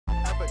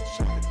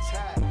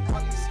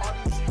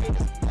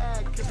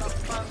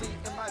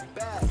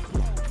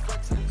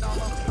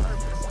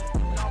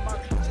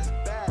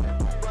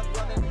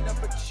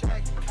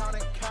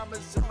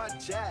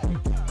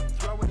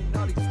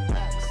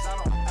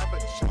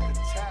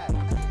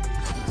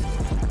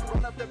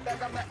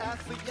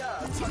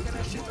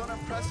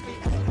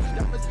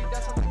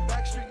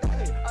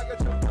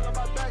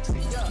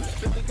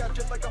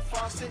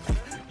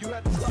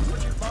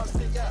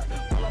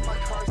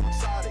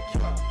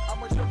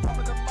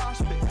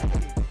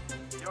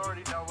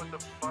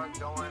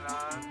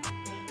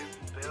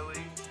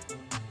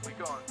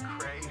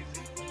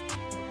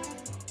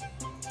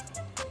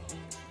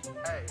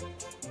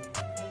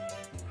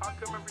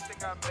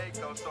make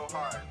though so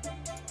hard.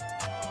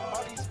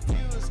 All these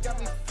views got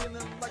me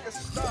feeling like a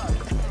star.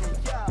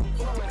 Yeah, I'm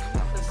blowing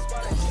up, that's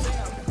why they say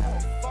I'm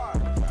going far.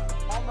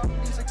 All my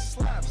music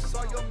slaps,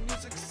 all your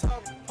music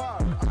subpar.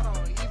 I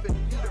don't even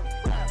need a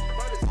rap,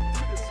 but it's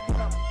do this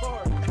when I'm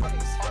bored. All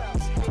these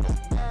haters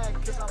mad,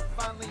 cause I'm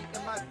finally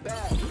in my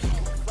bag.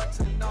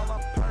 Flexing all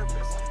on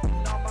purpose,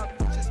 and all my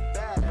bitches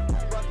bad.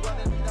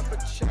 Running up a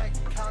check,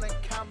 counting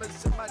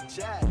commas in my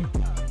jag.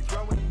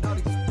 Throwing all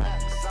these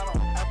racks, I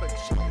don't ever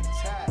check the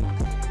tag.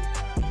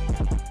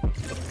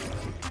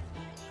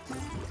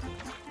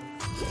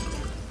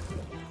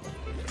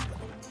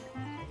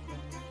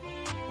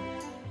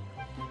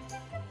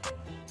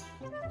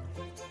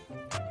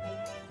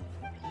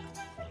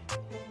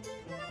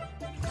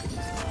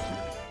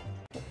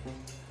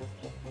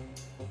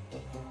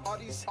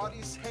 All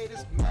these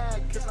haters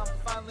mad, cause I'm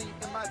finally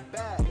in my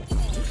bag.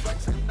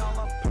 Flexing all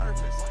on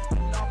purpose,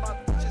 and all my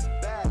bitches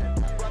bad.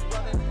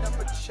 Running up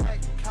a check,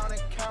 counting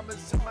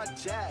commas in my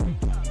jag.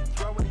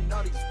 Throwing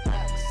all these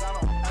racks, I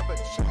don't ever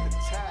check the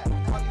tag.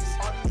 All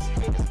these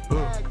haters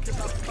mad, cause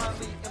I'm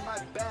finally in my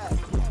bag.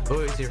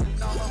 Oh, he's here.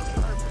 Flexing all on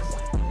purpose,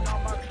 and all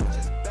my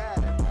bitches bad.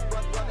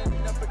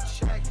 Running up a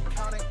check,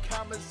 counting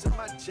commas in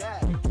my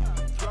jag.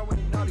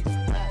 Throwing all these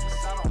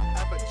racks, I don't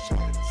ever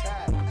check the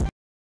tag.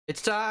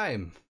 It's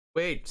time!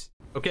 Wait.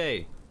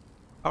 Okay.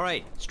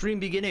 Alright, stream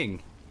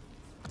beginning.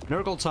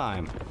 Nurgle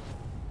time.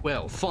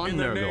 Well, fun In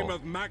the Nurgle. name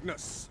of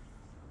Magnus.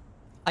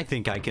 I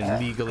think I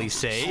can legally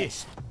say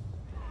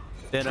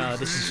that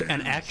this is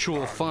an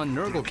actual fun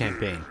Nurgle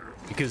campaign.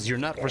 Because you're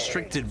not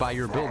restricted by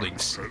your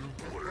buildings.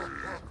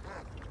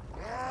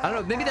 I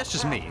don't know, maybe that's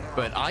just me,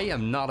 but I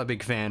am not a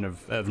big fan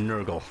of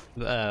Nurgle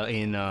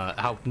in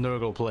how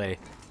Nurgle play.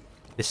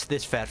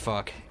 This fat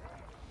fuck.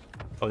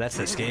 Oh, that's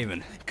the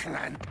Skaven.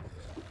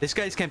 This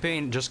guy's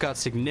campaign just got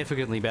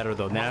significantly better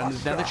though. Now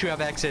that you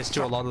have access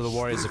to a lot of the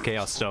Warriors of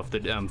Chaos stuff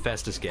that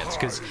Festus gets.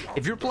 Because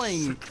if you're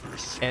playing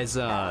as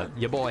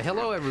your boy,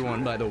 hello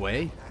everyone by the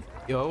way.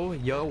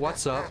 Yo,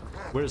 what's up?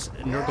 Where's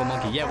Nurgle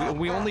Monkey? Yeah,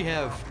 we only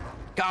have...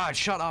 God,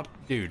 shut up,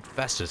 dude.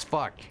 Festus,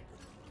 fuck.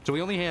 So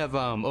we only have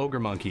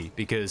Ogre Monkey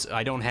because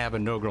I don't have a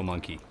Nurgle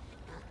Monkey.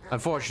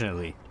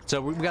 Unfortunately.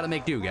 So we gotta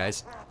make do,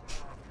 guys.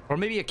 Or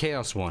maybe a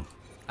Chaos one.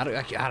 I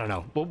don't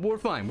know. Well, we're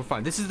fine, we're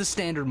fine. This is the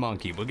standard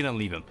monkey. We're gonna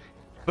leave him.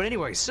 But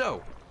anyway,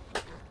 so,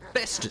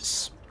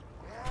 Festus.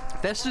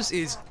 Festus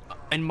is,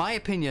 in my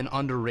opinion,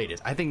 underrated.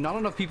 I think not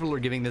enough people are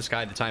giving this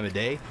guy the time of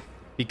day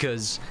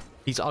because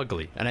he's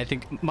ugly. And I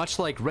think, much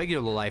like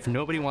regular life,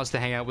 nobody wants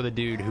to hang out with a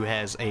dude who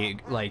has a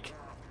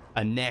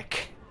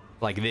neck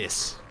like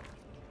this.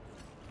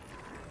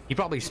 He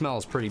probably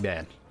smells pretty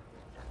bad.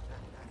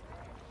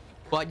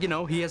 But, you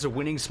know, he has a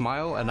winning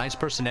smile, a nice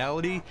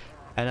personality,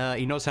 and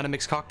he knows how to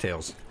mix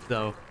cocktails.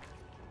 So,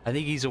 I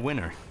think he's a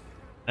winner.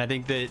 And I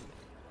think that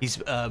he's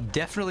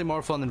definitely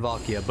more fun than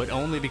Valkia, but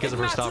only because of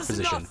her stop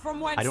position.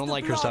 I don't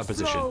like her stop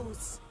position.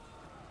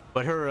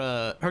 But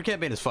her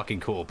campaign is fucking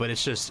cool, but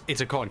it's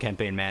a COD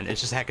campaign, man. It's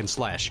just hack and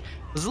slash.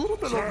 There's a little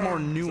bit of more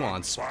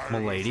nuance,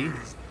 m'lady.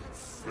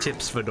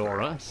 Tips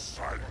Fedora.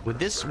 With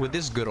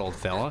this good old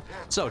fella.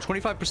 So,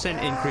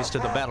 25% increase to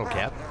the battle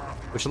cap,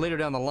 which later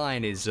down the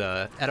line is,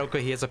 at Okoii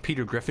he has a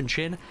Peter Griffin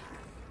chin.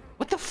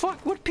 What the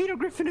fuck? What Peter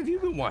Griffin have you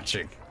been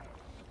watching?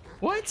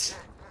 What?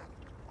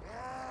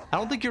 I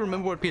don't think you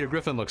remember what Peter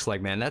Griffin looks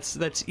like, man. That's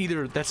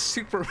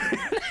super...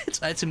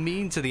 that's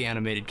mean to the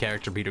animated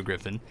character Peter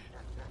Griffin.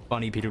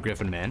 Funny Peter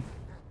Griffin, man.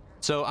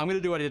 So I'm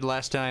gonna do what I did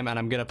last time, and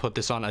I'm gonna put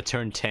this on a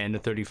turn 10 to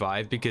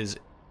 35 because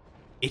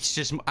it's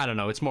just, I don't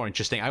know, it's more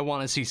interesting. I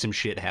want to see some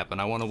shit happen.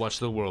 I want to watch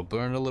the world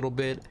burn a little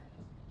bit.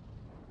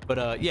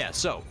 But yeah,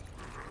 so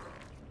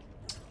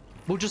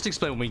we'll just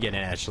explain when we get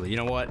in. Actually, you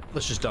know what?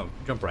 Let's just jump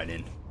right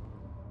in.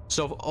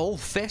 So old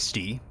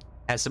Festy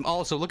has some.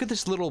 Also, look at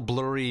this little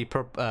blurry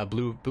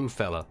blue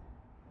fella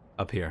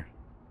up here.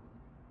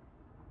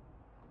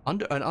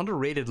 An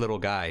underrated little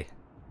guy.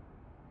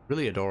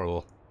 Really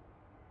adorable.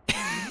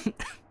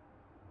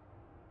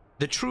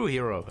 The true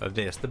hero of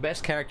this, the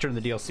best character in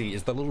the DLC,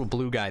 is the little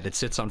blue guy that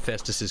sits on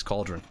Festus's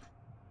cauldron.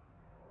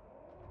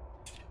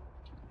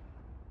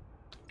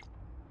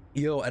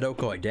 Yo, at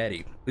Okoii,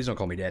 daddy. Please don't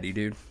call me daddy,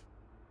 dude.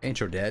 Ain't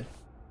your dad.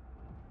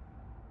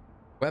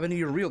 What happened to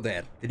your real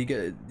dad?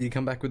 Did he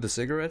come back with the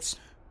cigarettes?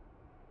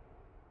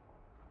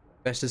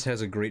 Festus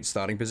has a great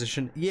starting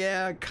position.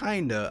 Yeah,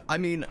 kinda. I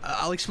mean,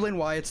 I'll explain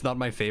why it's not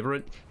my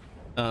favorite.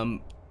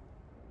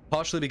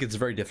 Partially because it's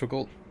very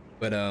difficult,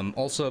 but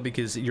also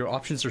because your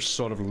options are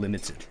sort of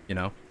limited, you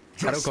know?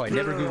 At Okoii,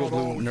 never Google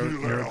blue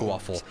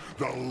Nurgwaffle.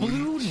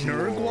 Blue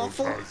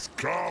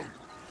Nurgwaffle?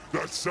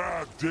 The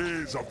sad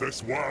days of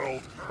this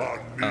world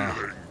are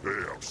nearing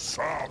their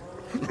sum.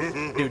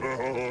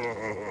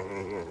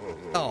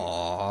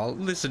 Aw,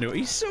 listen to him.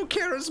 He's so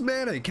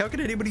charismatic. How can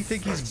anybody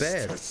think he's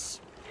bad?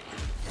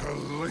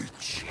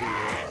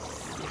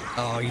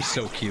 Oh, he's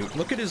so cute.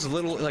 Look at his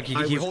little, like,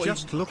 I was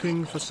just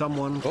looking for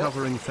someone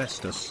covering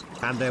Festus,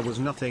 and there was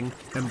nothing.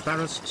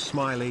 Embarrassed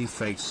smiley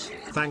face.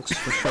 Thanks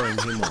for showing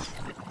him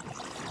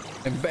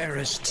off.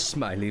 Embarrassed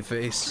smiley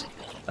face.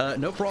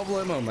 No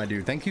problemo, my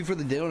dude. Thank you for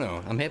the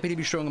dono. I'm happy to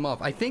be showing him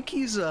off. I think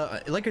he's,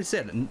 like I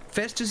said,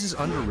 Festus is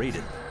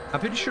underrated. I'm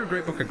pretty sure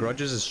Great Book of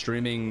Grudges is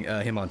streaming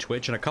him on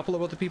Twitch, and a couple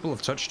of other people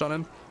have touched on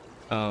him.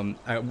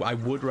 I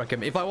would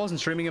recommend, if I wasn't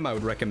streaming him, I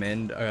would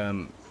recommend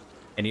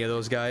any of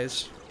those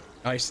guys.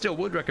 I still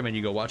would recommend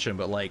you go watch him,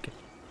 but like,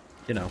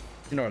 you know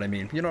what I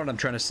mean. You know what I'm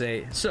trying to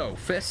say. So,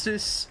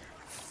 Festus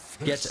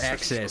gets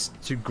access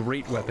to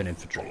great weapon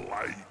infantry,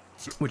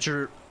 which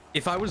are,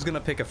 if I was gonna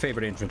pick a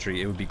favorite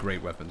infantry, it would be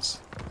great weapons.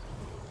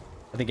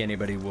 I think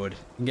anybody would.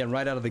 Again,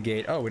 right out of the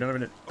gate. Oh, we don't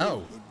have any.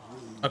 Oh,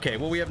 okay.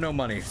 Well, we have no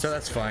money, so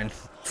that's fine.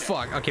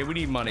 Fuck. Okay, we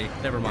need money.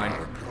 Never mind.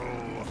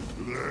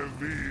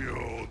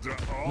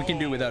 We can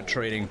do without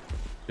trading,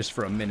 just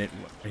for a minute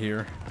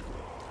here,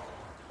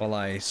 while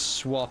I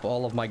swap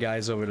all of my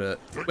guys over to.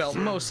 Well,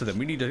 most of them.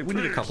 We need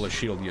a couple of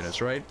shield units,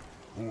 right?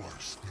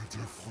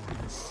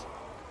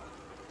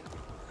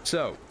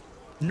 So,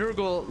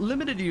 Nurgle,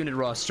 limited unit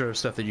roster of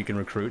stuff that you can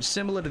recruit,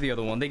 similar to the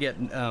other one. They get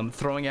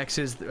throwing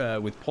axes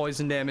with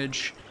poison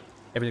damage,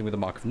 everything with the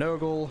Mark of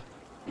Nurgle.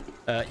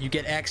 You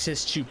get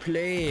access to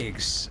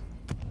plagues.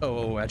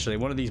 Oh, actually,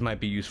 one of these might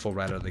be useful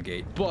right out of the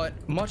gate. But,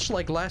 much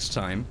like last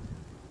time...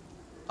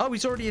 Oh,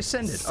 he's already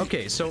ascended.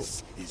 Okay, so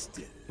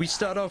we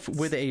start off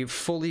with a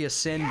fully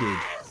ascended,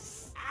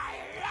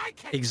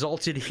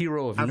 exalted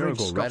hero of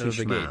Nurgle right out of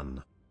the gate.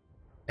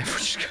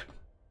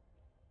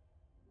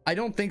 I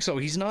don't think so.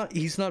 He's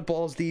not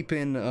balls deep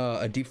in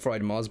a deep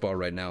fried Mars bar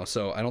right now,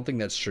 so I don't think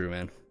that's true,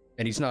 man.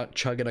 And he's not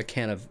chugging a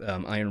can of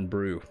Iron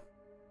Brew.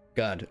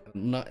 God,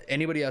 not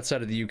anybody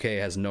outside of the UK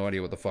has no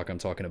idea what the fuck I'm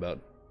talking about.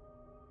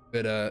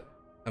 But I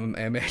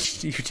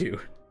imagine you do.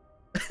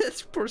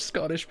 That's poor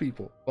Scottish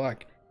people.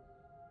 Fuck.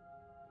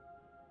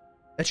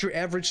 That's your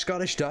average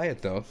Scottish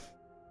diet, though.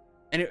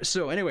 And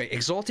so anyway,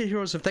 Exalted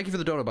Heroes of, thank you for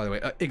the dono, by the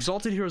way.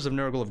 Exalted Heroes of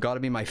Nurgle have got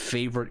to be my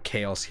favorite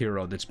Chaos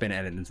hero that's been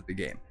added into the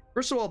game.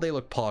 First of all, they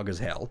look pog as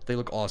hell. They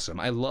look awesome.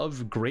 I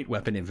love great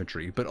weapon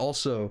infantry, but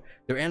also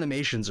their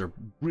animations are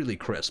really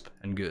crisp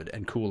and good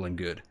and cool and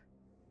good.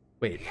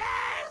 Wait,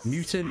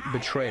 Mutant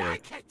Betrayer.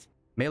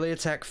 Melee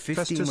attack 15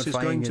 Festus when is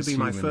fighting going to be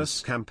my humans.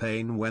 first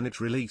campaign when it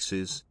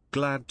releases.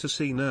 Glad to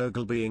see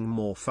Nurgle being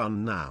more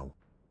fun now.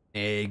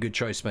 Hey, good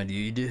choice, my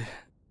dude.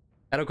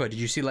 Okoii, did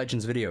you see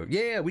Legend's video?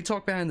 Yeah, we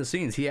talked behind the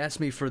scenes. He asked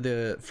me for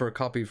a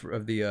copy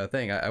of the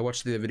thing. I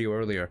watched the video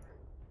earlier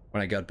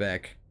when I got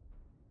back.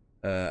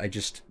 I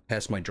just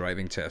passed my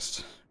driving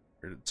test,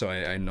 so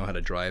I know how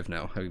to drive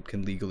now. I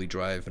can legally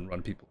drive and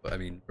run people. I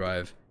mean,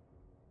 drive.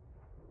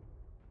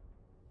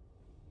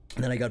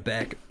 And then I got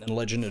back, and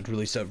Legend had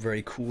released a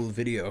very cool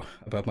video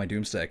about my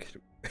Doomstack.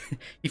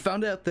 He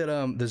found out that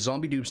the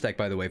zombie Doomstack,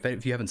 by the way,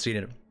 if you haven't seen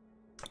it,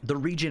 the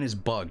region is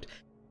bugged.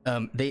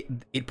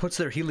 It puts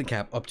their healing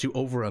cap up to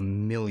over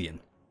 1 million.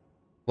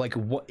 Like,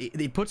 what?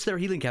 It puts their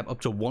healing cap up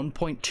to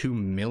 1.2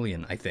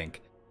 million, I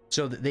think,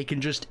 so that they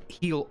can just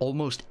heal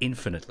almost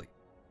infinitely.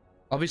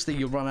 Obviously,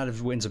 you'll run out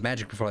of Winds of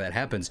Magic before that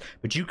happens,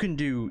 but you can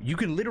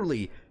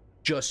literally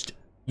just,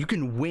 you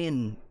can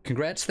win.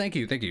 Congrats, thank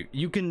you.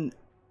 You can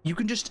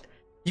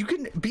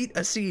beat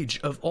a siege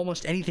of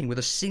almost anything with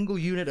a single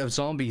unit of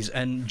zombies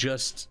and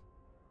just.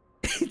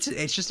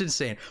 It's just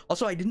insane.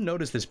 Also, I didn't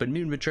notice this, but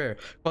Mutant Betrayer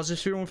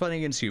causes fear when fighting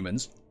against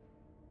humans.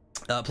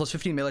 Plus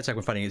 15 melee attack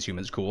when fighting against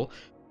humans, cool.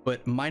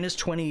 But minus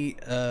 20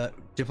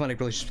 diplomatic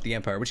relations with the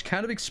Empire, which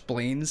kind of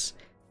explains...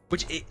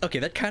 okay,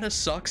 that kind of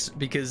sucks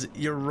because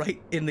you're right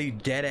in the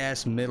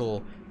dead-ass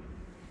middle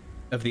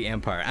of the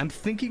Empire. I'm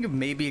thinking of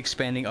maybe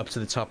expanding up to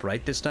the top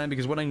right this time,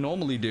 because what I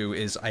normally do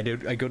is I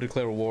go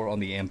declare a war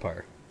on the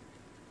Empire.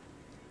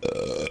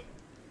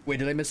 Wait,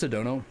 did I miss a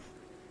dono?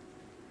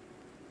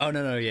 Oh,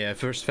 no, yeah.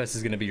 First Fest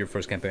is going to be your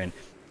first campaign.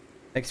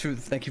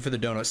 Thank you for the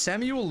dono.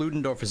 Samuel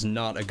Ludendorff is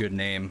not a good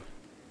name.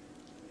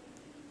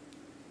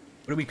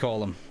 What do we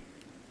call him?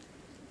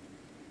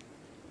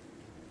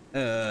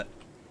 I'll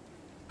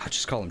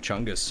just call him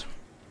Chungus.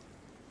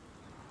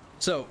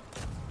 So,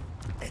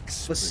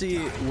 let's see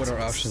what our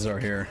options are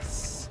here.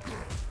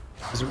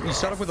 We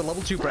start off with a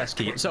level 2 brass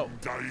key. So,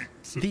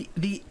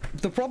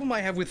 the problem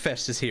I have with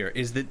Festus here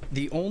is that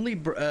the only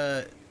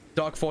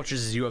dark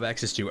fortresses you have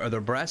access to are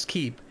the Brass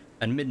Keep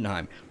and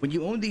Middenheim. When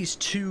you own these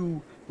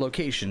two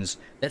locations,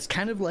 that's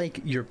kind of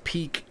like your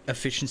peak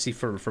efficiency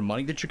for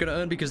money that you're gonna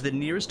earn, because the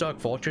nearest dark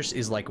fortress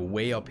is like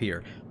way up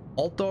here.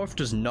 Altdorf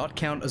does not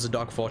count as a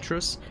dark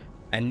fortress,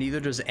 and neither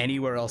does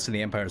anywhere else in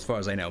the Empire as far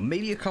as I know.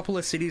 Maybe a couple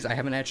of cities. I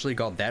haven't actually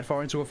got that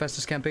far into a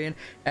Festus campaign.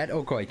 At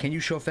Okoii, can you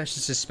show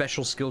Festus'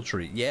 special skill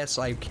tree? Yes,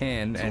 I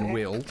can and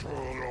will.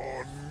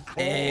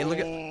 Hey, look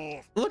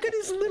at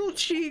his little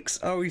cheeks.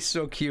 Oh, he's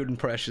so cute and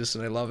precious,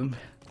 and I love him.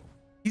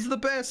 He's the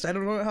best. I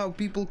don't know how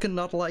people can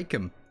not like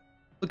him.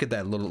 Look at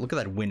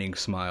that winning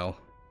smile.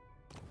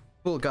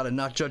 People gotta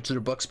not judge their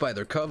books by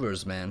their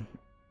covers, man.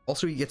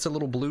 Also, he gets a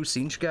little blue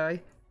cinch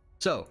guy.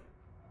 So,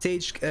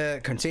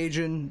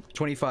 Contagion,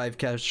 25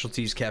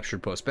 casualties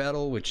captured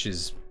post-battle, which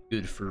is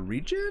good for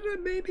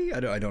regen, maybe? I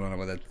don't know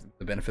what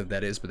the benefit of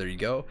that is, but there you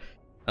go.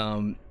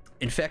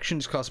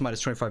 Infections cost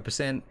minus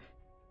 25%.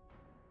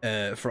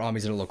 for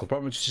armies in a local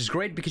province, which is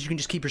great because you can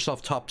just keep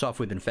yourself topped off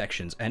with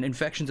infections. And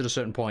infections at a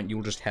certain point,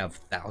 you'll just have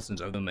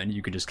thousands of them, and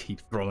you can just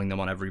keep throwing them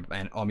on every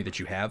army that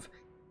you have,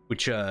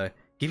 which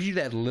gives you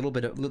that little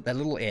bit of that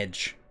little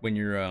edge when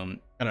you're I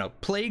don't know.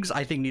 Plagues,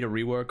 I think, need a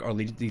rework or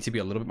need to be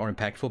a little bit more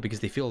impactful because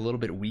they feel a little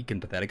bit weak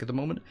and pathetic at the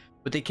moment,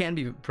 but they can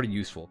be pretty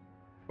useful.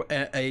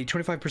 A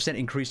 25%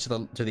 increase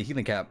to the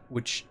healing cap,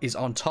 which is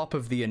on top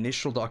of the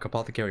initial Dark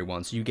Apothecary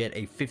one, so you get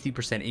a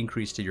 50%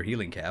 increase to your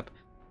healing cap.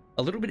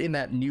 A little bit in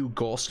that new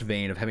Ghost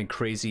vein of having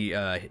crazy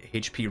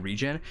HP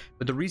regen,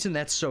 but the reason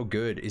that's so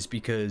good is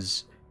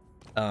because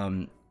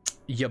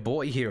your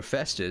boy here,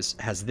 Festus,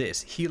 has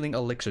this healing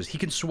elixirs. He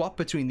can swap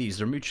between these.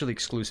 They're mutually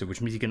exclusive,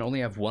 which means you can only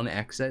have one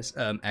access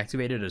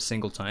activated at a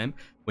single time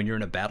when you're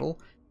in a battle.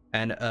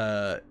 And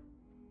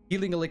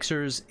healing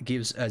elixirs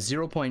gives a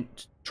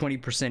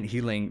 0.20%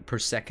 healing per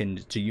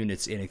second to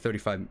units in a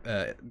 35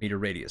 meter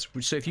radius.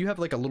 So if you have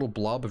like a little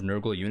blob of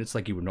Nurgle units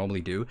like you would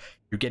normally do,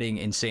 you're getting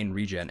insane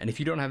regen. And if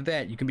you don't have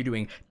that, you can be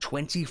doing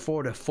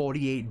 24 to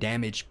 48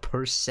 damage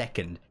per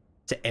second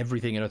to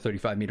everything in a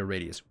 35 meter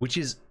radius, which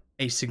is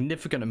a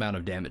significant amount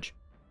of damage.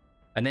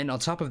 And then on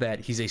top of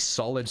that, he's a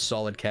solid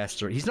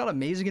caster. He's not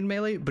amazing in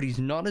melee, but he's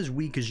not as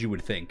weak as you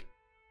would think.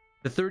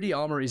 The 30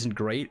 armor isn't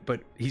great,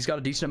 but he's got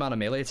a decent amount of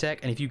melee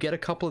attack, and if you get a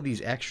couple of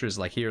these extras,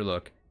 like here,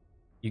 look,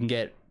 you can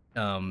get,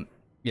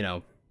 you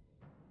know,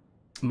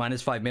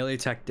 -5 melee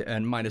attack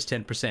and minus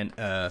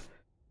 10%,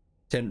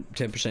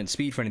 10%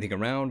 speed for anything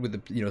around with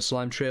the, you know,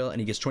 slime trail, and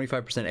he gets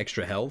 25%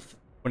 extra health,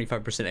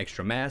 25%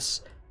 extra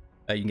mass.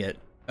 You can get,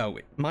 oh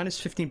wait,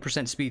 minus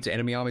 15% speed to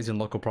enemy armies in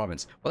local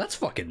province. Well, that's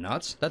fucking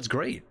nuts. That's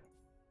great.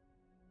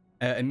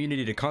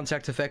 Immunity to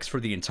contact effects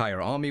for the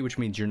entire army, which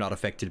means you're not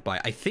affected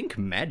by, I think,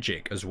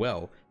 magic as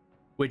well.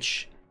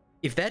 Which,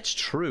 if that's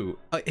true,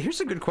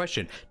 here's a good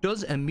question.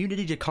 Does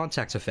immunity to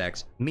contact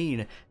effects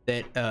mean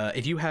that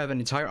if you have an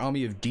entire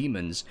army of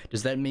demons,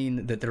 does that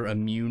mean that they're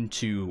immune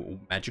to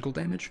magical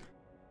damage?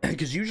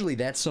 Because usually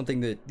that's something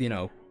that, you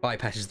know,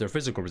 bypasses their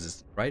physical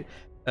resistance, right?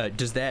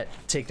 Does that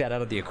take that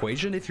out of the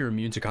equation if you're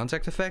immune to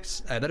contact effects?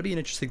 That'd be an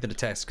interesting thing to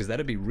test, because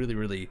that'd be really,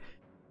 really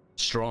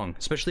strong,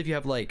 especially if you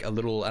have like a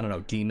little, I don't know,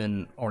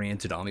 demon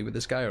oriented army with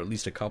this guy, or at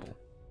least a couple.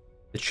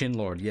 The Chin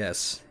Lord,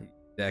 yes,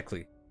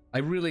 exactly. I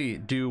really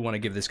do want to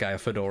give this guy a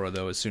fedora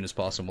though as soon as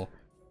possible.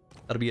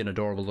 That'll be an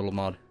adorable little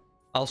mod.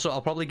 Also,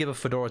 I'll probably give a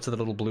fedora to the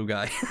little blue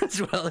guy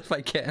as well if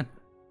I can.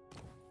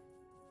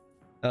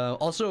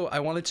 Also, I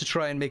wanted to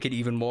try and make it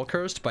even more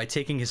cursed by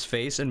taking his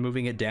face and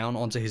moving it down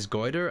onto his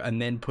goiter and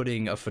then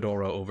putting a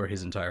fedora over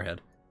his entire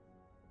head.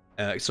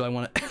 So I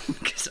want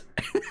to...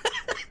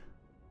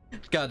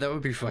 God, that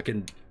would be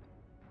fucking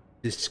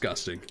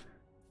disgusting.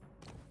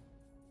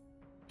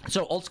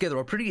 So altogether,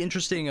 a pretty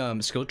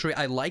interesting skill tree.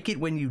 I like it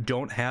when you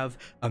don't have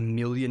a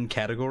million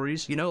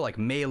categories, you know, like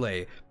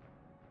melee,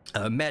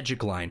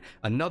 magic line,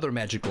 another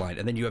magic line,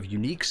 and then you have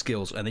unique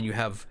skills, and then you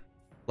have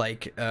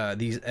like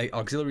these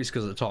auxiliary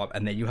skills at the top,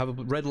 and then you have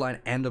a red line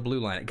and a blue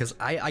line, because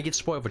I get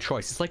spoiled for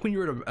choice. It's like when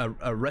you're at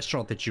a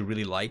restaurant that you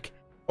really like,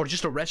 or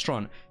just a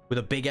restaurant with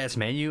a big ass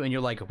menu, and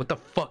you're like, what the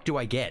fuck do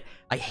I get?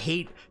 I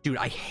hate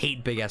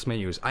big ass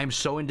menus. I'm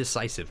so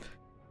indecisive.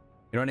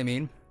 You know what I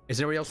mean?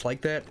 Is anybody else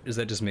like that? Is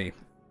that just me?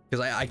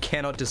 Because I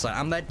cannot decide.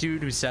 I'm that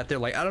dude who sat there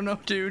like, I don't know,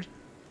 dude.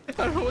 I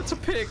don't know what to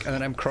pick. And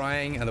then I'm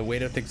crying, and the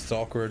waiter thinks it's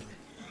awkward.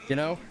 You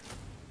know?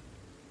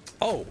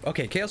 Oh,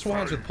 okay. Chaos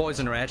Warhounds with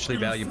poison are actually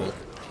valuable.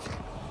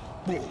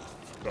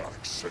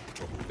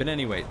 But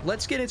anyway,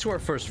 let's get into our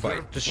first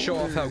fight to show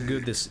off how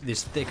good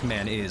this thick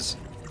man is.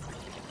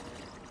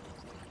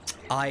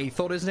 I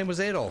thought his name was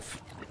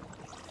Adolf.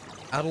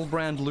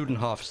 Adelbrand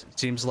Ludenhoff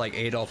seems like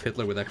Adolf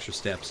Hitler with extra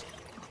steps.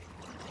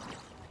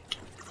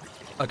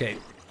 Okay.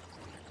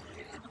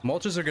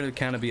 Mortars are gonna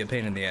kind of be a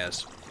pain in the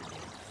ass,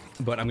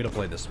 but I'm gonna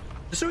play this.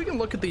 Just so we can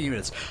look at the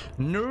units.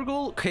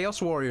 Nurgle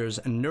Chaos Warriors,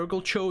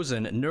 Nurgle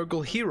Chosen,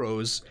 Nurgle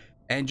Heroes,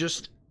 and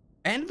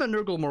the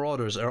Nurgle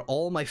Marauders are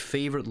all my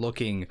favorite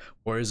looking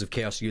Warriors of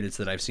Chaos units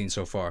that I've seen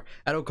so far.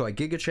 At Okoii,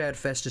 Giga Chad,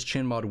 Festus,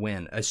 Chinmod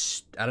win.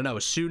 I don't know,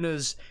 as soon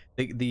as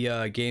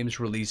the game's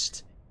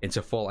released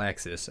into full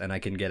access, and I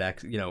can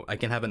get, you know, I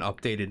can have an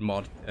updated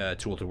mod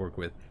tool to work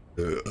with.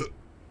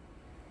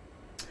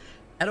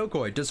 At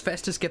Okoii, does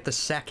Festus get the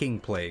Sacking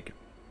Plague?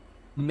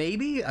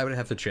 Maybe? I would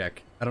have to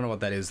check. I don't know what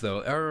that is, though.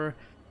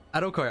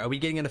 At Okoii, are we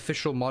getting an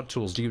official mod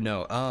tools? Do you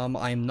know?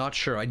 I'm not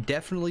sure. I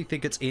definitely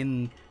think it's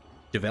in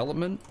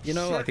development, you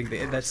know? I think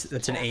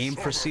that's an aim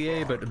for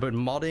CA, but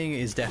modding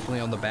is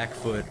definitely on the back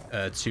foot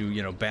to,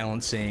 you know,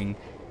 balancing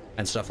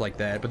and stuff like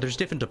that. But there's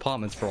different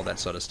departments for all that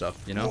sort of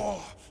stuff, you know?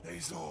 War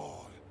is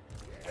on.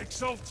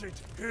 Exalted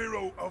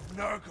hero of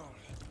Nurgle.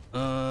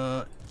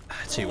 I'll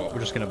tell you what,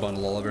 we're just gonna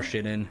bundle all of our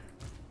shit in.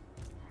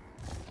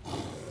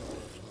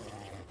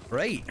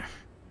 Right.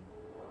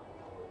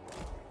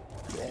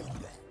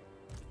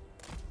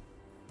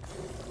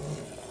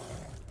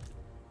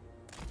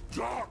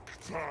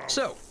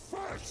 So,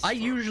 I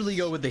usually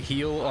go with the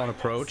heal on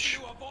approach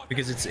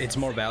because it's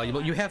more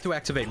valuable. You have to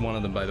activate one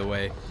of them, by the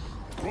way.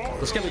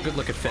 Let's get a good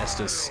look at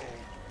Festus.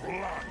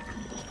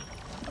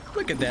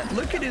 Look at that.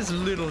 Look at his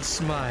little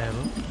smile.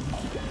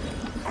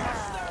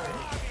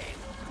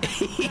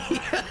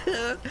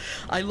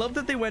 I love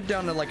that they went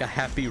down to like a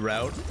happy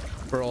route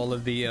for all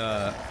of the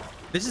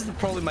this is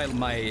probably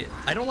my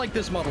I don't like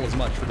this model as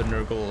much for the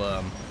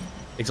Nurgle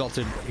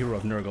Exalted Hero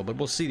of Nurgle, but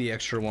we'll see the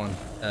extra one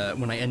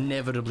when I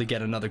inevitably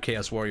get another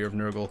Chaos Warrior of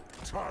Nurgle.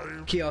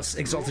 Chaos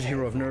Exalted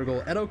Hero of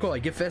Nurgle. At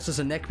Okoii, give Festus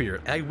a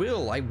neckbeard. I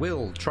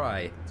will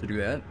try to do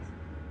that.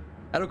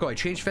 At Okoii,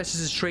 change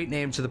Festus's trait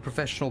name to the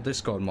professional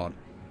Discord mod.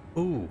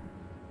 Ooh.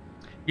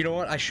 You know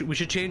what? We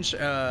should change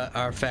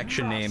our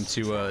faction name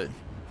to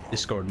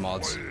Discord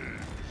mods.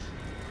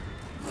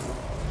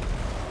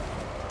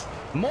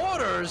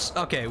 Mortars?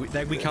 Okay,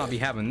 we can't be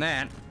having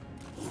that.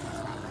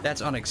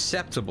 That's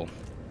unacceptable.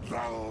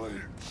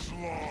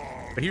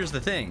 But here's the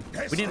thing.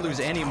 We didn't lose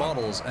any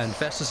models, and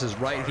Festus is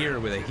right here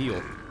with a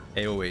heal.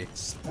 AoE.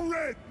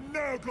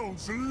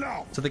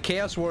 So the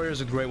Chaos Warriors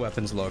with great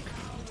weapons look.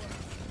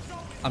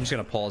 I'm just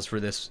gonna pause for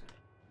this.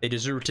 They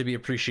deserve to be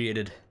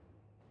appreciated.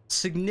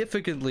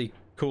 Significantly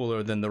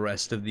cooler than the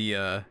rest of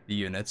the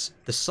units.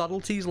 The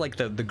subtleties, like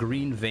the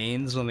green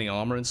veins on the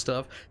armor and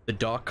stuff, the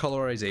dark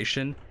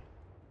coloration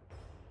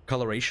of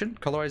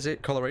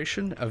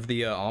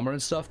the armor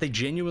and stuff, they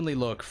genuinely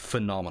look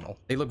phenomenal.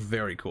 They look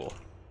very cool.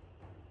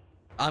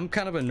 I'm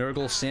kind of a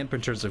Nurgle simp in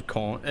terms of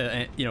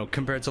Khorn, you know,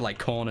 compared to like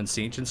Khorn and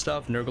Siege and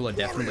stuff. Nurgle are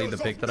definitely the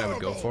pick that I would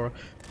go for,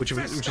 which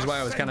is why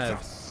I was kind of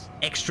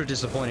extra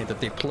disappointed that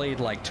they played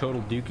like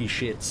total dookie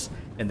shits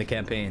in the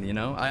campaign, you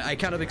know? I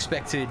kind of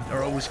expected,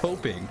 or I was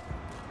hoping,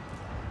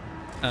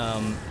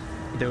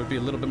 they would be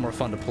a little bit more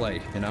fun to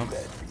play, you know?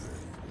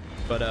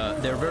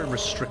 But they're very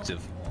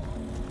restrictive.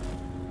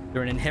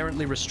 They're an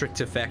inherently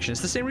restrictive faction.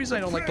 It's the same reason I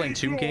don't like playing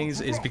Tomb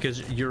Kings, is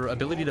because your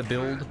ability to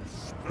build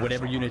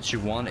whatever units you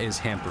want is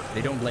hampered.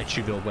 They don't let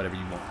you build whatever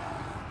you want.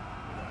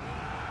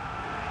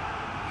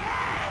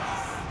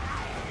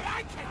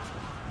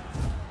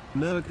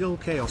 Nurgle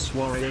Chaos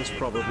Warriors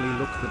probably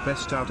look the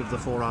best out of the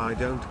four. I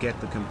don't get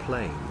the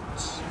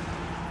complaints.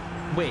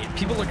 Wait,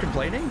 people are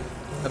complaining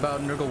about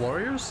Nurgle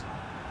Warriors?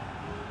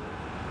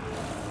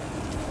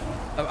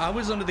 I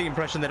was under the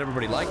impression that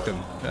everybody liked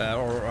them,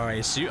 or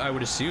I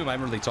would assume. I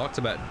haven't really talked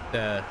about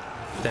to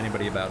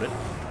anybody about it.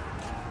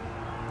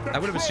 I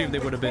would have assumed they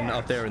would have been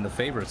up there in the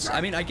favorites.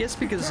 I mean, I guess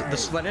because the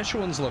Slaanesh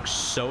ones look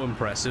so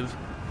impressive.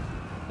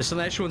 The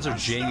Slaanesh ones are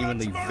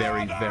genuinely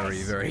very,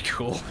 very, very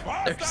cool.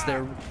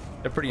 They're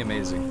pretty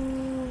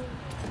amazing.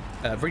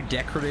 Very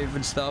decorative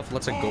and stuff.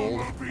 Lots of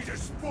gold.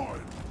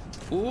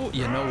 Ooh,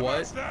 you know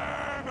what?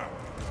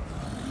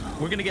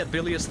 We're gonna get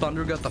Bilious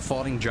Thundergut, the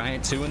Falling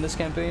Giant, too in this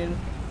campaign.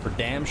 For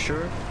damn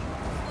sure.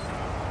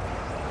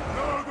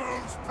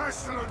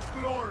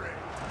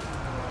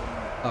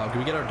 Oh, can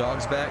we get our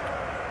dogs back?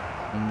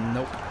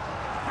 Nope.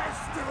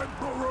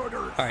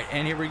 Alright,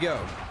 and here we go.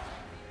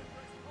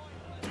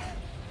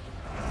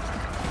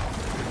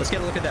 Let's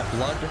get a look at that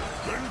blood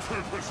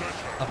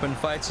up in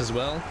fights as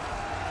well.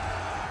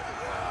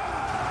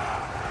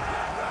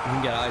 You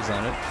can get eyes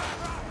on it.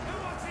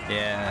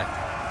 Yeah.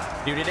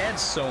 Dude, it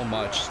adds so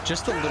much.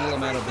 Just a little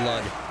amount of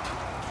blood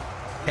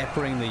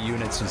peppering the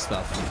units and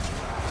stuff.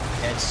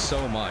 Adds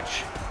so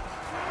much.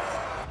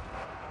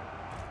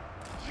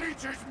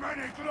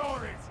 Many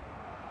glories.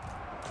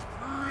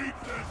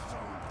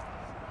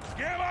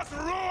 Give us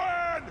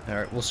ruin!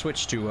 Alright, we'll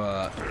switch to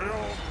a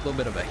little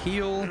bit of a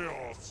heal.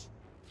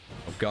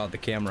 Oh god, the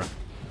camera.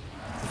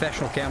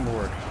 Professional camera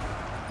work.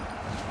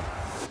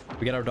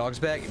 We got our dogs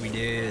back? We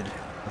did.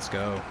 Let's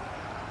go.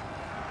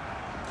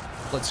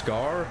 Let's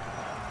Scar.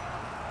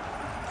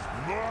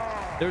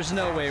 There's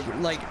no way,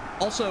 like,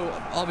 also,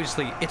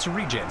 obviously, it's a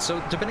regen, so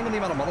depending on the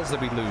amount of models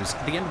that we lose,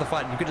 at the end of the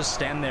fight, you could just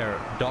stand there,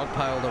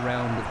 dogpiled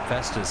around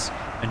Festus,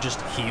 and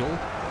just heal,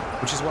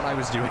 which is what I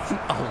was doing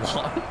a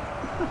lot.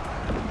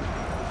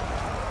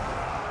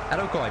 At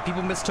Okoii,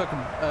 people mistook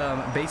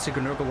basic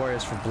Nurgle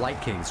Warriors for Blight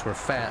Kings, who are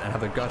fat and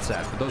have their guts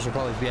out, but those will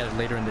probably be added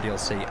later in the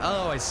DLC.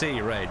 Oh, I see,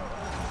 right.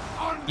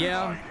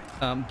 Yeah,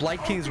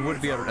 Blight Kings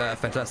would be a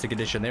fantastic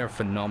addition. They are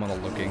phenomenal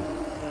looking.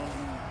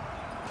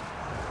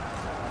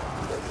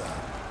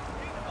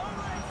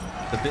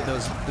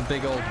 The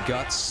big old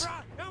guts.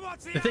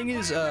 The thing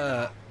is,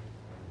 I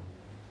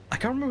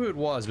can't remember who it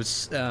was,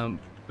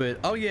 but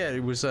oh yeah,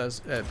 it was a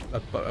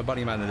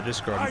buddy of mine in the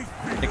Discord,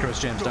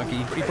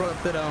 NichorasJamsDunky. He brought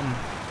up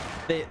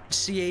that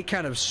CA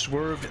kind of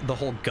swerved the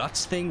whole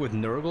guts thing with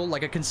Nurgle.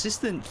 Like, a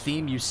consistent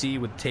theme you see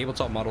with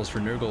tabletop models for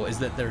Nurgle is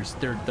that their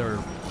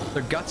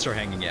guts are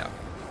hanging out.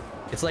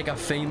 It's like a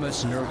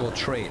famous Nurgle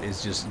trait,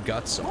 is just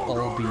guts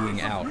all being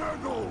out,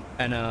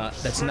 and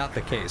that's not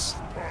the case.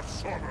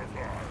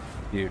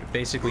 Dude,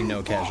 basically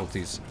no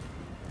casualties.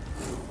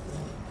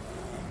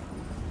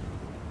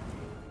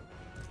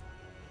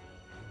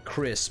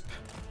 Crisp.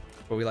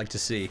 What we like to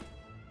see.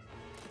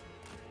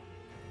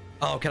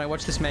 Oh, can I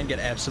watch this man get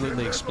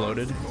absolutely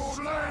exploded?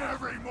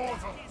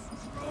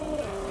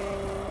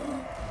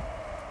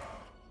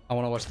 I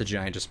want to watch the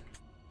giant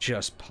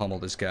just pummel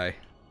this guy.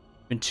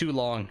 Been too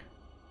long.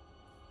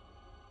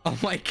 Oh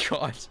my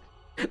god.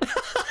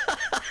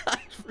 I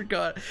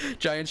forgot.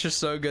 Giants are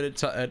so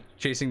good at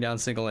chasing down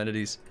single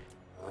entities.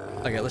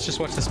 Okay, let's just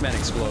watch this man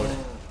explode.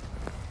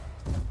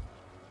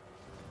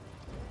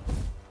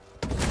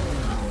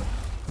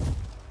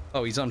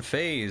 Oh, he's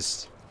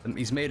unfazed.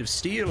 He's made of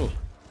steel.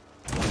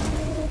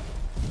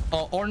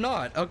 Oh, or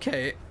not.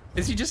 Okay.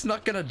 Is he just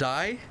not gonna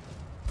die?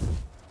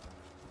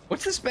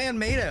 What's this man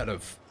made out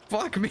of?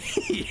 Fuck me.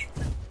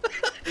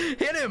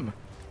 Hit him.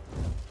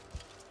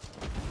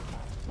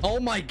 Oh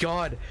my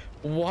god.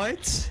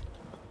 What?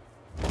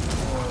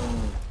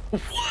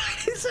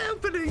 What is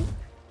happening?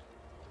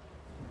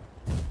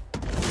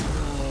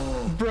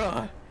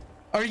 Bruh.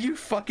 Are you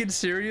fucking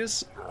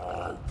serious?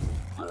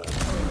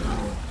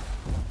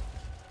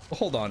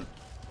 Hold on.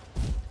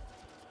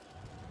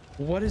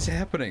 What is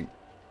happening?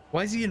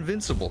 Why is he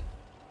invincible?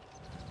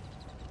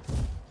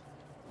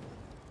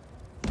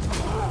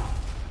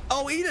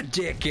 Oh, eat a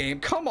dick, game.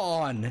 Come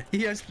on.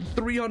 He has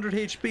 300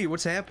 HP.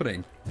 What's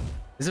happening?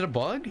 Is it a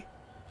bug?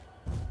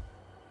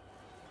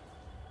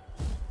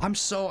 I'm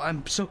so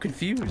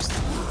confused.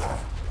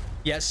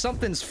 Yeah,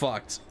 something's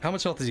fucked. How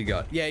much health has he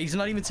got? Yeah, he's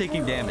not even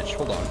taking damage.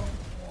 Hold on.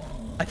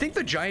 I think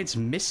the giant's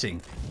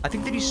missing. I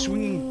think that he's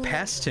swinging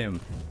past him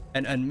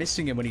and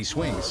missing him when he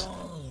swings.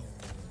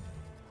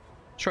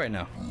 Try it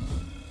now.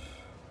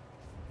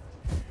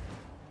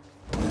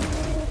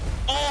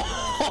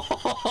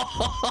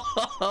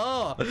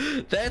 Oh,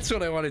 that's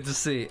what I wanted to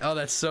see. Oh,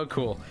 that's so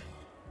cool.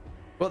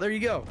 Well, there you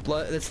go.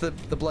 That's the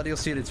blood you'll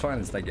see at its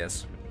finest, I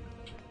guess.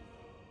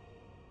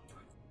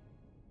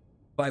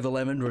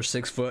 5'11" or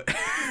 6 foot.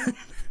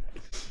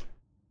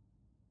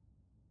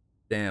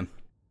 Damn.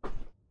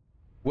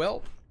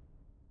 Well,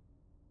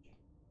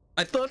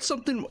 I thought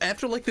something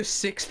after like the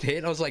 6th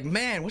hit. I was like,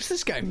 man, what's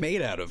this guy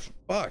made out of?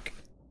 Fuck.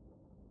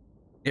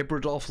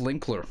 Immortal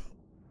Linkler.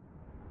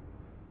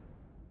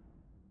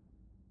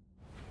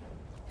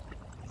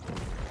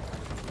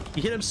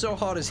 He hit him so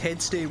hard his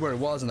head stayed where it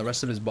was and the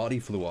rest of his body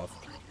flew off.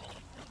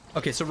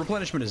 Okay, so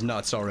replenishment is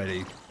nuts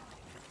already.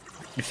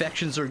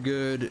 Infections are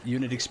good.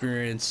 Unit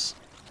experience.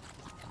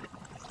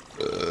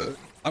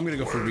 I'm gonna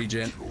go for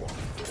regen.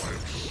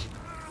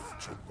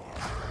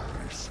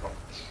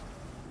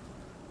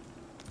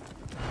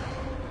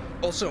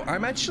 Also,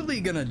 I'm actually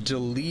gonna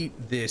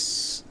delete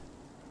this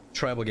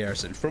tribal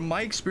garrison. From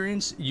my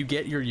experience, you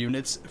get your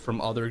units from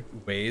other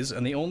ways,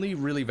 and the only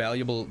really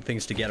valuable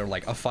things to get are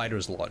like a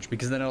fighter's lodge,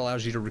 because then it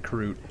allows you to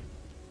recruit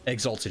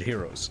exalted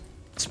heroes.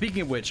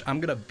 Speaking of which, I'm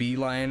gonna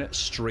beeline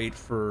straight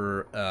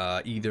for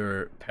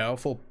either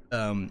powerful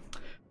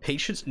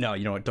patience. No,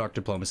 you know what? Dark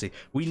diplomacy.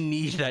 We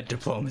need that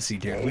diplomacy,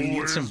 dude. We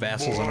need some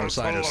vassals on our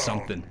side or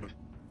something.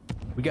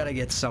 We gotta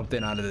get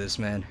something out of this,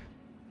 man.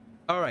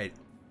 All right.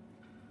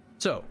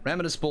 So,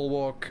 Ramadus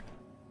Bulwark.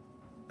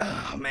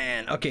 Oh,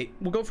 man. Okay,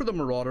 we'll go for the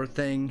Marauder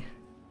thing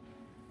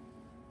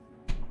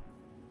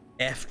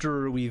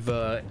after we've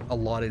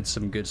allotted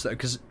some good stuff,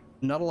 because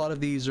not a lot of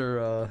these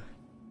are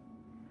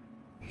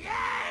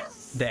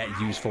that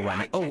useful right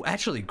now. Oh,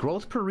 actually,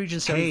 growth per region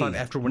 75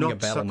 after winning a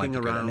battle might be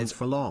good. Around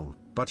for long,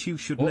 but you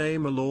should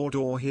name a lord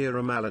or hear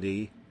a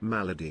malady.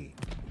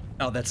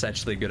 Oh, that's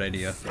actually a good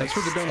idea. Thanks for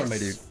the donut, my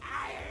dude.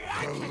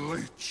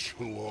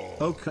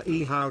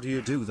 Okoii, how do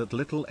you do that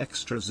little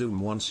extra zoom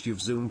once you've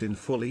zoomed in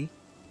fully?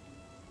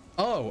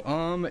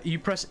 Oh, you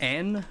press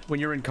N when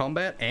you're in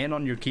combat, N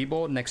on your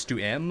keyboard next to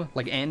M,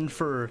 like N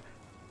for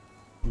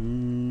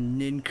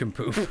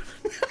nincompoop.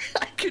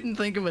 I couldn't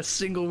think of a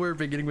single word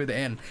beginning with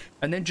N.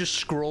 And then just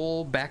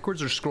scroll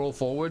backwards or scroll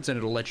forwards and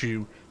it'll let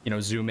you, you know,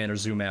 zoom in or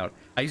zoom out.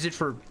 I use it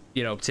for,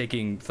 you know,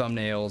 taking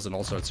thumbnails and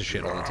all sorts of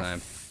shit all the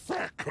time.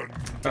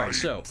 Alright,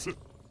 so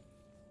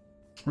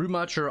Root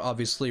Marcher,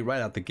 obviously,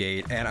 right out the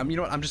gate. And you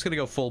know what, I'm just gonna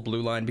go full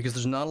blue line because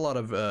there's not a lot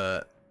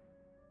of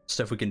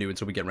stuff we can do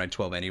until we get rank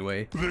 12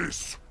 anyway.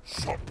 This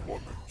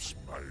supplements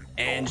my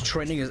and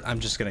training is I'm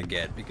just gonna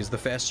get, because the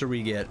faster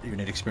we get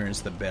unit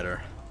experience, the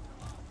better.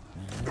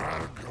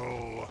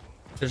 Nargle.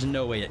 There's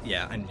no way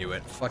yeah, I knew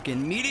it.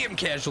 Fucking medium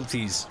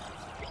casualties.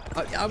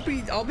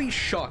 I'll be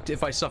shocked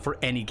if I suffer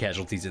any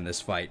casualties in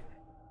this fight.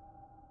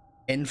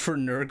 And for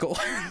Nurgle.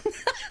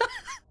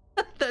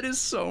 That is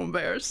so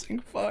embarrassing.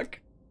 Fuck.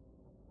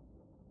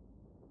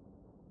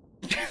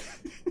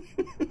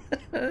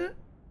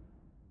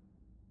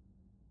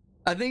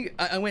 I think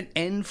I went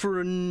N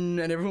for N,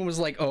 and everyone was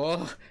like,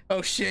 oh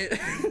shit.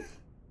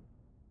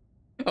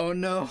 Oh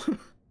no.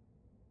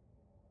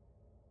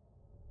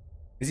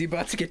 Is he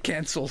about to get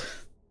cancelled?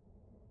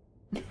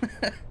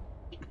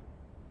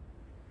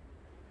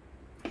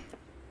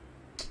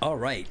 All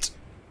right.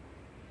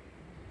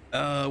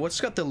 What's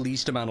got the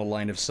least amount of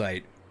line of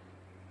sight?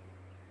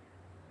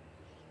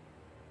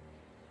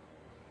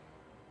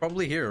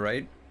 Probably here,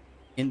 right?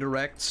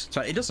 Indirect. So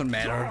it doesn't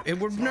matter.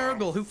 We're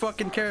Nurgle. Who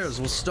fucking cares?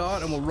 We'll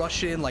start and we'll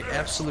rush in like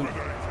absolute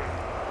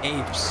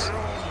apes.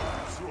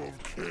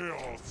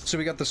 So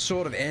we got the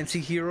Sword of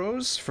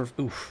Anti-Heroes for.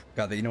 Oof.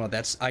 God, you know what?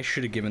 That's. I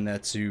should have given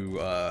that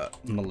to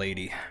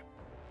Milady.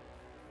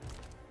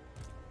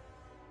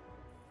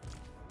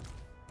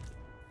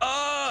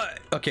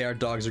 Okay, our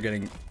dogs are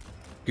getting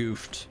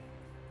goofed.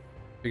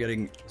 They're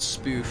getting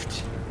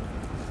spoofed.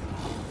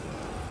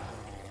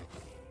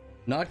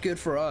 Not good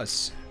for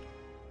us.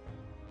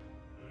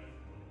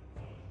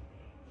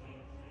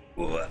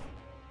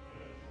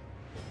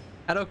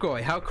 At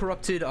Okoii, how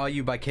corrupted are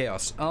you by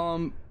chaos?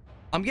 I'm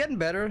getting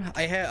better.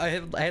 I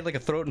had like a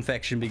throat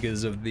infection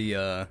because of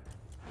the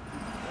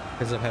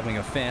because of having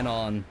a fan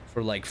on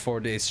for like 4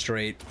 days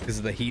straight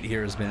because the heat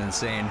here has been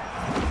insane.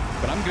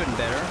 But I'm getting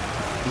better.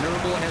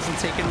 Nurgle hasn't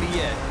taken me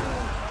yet.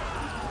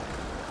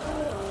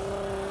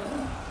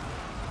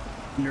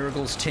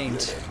 Nurgle's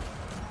taint.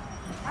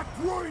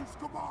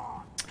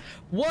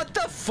 What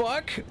the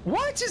fuck?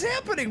 What is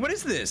happening? What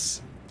is this?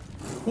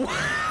 What?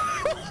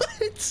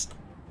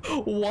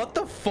 What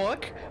the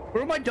fuck?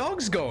 Where are my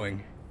dogs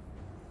going?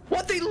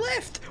 What? They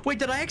left! Wait,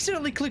 did I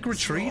accidentally click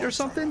retreat or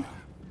something?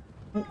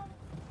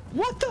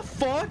 What the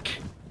fuck?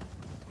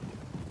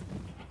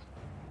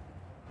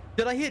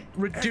 Did I hit...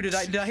 Dude,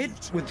 did I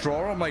hit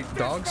withdraw on my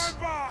dogs?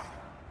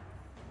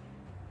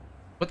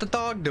 What the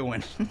dog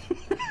doing?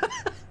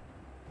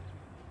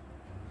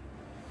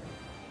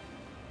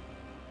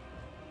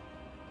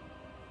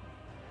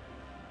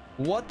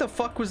 What the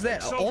fuck was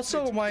that?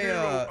 Also, my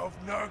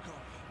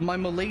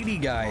milady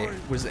guy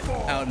was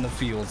out in the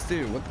fields,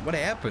 dude. What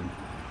happened?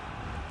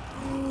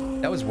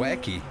 That was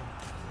wacky.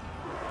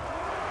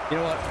 You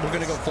know what? We're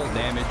gonna go full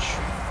damage.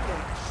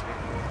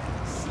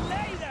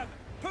 Slay them!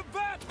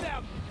 Pervert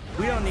them!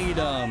 We don't need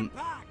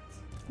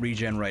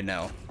regen right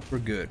now. We're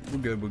good. We're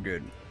good. We're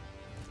good.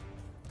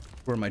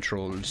 Where are my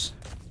trolls?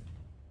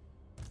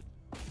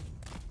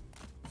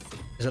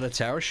 Is that a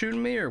tower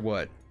shooting me or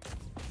what?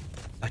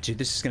 Oh, dude,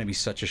 this is gonna be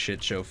such a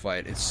shit show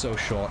fight. It's so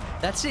short.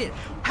 That's it.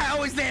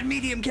 How is that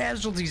medium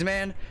casualties,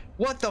 man?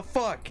 What the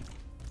fuck?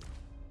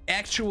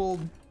 Actual...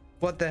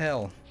 What the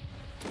hell?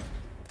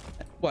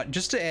 What?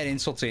 Just to add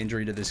insult to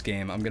injury to this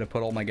game, I'm gonna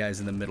put all my guys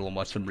in the middle and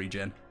watch them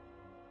regen.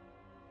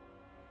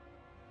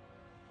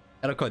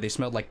 Okoii, they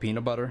smelled like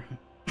peanut butter.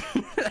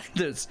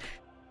 There's...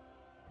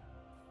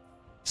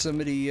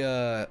 Somebody,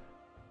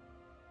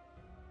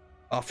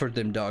 offered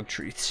them dog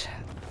treats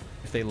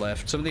if they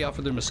left. Somebody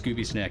offered them a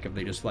Scooby snack if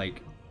they just,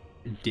 like,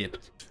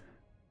 dipped.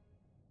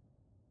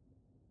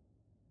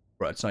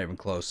 Bro, it's not even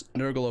close.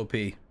 Nurgle OP.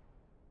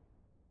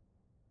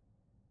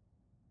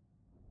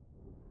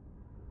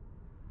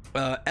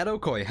 At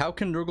Okoii, how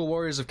can Nurgle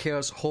Warriors of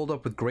Chaos hold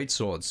up with great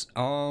swords?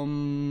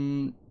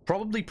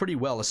 Probably pretty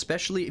well,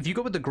 especially if you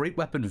go with the great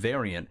weapon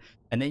variant,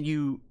 and then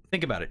you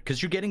think about it,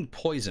 because you're getting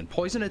poison.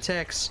 Poison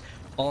attacks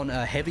on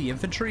heavy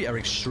infantry are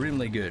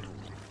extremely good.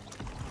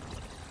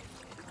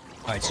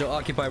 Alright, so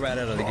Occupy right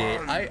out of the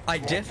gate. I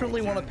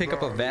definitely want to pick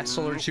up a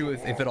vassal or two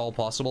if at all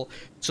possible.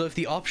 So if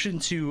the option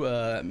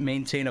to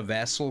maintain a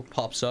vassal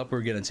pops up,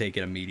 we're going to take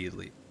it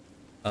immediately.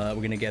 We're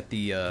going to get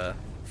the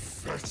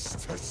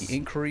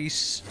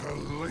increase.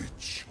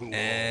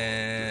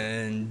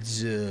 And...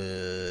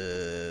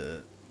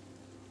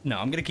 no,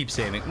 I'm going to keep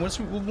saving. Once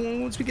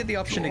we get the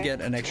option to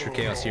get an extra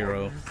Chaos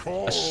Hero, a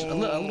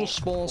little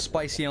small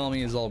spicy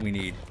army is all we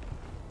need.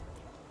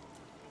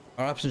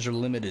 Our options are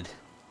limited.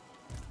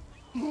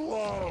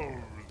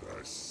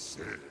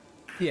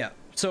 Yeah,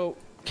 so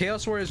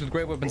Chaos Warriors with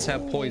great weapons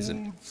have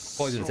poison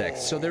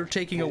attacks, so they're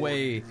taking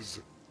away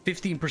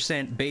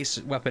 15% base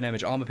weapon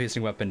damage, armor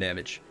piercing weapon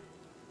damage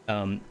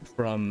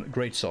from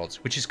great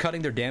swords, which is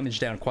cutting their damage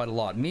down quite a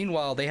lot.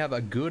 Meanwhile, they have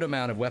a good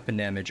amount of weapon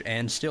damage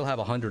and still have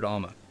 100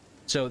 armor,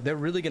 so they're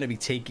really going to be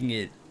taking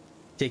it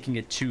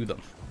to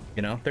them.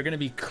 You know, they're going to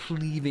be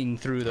cleaving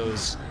through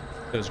those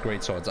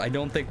great swords. I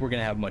don't think we're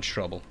going to have much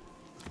trouble.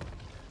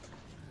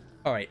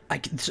 All right,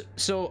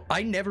 so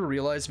I never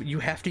realized you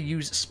have to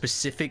use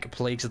specific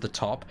plagues at the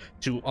top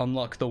to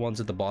unlock the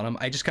ones at the bottom.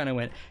 I just kind of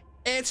went,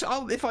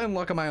 if I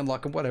unlock them, I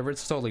unlock them, whatever,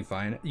 it's totally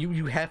fine.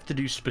 You have to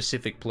do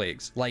specific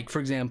plagues. Like, for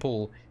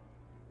example,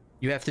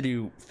 you have to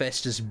do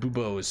Festus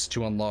Buboes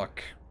to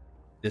unlock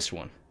this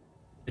one.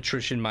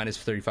 Attrition minus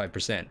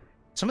 35%.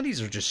 Some of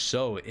these are just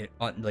so,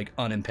 like,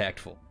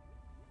 unimpactful.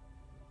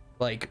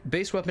 Like,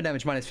 base weapon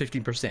damage minus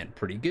 15%,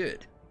 pretty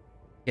good.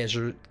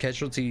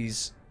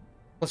 Casualties...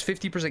 plus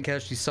 50%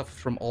 casualties suffer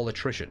from all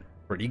attrition.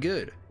 Pretty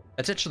good.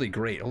 That's actually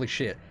great. Holy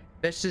shit.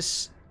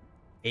 Festus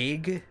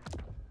egg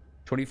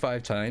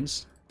 25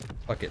 times.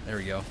 Fuck it. There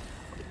we go.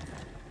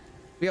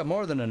 We got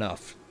more than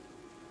enough.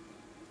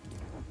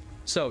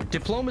 So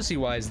diplomacy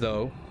wise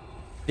though,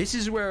 this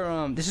is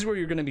where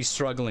you're gonna be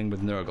struggling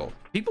with Nurgle.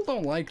 People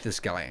don't like this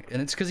guy,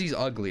 and it's because he's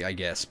ugly, I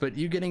guess. But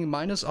you're getting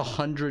minus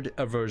 100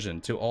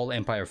 aversion to all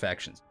Empire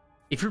factions.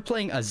 If you're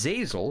playing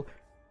Azazel,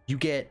 you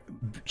get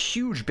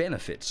huge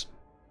benefits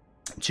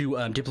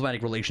to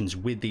diplomatic relations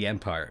with the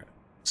Empire,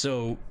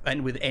 so,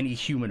 and with any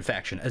human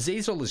faction.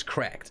 Azazel is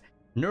cracked.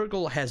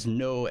 Nurgle has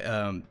no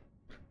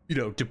you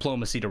know,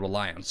 diplomacy to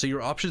rely on, so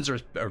your options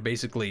are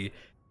basically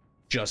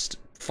just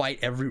fight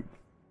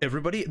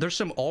everybody. There's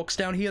some orcs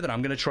down here that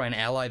I'm gonna try and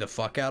ally the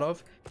fuck out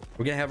of.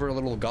 We're gonna have our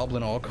little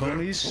goblin orc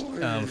homies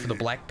for the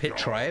Black Pit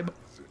tribe.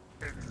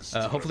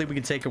 Hopefully we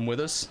can take them with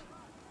us,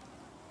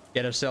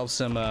 get ourselves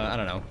some I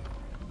don't know,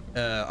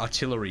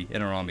 artillery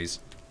in our armies.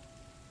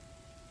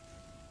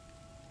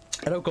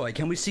 At Okoii,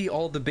 can we see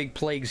all the big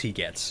plagues he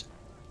gets?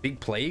 Big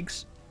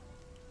plagues?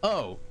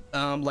 Oh,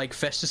 like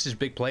Festus's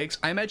big plagues?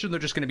 I imagine they're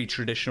just going to be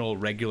traditional,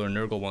 regular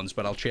Nurgle ones,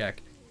 but I'll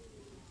check.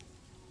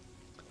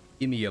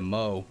 Give me a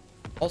mo.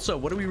 Also,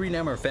 what do we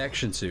rename our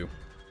faction to?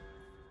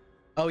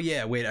 Oh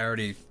yeah, wait, I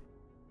already...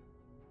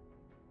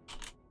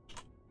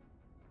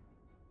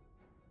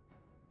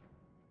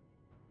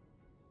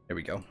 There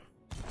we go.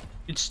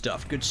 Good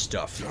stuff, good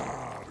stuff.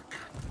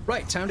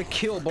 Right, time to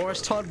kill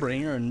Boris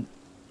Todbringer and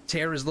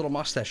tear his little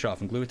mustache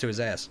off and glue it to his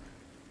ass.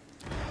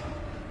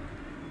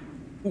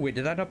 Ooh, wait,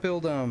 did I not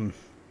build,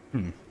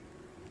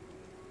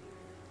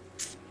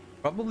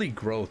 Probably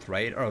growth,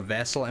 right? Or a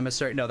vassal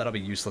emissary? No, that'll be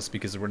useless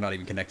because we're not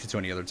even connected to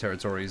any other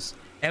territories.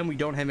 And we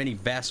don't have any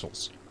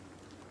vassals.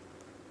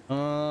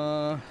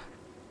 I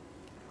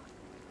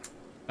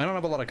don't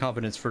have a lot of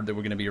confidence for that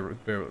we're going to be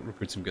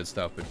recruit some good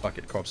stuff, but fuck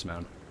it, Corpse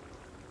Mound.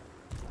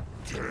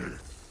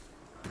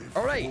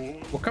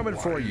 Alright, we're coming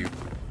for you.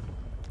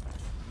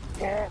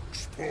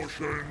 Box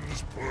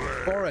potions,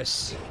 play.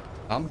 Boris,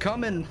 I'm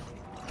coming.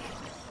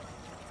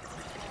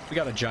 We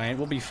got a giant,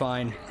 we'll be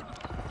fine.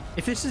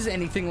 If this is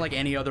anything like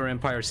any other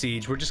Empire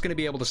Siege, we're just going to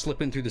be able to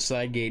slip in through the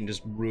side gate and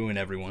just ruin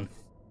everyone.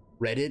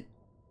 Reddit?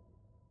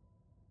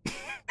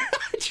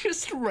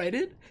 Just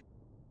Reddit?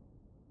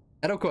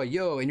 At Okoii,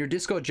 yo, in your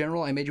Discord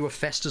general, I made you a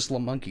Festus the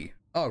Monkey.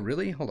 Oh,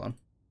 really? Hold on.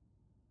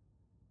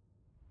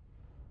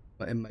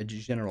 In my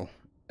general.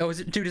 Oh,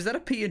 is it, dude, is that a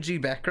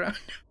PNG background?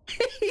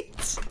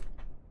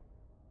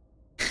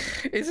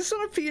 Is this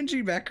on a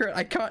PNG background?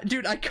 I can't,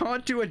 dude, I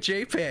can't do a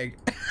JPEG.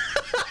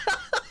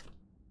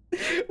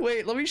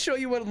 Wait, let me show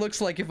you what it looks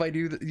like if I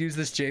do use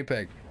this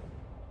JPEG.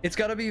 It's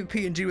gotta be a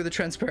PNG with a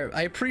transparent.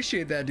 I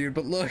appreciate that, dude,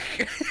 but look,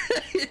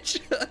 it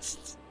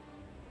just...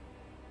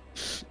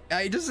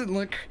 It doesn't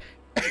look...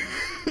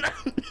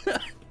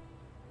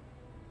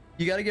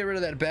 You gotta get rid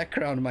of that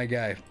background, my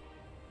guy.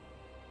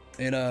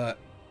 And,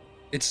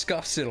 it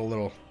scuffs it a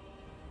little.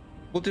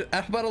 We'll do,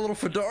 how about a little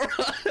fedora?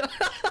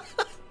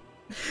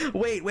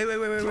 Wait.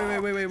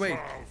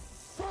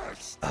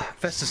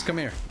 Festus, come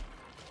here.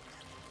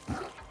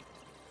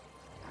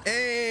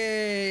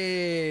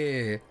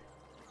 Hey!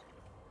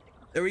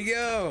 There we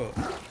go.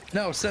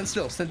 No, stand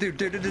still. Stand, dude.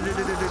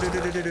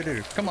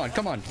 Come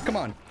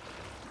on.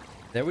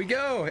 There we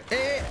go.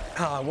 Hey!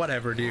 Ah,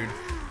 whatever, dude.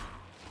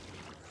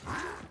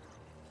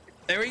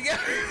 There we go.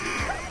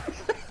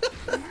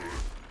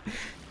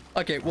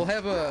 Okay, we'll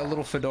have a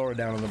little fedora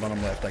down on the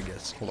bottom left, I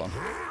guess. Hold on.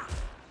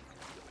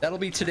 That'll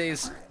be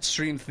today's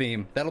stream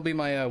theme. That'll be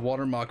my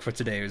watermark for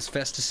today. Is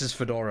Festus's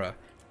fedora.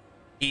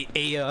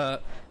 A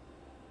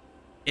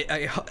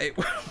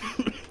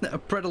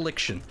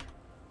predilection.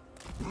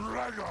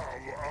 Regal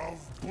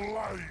of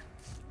blight.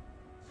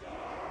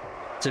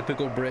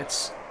 Typical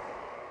Brits.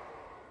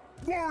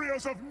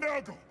 Warriors of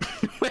Nurgle.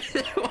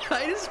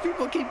 Why does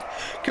people keep...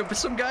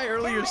 Some guy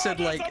earlier said,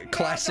 like,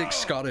 classic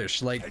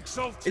Scottish. Like,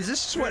 is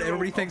this just what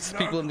everybody thinks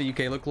people in the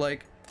UK look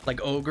like?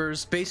 Like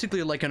ogres?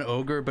 Basically like an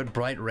ogre, but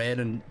bright red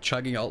and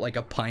chugging out like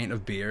a pint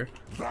of beer.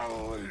 The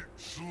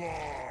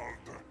Leechlord.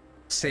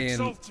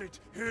 Saying,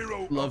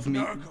 love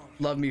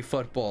me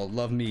football,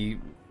 love me...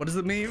 What is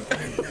the meme?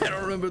 I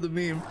don't remember the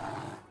meme.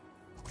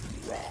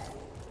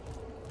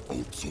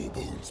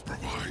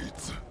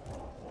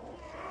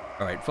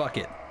 Alright, fuck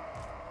it.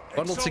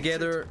 Bundle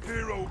together,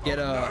 get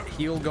a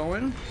heal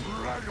going,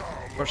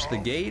 rush the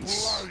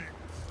gates,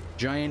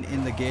 giant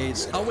in the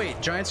gates. Oh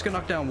wait, giants can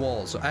knock down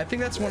walls. I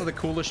think that's one of the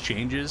coolest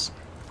changes,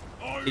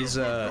 is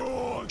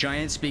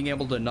giants being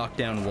able to knock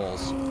down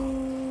walls.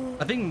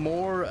 I think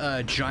more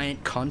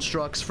giant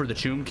constructs for the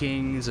Tomb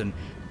Kings and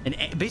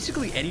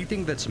basically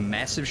anything that's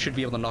massive should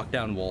be able to knock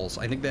down walls.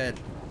 I think that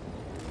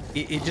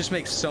it just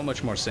makes so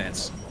much more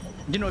sense.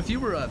 You know, if you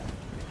were a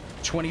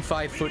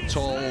 25-foot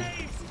tall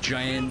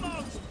giant,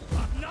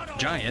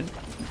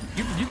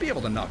 you'd be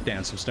able to knock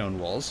down some stone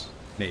walls,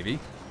 maybe.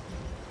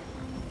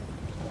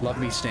 Love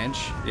me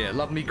stench. Yeah,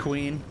 love me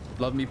queen.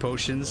 Love me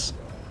potions.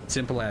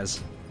 Simple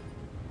as.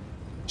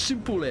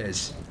 Simple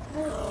as.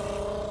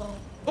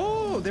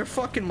 Oh, they're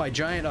fucking my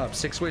giant up.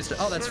 6 ways to...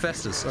 Oh, that's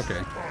Festus. Okay.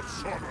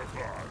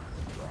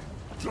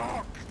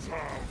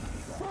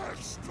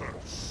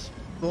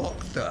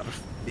 Dr.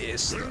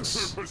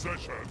 Festus.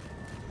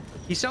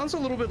 He sounds a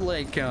little bit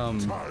like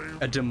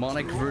a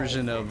demonic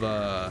version of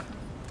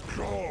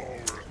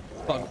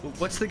fuck,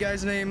 what's the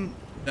guy's name?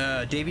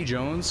 Davy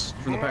Jones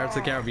from the Pirates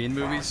of the Caribbean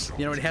movies.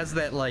 You know, it has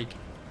that like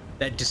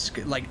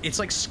like it's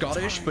like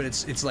Scottish, but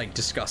it's like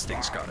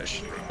disgusting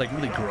Scottish, like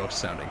really gross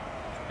sounding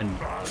and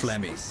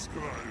phlegmy.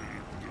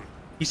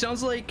 He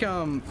sounds like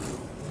the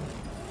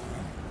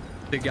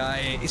guy.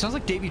 He sounds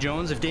like Davy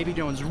Jones if Davy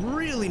Jones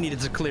really needed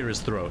to clear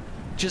his throat.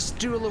 Just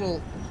do a little,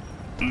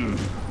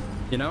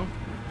 you know.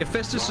 If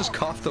Festus just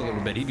coughed a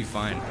little bit, he'd be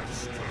fine.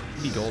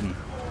 He'd be golden.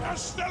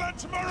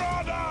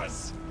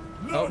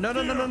 Oh,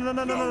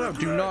 no.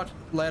 Do not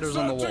ladders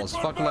on the walls.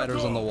 Fuck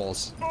ladders on the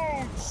walls.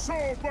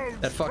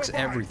 That fucks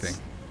everything.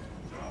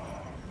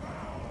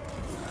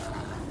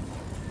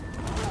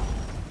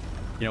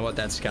 You know what?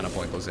 That's kind of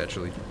pointless,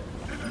 actually.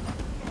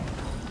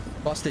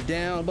 Bust it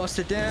down, bust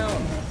it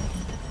down.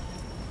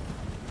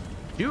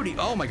 Dude,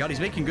 oh my god, he's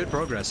making good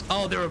progress.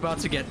 Oh, they're about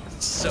to get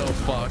so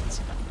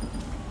fucked.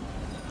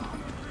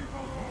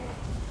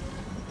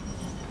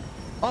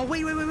 Oh,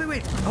 wait.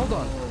 Hold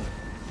on.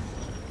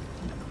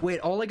 Wait,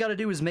 all I gotta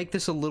do is make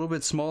this a little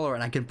bit smaller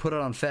and I can put it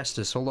on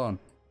Festus. Hold on.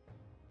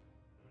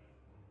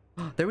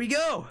 There we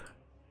go.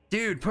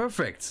 Dude,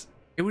 perfect.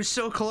 It was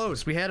so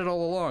close. We had it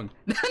all along.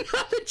 Now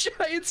the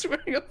giant's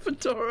wearing a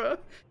fedora.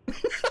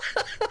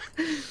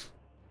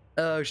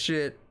 Oh,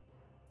 shit.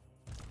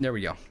 There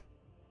we go.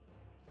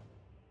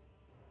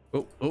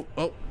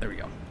 Oh, there we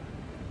go.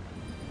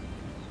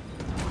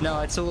 No,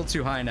 it's a little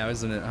too high now,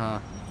 isn't it, huh?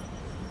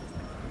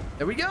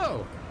 There we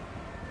go.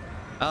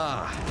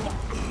 Ah.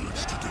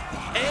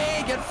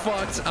 Hey, get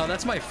fucked. Oh,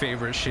 that's my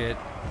favorite shit.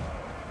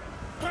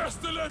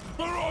 Pestilent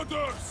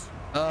marauders!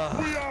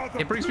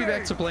 It brings me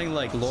back to playing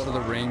like Lord of the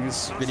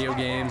Rings video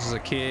games as a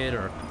kid,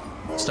 or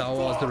Star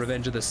Wars The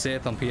Revenge of the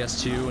Sith on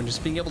PS2, and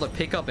just being able to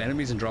pick up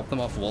enemies and drop them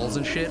off walls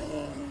and shit.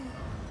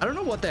 I don't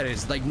know what that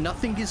is. Like,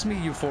 nothing gives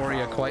me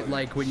euphoria quite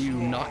like when you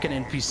knock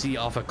an NPC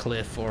off a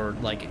cliff, or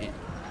like,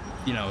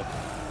 you know,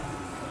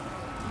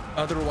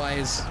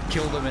 otherwise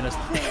kill them in a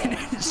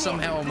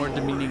somehow a more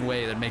demeaning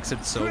way that makes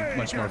it so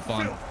much more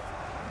fun.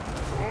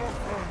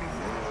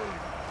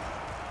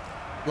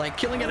 Like,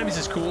 killing enemies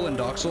is cool in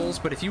Dark Souls,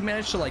 but if you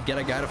manage to like get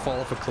a guy to fall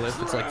off a cliff,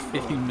 it's like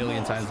 50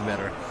 million times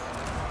better.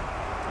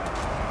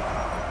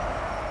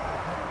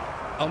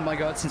 Oh my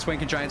god, since when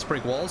can giants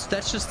break walls?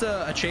 That's just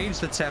a change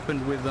that's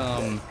happened with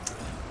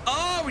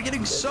oh, we're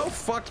getting so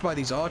fucked by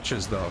these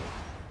archers though.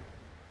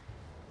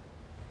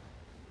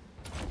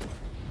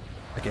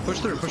 Okay, push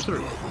through.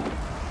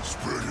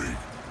 Spreading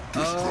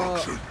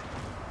destruction.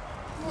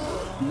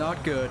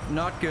 Not good.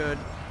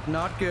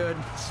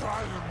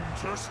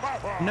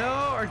 No,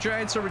 our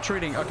giants are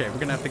retreating. Okay, we're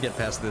gonna have to get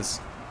past this.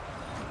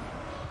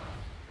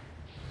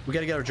 We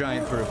gotta get our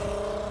giant through.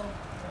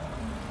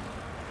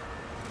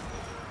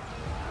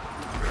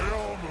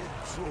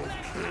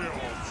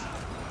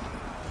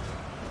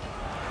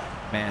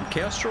 Man,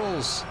 Chaos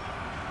Trolls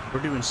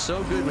were doing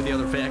so good with the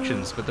other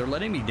factions, but they're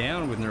letting me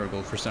down with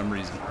Nurgle for some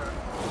reason.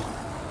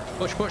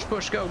 Push,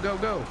 go.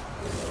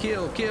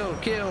 Kill.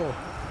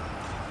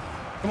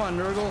 Come on,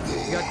 Nurgle.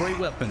 You got great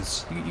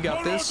weapons. You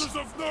got this.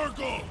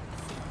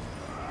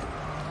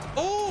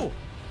 Oh,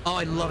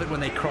 I love it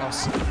when they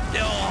cross.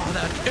 Oh,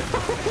 that.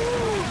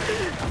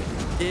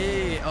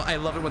 Yeah. Oh, I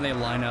love it when they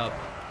line up.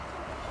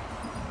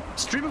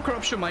 Stream of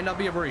Corruption might not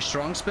be a very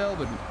strong spell,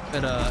 but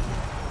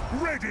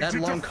that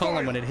long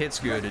column, when it hits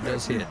good, it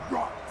does hit.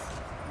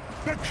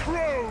 The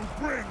crow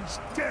brings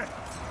death.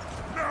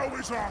 Now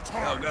is our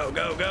time.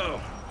 Go.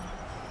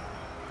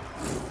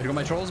 I got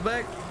my trolls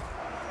back?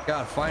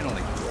 God,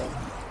 finally.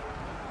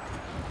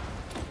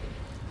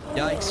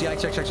 Yikes.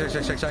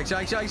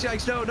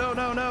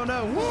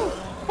 No. Woo!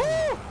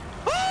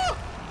 Oh!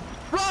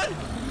 Run!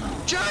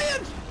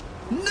 Giant!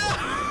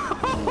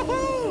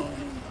 No!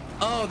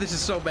 Oh, this is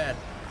so bad.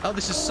 Oh,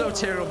 this is so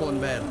terrible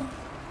and bad.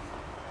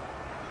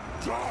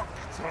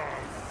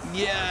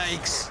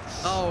 Yikes.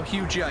 Oh,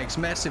 huge yikes.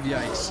 Massive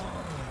yikes.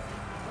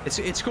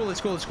 It's cool.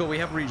 We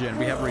have regen.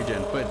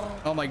 But,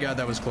 oh my god,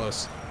 that was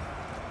close.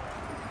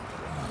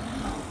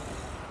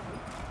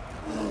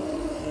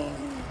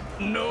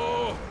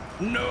 No!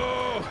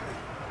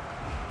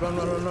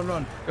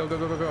 Run.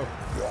 Go.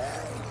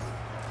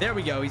 There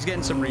we go. He's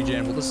getting some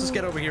regen. Well, let's just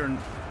get over here and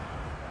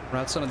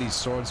rout some of these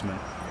swordsmen.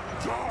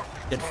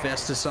 Get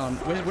Festus on.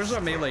 Where's our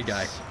melee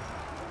guy?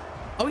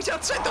 Oh, he's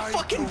outside the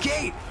fucking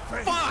gate!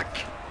 Fuck!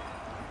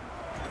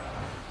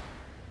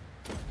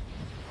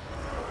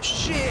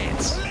 Shit!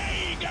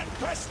 Plague and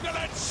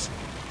pestilence!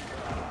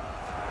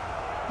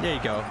 There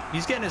you go.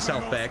 He's getting his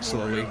health back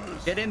slowly.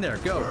 Get in there.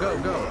 Go.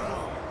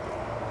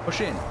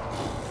 Push in.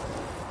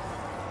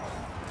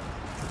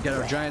 Get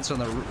our giants on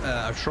the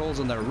our trolls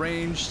on their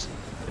ranged.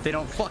 If they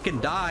don't fucking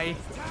die.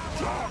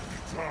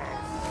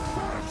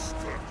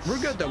 We're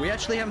good though. We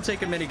actually haven't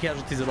taken many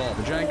casualties at all.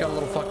 The giant got a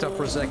little fucked up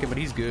for a second, but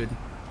he's good.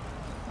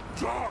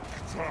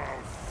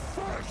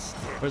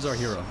 Where's our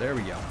hero? There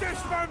we go.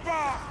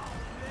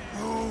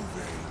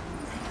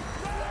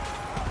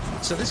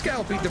 So this guy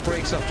will beat the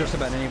brakes off just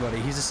about anybody.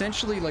 He's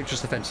essentially like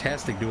just a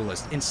fantastic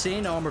duelist.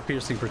 Insane armor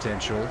piercing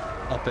potential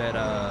up at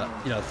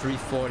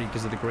 340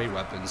 because of the great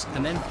weapons,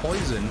 and then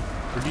poison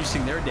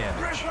reducing their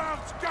damage.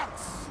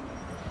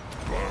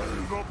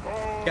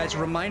 Guys,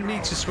 remind me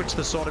to switch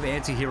the Sword of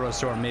Anti-Heroes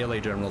to our melee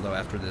general though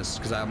after this,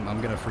 because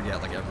I'm gonna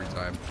forget like every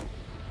time.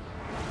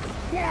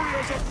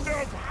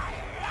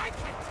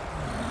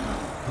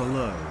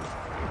 Hello.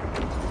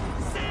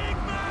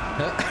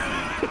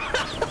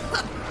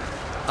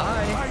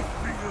 Hi.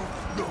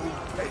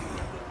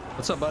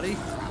 What's up, buddy?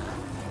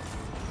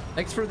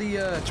 Thanks for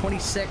the 20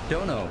 sec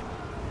dono.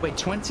 Wait,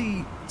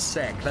 20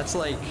 sec? That's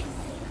like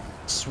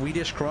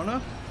Swedish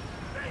krona?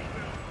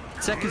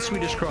 Sec is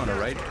Swedish krona,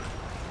 right?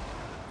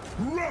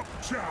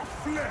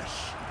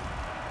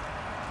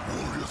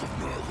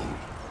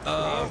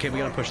 Okay, we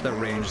gotta push that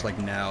range like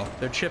now.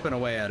 They're chipping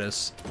away at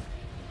us.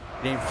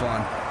 It ain't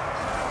fun.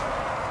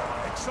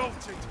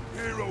 Exalted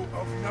hero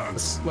of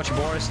Let's watch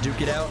Boris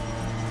duke it out.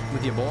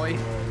 with your boy.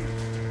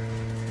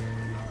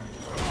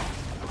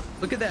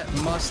 Look at that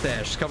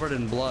mustache covered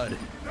in blood.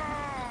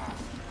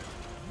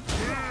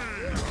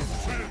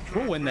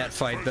 We'll win that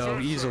fight though,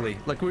 easily.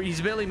 Like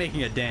he's barely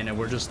making a dent and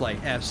we're just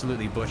like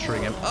absolutely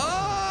butchering him.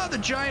 Oh, the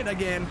giant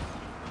again.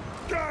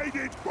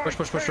 Push,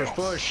 push, push, push,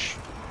 push.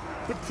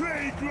 The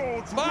Plague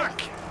Lord's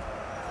Fuck!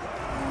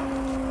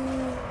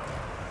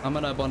 I'm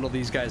gonna bundle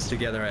these guys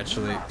together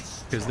actually,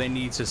 because they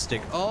need to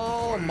stick.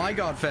 Oh my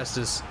god,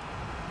 Festus.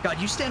 God,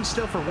 you stand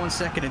still for 1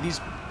 second and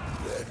these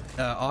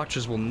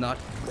archers will not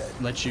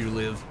let you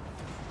live.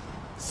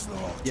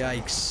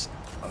 Yikes.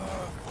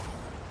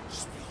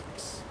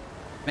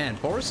 Man,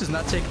 Boris is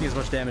not taking as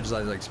much damage as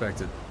I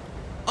expected.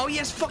 Oh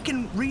yes,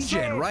 fucking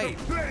regen, right?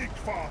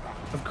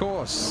 Of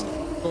course,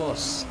 of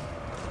course.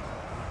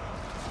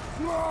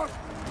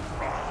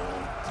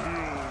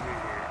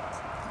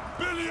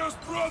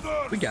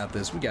 We got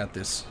this, we got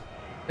this.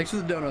 Thanks for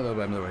the donut though,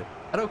 by the way.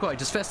 At Okoii,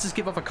 does Festus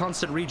give off a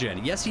constant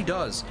regen? Yes, he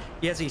does.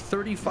 He has a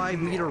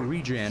 35-meter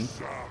regen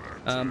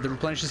that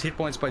replenishes hit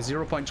points by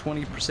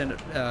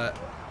 0.20%,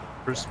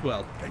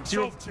 well,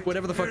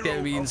 whatever the fuck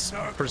that means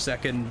per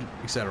second,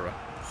 etc.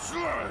 Slay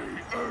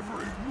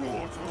every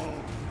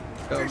mortal.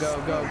 Go,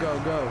 go, go, go,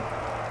 go.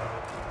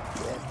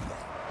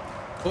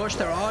 Push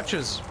their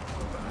archers.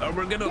 Or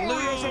we're gonna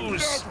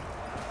lose.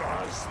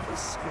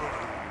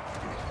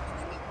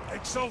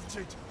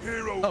 Exalted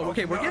hero. Oh,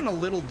 okay, we're getting a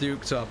little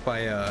duked up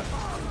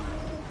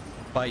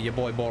by your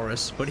boy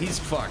Boris, but he's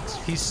fucked.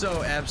 He's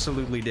so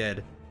absolutely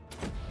dead.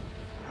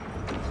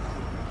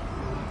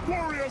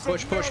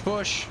 Push, push,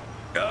 push.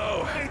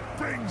 Go. It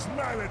brings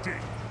malady.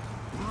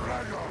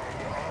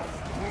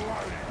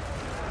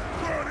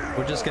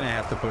 We're just gonna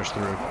have to push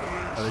through.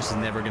 Oh, this is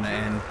never gonna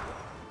end.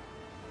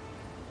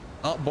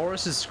 Oh,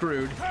 Boris is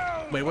screwed.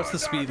 Wait, what's the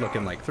speed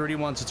looking like?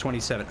 31 to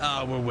 27.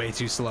 Oh, we're way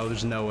too slow.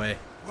 There's no way.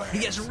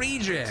 He has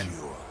regen.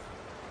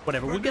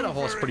 Whatever. We'll get a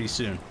horse pretty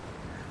soon.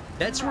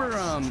 That's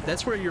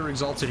where your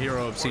exalted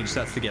hero of siege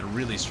starts to get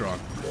really strong.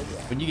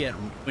 When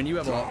you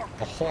have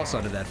a horse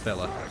under that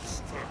fella.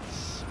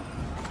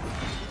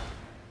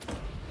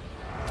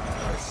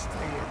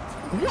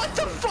 What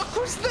the fuck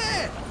was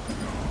that?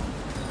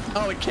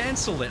 Oh, it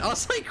cancelled it. I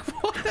was like,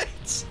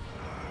 what?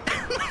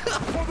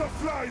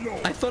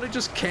 I thought it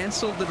just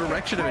cancelled the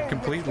direction of it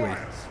completely.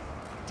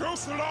 To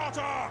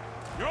slaughter!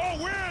 Your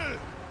will!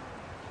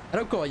 I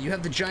don't call it. You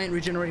have the giant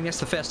regenerating next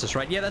to Festus,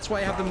 right? Yeah, that's why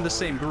I have them in the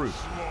same group.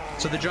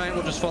 So the giant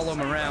will just follow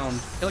him around.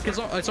 Like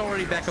it's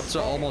already back up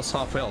to almost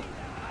half health.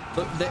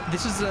 But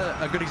this is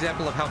a good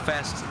example of how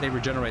fast they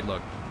regenerate.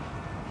 Look,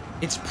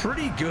 it's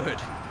pretty good.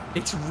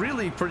 It's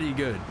really pretty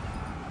good.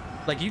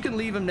 Like you can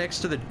leave him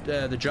next to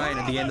the giant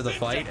at the end of the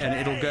fight, and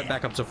it'll get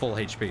back up to full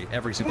HP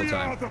every single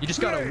time. You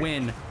just gotta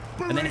win,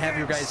 and then have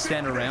your guys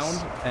stand around,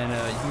 and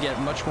you can get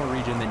much more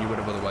regen than you would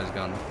have otherwise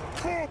gotten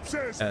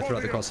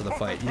throughout the course of the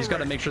fight. You just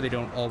gotta make sure they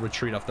don't all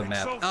retreat off the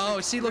map. Oh,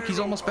 see, look, he's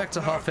almost back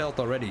to half health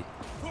already.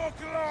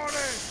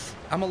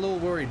 I'm a little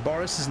worried.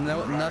 Boris is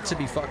not to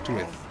be fucked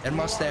with, and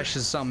Mustache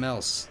is something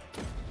else.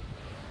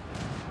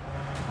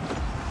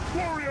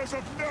 Warriors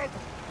of Nug,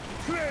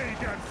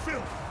 plague and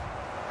filth.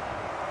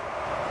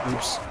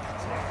 Oops.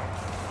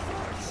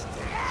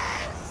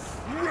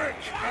 Wreck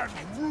and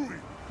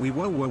ruin. We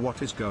whoa,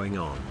 what is going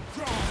on?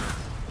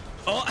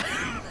 Oh!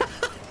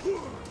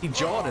 He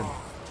jawed him.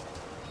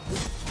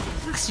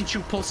 I see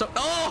you pull some.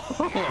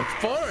 Oh!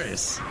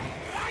 Boris!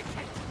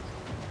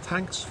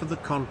 Thanks for the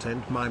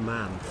content, my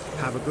man.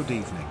 Have a good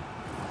evening.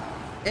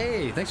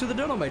 Hey, thanks for the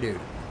dono, my dude.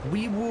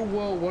 We woo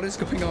whoa, what is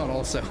going on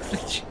also?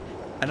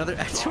 Another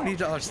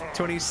 $20,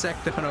 20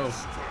 sec dono.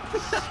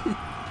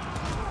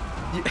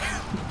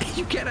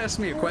 You can't ask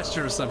me a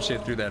question or some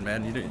shit through that,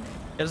 man. It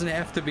doesn't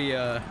have to be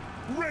a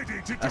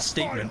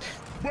statement.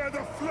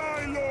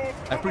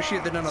 I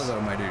appreciate the dono though,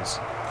 my dudes.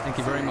 Thank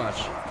you very much.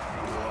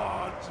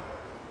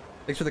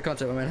 Thanks for the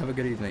content, my man. Have a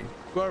good evening.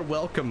 You are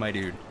welcome, my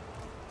dude.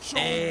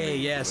 Hey,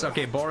 yes.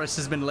 Okay, Boris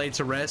has been laid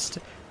to rest.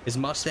 His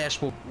mustache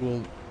will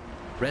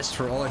rest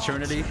for all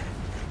eternity.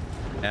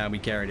 And we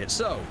carried it.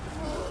 So,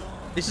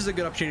 this is a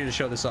good opportunity to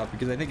show this off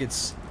because I think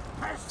it's...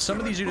 Some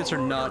of these units are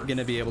not going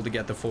to be able to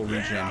get the full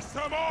regen.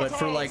 But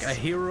for like a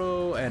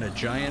hero and a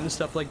giant and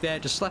stuff like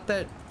that, just slap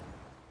that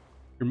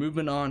your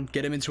movement on,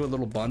 get him into a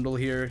little bundle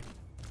here.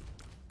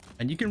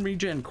 And you can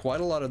regen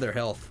quite a lot of their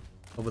health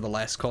over the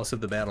last course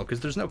of the battle because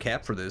there's no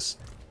cap for this.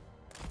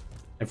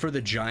 And for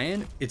the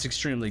giant, it's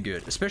extremely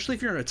good. Especially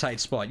if you're in a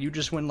tight spot. You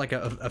just win like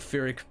a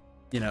Pyrrhic,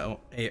 you know,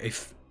 a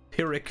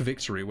Pyrrhic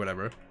victory,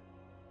 whatever.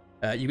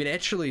 You can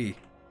actually...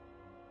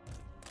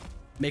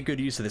 make good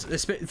use of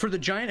this for the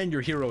giant and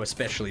your hero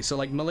especially. So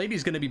like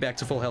Milady's gonna be back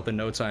to full health in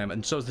no time,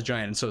 and so is the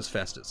giant, and so is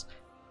Festus,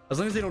 as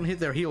long as they don't hit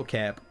their heal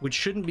cap, which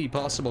shouldn't be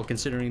possible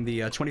considering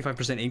the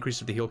 25%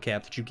 increase of the heal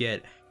cap that you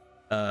get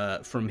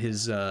from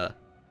his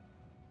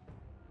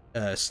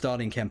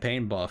starting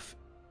campaign buff.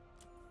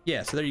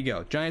 Yeah, so there you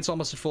go. Giant's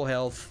almost at full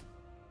health,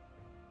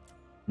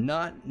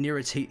 not near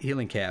its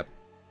healing cap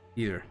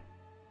either.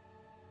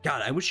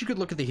 God, I wish you could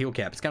look at the heal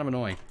cap. It's kind of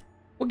annoying.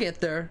 We'll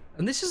get there.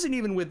 And this isn't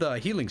even with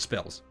healing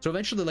spells. So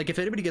eventually, like, if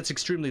anybody gets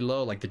extremely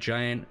low, like the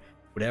giant,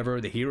 whatever,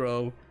 the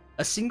hero,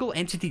 a single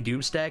entity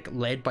doom stack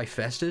led by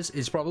Festus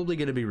is probably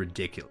going to be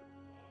ridiculous.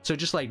 So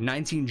just like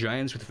 19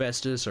 giants with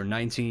Festus or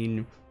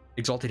 19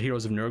 exalted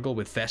heroes of Nurgle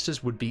with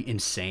Festus would be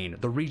insane.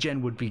 The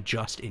regen would be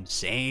just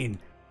insane.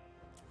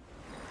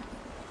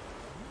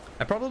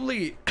 I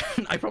probably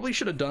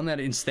should have done that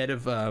instead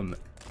of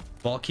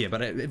Valkia, but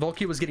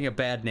Valkia was getting a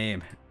bad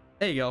name.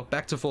 There you go,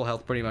 back to full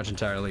health pretty much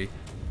entirely.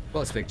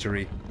 Well, it's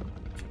victory.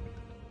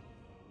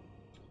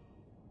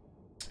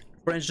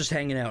 Friends just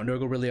hanging out.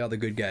 Nurgle really are the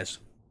good guys.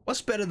 What's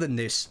better than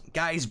this?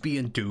 Guys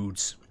being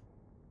dudes.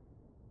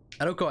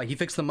 At Okoii, he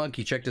fixed the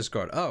monkey. Check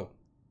Discord. Oh.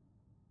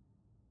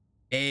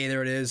 Hey,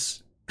 there it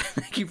is.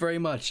 Thank you very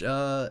much.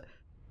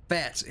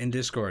 Fats in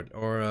Discord.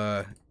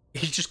 Or,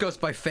 he just goes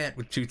by Fat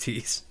with 2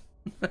 T's.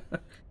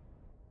 Let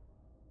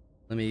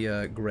me,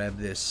 grab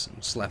this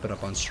and slap it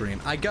up on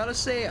stream. I gotta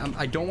say,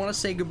 I don't want to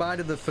say goodbye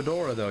to the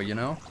fedora, though, you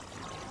know?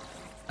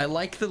 I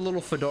like the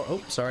little fedora.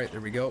 Oh, sorry. There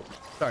we go.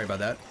 Sorry about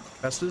that.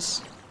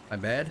 Festus. My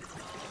bad.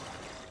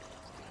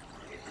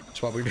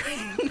 That's why we're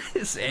doing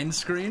this end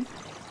screen.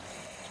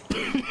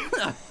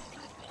 Let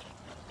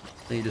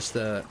me just,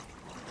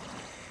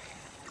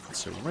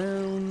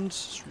 surround,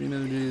 stream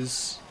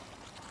images.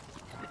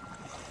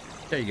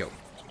 There you go.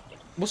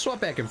 We'll swap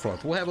back and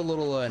forth. We'll have a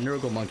little,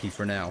 Nurgle monkey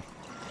for now.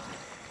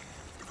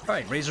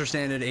 Alright, Razor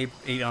Standard,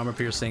 8 armor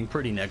piercing.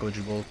 Pretty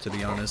negligible, to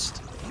be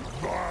honest.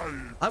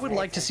 I would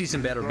like to see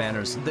some better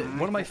banners.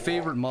 One of my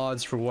favorite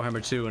mods for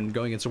Warhammer 2 and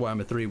going into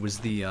Warhammer 3 was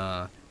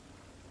the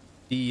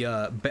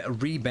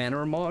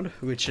re-banner mod,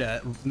 which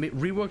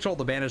reworked all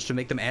the banners to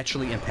make them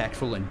actually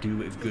impactful and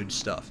do good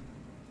stuff,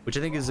 which I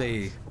think is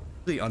a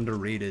really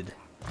underrated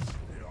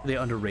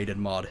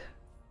mod.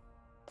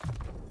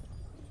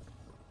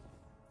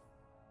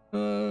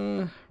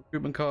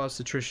 Recruitment cost,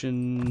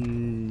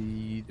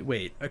 attrition.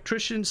 Wait,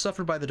 attrition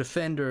suffered by the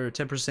defender,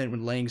 10%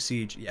 when laying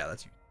siege. Yeah,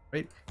 that's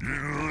right.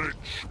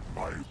 Enrich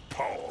my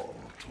power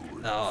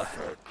to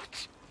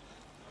effect.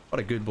 What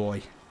a good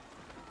boy.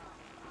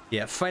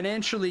 Yeah,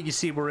 financially, you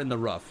see, we're in the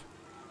rough.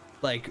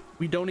 Like,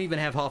 we don't even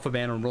have half a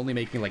banner, and we're only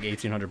making like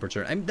 1,800 per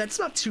turn. I mean, that's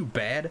not too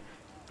bad,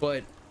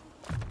 but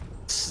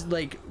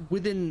like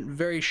within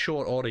very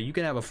short order, you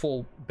can have a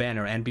full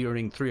banner and be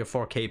earning 3 or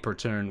 4k per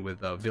turn with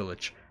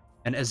Village.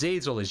 And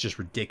Azazel is just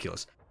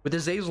ridiculous. With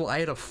Azazel, I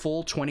had a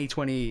full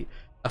 20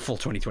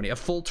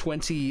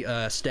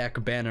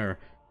 stack banner,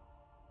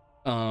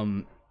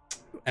 and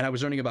I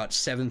was earning about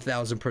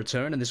 7,000 per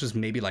turn, and this was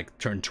maybe like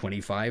turn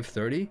 25,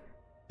 30.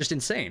 Just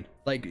insane.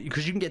 Like,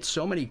 because you can get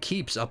so many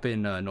keeps up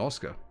in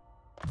Norska.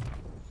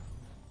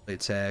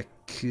 Attack.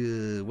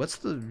 What's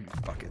the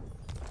bucket?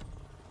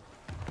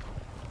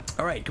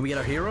 Alright, can we get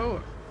our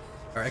hero?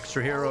 Our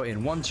extra hero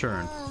in 1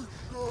 turn.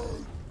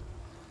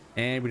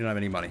 And we don't have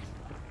any money.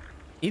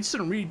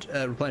 Instant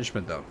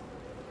replenishment, though.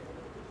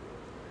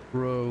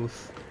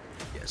 Growth.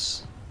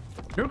 Yes.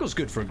 Nurgle's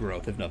good for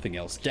growth, if nothing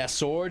else. Da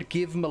sword.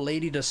 Give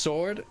milady the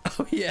sword.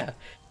 Oh, yeah.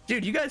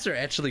 Dude, you guys are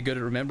actually good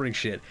at remembering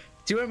shit.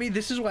 Do you know what I mean?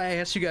 This is why I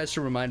asked you guys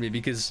to remind me,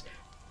 because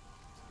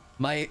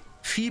my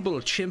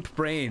feeble chimp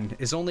brain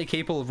is only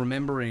capable of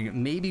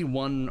remembering maybe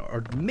 1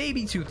 or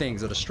maybe 2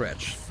 things at a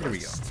stretch. Here we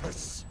go.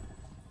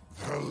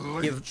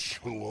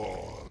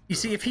 You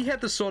see, if he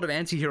had the sort of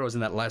anti-heroes in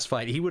that last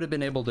fight, he would have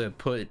been able to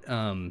put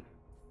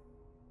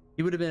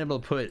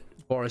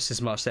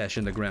Boris's mustache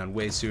in the ground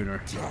way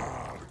sooner.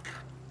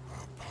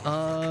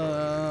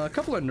 A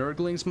couple of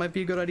Nurglings might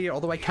be a good idea,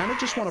 although I kind of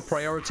just want to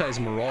prioritize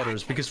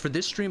Marauders, because for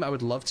this stream I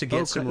would love to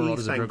get some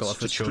Marauders of Nurgle up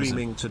for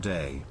streaming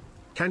today.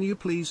 Can you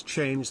please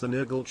change the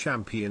Nurgle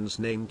champion's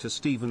name to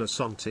Stephen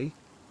Asante?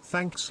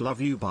 Thanks, love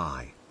you,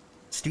 bye.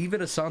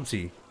 Stephen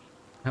Asante.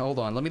 Hold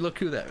on, let me look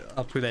who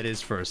that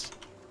is first.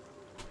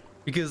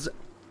 Because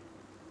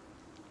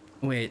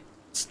wait,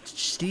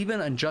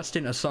 Stephen and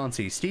Justin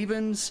Asante.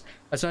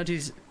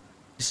 Asante's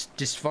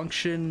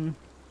dysfunction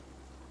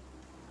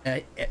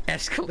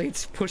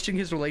escalates, pushing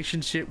his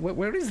relationship.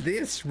 Where is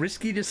this?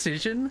 Risky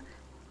decision?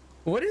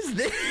 What is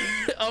this?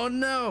 Oh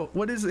no!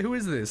 What is it? Who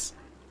is this?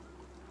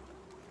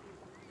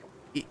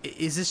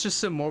 Is this just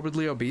some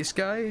morbidly obese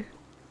guy?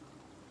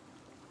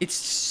 It's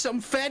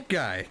some fat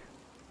guy.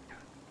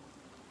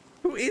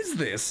 Who is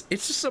this?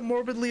 It's just some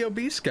morbidly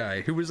obese guy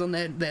who was on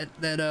that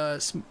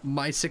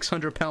my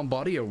 600-pound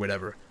body or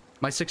whatever.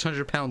 My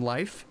 600-pound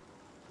life.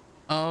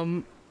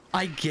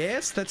 I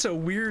guess that's a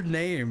weird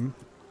name.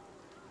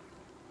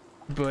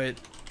 But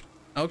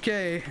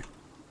okay.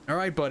 All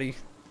right, buddy.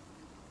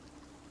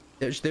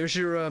 There's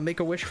your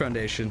Make-A-Wish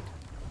Foundation.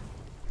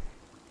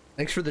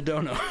 Thanks for the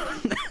dono.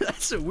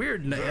 That's a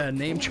weird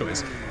name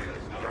choice.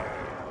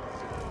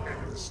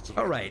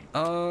 All right,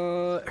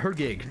 her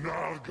gig.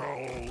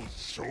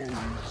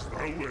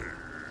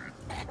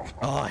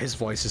 Oh, his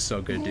voice is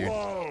so good, dude.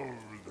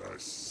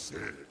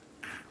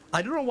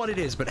 I don't know what it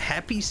is, but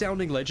happy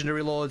sounding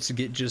legendary lords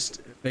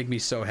just make me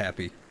so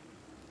happy.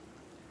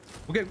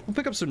 we'll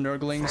pick up some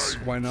Nurglings.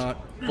 Why not?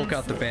 Book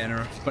out the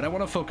banner. But I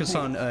want to focus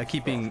on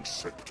keeping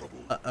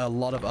a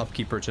lot of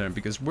upkeep per turn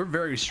because we're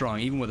very strong.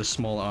 Even with a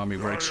small army,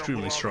 we're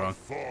extremely strong.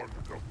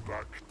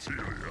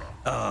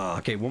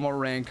 Okay, one more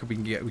rank.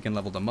 We can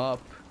level them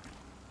up.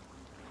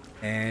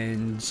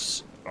 And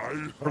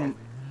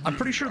I'm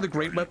pretty sure the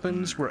great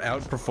weapons were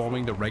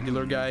outperforming the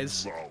regular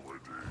guys.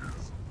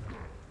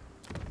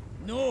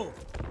 No.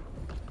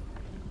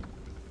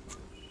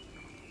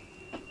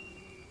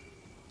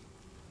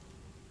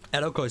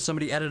 At Okoii,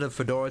 somebody added a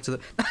fedora to the...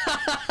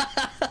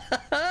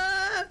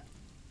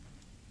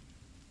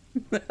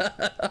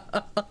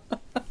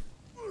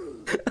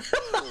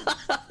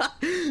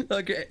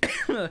 Okay.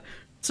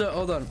 So,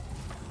 hold on.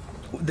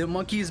 The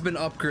monkey's been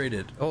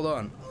upgraded. Hold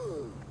on.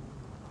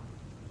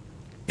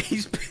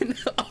 He's been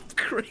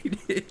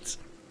upgraded.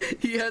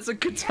 He has a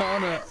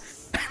katana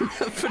and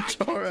a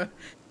fedora.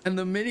 And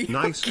the mini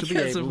nice to be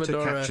able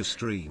to catch a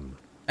stream.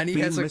 And he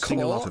has a missing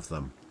claw. a lot of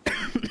them.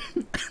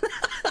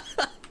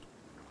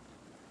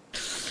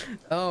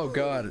 Oh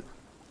god.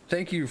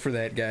 Thank you for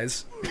that,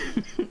 guys.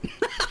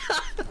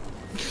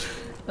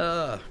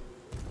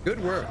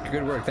 Good work.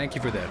 Good work. Thank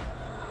you for that.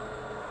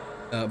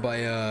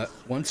 By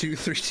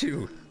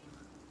 1232.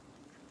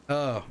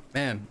 Oh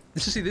man.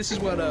 This is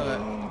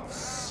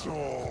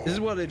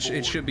what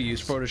it should be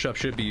used. Photoshop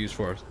should be used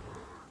for.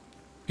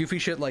 Goofy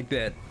shit like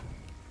that.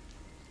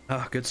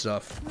 Ah, good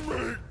stuff.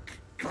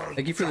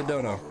 Thank you for the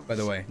dono, by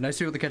the way. Nice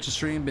to be able to catch a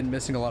stream. Been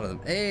missing a lot of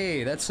them.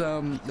 Hey, that's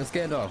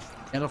Gandalf.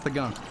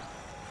 GandalfTheGun.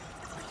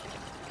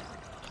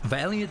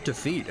 Valiant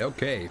defeat.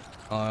 Okay.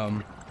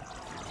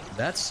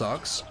 That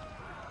sucks.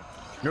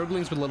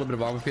 Nurglings with a little bit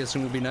of armor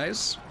piercing would be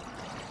nice.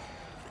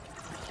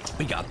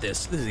 We got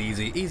this. This is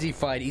easy. Easy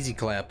fight. Easy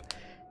clap.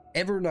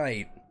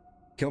 Evernight.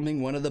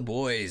 Killing one of the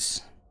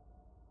boys.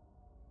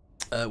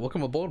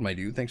 Welcome aboard, my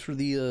dude. Thanks for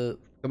the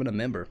becoming a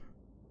member.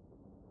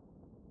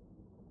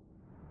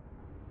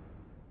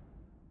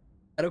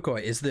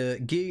 Okoii, is the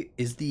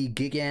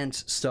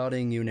Gigant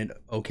starting unit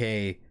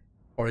okay,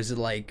 or is it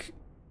like,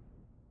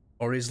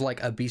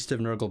 a Beast of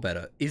Nurgle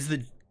better?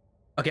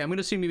 Okay, I'm gonna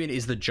assume you mean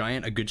is the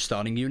Giant a good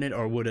starting unit,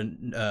 or would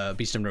a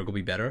Beast of Nurgle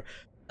be better?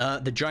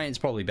 The Giant's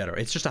probably better.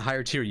 It's just a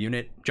higher tier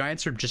unit.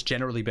 Giants are just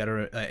generally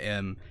better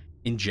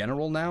in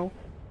general now.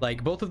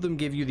 Like both of them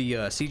give you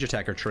the siege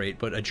attacker trait,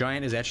 but a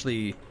Giant is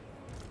actually,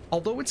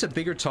 although it's a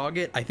bigger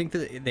target, I think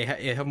that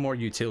they have more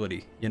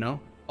utility. You know.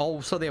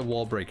 Also, they have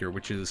Wall Breaker,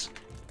 which is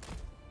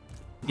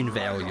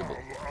invaluable.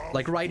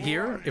 Like right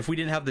here, if we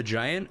didn't have the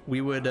Giant, we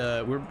would be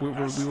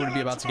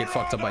about to get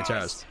fucked up by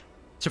towers.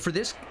 So for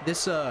this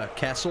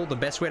castle, the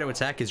best way to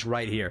attack is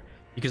right here,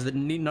 because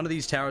none of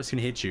these towers can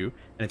hit you,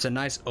 and it's a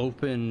nice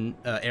open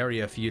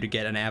area for you to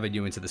get an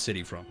avenue into the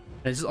city from.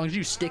 And as long as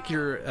you stick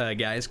your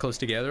guys close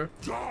together,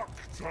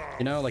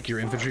 you know, like your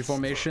infantry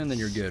formation, then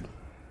you're good.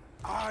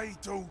 I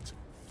don't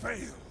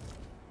fail.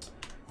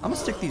 I'm gonna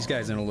stick these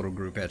guys in a little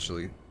group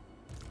actually.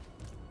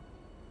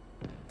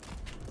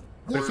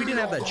 But if we didn't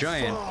have that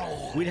Giant,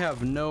 we'd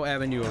have no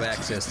avenue of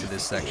access to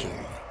this section.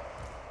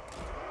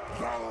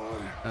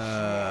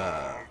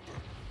 Oh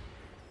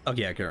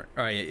yeah, Kurt.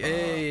 Alright,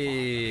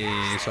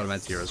 hey, sort of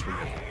meant heroes.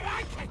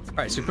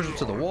 Alright, so push up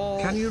to the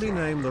wall. Can you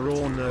rename the Raw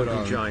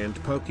Nerdy Giant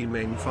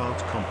Pokemon Fart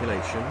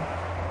compilation?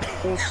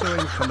 Also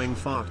incoming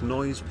fart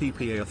noise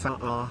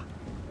PPFR.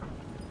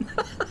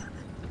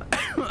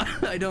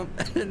 I don't...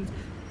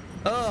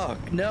 Oh,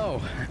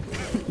 no.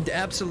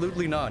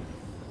 Absolutely not.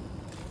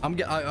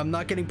 I'm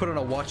not getting put on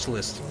a watch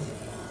list.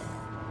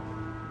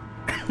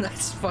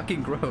 That's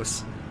fucking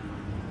gross.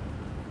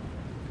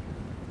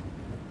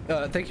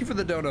 Thank you for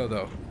the dono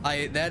though.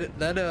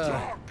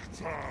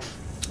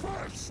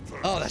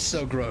 Oh, that's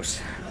so gross.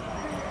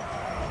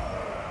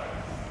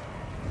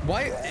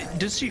 Why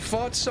does she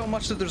fart so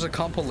much that there's a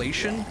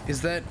compilation?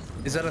 Is that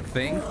a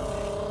thing?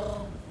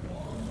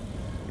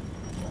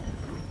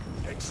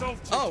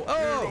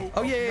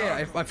 Oh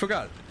yeah, I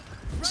forgot.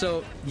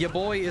 So your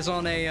boy is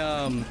on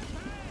a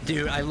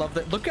dude, I love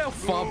that. Look how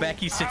far back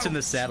he sits in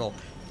the saddle.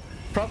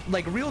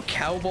 Like real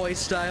cowboy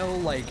style,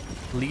 like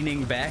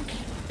leaning back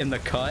in the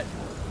cut.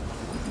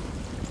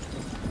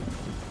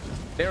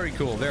 Very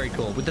cool, very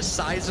cool. With the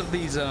size of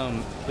these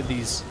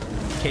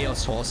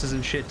chaos horses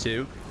and shit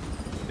too.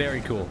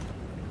 Very cool.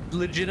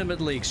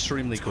 Legitimately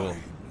extremely cool.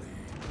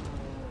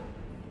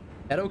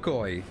 At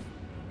Okoii,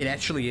 it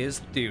actually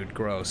is, dude,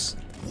 gross.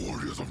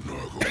 Warriors of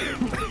Nurgle,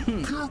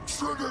 give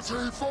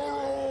Trinity for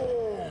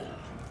all!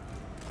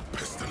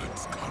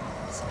 Pestilence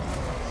comes.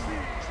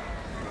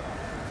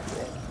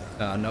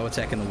 No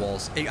attacking the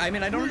walls. I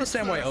mean, I don't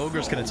understand why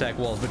ogres can attack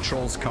walls, but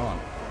trolls can't.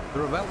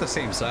 They're about the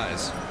same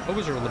size.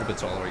 Ogres are a little bit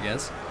taller, I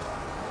guess.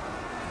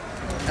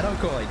 At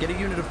Okoii, get a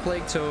unit of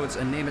Plague Toads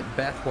and name it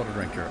Bathwater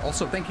Drinker.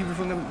 Also, thank you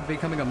for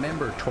becoming a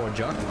member,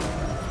 TorJuck.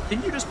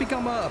 Didn't you just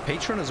become a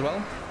patron as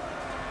well?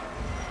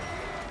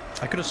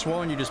 I could have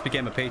sworn you just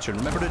became a patron.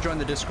 Remember to join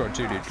the Discord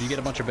too, dude. You get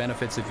a bunch of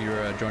benefits if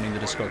you're joining the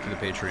Discord through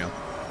the Patreon.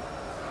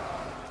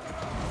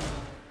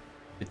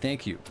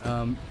 Thank you.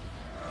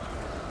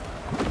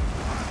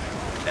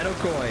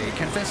 Okoii,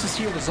 can Festus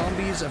heal the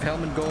zombies of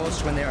Helm and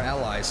Ghost when they are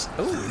allies?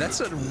 Oh,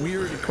 that's a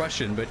weird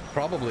question, but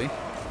probably.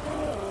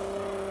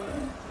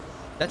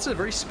 That's a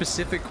very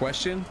specific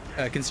question,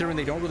 considering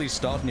they don't really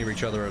stop near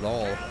each other at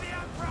all.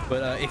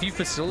 But if you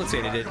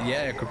facilitated it,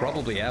 yeah, it could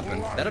probably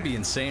happen. That'd be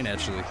insane,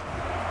 actually.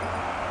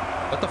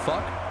 What the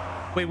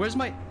fuck? Wait, where's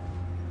my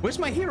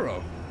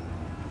hero?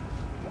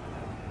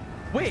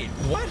 Wait,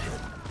 what?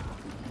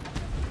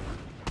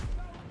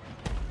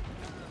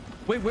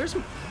 Wait, where's...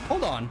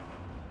 Hold on.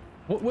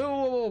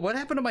 Whoa, what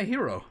happened to my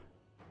hero?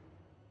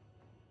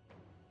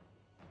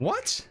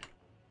 What?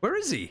 Where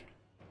is he?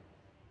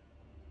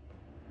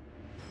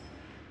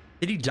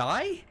 Did he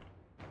die?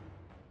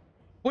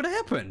 What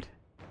happened?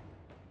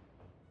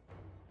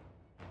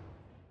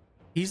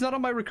 He's not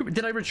on my recruitment.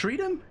 Did I retreat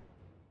him?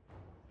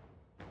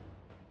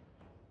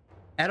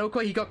 At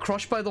Okoii, he got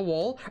crushed by the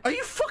wall? Are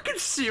you fucking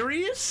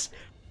serious?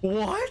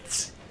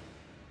 What?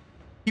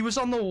 He was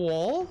on the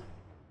wall?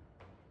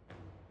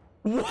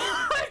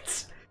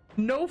 What?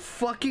 No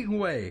fucking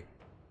way.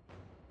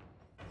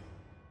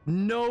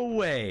 No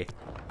way.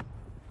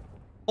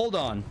 Hold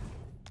on.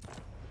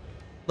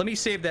 Let me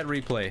save that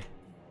replay.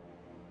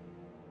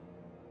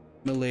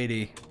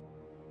 Milady.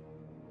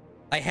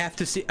 I have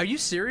to see. Are you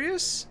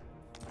serious?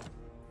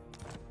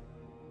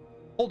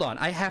 Hold on.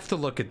 I have to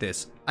look at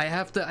this. I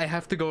have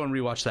to go and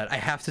rewatch that. I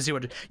have to see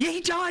what. Yeah,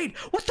 he died.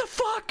 What the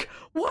fuck?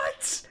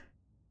 What?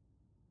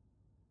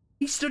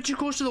 He stood too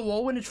close to the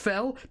wall when it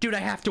fell? Dude, I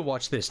have to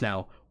watch this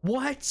now.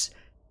 What?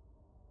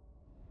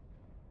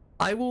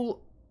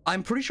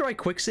 I'm pretty sure I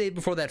quick saved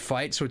before that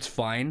fight, so it's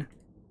fine.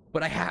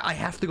 But I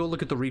have to go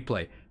look at the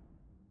replay.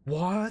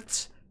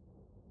 What?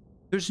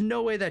 There's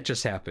no way that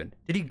just happened.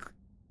 Did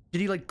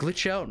he like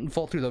glitch out and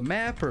fall through the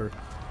map, or?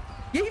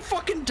 Yeah, he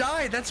fucking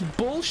died. That's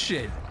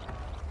bullshit.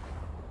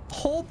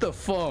 Hold the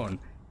phone.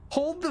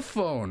 Hold the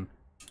phone.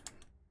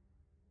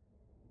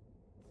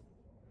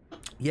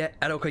 Yeah,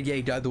 at Okoii, yeah,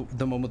 he died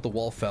the moment the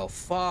wall fell.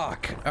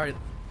 Fuck. All right,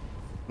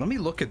 let me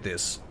look at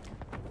this.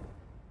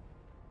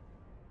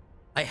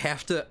 I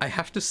have to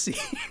see.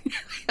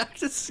 I have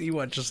to see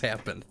what just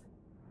happened.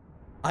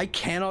 I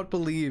cannot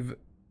believe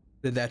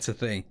that that's a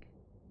thing.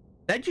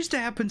 That used to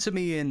happen to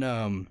me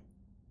in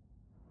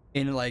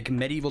like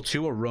Medieval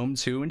 2 or Rome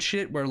 2 and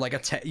shit, where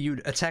like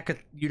you'd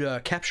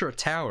capture a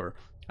tower,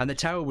 and the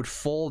tower would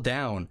fall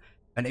down,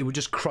 and it would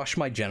just crush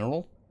my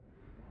general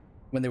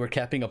when they were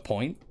capping a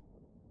point.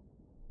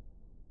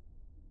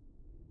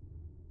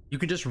 You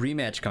can just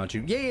rematch, can't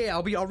you? Yeah,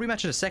 I'll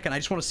rematch in a second. I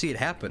just want to see it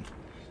happen.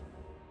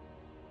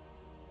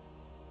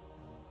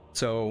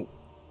 So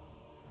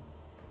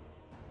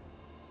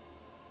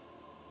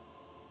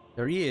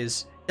there he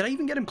is. Did I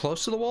even get him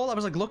close to the wall? I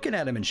was like looking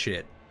at him and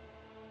shit.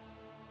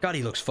 God,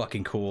 he looks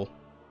fucking cool.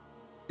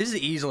 This is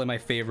easily my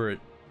favorite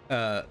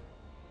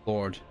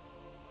Lord.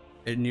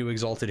 A new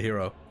exalted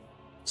hero.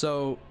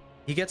 So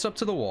he gets up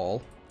to the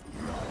wall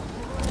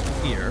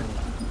here.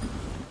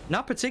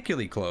 Not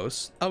particularly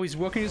close. Oh, he's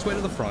working his way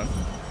to the front.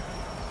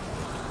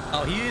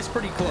 Oh, he is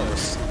pretty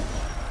close.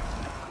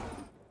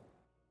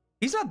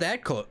 He's not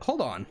that close.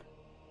 Hold on.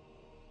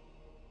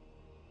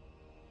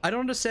 I don't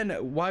understand.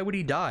 Why would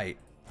he die?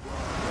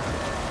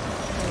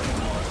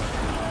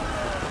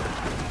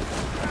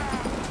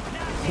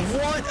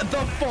 What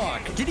the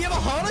fuck? Did he have a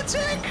heart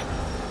attack?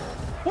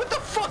 What the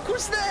fuck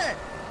was that?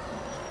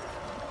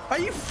 Are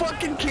you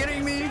fucking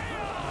kidding me?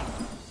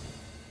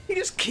 He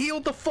just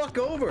keeled the fuck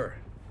over.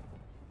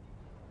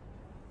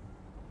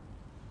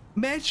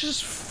 Man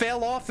just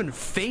fell off and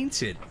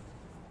fainted.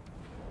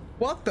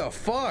 What the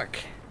fuck?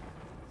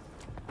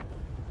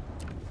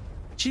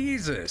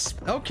 Jesus.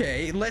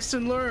 Okay,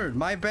 lesson learned.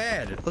 My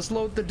bad. Let's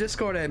load the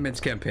Discord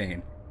admins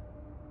campaign.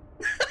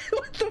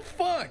 What the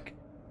fuck?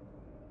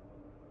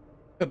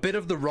 A bit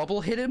of the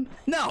rubble hit him?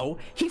 No,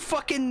 he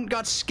fucking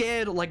got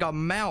scared like a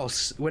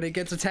mouse when it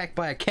gets attacked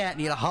by a cat and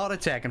he had a heart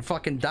attack and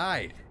fucking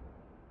died.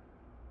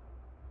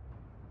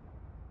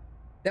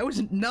 That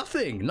was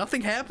nothing.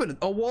 Nothing happened.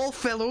 A wall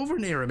fell over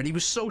near him and he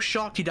was so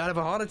shocked he died of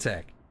a heart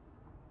attack.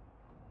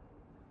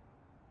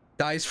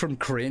 Dies from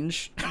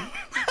cringe.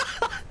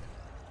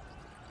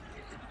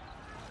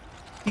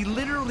 He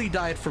literally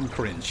died from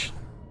cringe.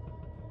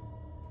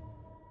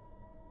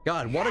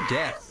 God, what a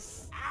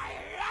death. I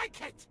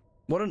like it.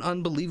 What an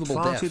unbelievable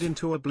death. Farted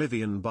into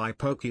oblivion by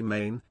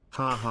Pokimane.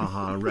 Ha ha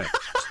ha Rex.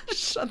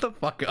 Shut the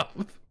fuck up.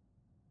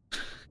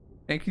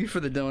 Thank you for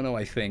the dono,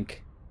 I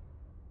think.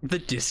 The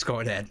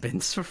Discord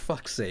admins, for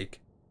fuck's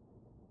sake.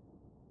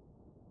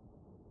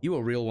 You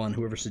a real one,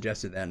 whoever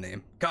suggested that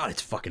name. God,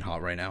 it's fucking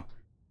hot right now.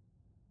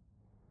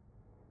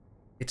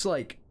 It's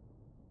like...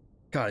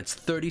 God, it's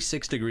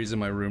 36 degrees in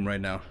my room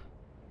right now.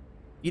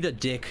 Eat a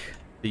dick,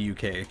 the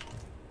UK.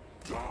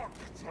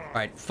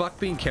 Alright, fuck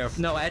being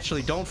careful. No,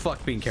 actually, don't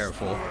fuck being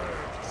careful.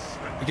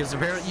 Because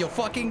apparently you'll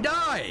fucking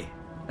die!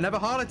 And have a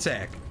heart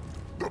attack.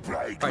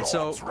 Alright,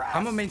 so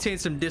I'm gonna maintain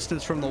some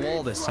distance from the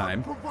wall this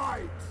time.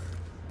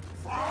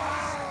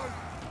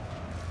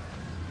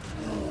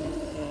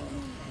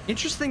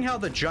 Interesting how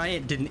the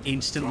giant didn't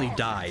instantly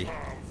die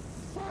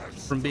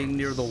from being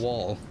near the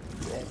wall.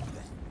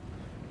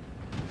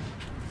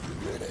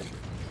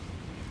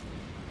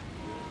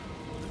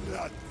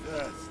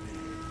 Bloodthirsty.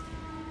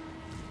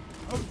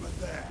 Over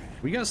there.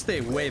 We're gonna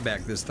stay way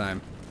back this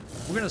time.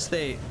 We're gonna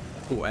stay...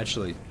 Oh,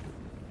 actually, I'm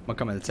gonna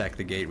come and attack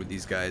the gate with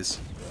these guys.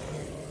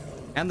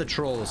 And the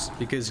trolls,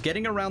 because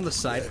getting around the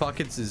side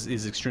pockets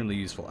is extremely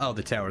useful. Oh,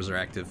 the towers are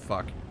active.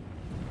 Fuck.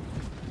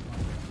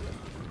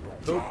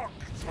 Oh.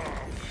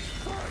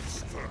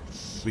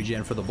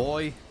 Regen for the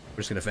boy. We're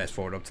just gonna fast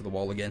forward up to the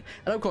wall again.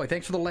 And Okoii,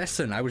 thanks for the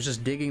lesson. I was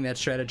just digging that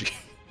strategy.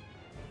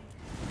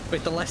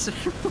 Wait, the lesson?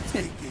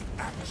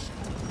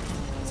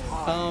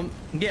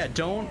 Yeah,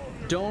 don't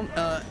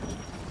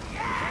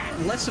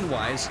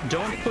lesson-wise,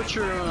 don't put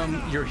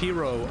your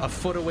hero a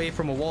foot away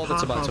from a wall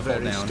that's about to fall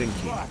down,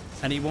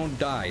 and he won't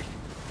die.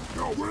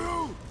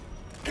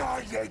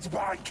 Guided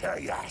by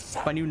chaos.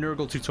 My new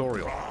Nurgle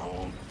tutorial.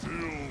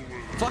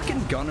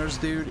 Fucking gunners,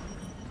 dude.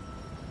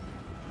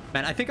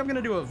 Man, I think I'm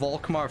gonna do a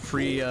Volkmar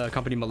free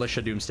company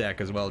militia doom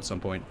stack as well at some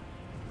point.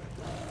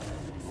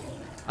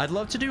 I'd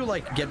love to do,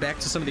 like, get back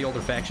to some of the older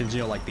factions,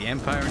 you know, like the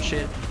Empire and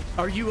shit.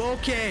 Are you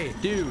okay,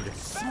 dude?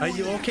 Are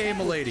you okay,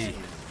 milady?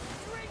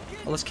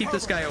 Well, let's keep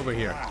this guy over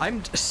here.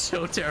 I'm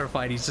so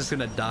terrified he's just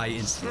gonna die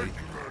instantly.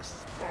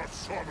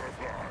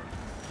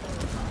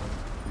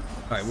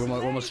 Alright,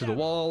 we're almost to the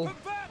wall.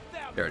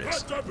 There it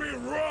is. Go,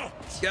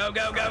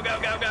 go, go, go,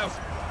 go, go!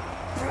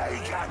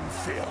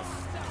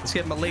 Let's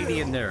get milady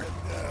in there.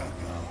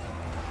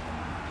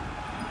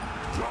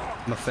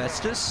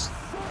 Festus.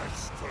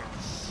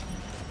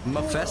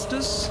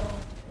 Festus.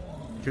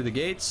 Through the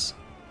gates.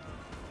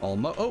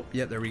 Almost. Oh,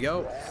 yeah, there we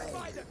go.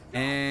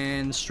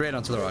 And straight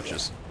onto the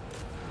arches.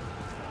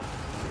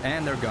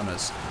 And their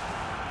gunners.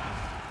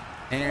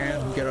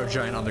 And get our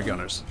giant other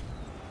gunners.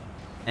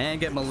 And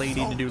get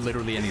milady to do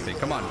literally anything.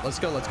 Come on, let's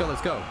go, let's go,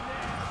 let's go.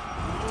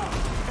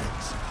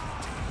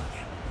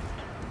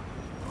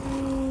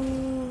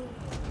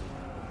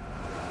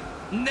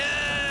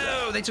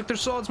 No! They took their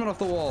swordsmen off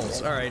the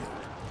walls. Alright.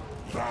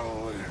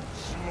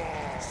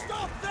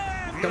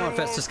 Come on,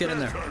 Festus, get in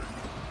there.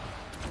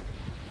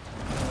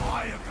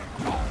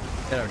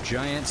 Get our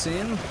giants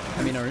in.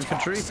 I mean, our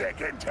infantry.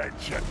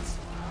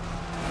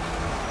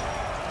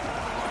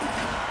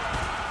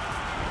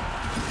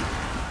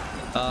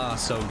 Ah,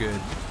 so good.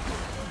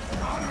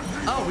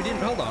 Oh, we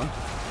didn't. Hold on.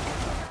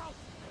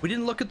 We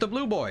didn't look at the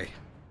blue boy.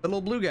 The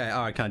little blue guy.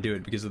 Oh, I can't do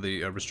it because of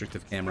the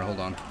restrictive camera. Hold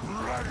on.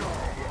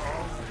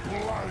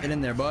 Get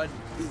in there, bud.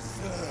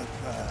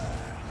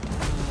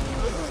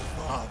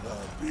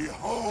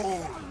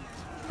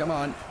 Come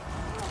on.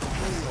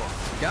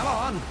 Come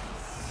on.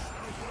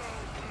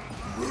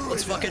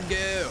 Let's fucking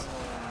go.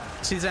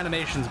 See his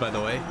animations, by the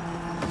way.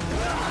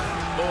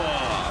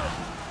 Oh.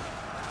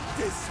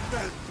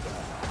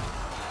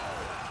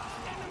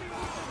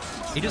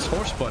 He just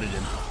horse butted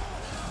him.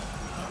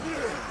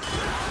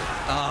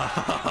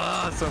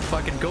 Ah, so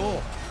fucking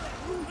cool.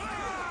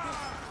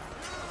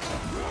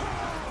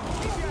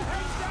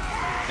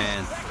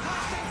 Man.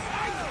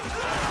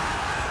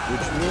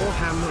 Which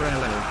Warhammer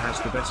LO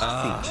has the best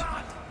feet?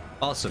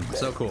 Awesome,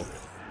 so cool.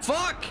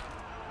 Fuck!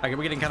 Okay,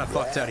 we're getting kind of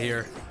fucked out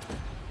here.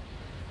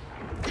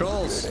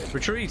 Trolls,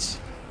 retreat.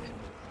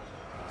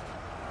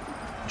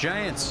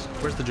 Giants,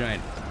 where's the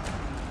giant?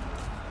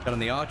 Got on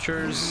the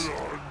archers.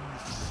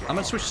 I'm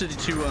gonna switch to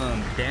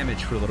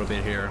damage for a little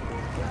bit here.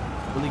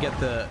 Really get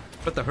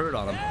put the hurt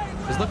on him.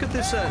 Cause look at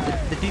this,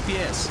 the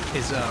DPS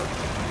is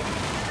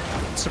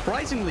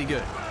surprisingly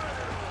good.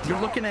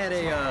 You're looking at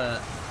a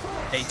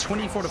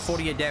 24 to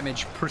 48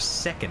 damage per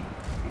second.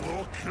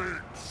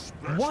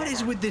 What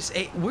is with this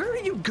where are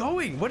you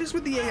going? What is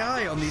with the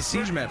AI on these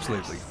siege maps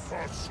lately?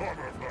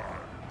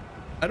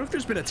 I don't know if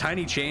there's been a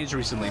tiny change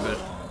recently, but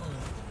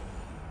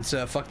it's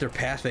fuck their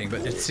pathing,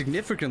 but it's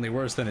significantly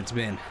worse than it's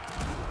been.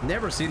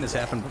 Never seen this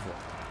happen before.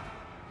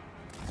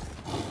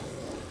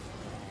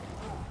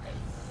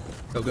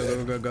 Go, go,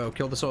 go, go, go.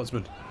 Kill the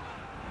swordsman.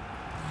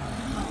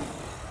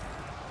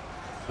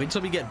 Wait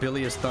until we get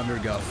Bilious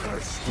Thunderguff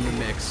in the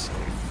mix.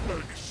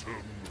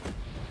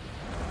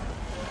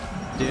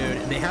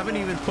 Dude, they haven't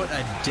even put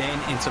a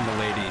dent into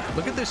milady.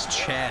 Look at this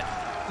chat.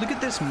 Look at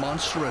this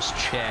monstrous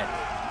chat.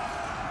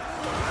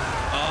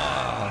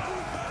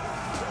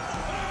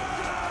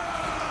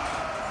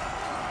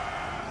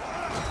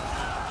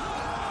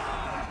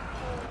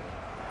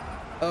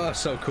 Oh,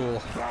 so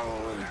cool.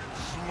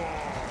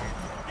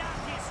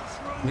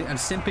 I'm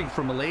simping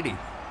for milady.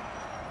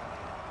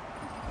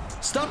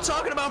 Stop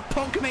talking about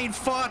Pokemon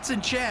farts in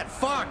chat.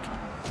 Fuck.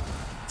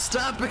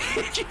 Stop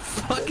it, you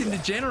fucking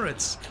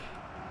degenerates.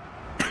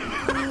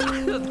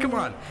 Come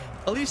on.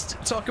 At least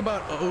talk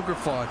about ogre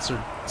farts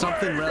or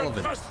something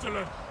relevant.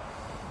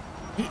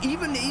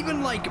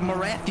 Even like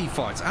Marathi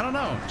farts. I don't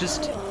know.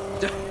 Just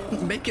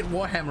make it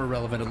Warhammer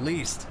relevant at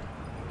least.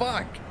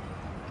 Fuck.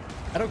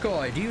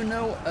 Okoii, do you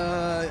know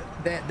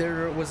that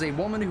there was a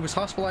woman who was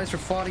hospitalized for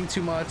farting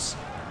too much?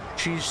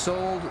 She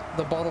sold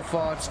the bottle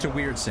farts to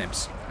weird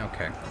simps.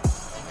 Okay.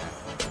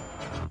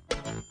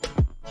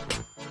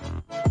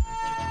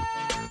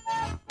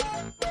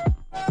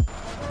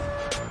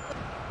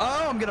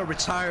 Oh, I'm gonna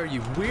retire you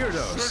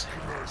weirdos.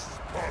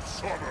 A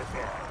son of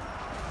a...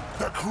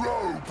 The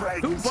crow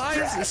brings Who buys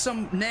death.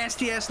 some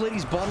nasty ass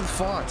lady's bottled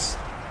farts?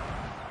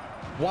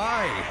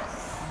 Why?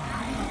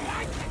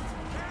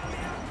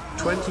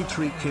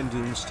 23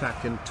 Kindun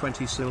stack and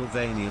 20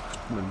 Sylvania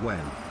Ktman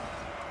when.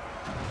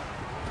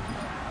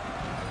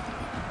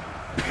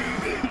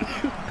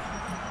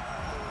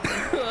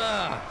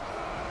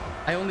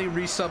 I only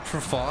resubbed for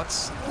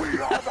farts. We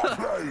are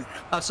the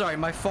plague. Sorry,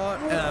 my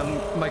fart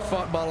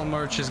bottle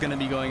merch is gonna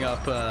be going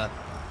up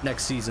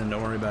next season.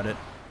 Don't worry about it.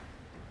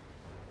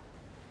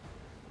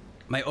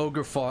 My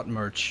ogre fart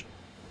merch.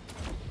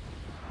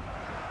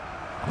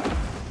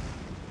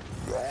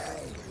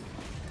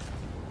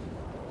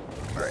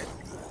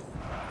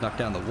 Knock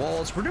down the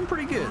walls. We're doing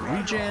pretty good.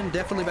 Regen,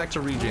 definitely back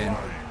to regen.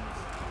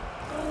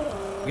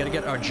 We gotta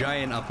get our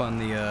giant up on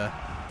the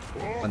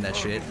on that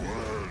shit.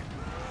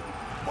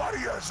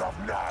 Warriors of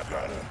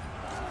Nagel,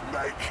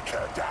 make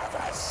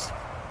cadavers.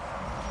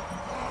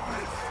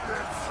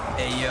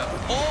 Hey,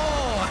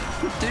 oh,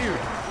 dude.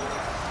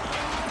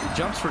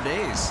 Jumps for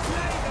days.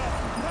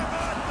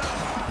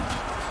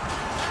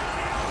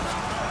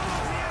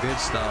 Good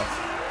stuff.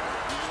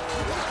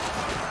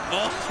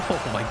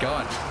 Oh my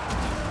god.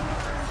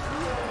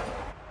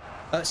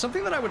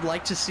 Something that I would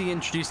like to see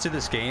introduced to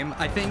this game,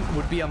 I think,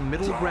 would be a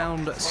middle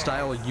ground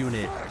style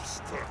unit,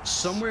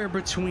 somewhere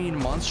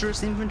between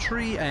monstrous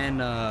infantry and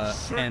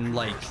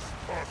like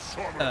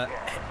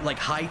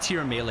high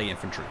tier melee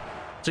infantry.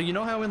 So you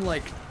know how in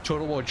like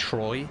Total War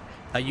Troy,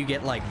 you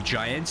get like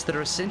giants that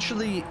are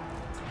essentially,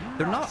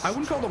 they're not, I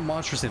wouldn't call them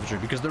monstrous infantry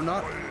because they're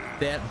not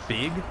that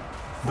big,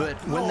 but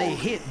when they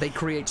hit, they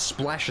create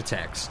splash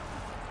attacks.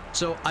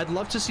 So I'd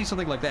love to see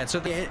something like that. So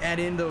they add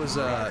in those,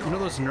 you know,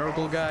 those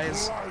Nurgle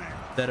guys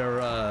that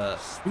are,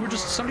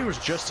 somebody was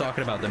just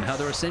talking about them, how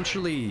they're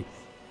essentially,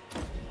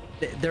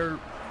 they're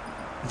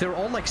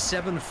all like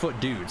 7-foot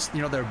dudes.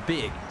 You know, they're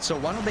big. So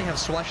why don't they have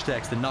splash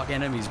attacks that knock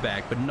enemies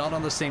back, but not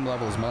on the same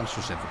level as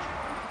monstrous infantry?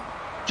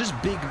 Just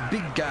big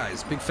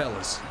guys, big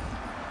fellas.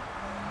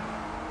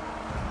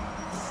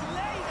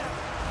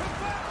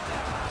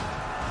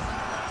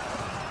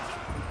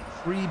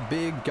 3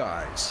 big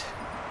guys.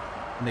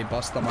 And they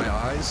bust on my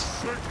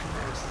eyes.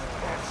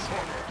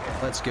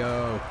 Let's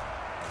go.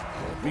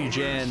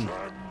 Regen.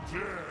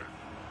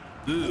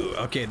 Ooh,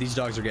 okay, these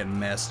dogs are getting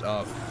messed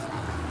up.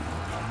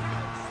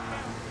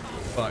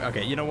 Fuck,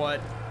 okay, you know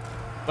what?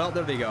 Well,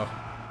 there they go.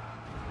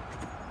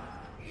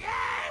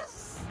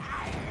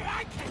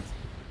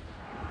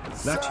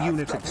 That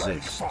unit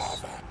exists.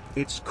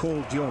 It's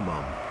called your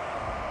mom.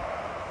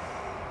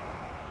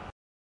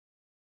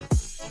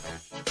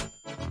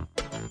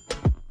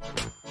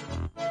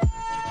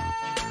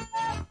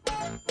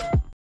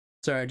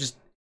 Sorry, just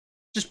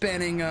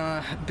banning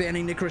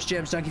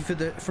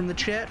NichorasJamsDunky from the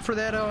chat for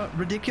that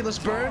ridiculous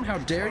burn. How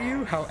dare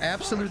you? How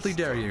absolutely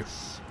dare you?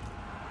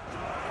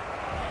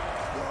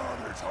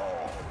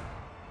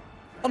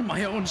 On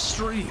my own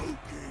stream.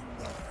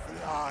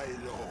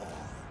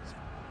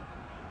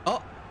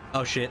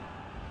 Oh shit.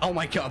 Oh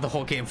my god, the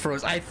whole game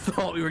froze. I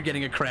thought we were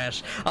getting a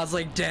crash. I was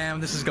like, damn,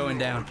 this is going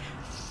down.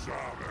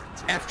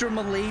 After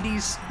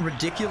Milady's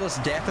ridiculous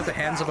death at the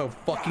hands of a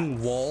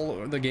fucking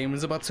wall, the game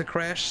was about to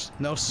crash?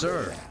 No,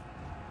 sir.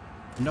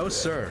 No,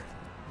 sir.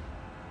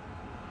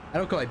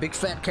 Okoii, big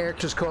fat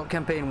characters co-op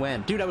campaign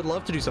when? Dude, I would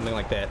love to do something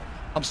like that.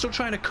 I'm still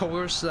trying to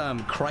coerce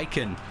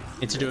Kraken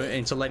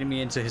into letting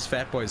me into his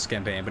Fat Boys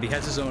campaign, but he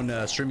has his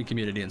own streaming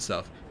community and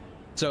stuff.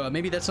 So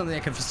maybe that's something I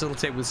can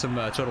facilitate with some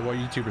Total War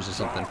YouTubers or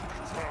something.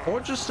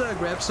 Or just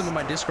grab some of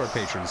my Discord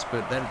patrons,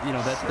 but that, you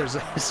know, that there's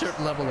a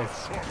certain level of,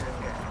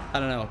 I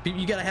don't know,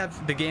 you gotta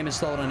have the game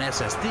installed on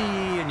SSD,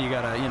 and you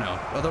gotta, you know,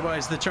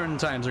 otherwise the turn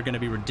times are gonna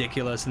be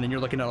ridiculous, and then you're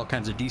looking at all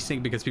kinds of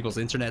desync because people's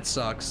internet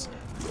sucks.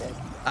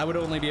 I would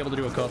only be able to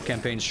do a co-op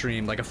campaign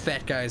stream, like a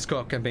fat guy's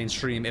co-op campaign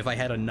stream, if I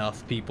had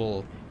enough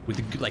people with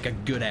like a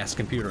good-ass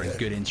computer and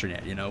good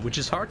internet, you know, which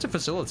is hard to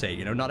facilitate,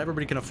 you know, not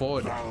everybody can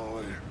afford,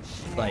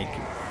 like,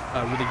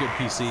 a really good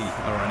PC,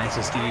 or an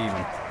SSD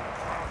even.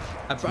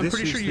 I'm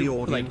pretty sure you,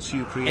 audience like,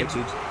 you created,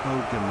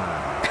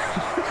 Pokemon.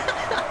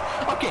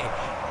 Okay,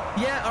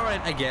 yeah,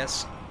 alright, I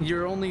guess.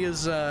 You're only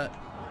as,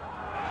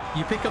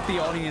 you pick up the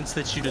audience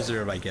that you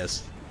deserve, I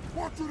guess.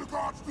 What do the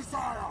gods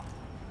desire?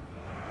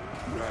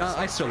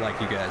 I still like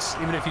you guys,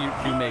 even if you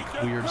do make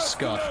weird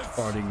scuffed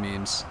farting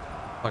memes.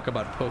 Talk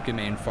about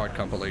Pokemon fart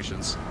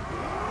compilations.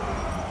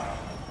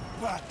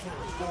 Battle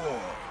for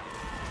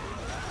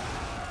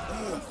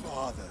her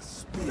father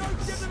speaks.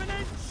 Don't give them an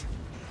inch.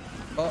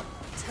 Oh,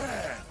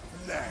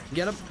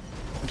 get him!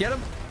 Get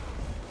him!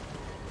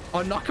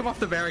 Oh, knock him off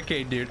the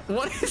barricade, dude.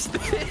 What is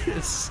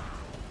this?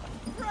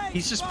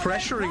 He's just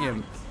pressuring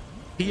him.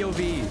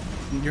 POV.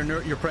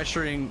 You're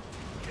pressuring.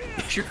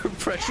 You're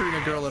pressuring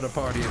a girl at a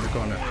party in the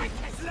corner.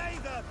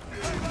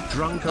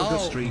 Drunk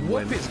Augustine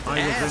when I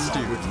ass,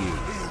 was in with you.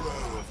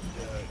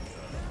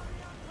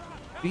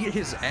 Beat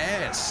his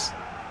ass.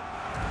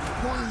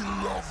 We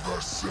love the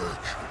sick.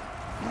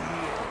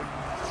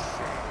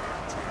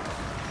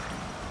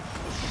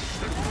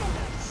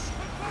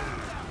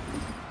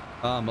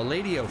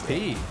 Milady OP.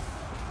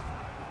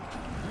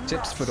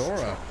 Tips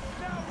Fedora.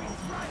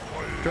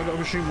 Drug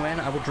overstream when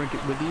I will drink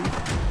it with you.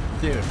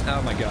 Dude,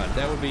 oh my god,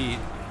 that would be...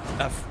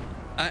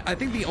 I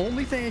think the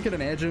only thing I could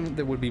imagine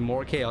that would be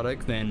more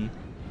chaotic than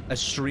a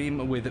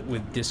stream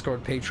with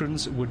Discord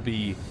patrons would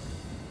be...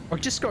 Or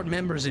Discord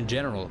members in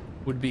general,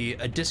 would be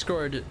a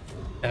Discord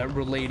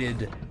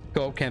related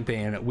co-op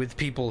campaign with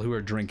people who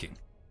are drinking.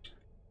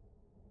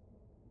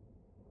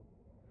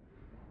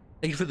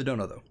 Thank you for the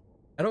dono, though.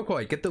 At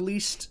Okoii, get at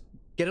least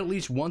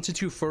 1 to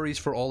 2 furries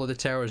for all of the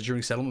towers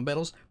during settlement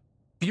battles.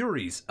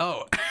 Furies.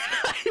 Oh,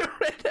 I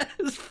read that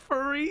as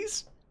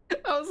furries.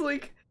 I was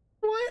like,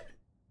 what?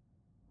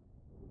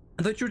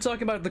 I thought you were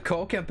talking about the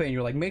call campaign.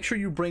 You're like, make sure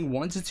you bring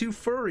 1 to 2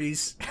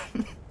 furries.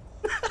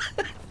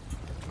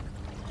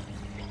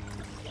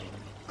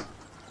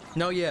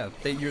 No, yeah,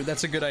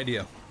 that's a good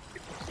idea.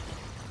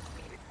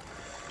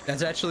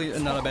 That's actually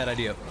not a bad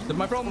idea.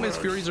 My problem is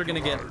Furies are gonna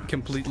get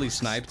completely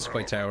sniped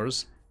by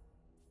towers.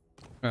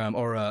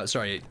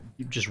 Sorry,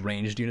 just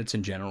ranged units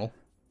in general.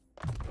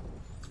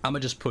 I'm gonna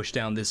just push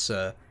down this,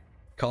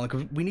 Colin,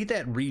 'cause we need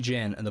that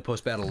regen and the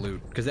post-battle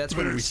loot, because that's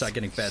when we start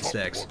getting bad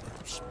stacks.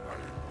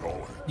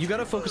 You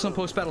gotta focus on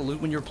post-battle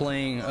loot when you're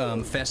playing,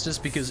 Festus,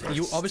 because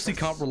you obviously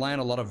can't rely on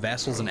a lot of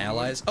vassals and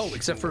allies. Oh,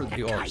 except for the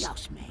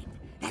orcs.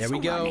 There we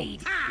go.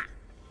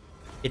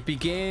 It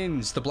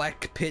begins! The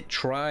Black Pit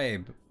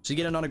Tribe. So you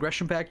get a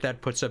non-aggression pack,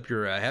 that puts up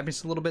your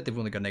happiness a little bit. They've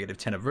only got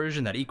 -10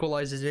 aversion, that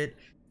equalizes it.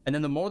 And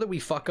then the more that we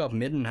fuck up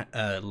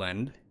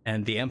Middenland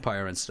and the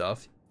Empire and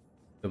stuff,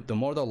 the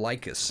more they'll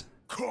like us.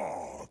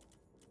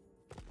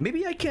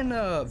 Maybe I can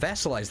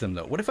vassalize them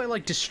though. What if I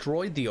like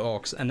destroyed the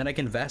orcs and then I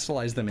can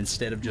vassalize them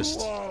instead of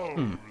just...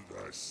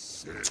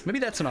 Maybe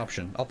that's an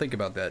option. I'll think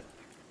about that.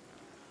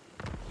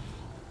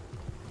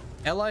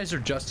 Allies are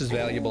just as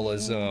valuable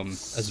as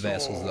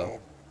vassals though.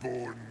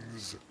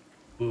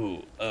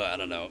 Ooh, I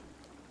don't know.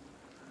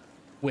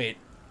 Wait.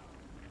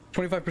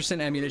 25%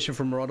 ammunition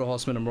for Marauder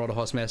Horsemen and Marauder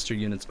Horsemaster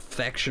units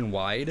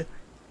faction-wide?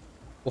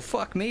 Well,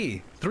 fuck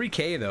me.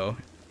 3k, though.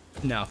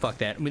 No, fuck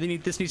that.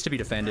 This needs to be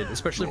defended,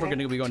 especially if we're going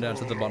to be going down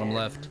to the bottom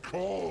left.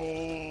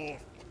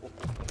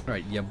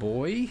 Alright, yeah,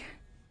 boy.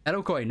 At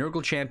Okoii,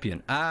 Nurgle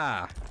Champion.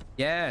 Ah,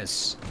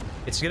 yes.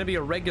 It's going to be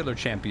a regular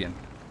champion.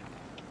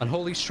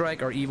 Unholy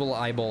Strike or Evil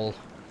Eyeball.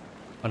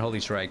 Unholy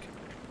Strike.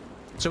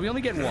 So we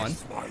only get one.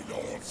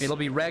 It'll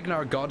be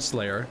Ragnar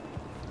Godslayer.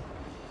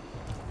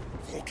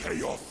 For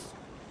chaos.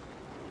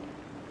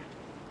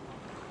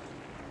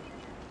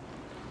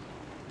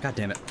 God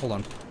damn it. Hold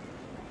on.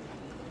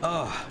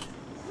 Oh.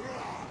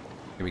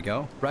 Here we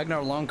go.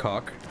 Ragnar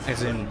Longcock,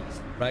 as in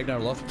Ragnar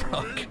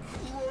Lothbrok.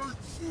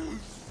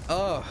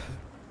 Oh.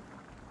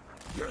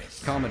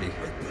 Comedy.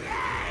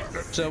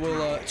 So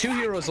we'll, 2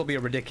 heroes will be a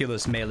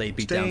ridiculous melee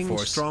beatdown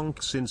force. Strong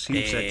since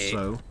you said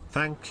so.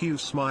 Thank you,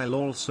 Smile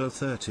also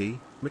 30.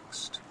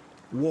 Mixed.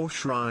 War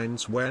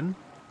Shrines when?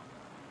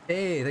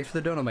 Hey, thanks for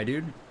the dono, my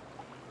dude.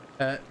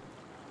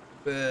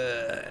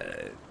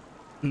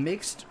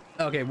 Mixed?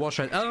 Okay, War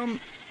Shrines.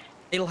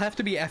 It'll have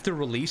to be after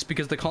release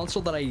because the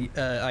console that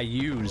I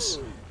use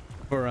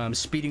for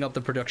speeding up the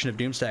production of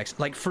Doomstacks,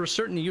 like for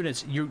certain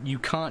units, you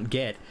can't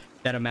get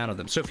that amount of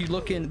them. So if you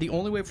look in, the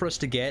only way for us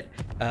to get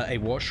a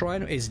War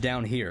Shrine is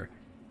down here.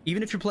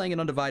 Even if you're playing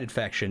an undivided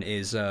faction,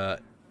 is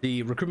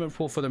the recruitment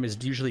pool for them is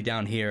usually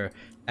down here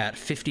at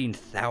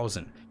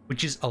 15,000,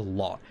 which is a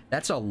lot.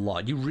 That's a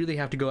lot. You really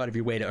have to go out of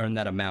your way to earn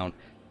that amount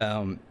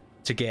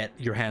to get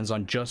your hands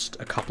on just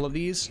a couple of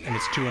these, and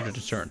it's 200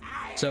 to turn.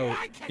 So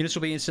units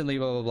will be instantly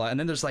blah blah blah, and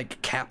then there's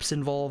like caps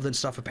involved and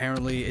stuff.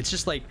 Apparently, it's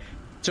just like.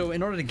 So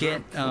in order to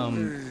get,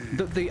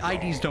 the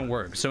IDs don't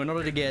work. So in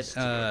order to get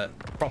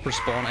proper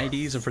spawn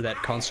IDs and for that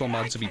console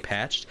mods to be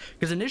patched,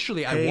 because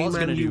initially I was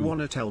going to do... you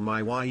want to tell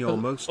my why your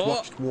most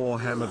watched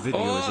Warhammer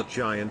video is a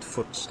giant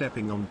foot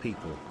stepping on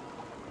people?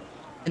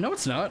 No,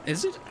 it's not.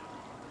 Is it?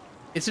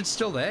 Is it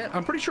still that?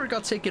 I'm pretty sure it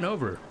got taken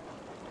over.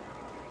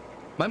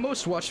 My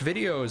most watched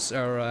videos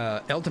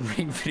are Elden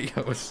Ring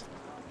videos.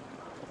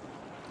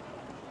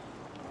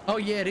 Oh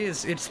yeah, it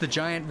is. It's the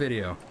giant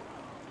video.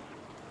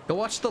 Go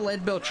watch the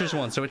Lead Belchers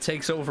one, so it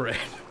takes over it.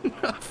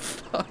 Oh,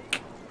 fuck.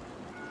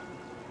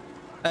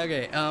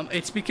 Okay,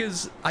 it's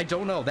because I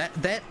don't know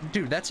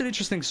dude. That's an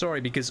interesting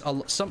story because a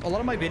lot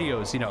of my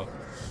videos, you know,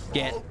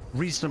 get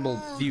reasonable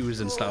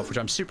views and stuff, which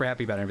I'm super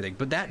happy about and everything.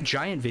 But that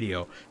giant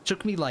video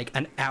took me like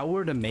an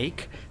hour to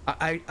make.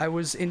 I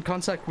was in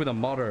contact with a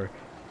modder,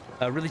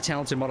 a really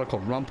talented modder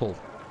called Rumpel,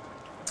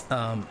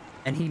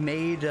 and he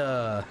made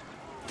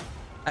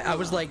I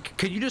was like,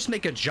 could you just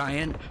make a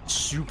giant,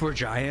 super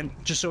giant,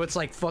 just so it's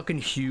like fucking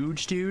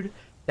huge, dude?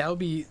 That would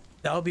be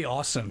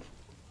awesome.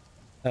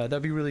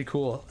 That'd be really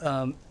cool.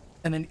 And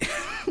then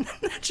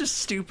just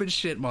stupid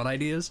shit mod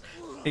ideas.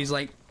 He's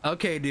like,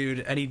 okay,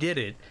 dude, and he did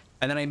it.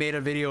 And then I made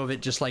a video of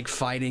it just like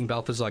fighting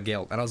Balthazar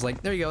Gelt, and I was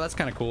like, there you go, that's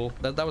kind of cool.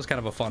 That was kind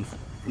of a fun,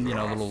 you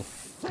know, little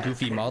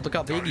goofy mod. Look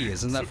how big he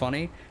is, isn't that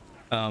funny?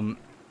 And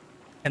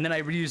then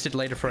I reused it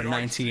later for a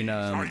 19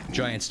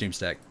 giant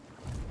Doomstack.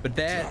 But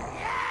that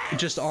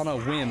just on a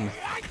whim,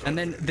 and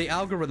then the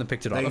algorithm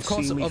picked it up. Of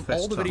course, of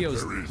all the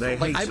videos, they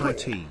like hate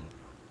IT.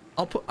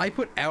 I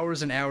put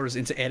hours and hours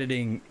into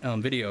editing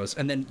videos,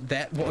 and then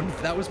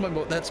that's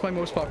my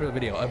most popular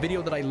video. A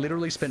video that I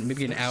literally spent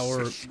maybe an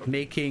hour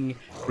making,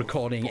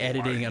 recording,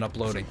 editing, and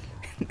uploading.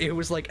 It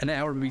was like an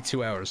hour, maybe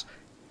 2 hours.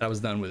 I was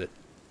done with it.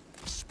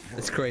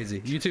 It's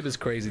crazy. YouTube is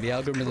crazy. The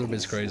algorithm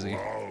is crazy.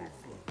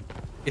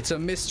 It's a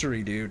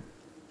mystery, dude.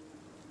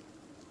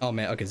 Oh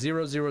man. Okay,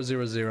 0, 0,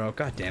 0, 0.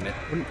 God damn it.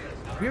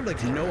 We have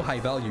like no high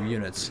value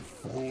units.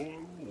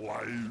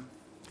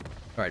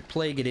 Alright,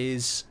 plague it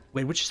is.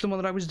 Wait, which is the one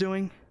that I was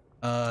doing?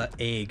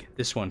 Egg.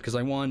 This one, because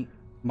I want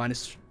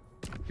minus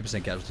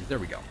 50% casualties. There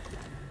we go.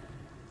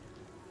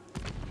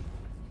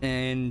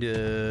 And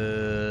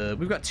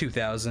we've got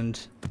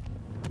 2,000.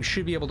 We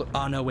should be able to.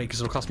 Oh no, wait,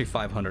 because it'll cost me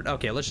 500.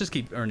 Okay, let's just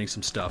keep earning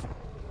some stuff.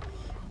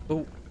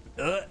 Oh,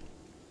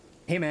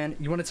 hey man,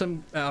 you wanted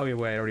some? Oh yeah,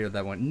 wait, I already had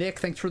that one. Nick,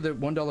 thanks for the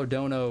 $1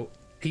 dono.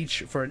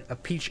 Peach for a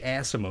peach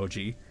ass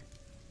emoji.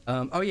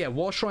 Oh yeah,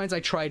 wall shrines.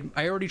 I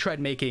already tried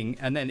making,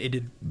 and then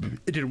it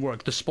didn't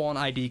work. The spawn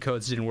ID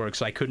codes didn't work,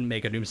 so I couldn't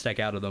make a doom stack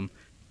out of them.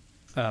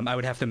 I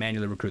would have to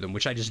manually recruit them,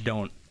 which I just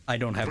don't. I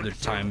don't have the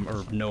time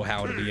or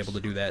know-how to be able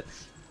to do that.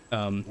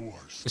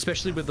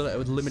 Especially with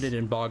limited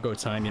embargo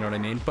time, you know what I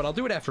mean? But I'll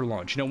do it after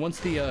launch. You know, once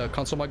the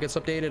console mod gets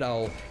updated,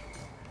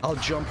 I'll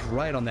jump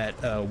right on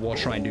that wall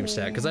shrine doom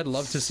stack, because I'd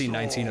love to see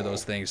 19 of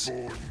those things,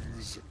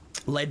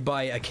 led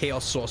by a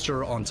chaos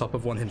sorcerer on top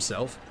of one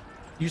himself.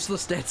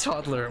 Useless dead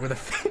toddler with a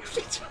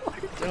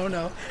 $50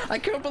 dono. I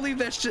can't believe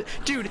that's just...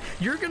 Dude,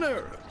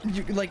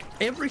 like,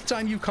 every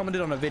time you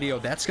commented on a video,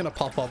 that's gonna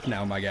pop up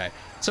now, my guy.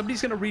 Somebody's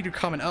gonna read your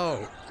comment.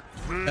 Oh,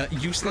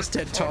 useless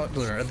dead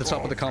toddler at the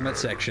top of the comment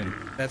section.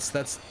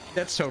 That's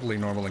totally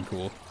normal and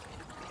cool.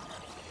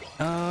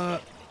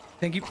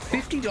 Thank you.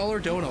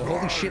 $50 dono.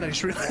 Holy shit, I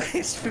just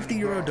realized.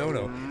 €50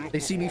 dono. They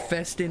see me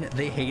festin',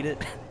 they hate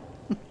it.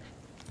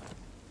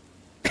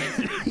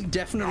 He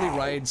definitely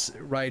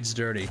rides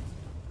dirty.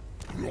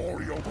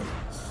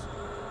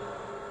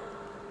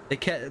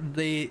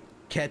 They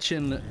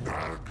catching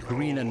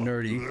green and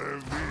nerdy.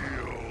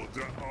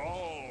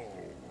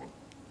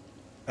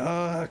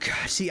 God,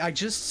 see, I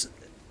just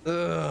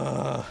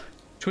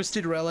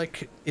Twisted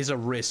Relic is a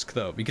risk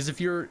though, because if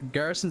your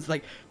garrisons,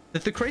 like,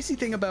 the crazy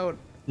thing about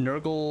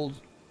Nurgle,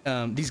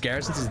 these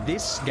garrisons is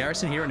this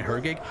garrison here in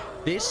Hergig,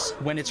 this,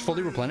 when it's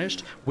fully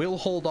replenished, will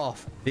hold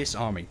off this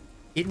army.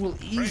 It will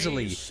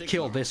easily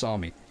kill this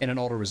army in an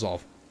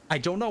auto-resolve. I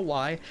don't know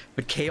why,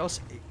 but Chaos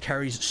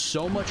carries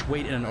so much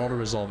weight in an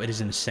auto-resolve, it is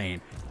insane.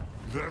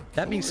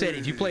 That being said,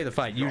 if you play the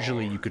fight,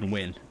 usually you can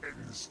win.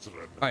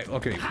 Alright,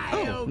 okay.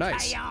 Oh,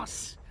 nice.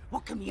 Chaos.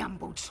 What can the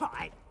humble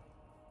try?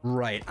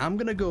 Right, I'm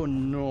gonna go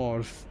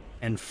north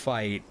and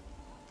fight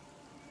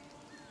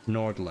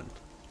Nordland.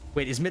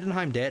 Wait, is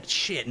Middenheim dead?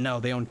 Shit, no,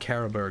 they own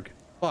Karaberg.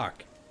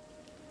 Fuck.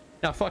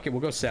 Now, fuck it,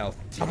 we'll go south.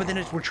 Oh, but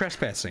then we're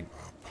trespassing.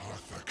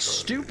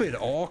 Stupid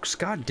orcs,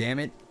 god damn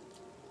it.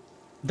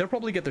 They'll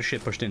probably get their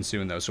shit pushed in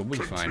soon, though, so we'll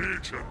be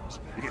fine.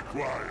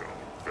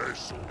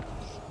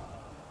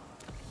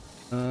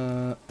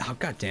 Oh,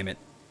 god damn it.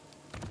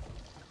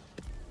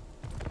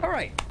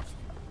 Alright.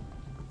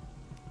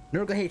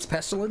 Nurgle hates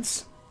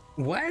pestilence?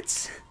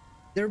 What?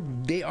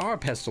 They are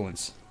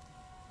pestilence.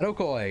 At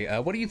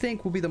Okoii, what do you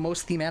think will be the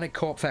most thematic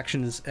co-op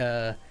factions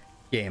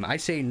game? I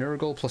say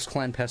Nurgle plus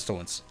Clan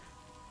Pestilence.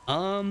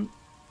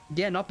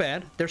 Yeah, not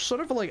bad. They're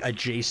sort of like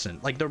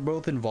adjacent. Like, they're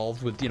both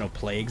involved with, you know,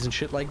 plagues and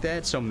shit like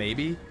that, so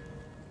maybe.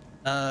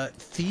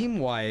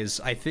 Theme-wise,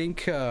 I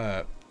think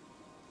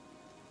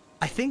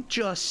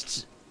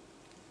just...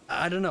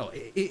 I don't know.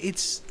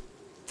 It's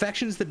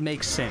factions that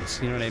make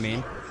sense, you know what I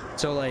mean?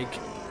 So, like,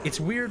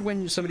 it's weird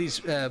when somebody's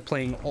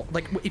playing...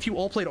 Like, if you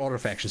all played auto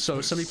factions,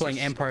 so somebody playing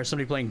Empire,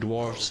 somebody playing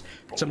Dwarves,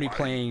 somebody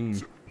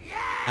playing...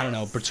 I don't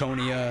know,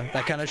 Bretonia,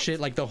 that kind of shit,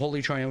 like the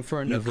Holy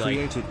Triumvirate of,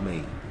 like,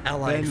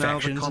 allied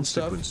factions and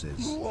stuff.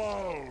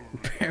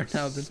 Bear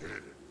now the...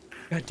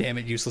 God damn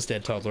it, useless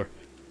dead toddler.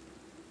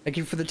 Thank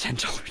you for the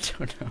 $10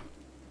 dono.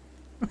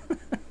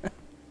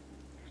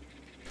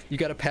 You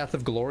got a Path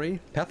of Glory?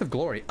 Path of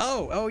Glory.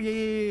 Oh,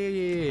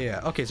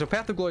 yeah. Okay, so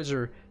Path of Glories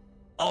are...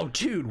 Oh,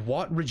 dude,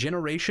 what?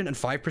 Regeneration and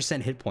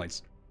 5% hit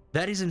points.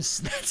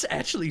 That's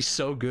actually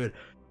so good.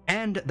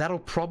 And that'll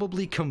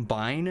probably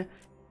combine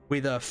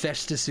with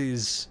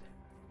Festus's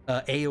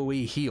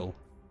AoE heal,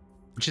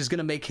 which is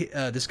gonna make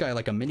this guy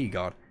like a mini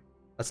god.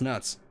 That's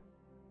nuts.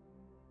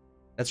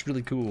 That's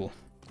really cool.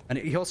 And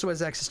he also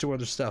has access to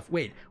other stuff.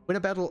 Wait, win a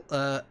battle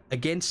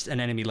against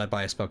an enemy led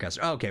by a spellcaster.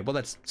 Oh, okay, well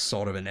that's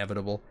sort of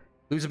inevitable.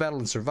 Lose a battle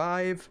and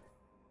survive.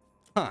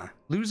 Huh?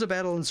 Lose a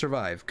battle and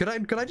survive. Could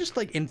I just,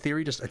 like, in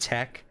theory just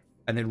attack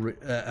and then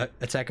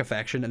attack a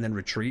faction and then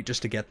retreat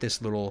just to get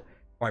this little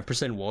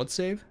 5% ward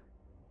save?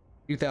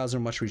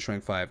 2,000 much reach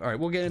rank 5. Alright,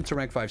 we'll get into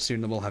rank 5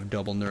 soon, then we'll have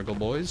double Nurgle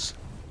boys.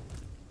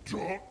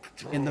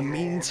 In the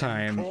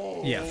meantime,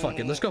 yeah, fuck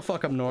it. Let's go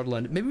fuck up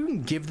Nordland. Maybe we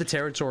can give the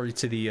territory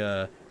to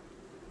the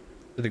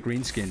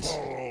Greenskins.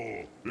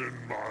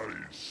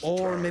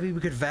 Or maybe we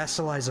could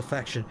vassalize a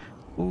faction.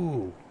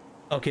 Ooh.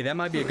 Okay, that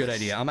might be a good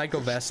idea. I might go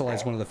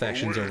vassalize one of the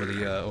factions over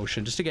the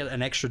ocean just to get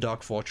an extra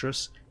Dark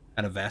Fortress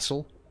and a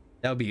vassal.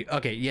 That would be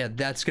okay. Yeah,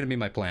 that's gonna be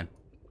my plan.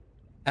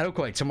 At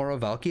Okoii, tomorrow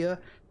Valkia.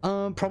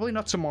 Probably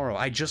not tomorrow.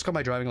 I just got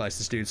my driving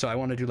license, dude, so I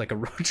want to do like a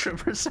road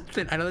trip or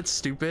something. I know that's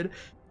stupid,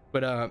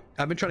 but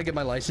I've been trying to get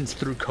my license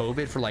through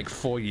COVID for like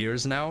 4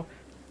 years now.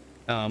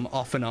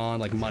 Off and on,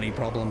 like money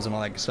problems and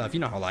all that stuff. You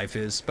know how life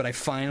is. But I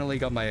finally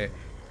got my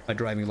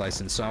driving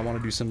license, so I want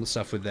to do some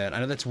stuff with that. I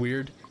know that's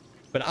weird,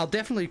 but I'll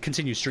definitely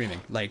continue streaming,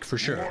 like for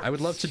sure. I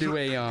would love to do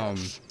a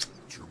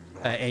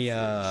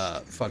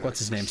fuck, what's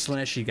his name?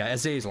 Slaneshy guy,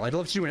 Azazel. I'd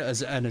love to do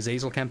an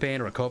Azazel campaign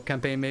or a co-op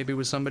campaign maybe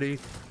with somebody.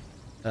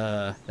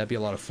 That'd be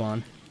a lot of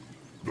fun.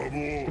 But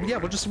yeah,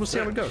 we'll see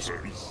how it goes.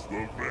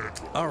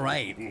 All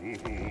right.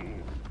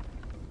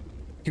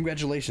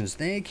 Congratulations.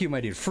 Thank you,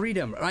 my dude.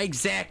 Freedom.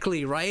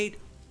 Exactly, right?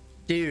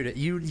 Dude,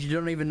 you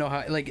don't even know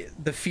how, like,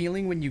 the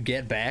feeling when you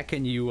get back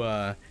and you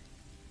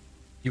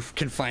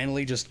can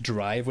finally just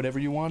drive whatever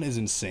you want is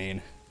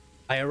insane.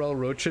 IRL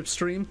road trip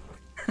stream.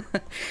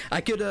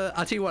 I could,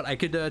 I'll tell you what, I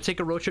could take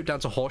a road trip down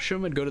to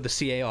Horsham and go to the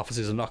CA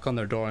offices and knock on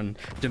their door and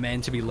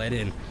demand to be let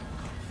in.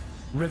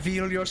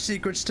 Reveal your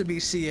secrets to me,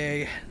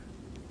 CA.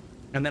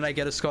 And then I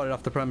get escorted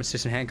off the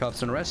premises in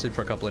handcuffs and arrested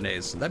for a couple of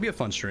days. That'd be a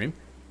fun stream.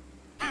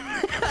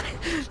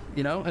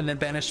 You know, and then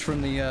banished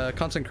from the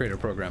content creator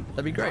program.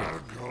 That'd be great.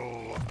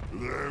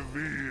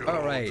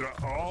 All right.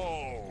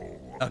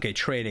 Okay,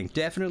 training.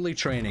 Definitely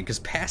training, because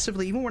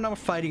passively, even when I'm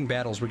fighting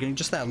battles, we're getting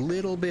just that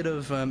little bit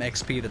of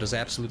XP that does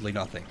absolutely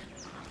nothing.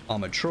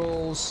 Armored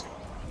trolls.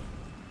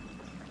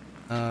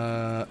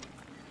 Man,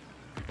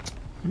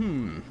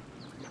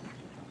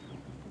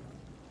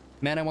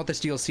 I want this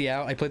DLC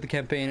out. I played the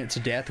campaign to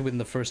death within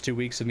the first 2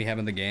 weeks of me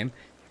having the game.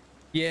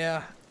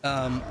 Yeah,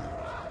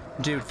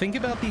 dude, think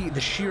about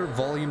the sheer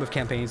volume of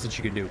campaigns that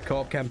you can do.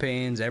 Co-op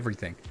campaigns,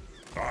 everything.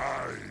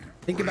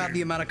 Think about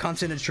the amount of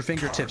content at your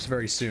fingertips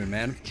very soon,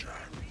 man.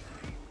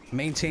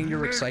 Maintain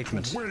your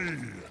excitement.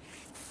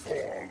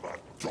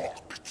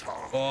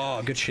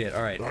 Oh, good shit.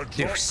 All right.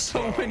 There's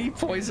so many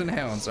poison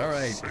hounds. All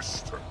right.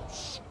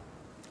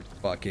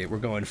 Fuck it. We're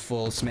going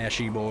full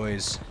smashy,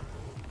 boys.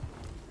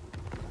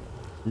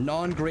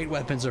 Non-great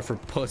weapons are for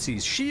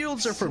pussies.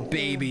 Shields are for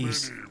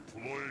babies.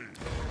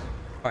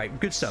 Alright,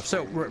 good stuff.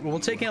 So, we'll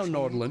take out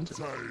Nordland,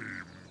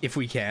 if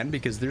we can,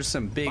 because there's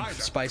some big,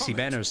 spicy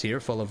banners here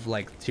full of,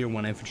 like, tier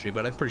 1 infantry,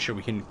 but I'm pretty sure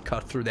we can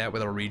cut through that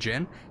with our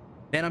regen.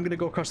 Then I'm gonna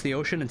go across the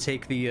ocean and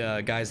take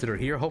the guys that are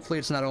here. Hopefully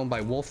it's not owned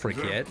by Wolfric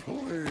yet.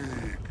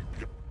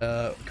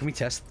 Can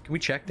we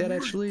check that,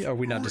 actually? Or have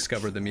we not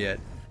discovered them yet?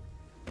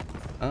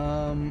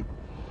 No.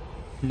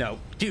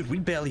 Dude, we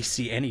barely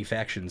see any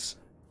factions.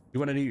 You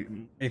want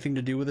anything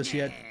to do with us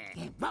yet?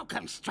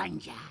 Welcome,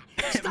 stranger.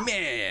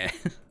 Meh.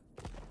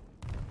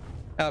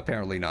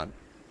 Apparently not.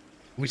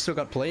 We still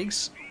got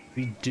plagues?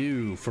 We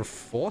do. For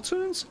 4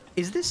 turns?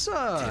 Is this,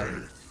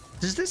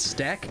 does this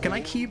stack? Can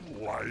I keep...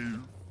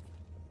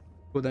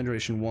 Cooldown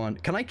duration 1.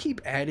 Can I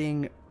keep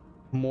adding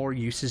more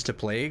uses to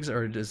plagues,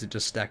 or does it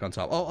just stack on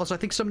top? Oh, also, I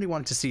think somebody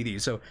wanted to see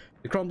these. So,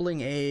 the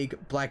Crumbling Egg,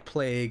 Black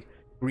Plague,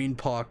 Green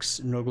Pox,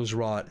 Nurgle's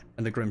Rot,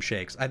 and the Grim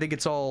Shakes. I think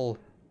it's all...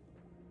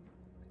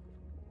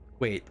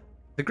 Wait.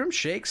 The Grim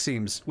Shake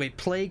seems... Wait,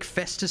 Plague,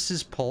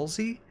 Festus's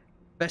Palsy?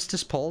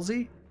 Festus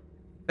Palsy?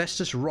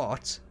 Festus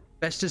Rot,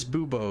 Festus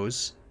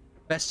Buboes,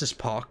 Festus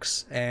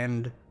Pox,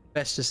 and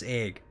Festus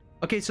Egg.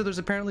 Okay, so there's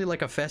apparently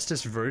like a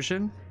Festus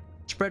version.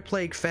 Spread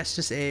Plague,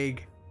 Festus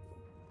Egg.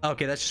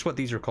 Okay, that's just what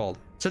these are called.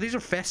 So these are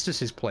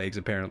Festus's plagues,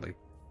 apparently.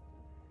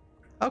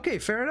 Okay,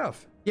 fair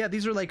enough. Yeah,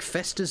 these are like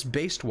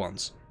Festus-based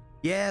ones.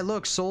 Yeah,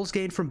 look, souls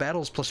gained from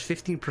battles plus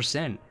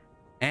 15%.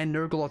 And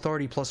Nurgle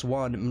Authority plus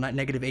 1,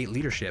 negative 8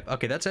 leadership.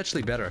 Okay, that's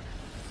actually better.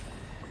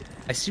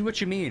 I see what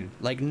you mean.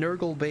 Like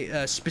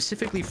Nurgle,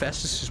 specifically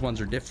Festus's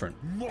ones are different.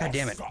 God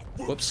damn it.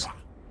 Whoops.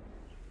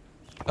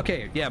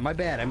 Okay, yeah, my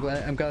bad. I'm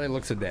glad I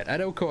looked at that. At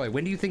Okoii,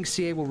 when do you think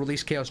CA will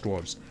release Chaos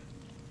Dwarves?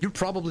 You're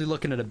probably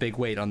looking at a big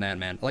wait on that,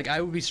 man. Like,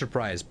 I would be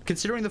surprised,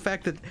 considering the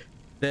fact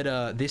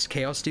that this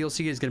Chaos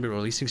DLC is going to be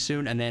releasing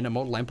soon, and then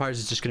Immortal Empires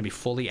is just going to be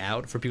fully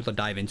out for people to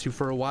dive into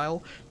for a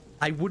while.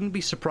 I wouldn't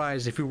be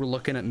surprised if we were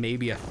looking at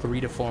maybe a 3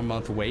 to 4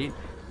 month wait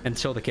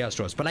until the Chaos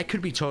Dwarves, but I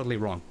could be totally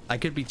wrong. I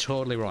could be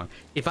totally wrong.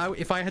 If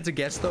I had to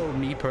guess, though,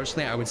 me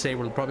personally, I would say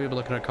we're probably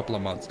looking at a couple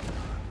of months,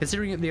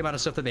 considering the amount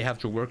of stuff that they have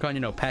to work on. You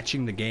know,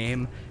 patching the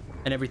game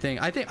and everything.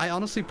 I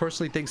honestly,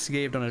 personally think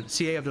CA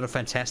have done a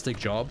fantastic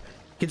job,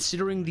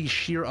 considering the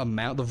sheer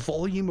amount, the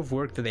volume of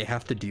work that they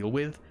have to deal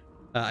with.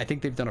 I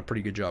think they've done a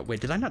pretty good job. Wait,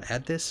 did I not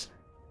add this?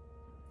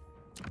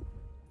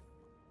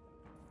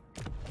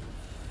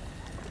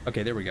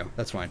 Okay, there we go.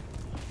 That's fine.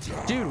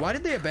 Dude, why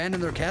did they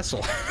abandon their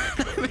castle?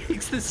 It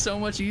makes this so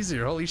much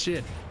easier. Holy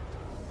shit.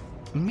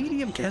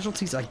 Medium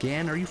casualties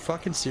again? Are you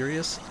fucking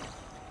serious?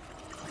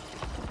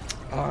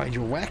 Oh,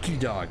 you're wacky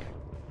dog.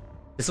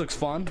 This looks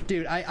fun.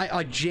 Dude,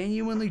 I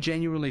genuinely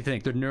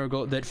think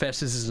that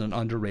Festus is an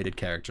underrated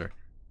character.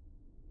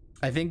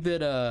 I think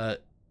that,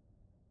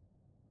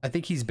 I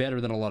think he's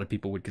better than a lot of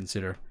people would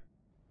consider.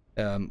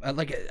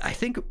 I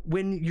think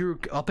when you're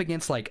up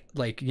against like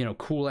you know,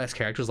 cool ass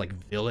characters like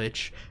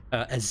Village,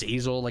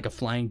 Azazel, like a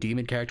flying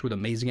demon character with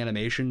amazing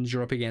animations,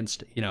 you're up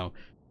against, you know,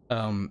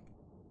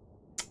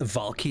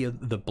 Valkia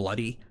the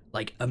Bloody.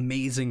 Like,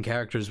 amazing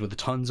characters with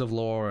tons of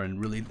lore and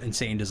really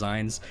insane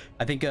designs.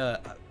 I think a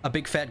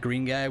big fat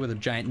green guy with a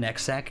giant neck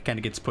sack kind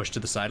of gets pushed to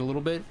the side a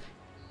little bit.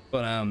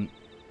 But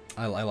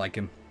I like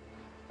him.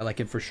 I like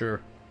him for sure.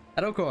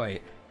 At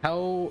Okoii,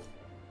 how,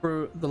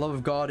 for the love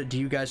of God, do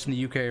you guys from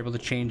the UK are able to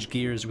change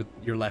gears with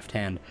your left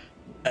hand?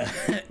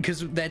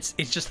 Because it's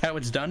just how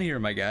it's done here,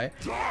 my guy.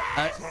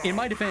 In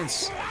my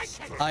defense,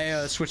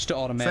 I switched to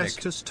automatic.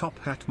 Festus Top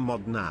Hat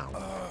mod now.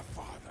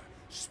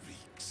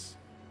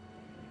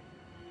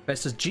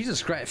 Festus,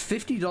 Jesus Christ,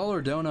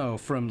 $50 dono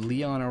from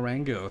Leon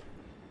Arango.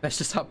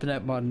 Festus Top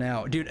Hat mod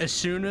now. Dude, as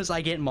soon as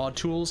I get mod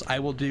tools, I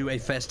will do a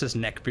Festus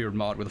neckbeard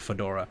mod with a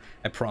fedora.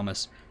 I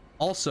promise.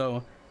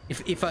 Also,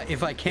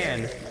 if I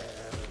can,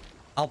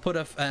 I'll put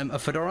a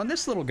fedora on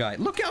this little guy.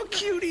 Look how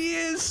cute he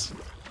is!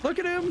 Look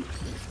at him!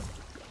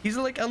 He's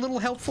like a little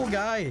helpful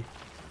guy.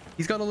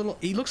 He's got a little...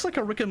 He looks like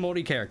a Rick and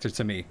Morty character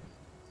to me.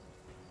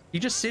 He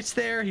just sits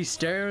there, he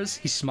stares,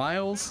 he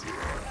smiles.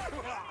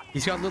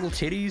 He's got little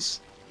titties.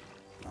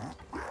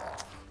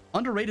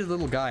 Underrated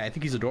little guy. I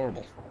think he's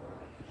adorable.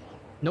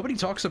 Nobody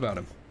talks about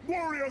him.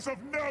 Warriors of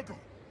Nurgle.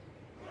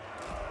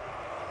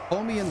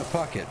 Homie in the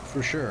pocket,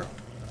 for sure.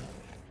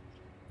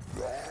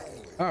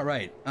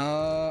 Alright,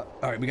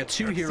 alright, we got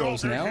two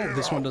heroes now.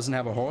 This one doesn't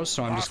have a horse,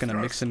 so I'm just gonna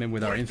mix him in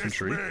with our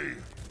infantry.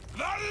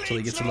 So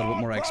he gets a little bit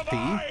more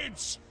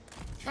XP.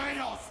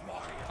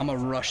 I'm gonna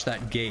rush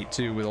that gate,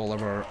 too, with all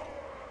of our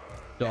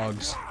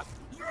dogs.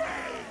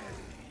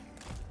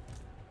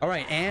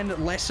 Alright, and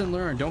lesson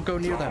learned. Don't go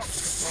near that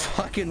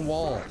fucking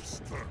wall.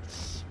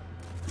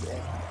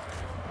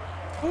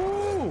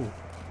 Ooh!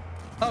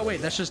 Oh, wait,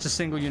 that's just a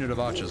single unit of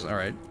archers.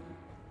 Alright.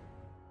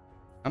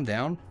 I'm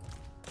down.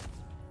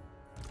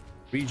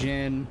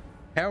 Regen.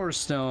 Power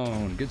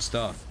Stone. Good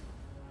stuff.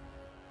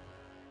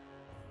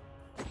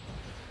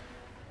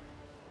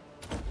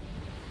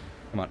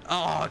 Come on.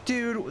 Oh,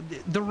 dude!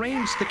 The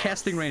range, the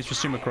casting range for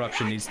Summa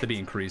Corruption needs to be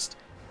increased.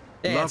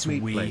 That's Love me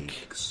weak.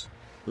 plagues.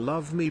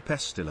 Love me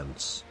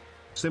pestilence.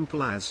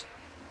 Simple as.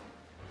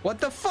 What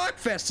the fuck,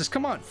 Festus?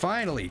 Come on,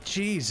 finally.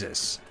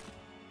 Jesus.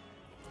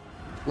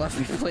 Love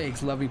me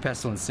plagues, love me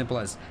pestilence, simple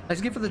as.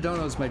 Let's get for the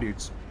donos, my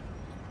dudes.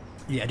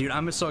 Yeah, dude,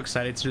 I'm so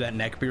excited to do that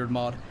neckbeard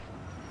mod.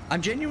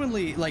 I'm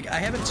genuinely, like, I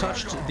haven't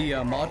touched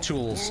the mod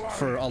tools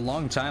for a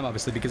long time,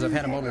 obviously, because I've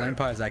had Immortal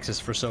Empires access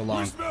for so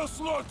long.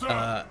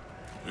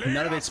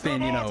 None of it's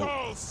been, you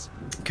know,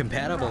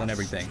 compatible and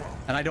everything.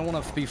 And I don't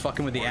want to be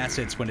fucking with the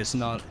assets when it's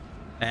not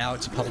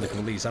out to public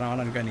release. I don't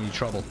want to get any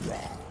trouble.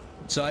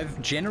 So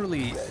I've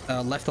generally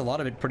left a lot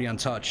of it pretty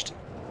untouched.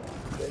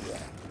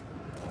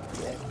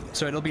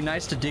 So it'll be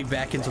nice to dig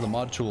back into the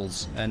mod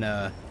tools and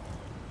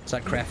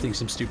start crafting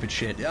some stupid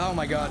shit. Oh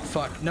my god,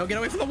 fuck. No, get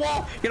away from the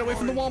wall! Get away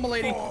from the wall,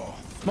 milady!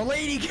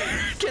 Milady,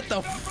 get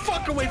the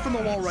fuck away from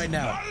the wall right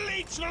now! The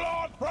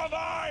Leechlord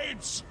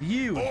provides!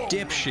 You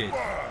dipshit.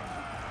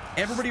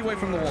 Everybody away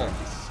from the wall.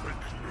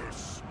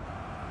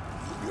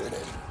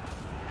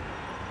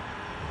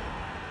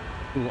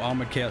 Ooh,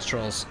 Armored Chaos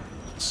Trolls.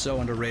 So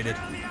underrated.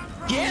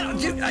 Yeah,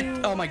 dude!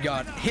 Oh my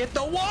god. Hit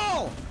the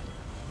wall!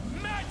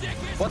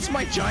 What's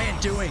my giant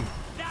doing?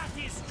 That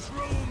is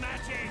true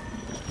magic.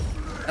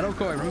 At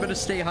Okoii, remember to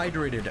stay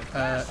hydrated.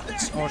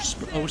 It's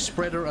our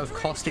spreader of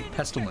caustic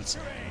pestilence.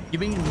 You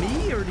mean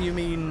me, or do you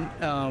mean,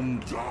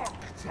 the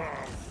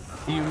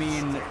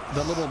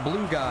little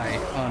blue guy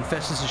on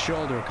Festus'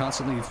 shoulder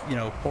constantly, you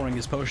know, pouring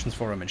his potions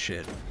for him and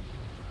shit?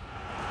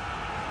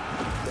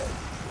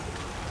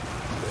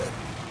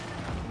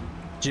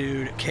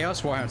 Dude,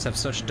 Chaos Warhounds have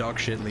such dog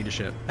shit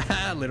leadership.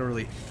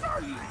 Literally.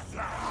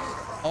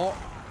 Oh,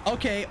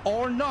 okay,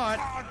 or not.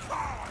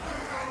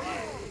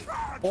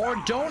 Or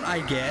don't, I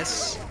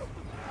guess.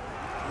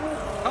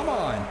 Come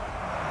on.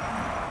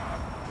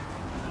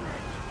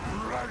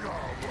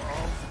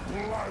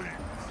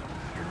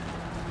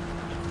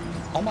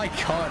 Oh my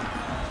god.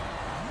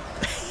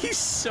 He's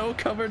so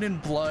covered in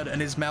blood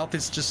and his mouth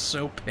is just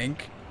so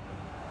pink.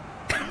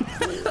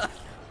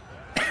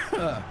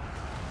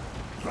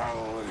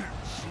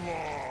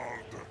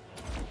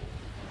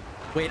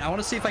 Wait, I want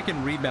to see if I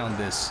can rebound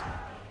this.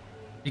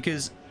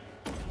 Because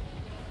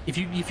if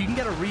you can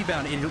get a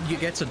rebound, it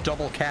gets a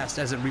double cast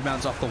as it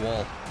rebounds off the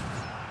wall.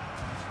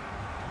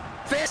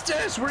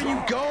 Festus, where are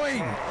you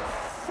going?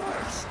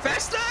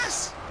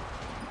 Festus!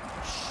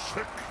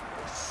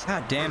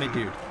 God damn it,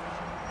 dude.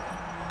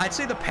 I'd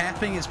say the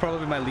pathing is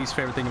probably my least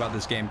favorite thing about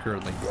this game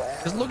currently.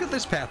 Because look at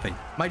this pathing.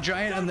 My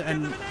giant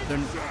and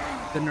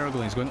the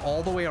Nurglings going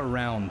all the way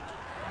around.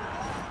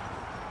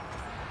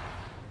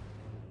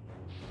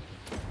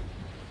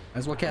 Might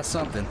as well cast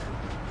something.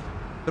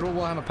 Literal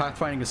Warhammer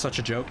pathfinding is such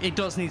a joke. It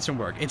does need some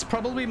work. It's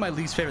probably my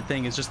least favorite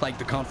thing is just like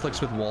the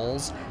conflicts with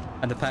walls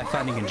and the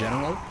pathfinding in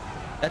general.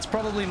 That's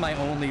probably my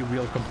only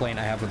real complaint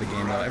I have with the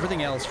game though.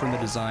 Everything else from the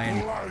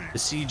design, the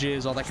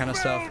sieges, all that kind of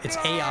stuff, it's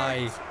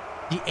AI.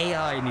 The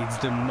AI needs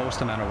the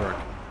most amount of work.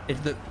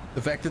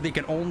 The fact that they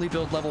can only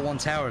build level 1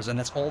 towers, and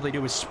that's all they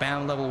do is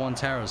spam level 1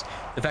 towers.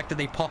 The fact that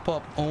they pop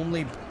up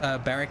only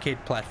barricade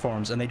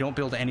platforms, and they don't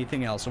build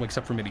anything else,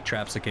 except for maybe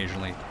traps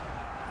occasionally.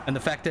 And the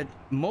fact that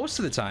most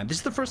of the time, this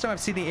is the first time I've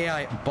seen the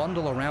AI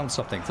bundle around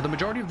something. For the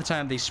majority of the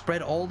time, they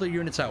spread all the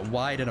units out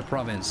wide in a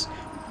province,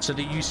 so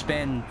that you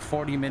spend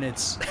 40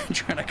 minutes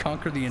trying to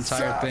conquer the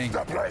entire thing,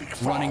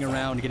 running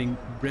around, getting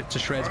ripped to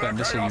shreds by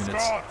missile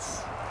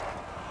units.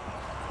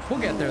 We'll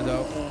get there,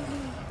 though.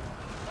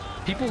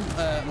 People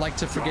like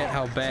to forget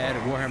how bad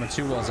Warhammer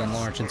 2 was on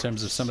launch in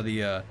terms of some of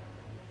the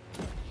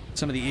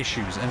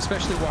issues, and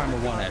especially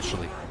Warhammer 1,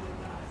 actually.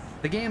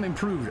 The game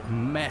improved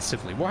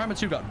massively. Warhammer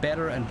 2 got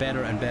better and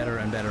better and better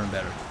and better and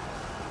better.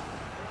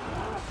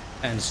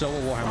 And so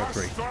will Warhammer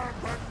 3.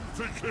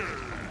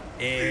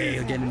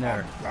 Hey, get in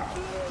there.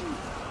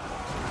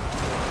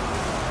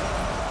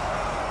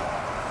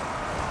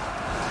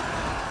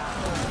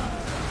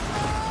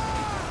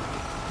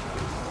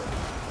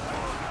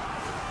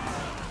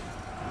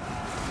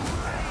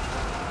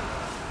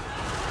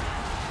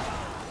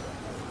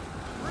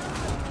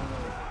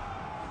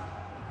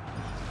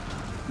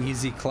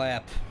 Easy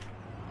clap.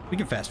 We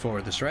can fast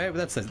forward this, right?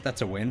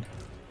 That's a win.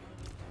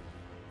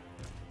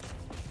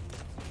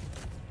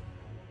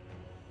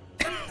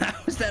 How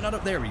is that not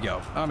up? There we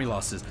go. Army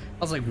losses.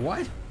 I was like,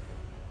 what?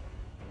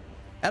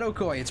 At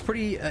Okoii,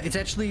 it's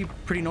actually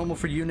pretty normal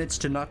for units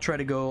to not try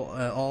to go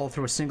all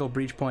through a single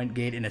breach point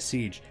gate in a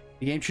siege.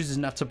 The game chooses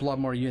not to blob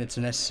more units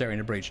than necessary in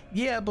a breach.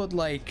 Yeah, but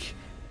like,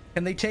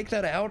 can they take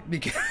that out?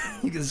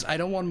 Because I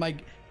don't want my...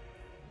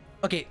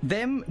 Okay,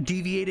 them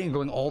deviating and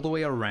going all the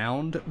way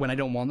around when I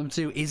don't want them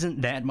to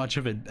isn't that much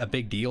of a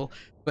big deal.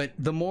 But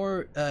the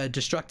more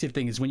destructive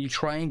thing is when you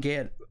try and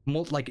get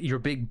like your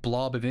big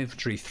blob of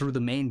infantry through the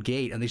main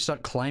gate and they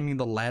start climbing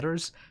the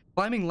ladders.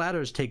 Climbing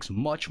ladders takes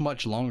much,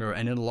 much longer,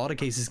 and in a lot of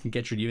cases can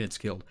get your units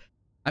killed.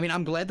 I mean,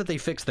 I'm glad that they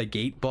fixed the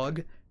gate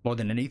bug more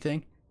than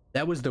anything.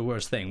 That was the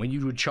worst thing. When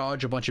you would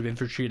charge a bunch of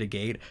infantry at a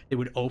gate, it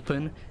would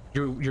open,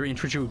 your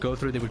infantry would go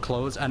through, they would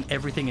close, and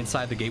everything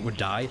inside the gate would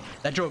die.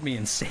 That drove me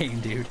insane,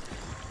 dude.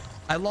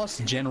 I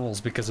lost generals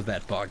because of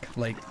that bug.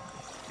 Like,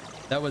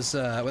 that was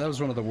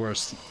one of the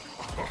worst.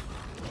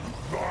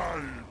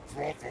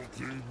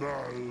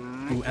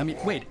 Ooh, I mean,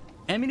 wait.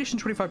 Ammunition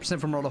 25%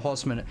 from Marauder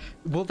Horsemen.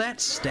 Will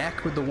that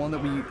stack with the one that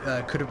we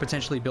could have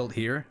potentially built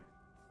here?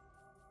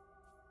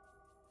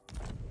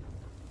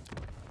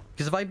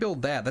 Because if I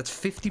build that, that's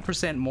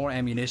 50% more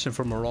ammunition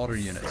for Marauder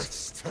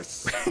units.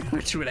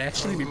 Which would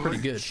actually be pretty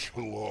good.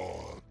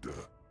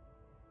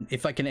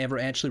 If I can ever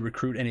actually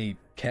recruit any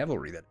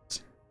cavalry, that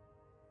is.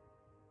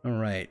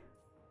 Alright.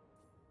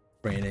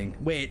 Training.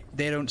 Wait,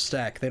 they don't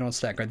stack. They don't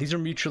stack, right? These are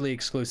mutually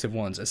exclusive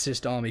ones.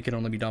 Assist army can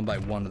only be done by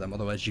one of them,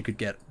 otherwise you could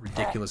get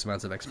ridiculous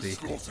amounts of XP.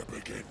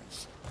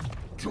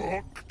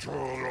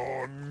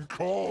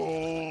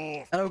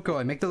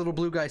 Okoii, make the little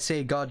blue guy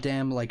say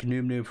goddamn like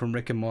Noob Noob from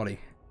Rick and Morty.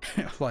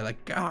 Why,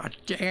 like, god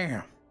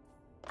damn.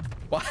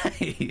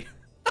 Why?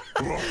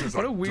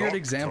 What a weird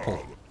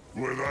example.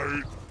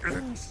 Without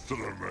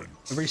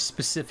instruments. A very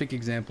specific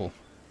example.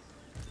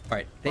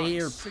 Alright, they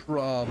are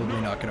probably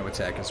not going to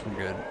attack us. We're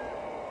good.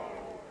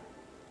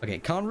 Okay,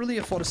 can't really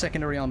afford a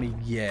secondary army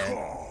yet,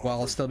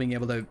 while still being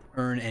able to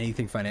earn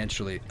anything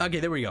financially. Okay,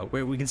 there we go.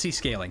 We can see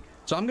scaling.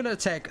 So I'm going to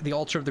attack the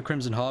Altar of the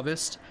Crimson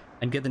Harvest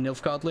and get the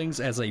Nilfgaardlings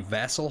as a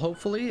vassal,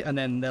 hopefully, and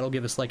then that'll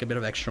give us like a bit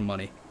of extra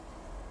money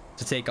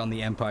to take on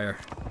the Empire.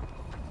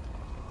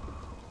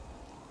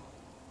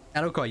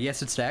 At Okoii,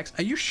 yes, it stacks.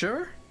 Are you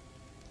sure?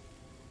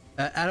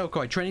 At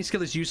Okoii, training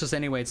skill is useless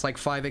anyway. It's like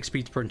 5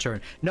 XP per turn.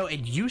 No,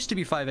 it used to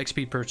be 5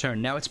 XP per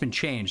turn. Now it's been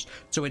changed.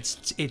 So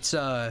it's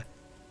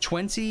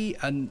 20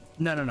 and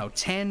no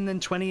 10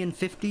 and 20 and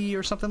 50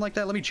 or something like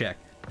that. Let me check.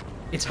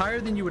 It's higher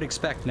than you would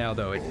expect now,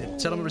 though.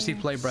 Settlement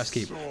received play breast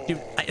keep. Dude,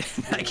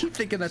 I keep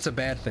thinking that's a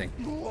bad thing.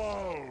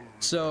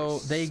 So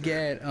they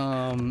get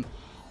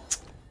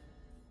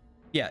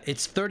yeah,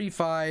 it's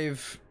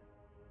 35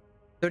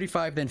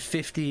 then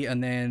 50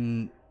 and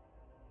then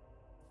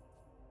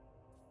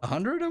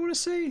 100, I want to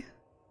say.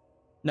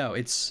 No,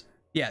 it's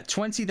yeah,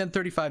 20 then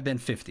 35 then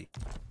 50.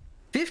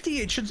 50,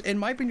 it should, in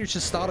my opinion, it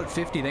should start at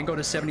 50, then go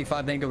to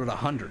 75, then go to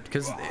 100,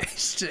 because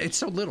it's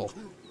so little.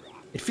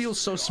 It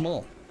feels so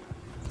small.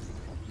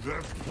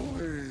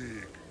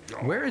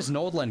 Where is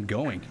Nordland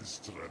going?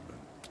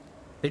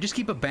 They just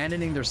keep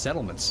abandoning their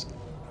settlements.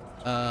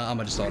 I'm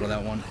gonna just auto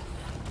that one.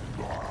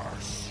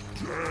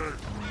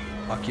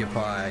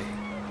 Occupy.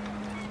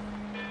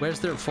 Where's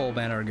their full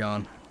banner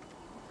gone?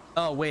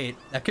 Oh, wait,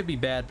 that could be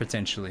bad,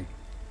 potentially.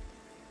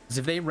 Because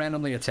if they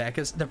randomly attack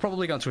us, they're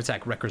probably going to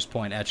attack Wrecker's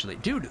Point, actually.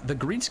 Dude, the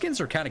greenskins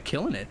are kind of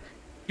killing it.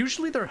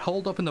 Usually they're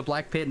holed up in the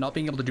Black Pit, not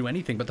being able to do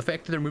anything, but the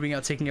fact that they're moving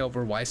out, taking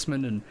over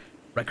Weissman and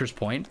Wrecker's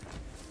Point.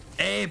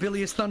 Hey,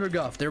 Bilious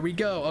Thunderguff, there we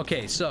go.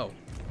 Okay, so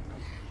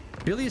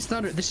Bilious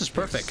Thunder, this is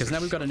perfect, because now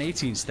we've got an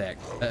 18 stack,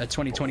 a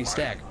 2020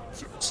 stack.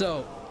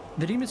 So,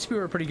 the Demon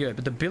Spear are pretty good,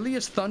 but the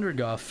Bilious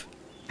Thunderguff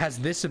has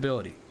this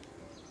ability.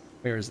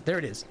 Where is it? There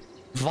it is.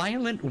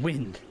 Violent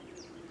Wind.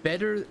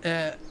 Better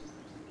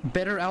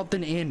out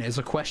than in is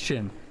a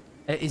question.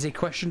 is a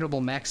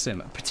questionable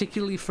maxim,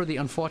 particularly for the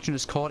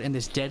unfortunates caught in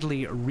this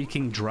deadly,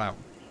 reeking drought.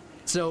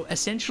 So,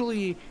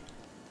 essentially,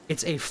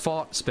 it's a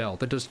fart spell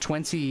that does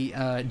 20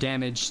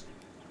 damage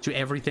to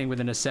everything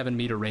within a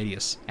 7-meter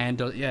radius, and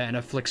and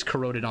afflicts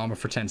corroded armor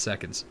for 10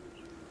 seconds.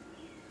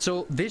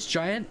 So, this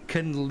giant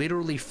can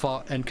literally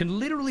fart and can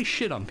literally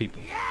shit on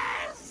people.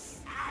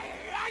 Yes, I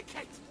like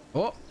it.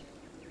 Oh.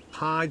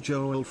 Hi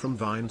Joel from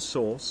Vine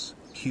Source,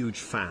 huge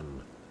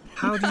fan.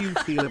 How do you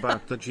feel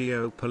about the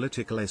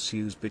geopolitical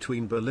issues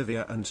between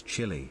Bolivia and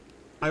Chile?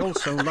 I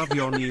also love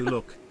your new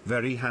look,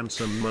 very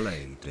handsome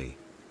m'lady.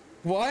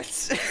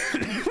 What?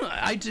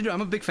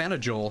 I'm a big fan of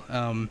Joel.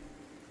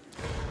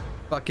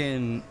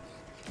 Fucking...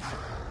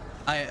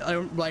 I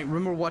like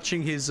remember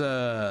watching his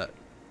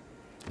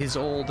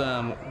old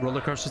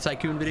roller coaster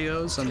tycoon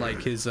videos and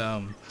like his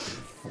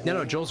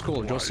no, Joel's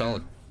cool. Joel's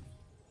solid.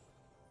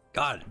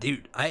 God,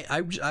 dude,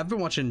 I've been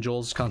watching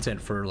Joel's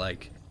content for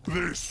like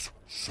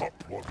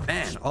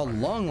man, a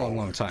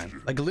long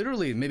time. Like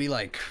literally maybe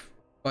like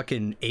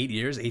fucking 8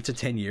 years, 8 to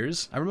 10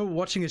 years. I remember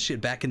watching his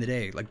shit back in the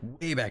day, like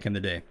way back in the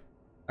day.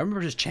 I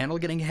remember his channel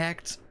getting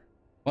hacked.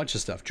 Bunch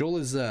of stuff. Joel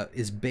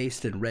is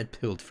based and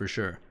red-pilled for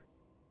sure.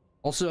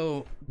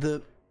 Also,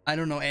 I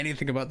don't know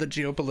anything about the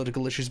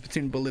geopolitical issues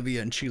between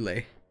Bolivia and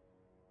Chile.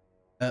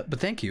 But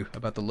thank you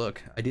about the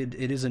look. It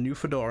is a new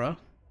fedora.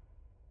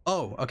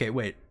 Oh, okay,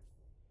 wait.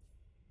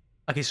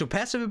 Okay, so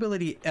passive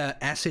ability,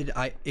 Acid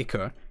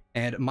Ichor,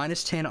 and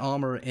 -10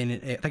 armor in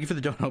it. Thank you for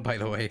the dono, by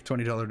the way.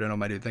 $20 dono,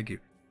 my dude, thank you.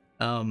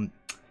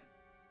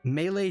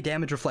 Melee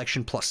damage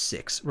reflection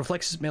 +6.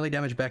 Reflects melee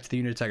damage back to the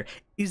unit attacker.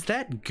 Is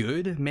that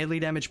good? Melee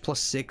damage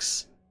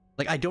 +6?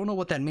 Like, I don't know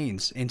what that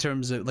means in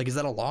terms of, like, is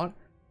that a lot?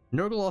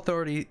 Nurgle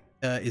Authority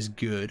is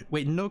good.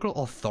 Wait, Nurgle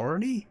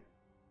Authority?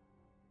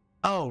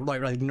 Oh,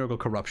 right, Nurgle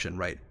Corruption,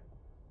 right.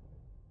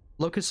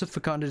 Locus of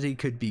Fecundity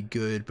could be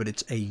good, but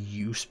it's a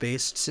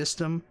use-based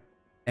system.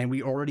 And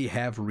we already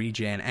have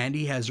regen, and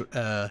he has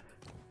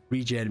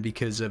regen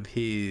because of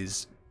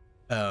his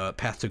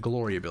Path to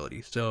Glory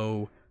ability.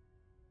 So...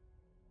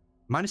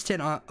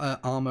 -10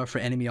 armor for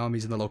enemy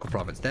armies in the local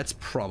province. That's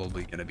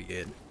probably gonna be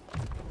it.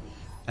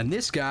 And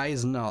this guy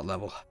is not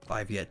level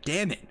 5 yet.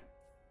 Damn it.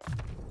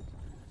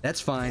 That's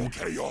fine.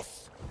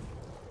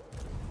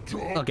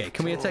 Okay,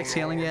 can we attack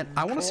sailing yet?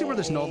 I want to see where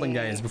this Nordling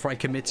guy is before I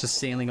commit to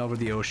sailing over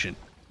the ocean.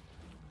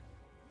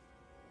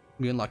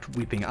 We unlocked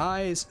Weeping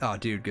Eyes. Oh,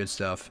 dude, good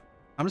stuff.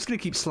 I'm just gonna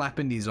keep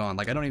slapping these on.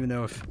 Like, I don't even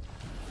know if...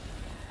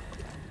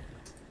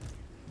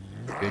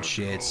 Good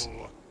shits.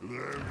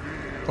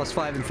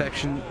 +5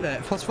 infection,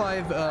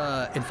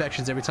 +5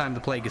 infections every time the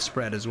plague is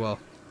spread as well.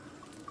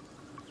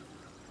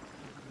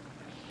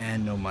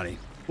 And no money.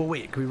 Well,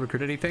 wait, can we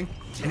recruit anything?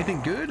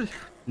 Anything good?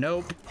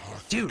 Nope.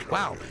 Dude,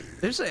 wow.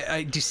 There's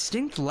a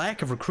distinct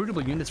lack of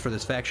recruitable units for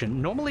this faction.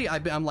 Normally,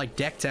 I'm like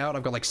decked out.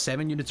 I've got like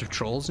 7 units of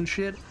trolls and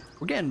shit.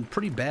 We're getting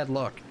pretty bad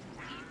luck.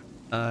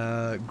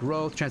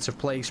 Growth, chance of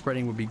plague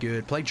spreading would be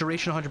good. Plague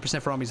duration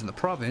 100% for armies in the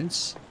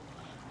province.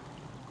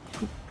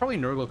 Probably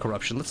Nurgle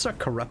corruption. Let's start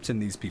corrupting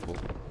these people.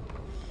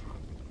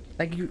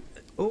 Thank you.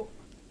 Oh,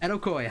 and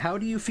Okoii, how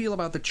do you feel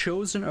about the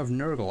Chosen of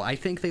Nurgle? I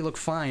think they look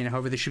fine.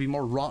 However, they should be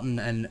more rotten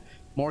and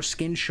more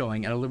skin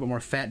showing and a little bit more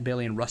fat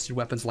belly and rusted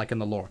weapons like in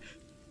the lore.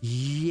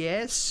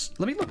 Yes.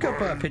 Let me look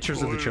up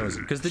pictures of the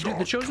Chosen, because the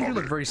Chosen do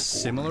look very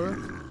similar.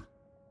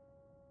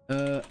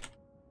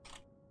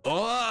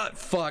 Oh,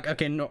 fuck.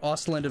 Okay, no,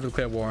 Ostland have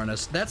declared war on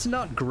us. That's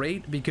not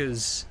great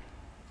because...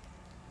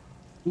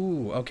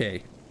 Ooh,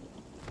 okay.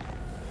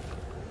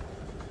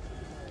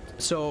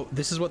 So,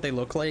 this is what they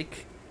look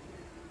like.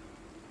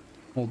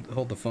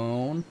 Hold the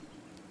phone.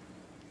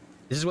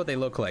 This is what they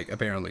look like,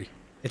 apparently.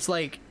 It's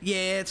like,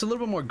 yeah, it's a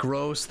little bit more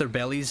gross. Their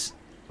bellies,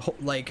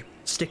 like,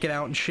 sticking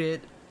out and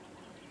shit.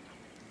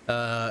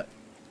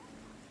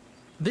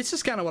 This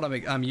is kind of what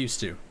I'm used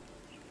to.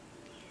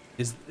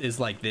 Is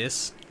like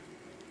this.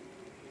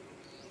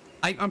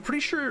 I'm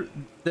pretty sure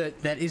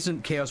that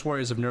isn't Chaos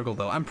Warriors of Nurgle,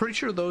 though. I'm pretty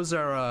sure those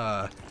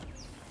are,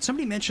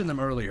 somebody mentioned them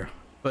earlier.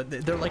 But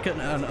they're like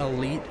an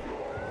elite...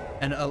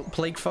 And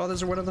Plague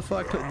Fathers or whatever the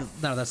fuck?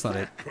 No, that's not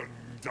it.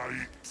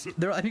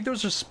 I think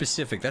those are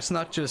specific. That's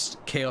not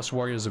just Chaos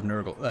Warriors of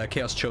Nurgle,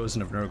 Chaos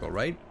Chosen of Nurgle,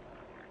 right?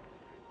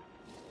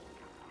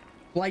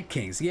 Blight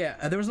Kings,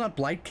 yeah. There was not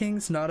Blight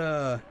Kings, not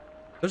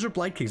those are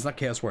Blight Kings, not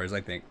Chaos Warriors,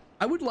 I think.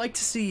 I would like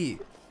to see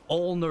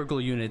all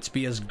Nurgle units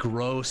be as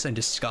gross and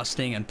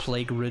disgusting and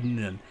plague-ridden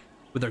and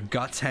with their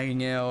guts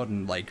hanging out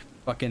and like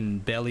fucking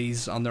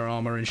bellies on their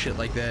armor and shit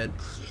like that.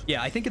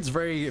 Yeah, I think it's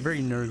very,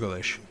 very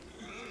Nurgle-ish.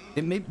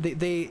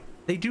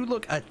 They do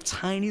look a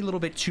tiny little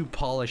bit too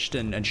polished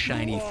and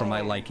shiny for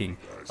my liking,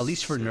 at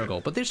least for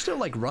Nurgle, but they're still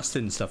like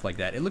rusted and stuff like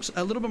that. It looks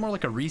a little bit more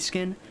like a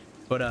reskin,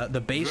 but the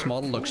base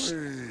model looks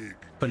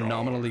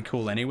phenomenally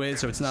cool anyway,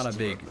 so it's not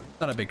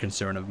a big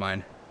concern of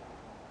mine.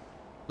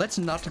 Let's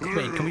not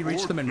wait. Can we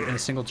reach them in a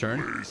single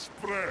turn?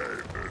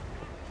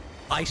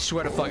 I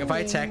swear to fuck, if I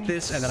attack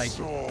this and then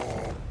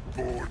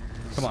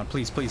come on,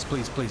 please, please,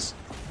 please, please.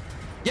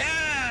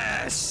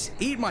 Yes!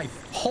 Eat my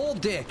whole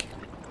dick.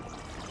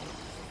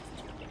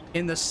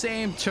 In the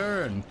same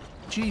turn.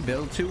 GG,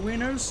 build 2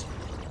 winners.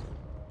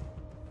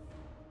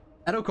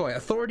 At Okoii,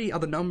 authority are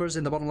the numbers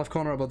in the bottom left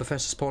corner above the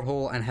Festus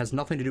porthole and has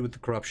nothing to do with the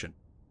corruption.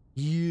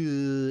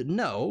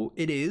 No,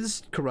 it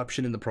is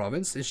corruption in the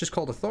province. It's just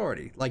called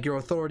authority. Like your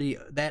authority,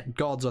 that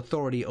god's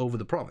authority over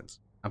the province.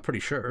 I'm pretty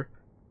sure.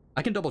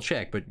 I can double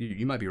check, but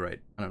you might be right.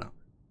 I don't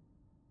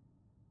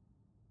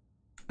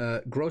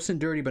know. Gross and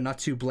dirty, but not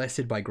too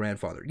blessed by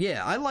grandfather.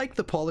 Yeah, I like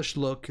the polished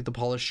look, the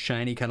polished,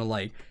 shiny, kind of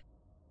like,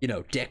 you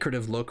know,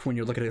 decorative look when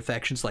you're looking at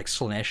factions like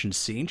Slaanesh and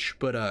Sinch.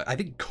 But I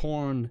think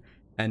Khorn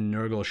and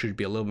Nurgle should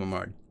be a little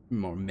bit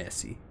more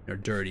messy or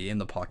dirty in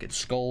the pocket.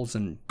 Skulls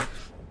and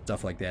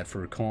stuff like that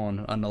for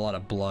Khorn, and a lot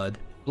of blood.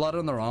 Blood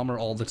on their armor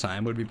all the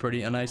time would be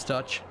pretty a nice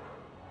touch.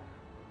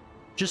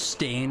 Just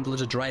stained,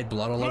 there's a dried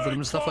blood all over them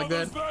and stuff like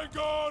that.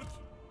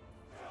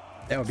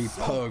 That would be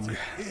pug.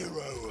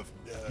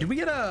 Did we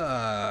get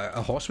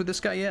a horse with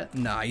this guy yet?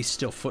 Nah, he's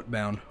still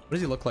footbound. What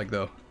does he look like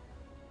though?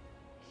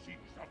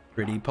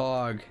 Pretty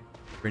pog.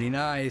 Pretty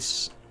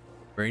nice.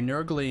 Very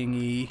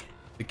nurgling-y.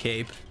 The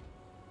cape.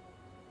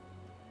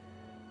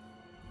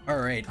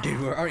 Alright,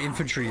 dude, our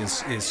infantry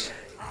is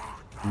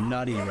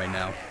nutty right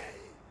now.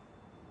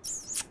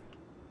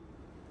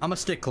 I'm gonna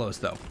stick close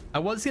though. I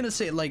was gonna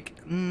say like,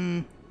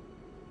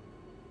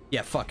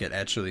 yeah, fuck it,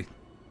 actually.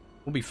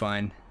 We'll be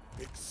fine.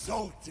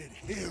 Exalted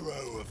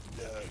hero of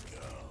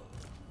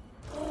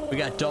Nurgle. We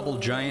got double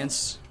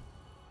giants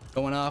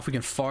going off. We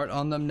can fart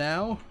on them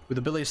now with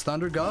Ability's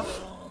Thunder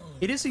Guff.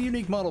 It is a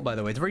unique model, by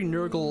the way. It's a very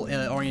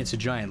Nurgle-oriented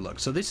giant look.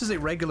 So this is a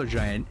regular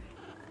giant.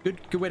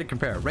 Good way to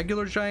compare.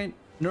 Regular giant,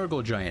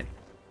 Nurgle giant.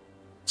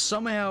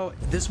 Somehow,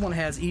 this one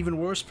has even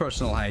worse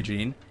personal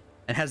hygiene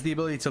and has the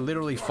ability to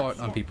literally fart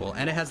on people.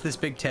 And it has this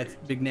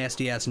big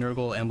nasty-ass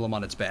Nurgle emblem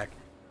on its back.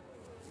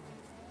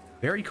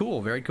 Very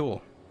cool, very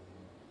cool.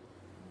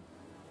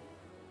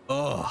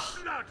 Ugh.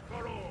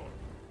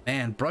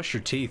 Man, brush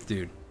your teeth,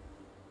 dude.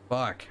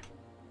 Fuck.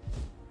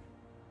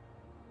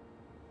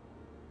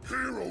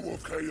 Hero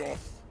of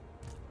chaos.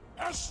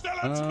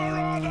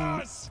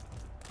 Alright,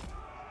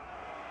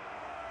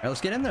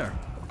 let's get in there.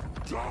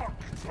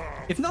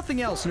 If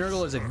nothing else,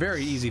 Nurgle is a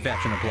very easy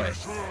faction to play.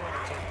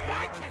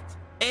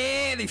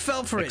 And they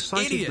fell for it,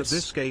 Excited idiots! that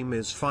this game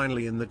is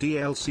finally in the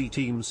DLC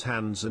team's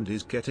hands and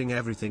is getting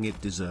everything it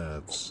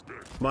deserves.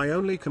 My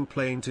only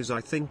complaint is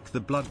I think the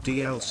Blood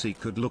DLC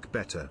could look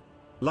better.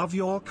 Love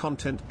your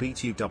content,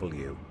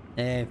 BTW.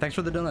 And thanks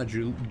for the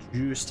donut,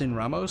 Justin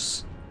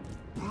Ramos.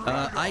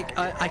 I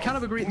kind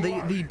of agree.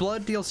 The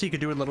Blood DLC could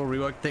do a little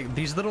rework.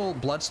 These little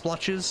blood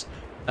splotches,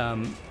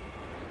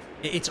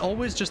 it's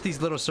always just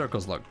these little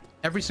circles. Look,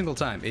 every single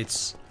time,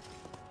 it's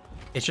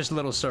just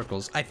little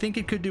circles. I think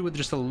it could do with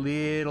just a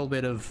little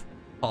bit of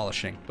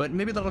polishing, but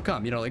maybe that'll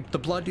come. You know, like the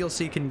Blood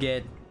DLC can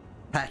get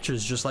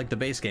patches just like the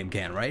base game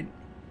can, right?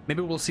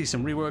 Maybe we'll see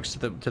some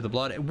reworks to the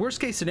Blood. Worst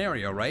case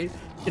scenario, right?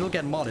 It'll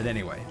get modded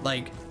anyway.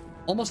 Like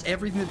almost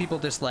everything that people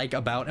dislike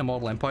about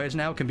Immortal Empires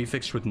now can be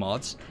fixed with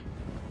mods.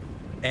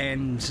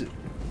 And,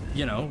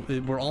 you know,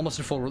 we're almost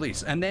at full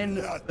release. And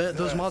then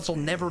those mods will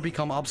never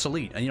become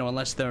obsolete, you know,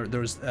 unless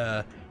there's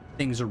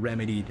things are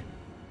remedied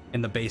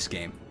in the base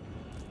game.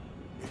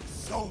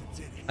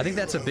 I think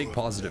that's a big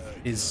positive,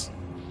 is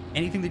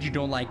anything that you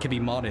don't like can be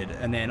modded,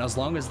 and then as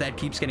long as that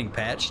keeps getting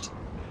patched,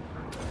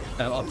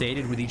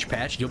 updated with each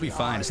patch, you'll be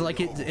fine. It's like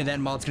that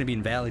mod's going to be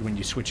invalid when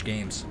you switch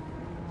games.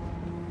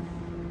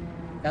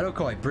 At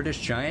Okoii, British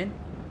Giant?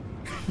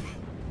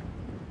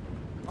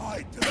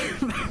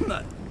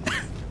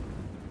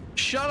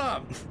 Shut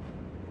up!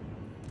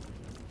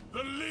 The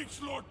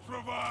Leechlord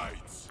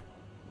provides.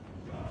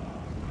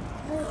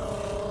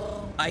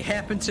 I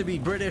happen to be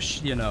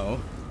British, you know.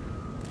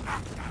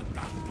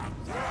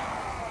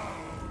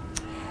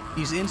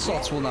 These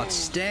insults will not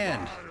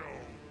stand.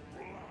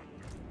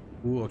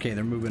 Ooh, okay,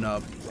 they're moving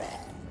up.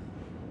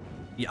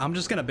 Yeah, I'm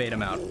just gonna bait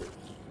them out.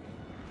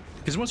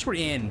 Because once we're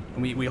in,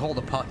 and we hold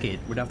a pocket,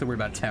 we don't have to worry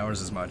about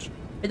towers as much.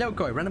 Hey,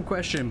 Okoii, random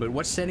question, but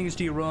what settings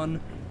do you run?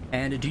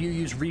 And do you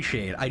use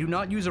reshade? I do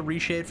not use a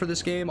reshade for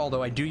this game,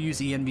 although I do use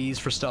ENVs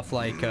for stuff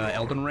like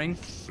Elden Ring.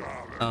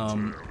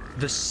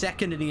 The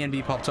second an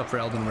ENV pops up for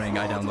Elden Ring,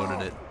 I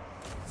downloaded it.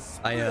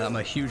 I'm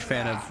a huge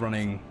fan of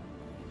running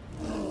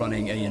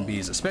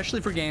ENVs,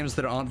 especially for games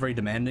that aren't very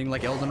demanding,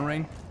 like Elden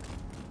Ring.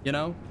 You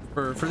know,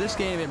 for this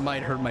game, it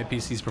might hurt my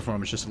PC's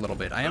performance just a little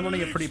bit. I am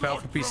running a pretty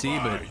powerful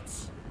PC, but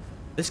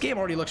this game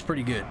already looks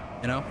pretty good.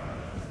 You know,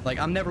 like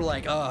I'm never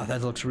like, oh,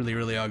 that looks really,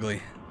 really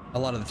ugly. A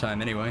lot of the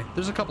time, anyway.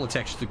 There's a couple of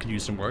textures that could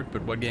use some work,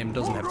 but what game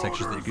doesn't have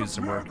textures that could use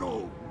some work?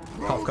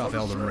 Cough, cough,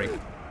 Elden Ring.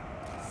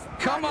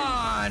 Come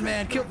on,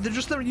 man! Kill. They're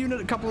just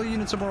a couple of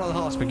units more on the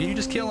hospital. Can you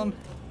just kill him?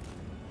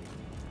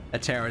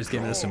 That tower is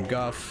giving us some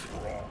guff.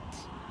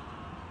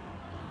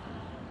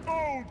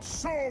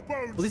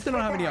 At least they don't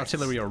have any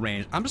artillery or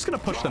range. I'm just gonna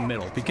push the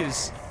middle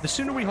because the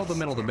sooner we hold the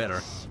middle, the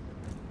better.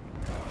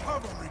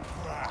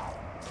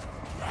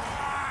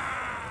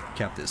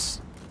 Kept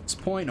this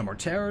point. No more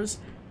terrors.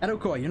 At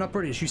Okoii, you're not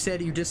British. You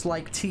said you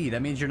dislike tea.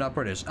 That means you're not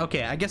British.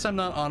 Okay, I guess I'm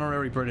not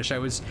honorary British. I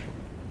was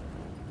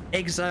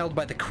exiled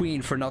by the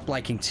Queen for not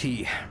liking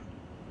tea.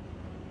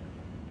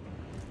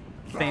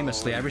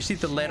 famously, I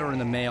received a letter in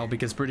the mail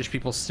because British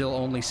people still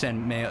only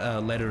send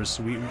letters.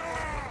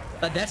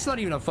 That's not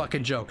even a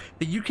fucking joke.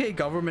 The UK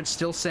government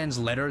still sends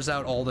letters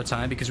out all the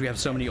time because we have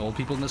so many old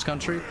people in this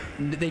country.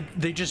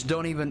 They just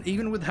don't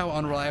even with how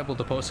unreliable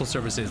the postal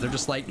service is, they're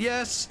just like,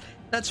 yes,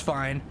 that's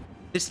fine.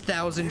 This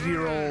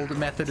 1,000-year-old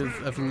method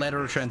of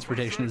letter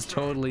transportation is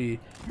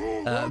totally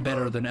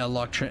better than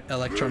electronic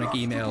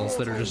emails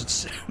that are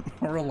just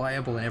more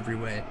reliable in every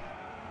way.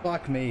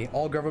 Fuck me.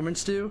 All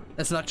governments do?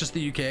 That's not just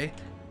the UK.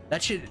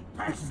 That shit,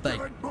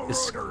 like,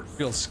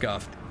 feels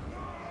scuffed.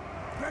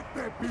 Let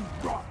there be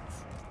rot.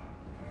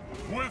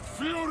 With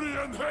fury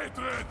and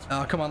hatred.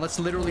 Oh, come on, let's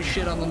literally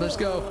shit on them. Let's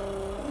go.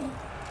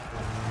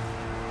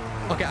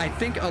 Okay, I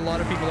think a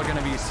lot of people are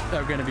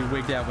gonna be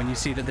wigged out when you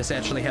see that this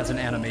actually has an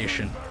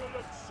animation.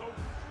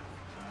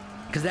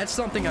 Because that's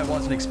something I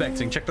wasn't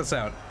expecting. Check this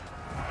out.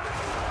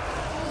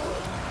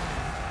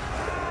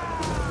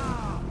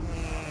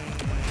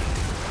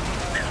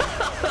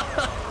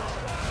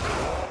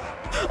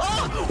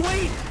 Oh,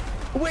 wait!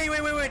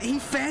 Wait. He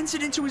fans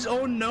it into his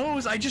own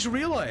nose. I just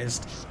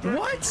realized.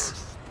 What?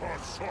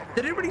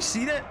 Did anybody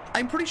see that?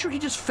 I'm pretty sure he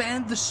just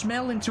fanned the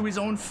smell into his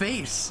own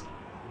face.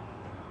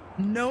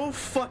 No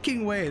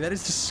fucking way. That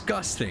is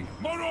disgusting.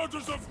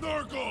 Marauders of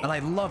Nurgle. And I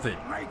love it.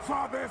 Make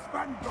for this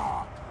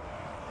vanguard.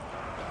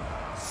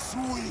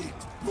 Sweet.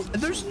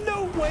 And there's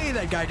no way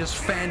that guy just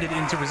fanned it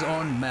into his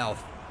own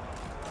mouth.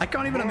 I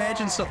can't even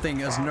imagine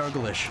something as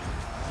Nurglish.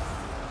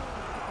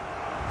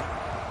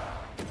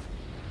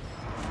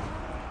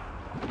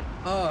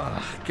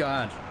 Oh,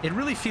 God. It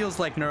really feels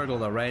like Nurgle,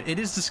 though, right? It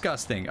is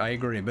disgusting, I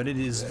agree, but it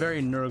is very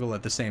Nurgle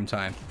at the same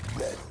time.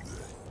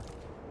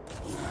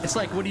 It's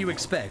like, what do you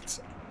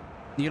expect?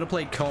 You gonna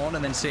play Khorn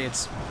and then say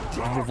it's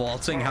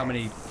revolting how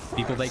many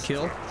people they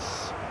kill?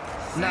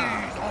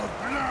 Nah.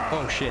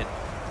 Oh, shit.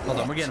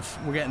 Hold on, we're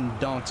getting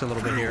donked a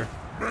little bit here.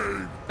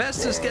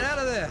 Festus, get out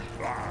of there!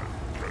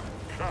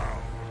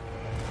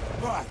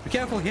 Be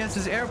careful, he has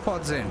his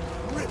AirPods in.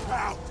 Rip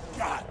out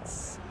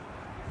guts.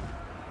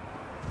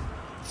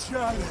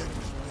 Challenge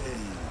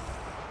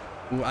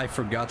me. Ooh, I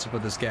forgot to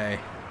put this guy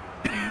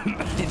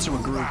into a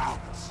group.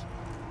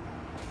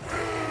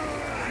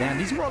 Man,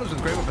 these marauders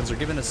with great weapons are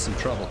giving us some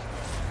trouble.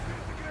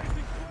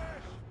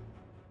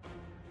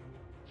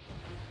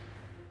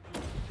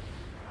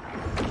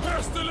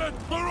 Pestilent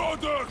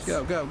marauders!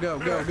 Go.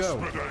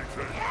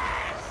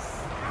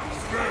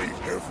 Slay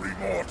every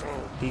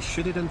mortal. He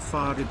shitted and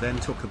farted, then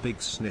took a big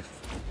sniff.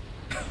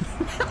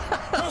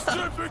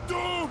 Pacific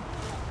Doom!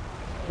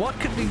 What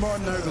could be more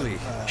Nurgly?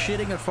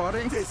 Shitting and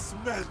farting?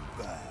 Dismember.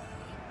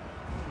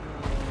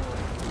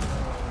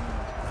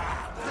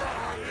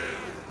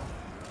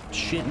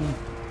 Shitting,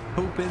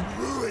 pooping.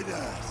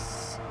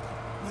 Ruinous.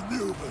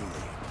 Maneuvering.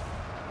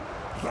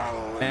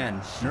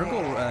 Man,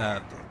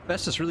 Nurgle,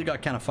 Festus really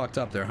got kind of fucked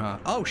up there, huh?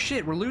 Oh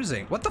shit, we're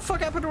losing. What the fuck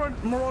happened to our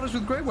marauders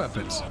with great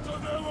weapons?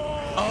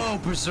 Oh,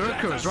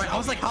 berserkers, right? I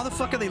was like, how the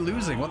fuck are they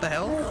losing? What the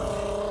hell?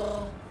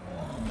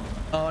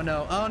 Oh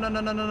no,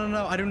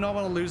 no. I do not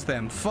want to lose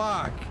them.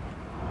 Fuck.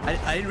 I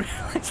didn't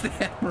realize they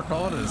had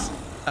marauders.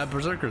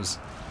 Berserkers.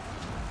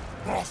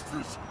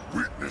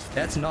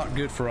 That's not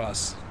good for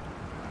us.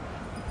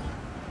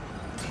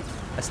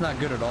 That's not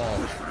good at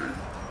all.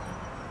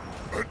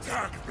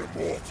 Attack the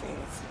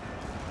mortals.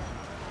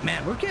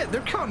 Man,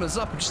 they're counting us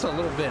up just a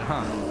little bit,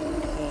 huh?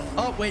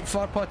 Oh, wait,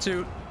 fought part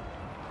 2.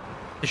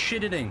 The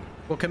shit-eating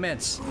will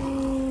commence.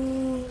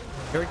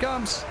 Here it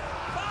comes.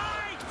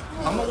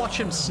 I'm gonna watch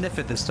him sniff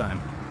it this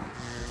time.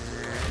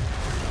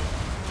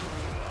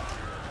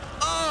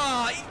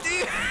 Oh,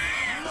 dude.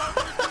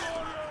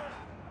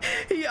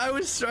 I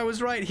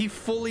was right. He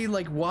fully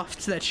like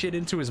wafted that shit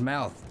into his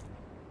mouth.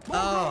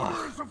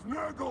 Oh,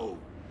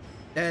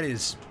 that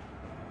is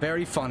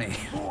very funny.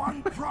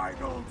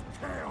 Unbridled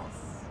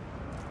chaos.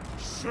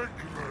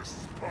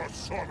 Sickness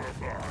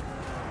personified.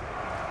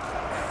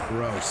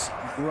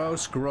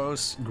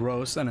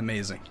 Gross, and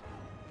amazing.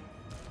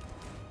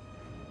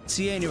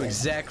 CA knew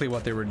exactly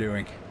what they were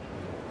doing.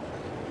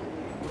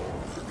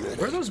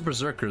 Where are those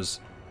berserkers?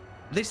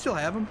 Do they still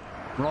have them?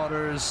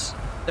 Marauders.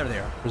 There they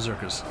are.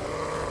 Berserkers.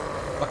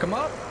 Fuck them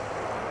up.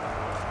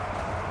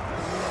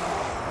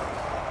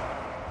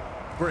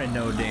 We're in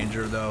no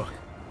danger, though.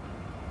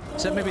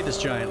 Except maybe this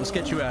giant. Let's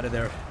get you out of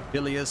there.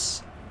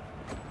 Bilious.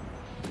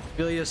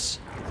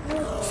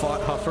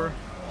 Fought Huffer.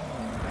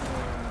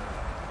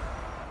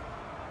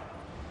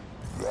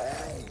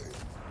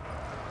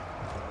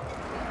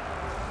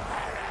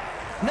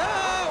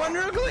 No!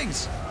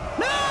 Unurglings!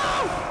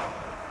 No!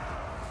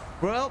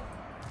 Well,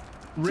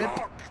 rip.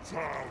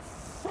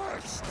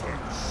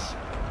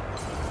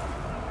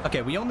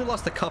 Okay, we only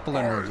lost a couple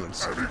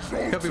Unurglings.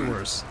 Could be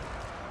worse.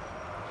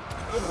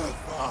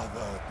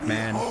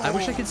 Man, I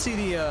wish I could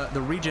see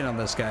the regen on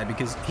this guy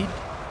because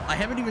I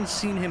haven't even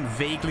seen him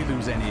vaguely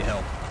lose any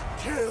health.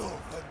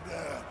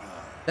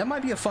 That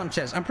might be a fun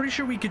test. I'm pretty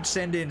sure we could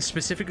send in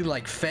specifically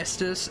like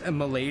Festus and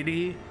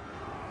Milady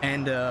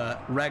and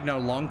Ragnar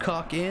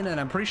Longcock in, and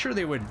I'm pretty sure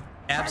they would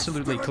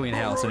absolutely clean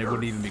house and it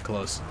wouldn't even be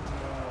close.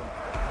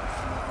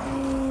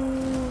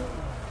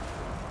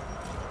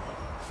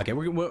 Okay,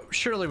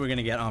 surely we're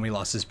gonna get army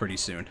losses pretty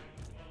soon.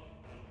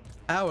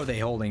 How are they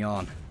holding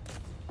on?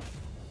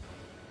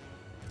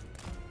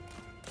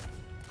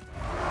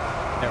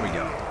 There we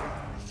go.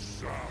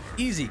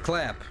 Easy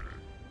clap.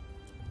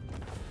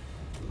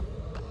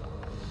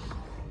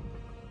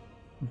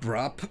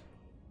 Brup.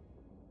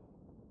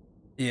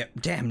 Yeah,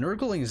 damn,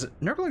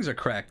 Nurglings are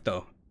cracked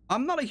though.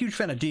 I'm not a huge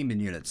fan of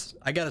demon units,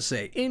 I gotta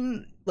say.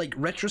 In like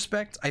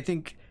retrospect, I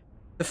think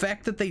the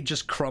fact that they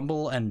just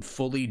crumble and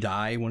fully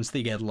die once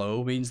they get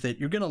low means that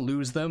you're gonna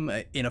lose them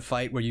in a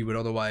fight where you would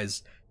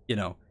otherwise, you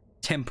know,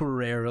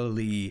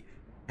 temporarily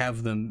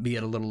have them be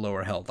at a little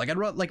lower health.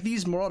 Like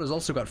these Marauders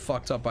also got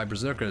fucked up by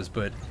Berserkers,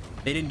 but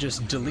they didn't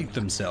just delete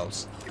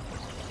themselves.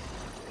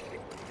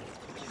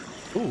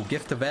 Ooh,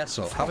 gift to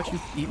vassal. How about you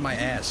eat my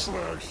ass?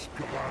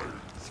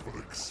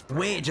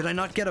 Wait, did I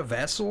not get a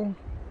vassal?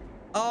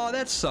 Oh,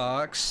 that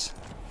sucks.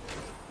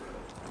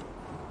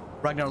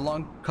 Ragnar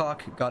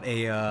Longcock got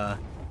a,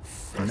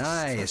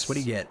 nice. What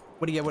do you get?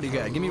 What do you get? What do you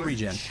got? Give me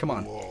regen. Come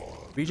on.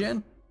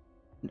 Regen?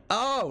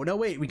 Oh, no,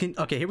 wait. We can...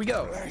 Okay, here we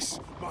go.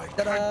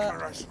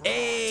 Ta-da!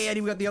 Hey, and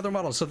we got the other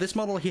model. So this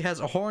model, he has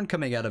a horn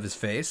coming out of his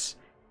face.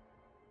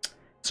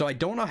 So I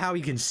don't know how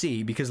he can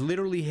see, because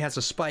literally he has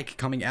a spike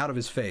coming out of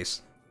his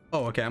face.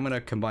 Oh, okay, I'm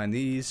gonna combine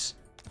these.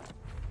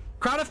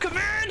 Crown of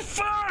Command!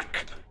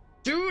 Fuck!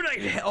 Dude,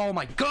 oh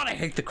my god, I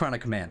hate the Crown of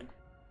Command.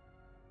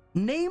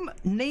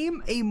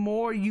 Name a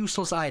more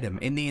useless item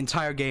in the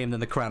entire game than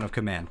the Crown of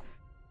Command.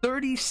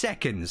 30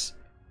 seconds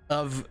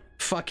of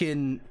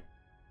fucking,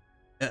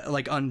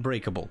 like,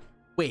 unbreakable.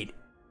 Wait,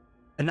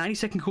 a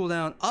 90-second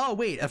cooldown. Oh,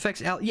 wait,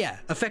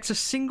 affects a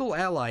single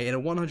ally in a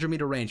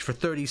 100-meter range for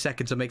 30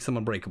 seconds and makes them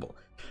unbreakable.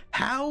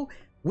 How?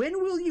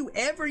 When will you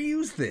ever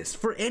use this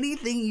for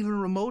anything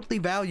even remotely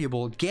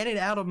valuable? Get it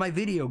out of my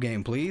video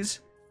game, please.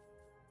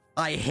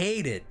 I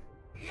hate it.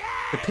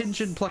 The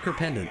Pigeon Plucker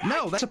Pendant.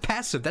 No, that's a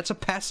passive. That's a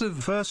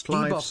passive First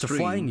live debuff to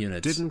flying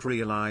units. Didn't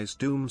realize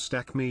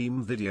Doomstack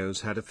meme videos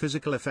had a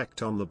physical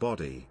effect on the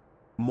body.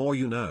 More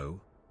you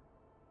know.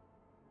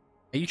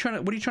 Are you trying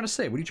to? What are you trying to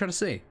say? What are you trying to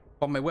say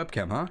on my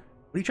webcam, huh?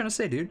 What are you trying to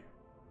say, dude?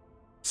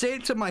 Say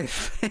it to my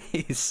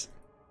face.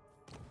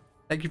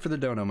 Thank you for the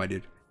dono, my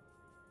dude.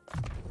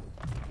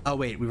 Oh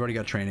wait, we've already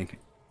got training.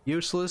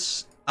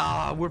 Useless.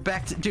 Ah, we're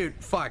back to...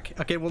 Dude, fuck.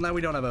 Okay, well now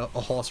we don't have a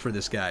horse for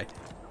this guy.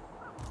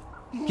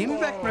 Give me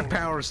back my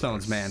power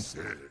stones, man.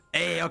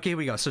 Hey, okay, here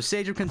we go. So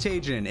Sage of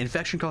Contagion.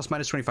 Infection cost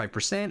minus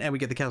 25%, and we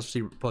get the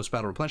casualty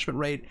post-battle replenishment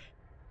rate.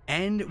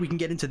 And we can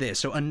get into this.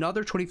 So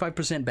another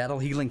 25% battle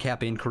healing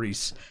cap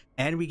increase.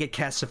 And we get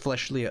Cast of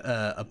Fleshly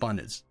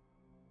Abundance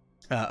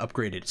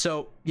upgraded.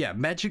 So, yeah,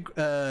 magic,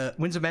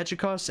 Winds of Magic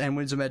costs and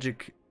Winds of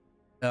Magic...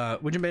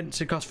 Winds of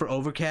Magic costs for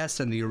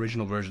Overcast and the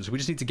original version. So we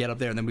just need to get up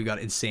there, and then we got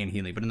insane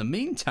healing. But in the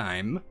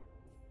meantime,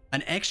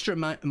 an extra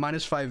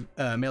minus 5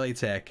 melee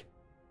attack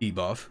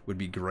debuff would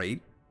be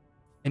great.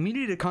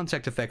 Immunity to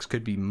contact effects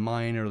could be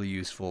minorly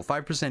useful.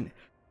 5%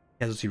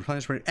 casualty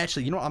replenishment.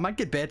 Actually, you know what? I might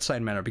get Bad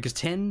Side Manner, because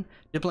 10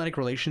 diplomatic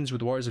relations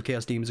with Warriors of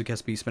Chaos, Demons of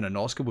Chaos, Beastmen, and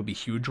Noska would be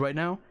huge right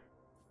now.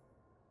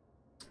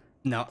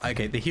 No,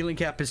 okay, the healing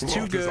cap is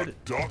too good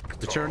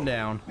to turn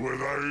down.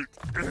 Without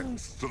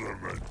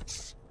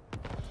instruments.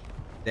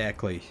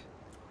 Exactly.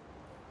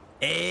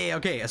 Hey,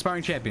 okay,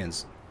 Aspiring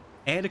Champions.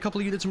 And a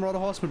couple of units of Marauder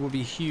Horsemen would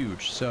be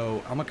huge.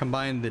 So I'm gonna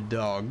combine the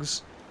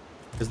dogs.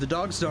 Because the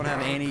dogs don't have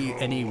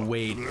any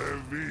weight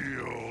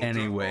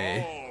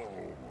anyway.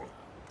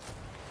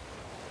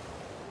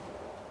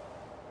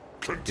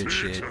 Good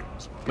shit.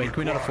 Wait, can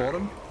we not afford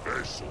them?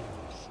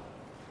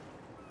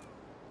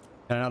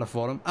 Can I not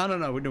afford them? Oh,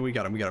 no, we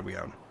got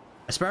them.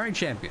 Aspiring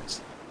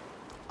Champions.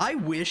 I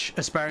wish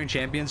Aspiring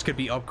Champions could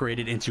be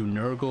upgraded into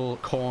Nurgle,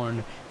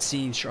 Khorn,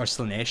 Tzeentch, or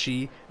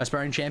Slaaneshi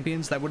Aspiring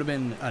Champions. That would have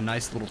been a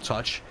nice little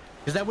touch.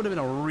 Because that would have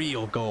been a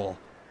real goal.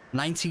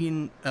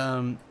 19,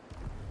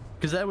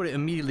 because that would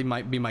immediately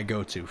might be my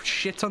go-to.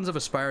 Shit tons of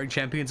Aspiring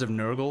Champions of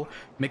Nurgle,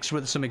 mixed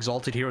with some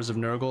Exalted Heroes of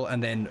Nurgle,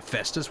 and then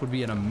Festus would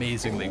be an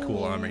amazingly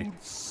cool army.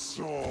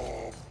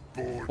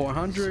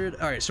 400.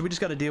 Alright, so we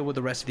just got to deal with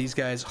the rest of these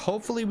guys.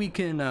 Hopefully we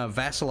can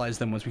vassalize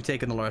them once we've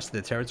taken the rest of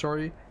the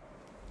territory.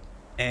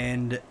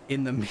 And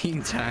in the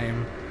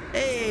meantime...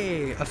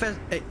 Hey!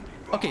 Hey.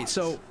 Okay,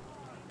 so...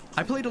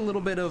 I played a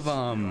little bit of,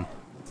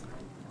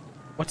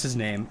 what's his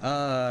name?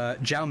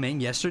 Zhao Ming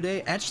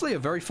yesterday. Actually a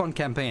very fun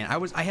campaign. I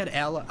was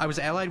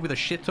allied with a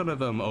shit ton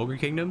of Ogre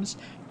Kingdoms,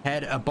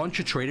 had a bunch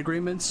of trade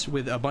agreements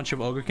with a bunch of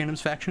Ogre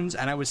Kingdoms factions,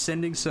 and I was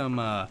sending some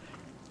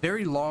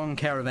very long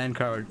caravan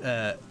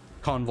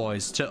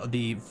convoys to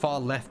the far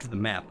left of the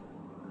map.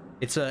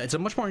 It's a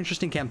much more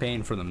interesting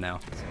campaign for them now.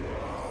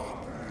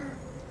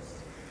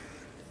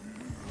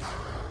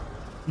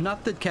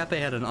 Not that Cathay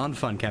had an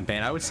unfun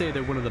campaign. I would say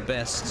they're one of the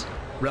best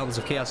Realms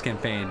of Chaos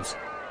campaigns.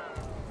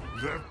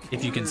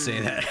 If you can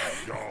say that.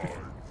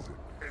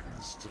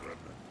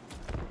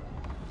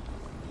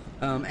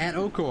 At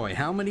Okoii,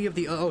 how many of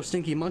the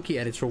Stinky Monkey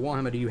edits for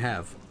Warhammer do you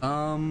have?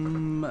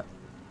 Damn,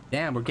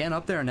 we're getting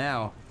up there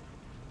now.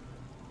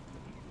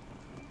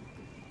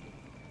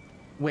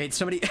 Wait,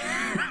 somebody...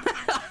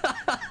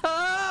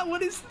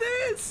 What is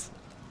this?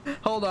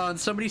 Hold on,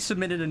 somebody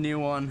submitted a new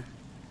one.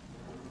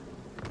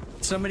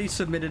 Somebody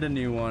submitted a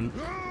new one.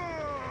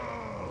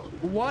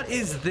 What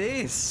is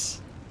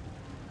this?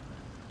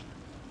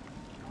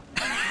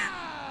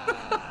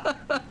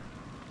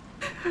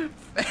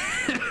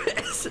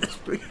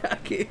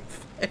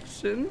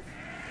 Fashion.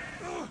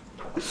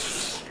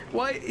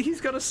 Why?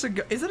 He's got a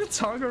cigar. Is that a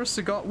tongue or a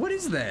cigar? What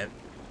is that?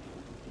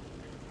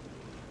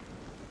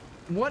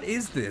 What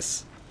is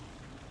this?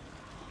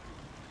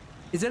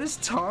 Is that his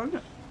tongue?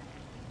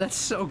 That's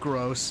so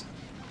gross.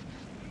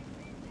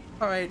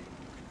 Alright.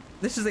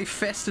 This is a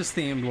Festus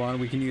themed one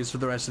we can use for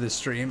the rest of this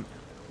stream.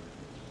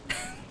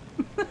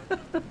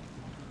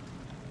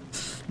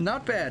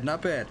 Not bad,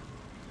 not bad.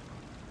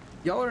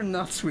 Y'all are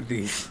nuts with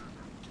these.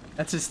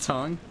 That's his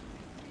tongue.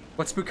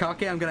 What's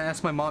Bukkake? I'm gonna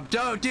ask my mom.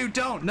 Don't, dude,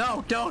 don't!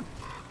 No, don't!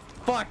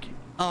 Fuck!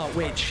 Oh,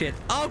 wait, shit.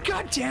 Oh,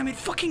 god damn it!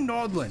 Fucking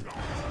Nordland!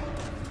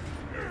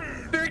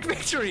 Big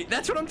victory!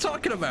 That's what I'm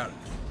talking about!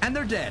 And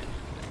they're dead.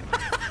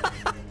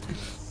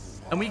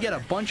 And we get a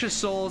bunch of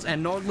souls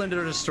and Nordland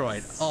are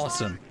destroyed.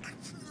 Awesome.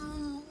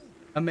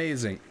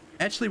 Amazing.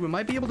 Actually, we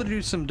might be able to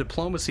do some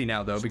diplomacy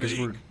now, though, because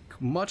we're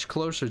much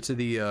closer to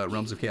the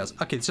realms of chaos.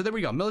 Okay, so there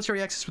we go.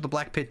 Military access with the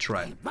Black Pit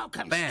tribe.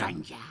 Welcome, Bam.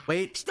 stranger.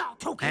 Wait. Start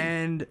talking.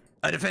 And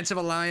a defensive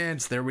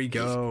alliance. There we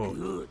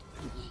go.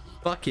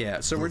 Fuck yeah.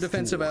 So we're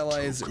defensive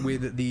allies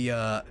with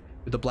the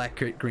Black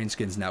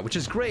Greenskins now, which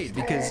is great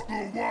because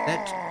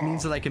that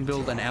means that I can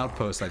build an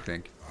outpost, I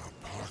think.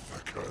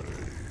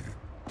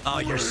 Oh,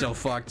 you're so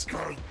fucked.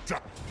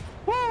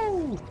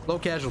 Woo! Low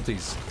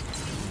casualties.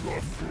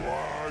 The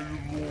Fly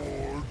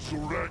Lord's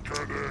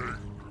reckoning.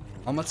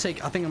 I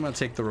think I'm gonna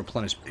take the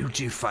replenishment. Ooh,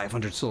 dude,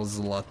 500 souls is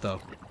a lot though.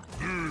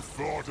 You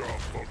thought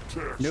of the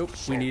test. Nope,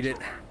 we need it.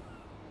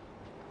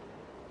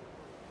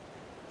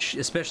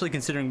 Especially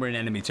considering we're in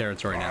enemy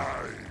territory now.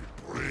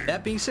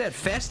 That being said,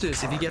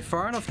 Festus, if you get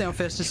far enough down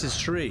Festus's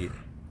tree,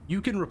 you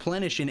can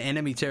replenish in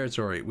enemy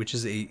territory, which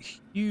is a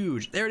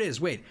huge... There it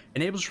is, wait.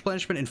 Enables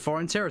replenishment in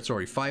foreign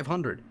territory,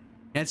 500.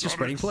 Answer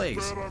spreading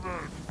plagues.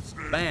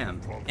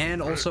 Bam.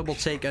 And also we'll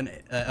take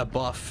a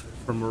buff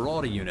from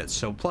Marauder units.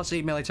 So plus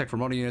 8 melee attack for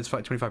Marauder units,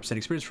 25%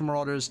 experience for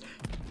Marauders.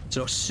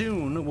 So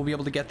soon we'll be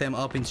able to get them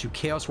up into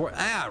Chaos War...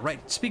 Ah,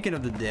 right. Speaking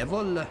of the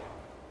devil.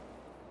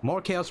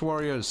 More Chaos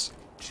Warriors.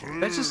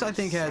 Festus, I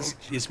think, has...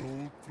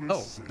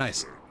 Oh,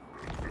 nice.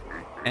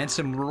 And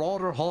some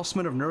Marauder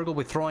Horsemen of Nurgle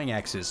with throwing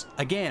axes.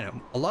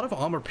 Again, a lot of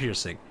armor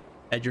piercing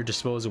at your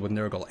disposal with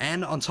Nurgle.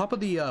 And on top of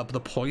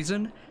the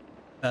poison...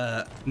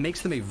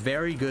 makes them a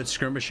very good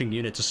skirmishing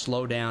unit to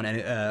slow down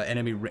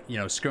enemy,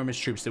 skirmish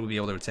troops that will be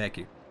able to attack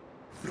you.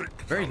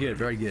 Very good,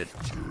 very good.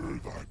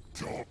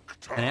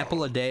 An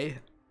apple a day.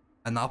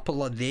 An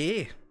apple a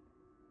day.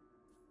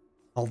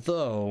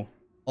 Although,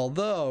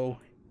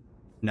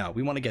 no,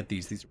 we want to get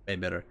these. These are way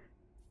better.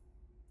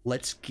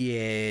 Let's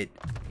get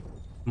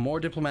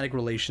more diplomatic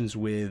relations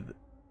with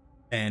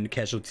and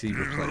casualty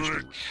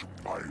replenishment.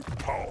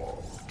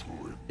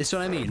 That's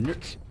what I mean.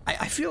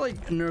 I feel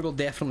like Nurgle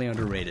definitely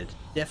underrated.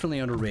 Definitely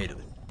underrated.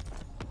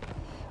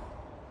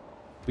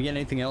 We get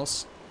anything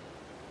else?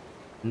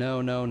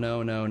 No.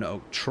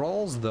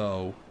 Trolls,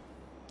 though.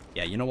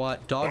 Yeah, you know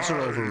what? Dogs are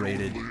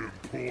overrated.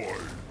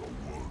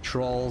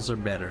 Trolls are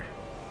better.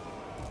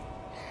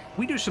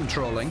 We do some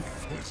trolling.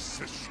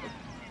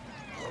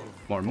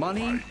 More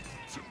money.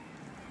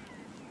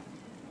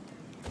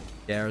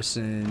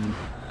 Garrison.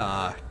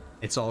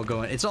 It's all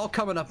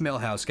coming up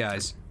Millhouse,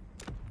 guys.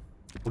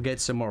 We'll get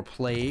some more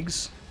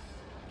plagues.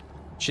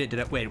 Shit,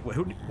 wait,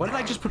 what did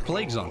I just put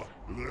plagues on?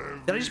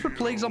 Did I just put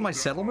plagues on my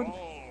settlement?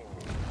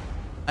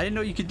 I didn't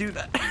know you could do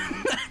that.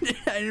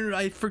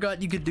 I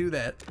forgot you could do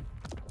that.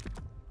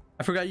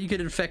 I forgot you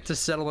could infect a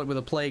settlement with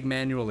a plague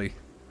manually.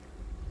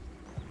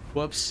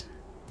 Whoops.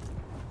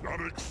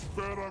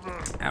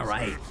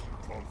 Alright.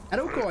 At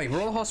Okoii,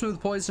 Royal Horsemen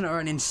with Poison are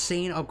an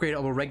insane upgrade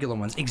over regular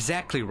ones.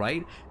 Exactly,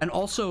 right? And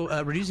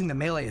also, reducing the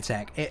melee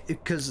attack.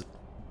 Because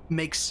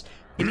makes...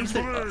 It needs to...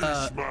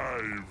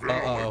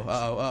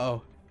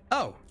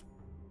 Oh.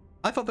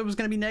 I thought that was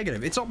going to be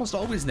negative. It's almost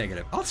always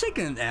negative. I'll take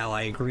an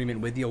ally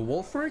agreement with you,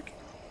 Wolfric.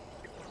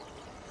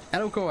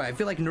 At Okoii, I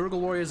feel like Nurgle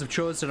Warriors of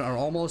Chosen are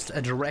almost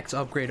a direct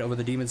upgrade over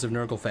the Demons of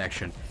Nurgle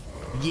faction.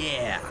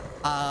 Yeah.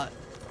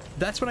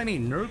 That's what I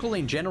mean. Nurgle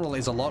in general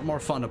is a lot more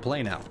fun to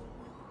play now.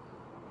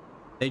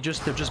 They're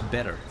just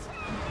better.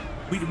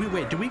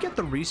 Wait, do we get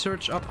the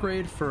research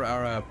upgrade for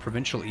our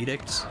provincial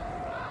edicts?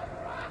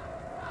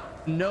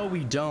 No,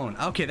 we don't.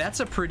 Okay,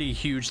 that's a pretty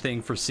huge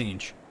thing for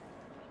Siege.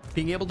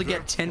 Being able to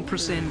get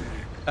 10%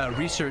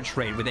 research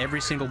rate with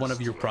every single one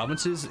of your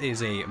provinces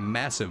is a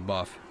massive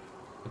buff.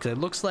 Because it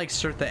looks like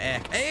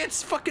SugarrDunkington. Hey,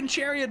 it's fucking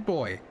Chariot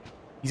Boy!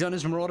 He's on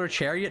his Marauder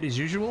Chariot as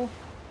usual.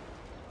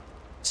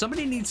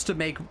 Somebody needs to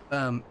make,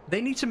 they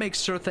need to make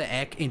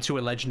SugarrDunkington into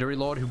a Legendary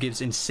Lord who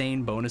gives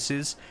insane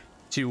bonuses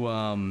to,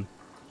 Oh.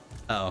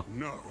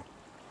 No.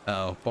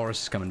 Oh,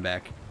 Boris is coming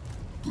back.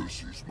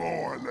 This is my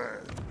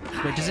land.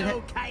 Wait, does it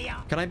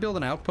can I build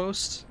an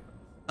outpost?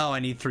 Oh, I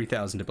need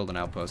 3,000 to build an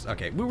outpost.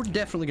 Okay, we were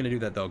definitely gonna do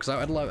that though, because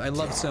I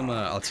love some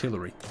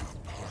artillery.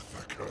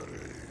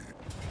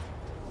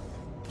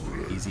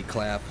 Easy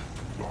clap.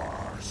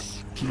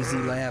 Easy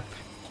lap.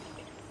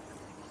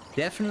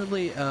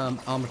 Definitely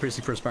armor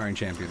piercing for aspiring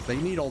champions. They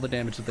need all the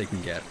damage that they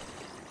can get.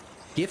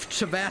 Gift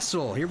to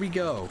vassal. Here we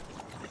go.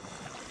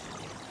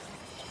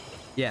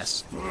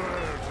 Yes.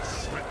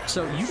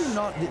 So you do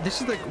not.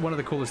 This is like one of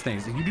the coolest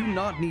things. You do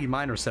not need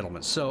minor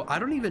settlements. So I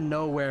don't even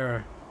know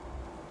where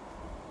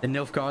the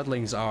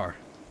Nilfgaardlings are.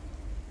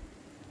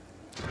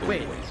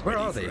 Wait, where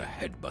are they? For a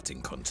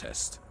headbutting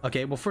contest.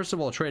 Okay, well, first of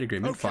all, trade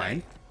agreement,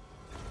 fine.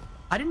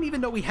 I didn't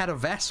even know we had a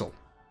vassal.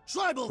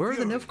 Where are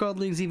the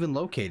Nilfgaardlings even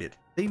located?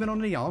 They even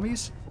own any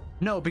armies?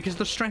 No, because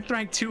they're strength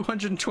rank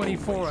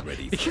 224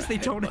 because they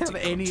don't have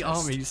any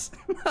armies.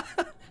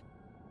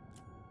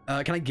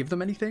 Can I give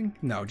them anything?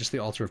 No, just the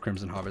Altar of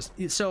Crimson Harvest.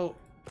 So,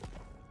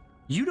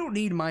 you don't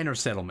need minor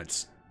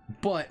settlements.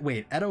 But,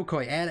 wait, at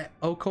Okoii,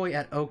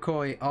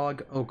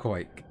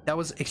 Okoii. That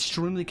was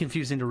extremely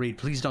confusing to read.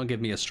 Please don't give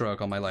me a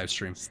stroke on my live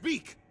stream.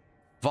 Speak!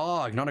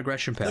 VOG,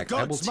 non-aggression pact.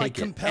 I will take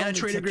it. And a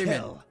trade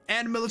agreement.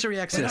 And military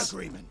access.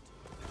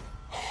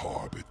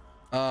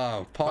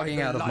 Oh,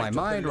 pogging out of my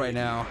mind right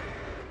now.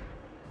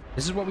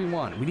 This is what we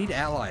want. We need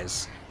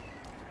allies.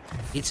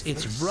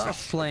 It's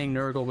rough playing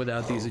Nurgle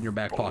without these in your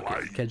back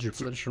pocket. Catch your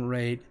collision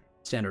rate,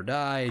 standard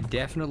die,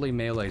 definitely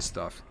melee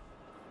stuff.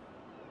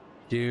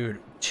 Dude,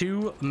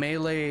 2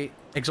 melee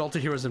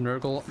Exalted Heroes of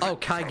Nurgle. Oh,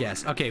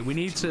 Kygas. Okay, we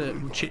need to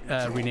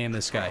rename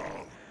this guy.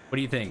 What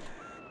do you think?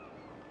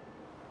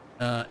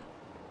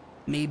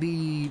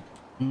 Maybe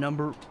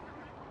number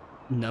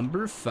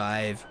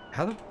 5.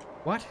 How the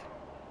what?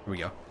 Here we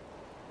go.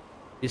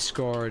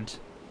 Discord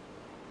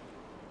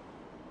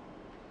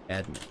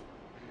admin.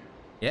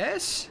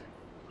 Yes?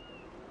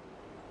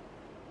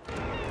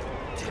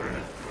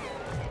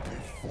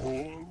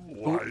 Ooh,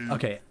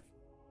 okay.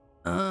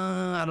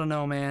 I don't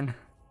know, man.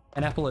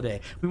 An apple a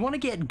day. We want to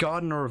get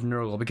Gardener of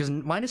Nurgle because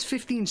minus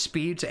 15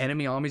 speed to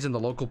enemy armies in the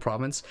local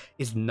province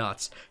is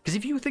nuts. Because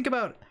if you think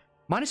about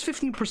minus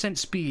 15%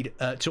 speed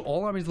to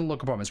all armies in the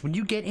local province, when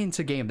you get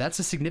into game, that's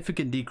a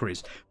significant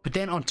decrease. But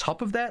then on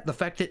top of that, the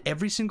fact that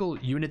every single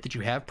unit that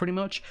you have pretty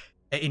much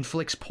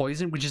inflicts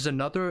poison, which is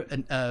another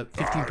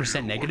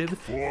 15% negative.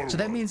 So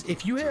that means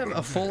if you have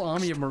a full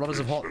army of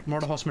Marauder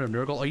Horsemen of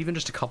Nurgle, or even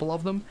just a couple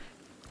of them,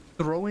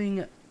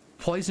 throwing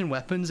poison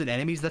weapons at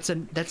enemies, that's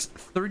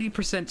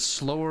 30%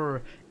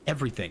 slower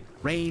everything.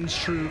 Range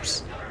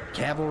troops,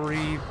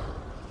 cavalry,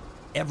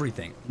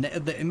 everything.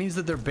 It means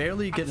that they're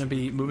barely going to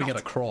be moving at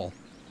a crawl,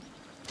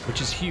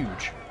 which is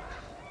huge.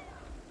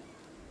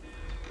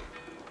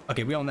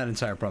 Okay, we own that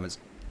entire province.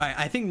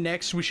 I think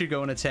next we should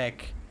go and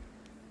attack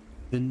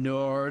the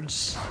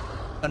Nords.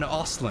 Oh no,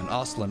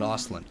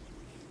 Ostland.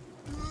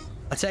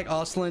 Attack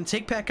Ostland,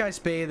 take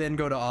Packeyes Bay, then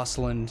go to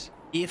Ostland.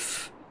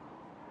 If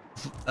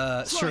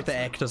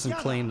SugarrDunkington doesn't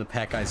claim the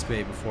Packeyes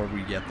Bay before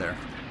we get there.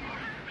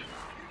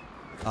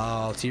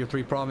 Oh, tier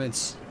 3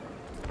 province.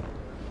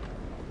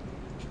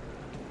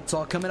 It's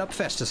all coming up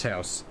Festus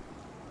house.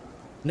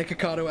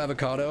 Nikocado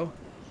avocado.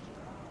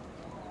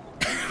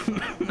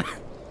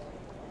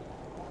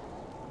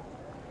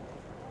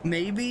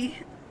 Maybe?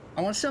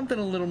 I want something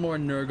a little more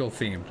Nurgle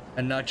themed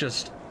and not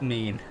just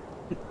mean.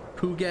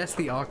 Poogas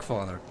the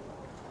Arkfather.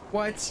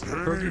 What?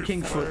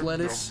 BoogieKing foot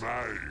lettuce?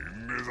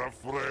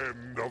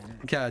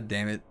 God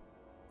damn it.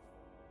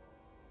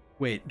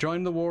 Wait,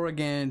 join the war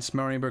against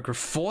Marienburg for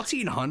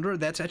 1400?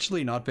 That's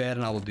actually not bad,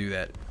 and I will do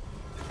that.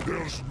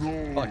 There's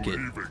no Fuck it.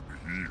 here.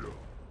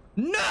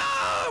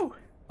 No!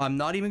 I'm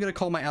not even gonna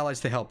call my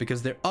allies to help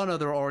because they're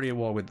they're already at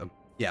war with them.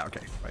 Yeah,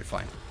 okay, right,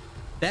 fine.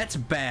 That's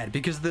bad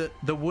because the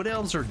Wood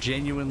Elves are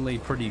genuinely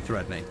pretty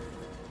threatening.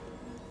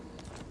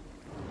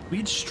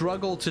 We'd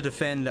struggle to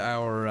defend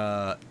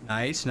our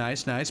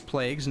nice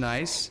plagues,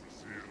 nice.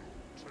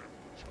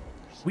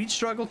 We'd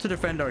struggle to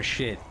defend our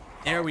shit.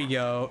 There we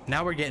go.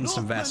 Now we're getting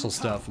some vassal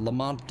stuff.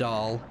 Lamont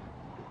Dahl.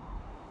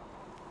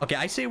 Okay,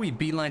 I say we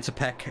beeline to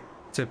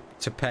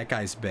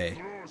Packeyes Bay.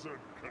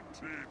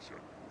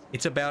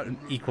 It's about an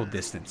equal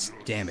distance.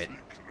 Damn it.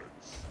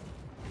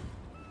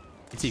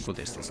 It's equal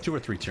distance. 2 or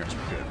 3 turns.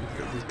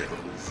 We're good.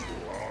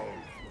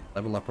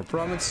 Level up our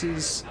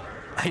provinces.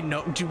 I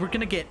know, dude. We're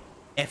gonna get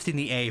F'd in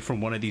the A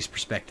from one of these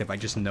perspective. I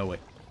just know it.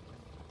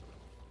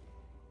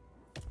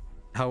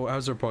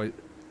 How's our point?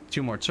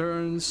 2 more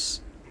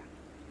turns.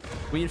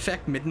 We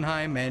infect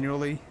Middenheim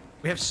manually.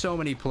 We have so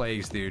many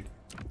plagues, dude.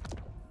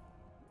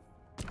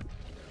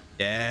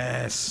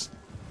 Yes.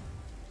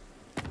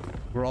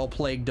 We're all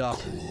plagued up.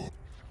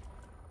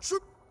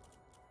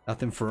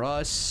 Nothing for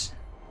us.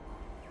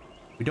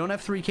 We don't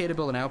have 3K to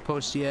build an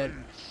outpost yet.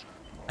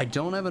 I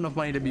don't have enough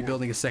money to be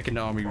building a second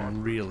army,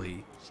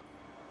 really.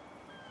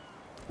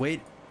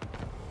 Wait.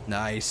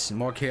 Nice.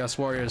 More Chaos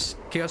Warriors.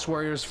 Chaos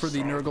Warriors for the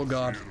Nurgle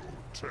God.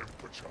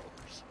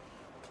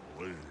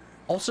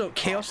 Also,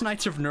 Chaos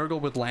Knights of Nurgle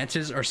with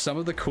lances are some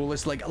of the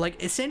coolest.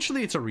 Like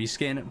essentially it's a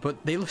reskin, but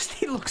they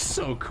look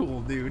so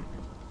cool, dude.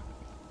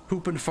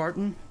 Poopin'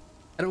 fartin'.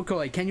 At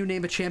Okoii, can you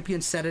name a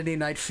champion Saturday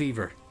Night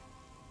Fever?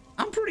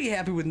 I'm pretty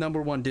happy with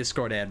 #1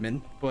 Discord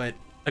admin, but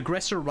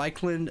Aggressor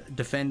Reichland,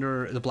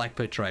 Defender, the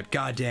Blackpit Tribe.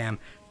 God damn.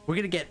 We're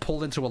gonna get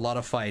pulled into a lot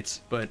of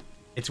fights, but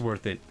it's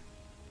worth it.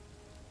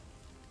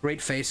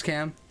 Great face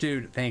cam.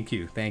 Dude, thank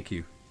you. Thank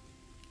you.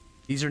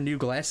 These are new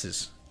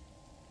glasses.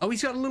 Oh,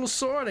 he's got a little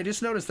sword. I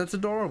just noticed. That's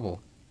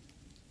adorable.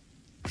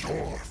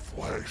 Your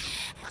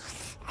flesh,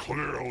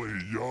 clearly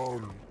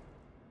young.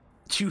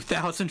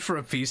 2,000 for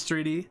a peace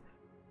treaty?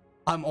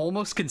 I'm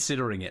almost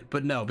considering it,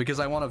 but no, because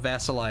I want to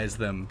vassalize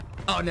them.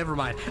 Oh, never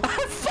mind.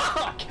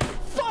 Fuck!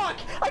 Fuck!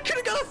 I could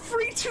have got a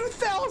free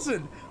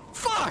 2,000!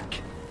 Fuck!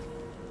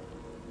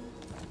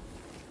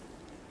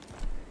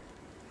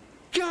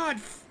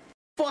 God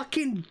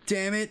fucking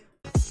damn it.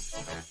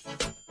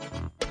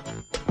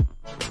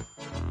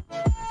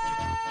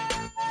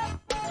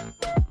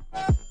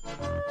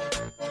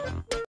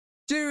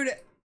 Dude,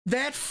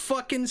 that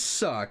fucking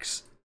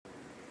sucks.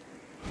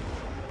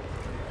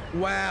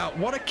 Wow,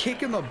 what a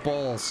kick in the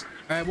balls.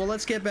 Alright, well,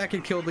 let's get back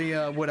and kill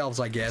the Wood Elves,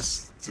 I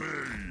guess. Stay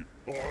en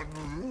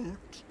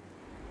route.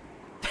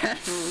 That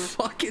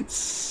fucking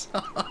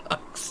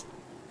sucks.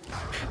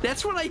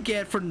 That's what I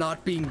get for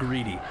not being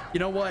greedy. You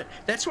know what?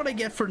 That's what I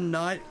get for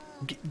not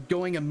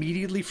going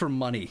immediately for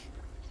money.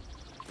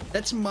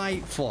 That's my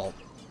fault.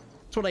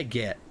 That's what I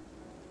get.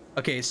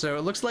 Okay, so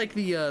it looks like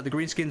the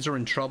greenskins are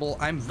in trouble.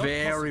 I'm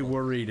very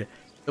worried.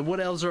 The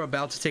Wood Elves are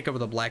about to take over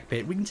the Black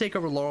Pit. We can take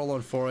over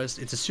Laurelorn Forest.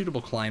 It's a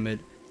suitable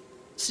climate.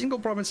 Single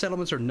province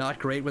settlements are not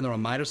great when they're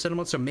on Mito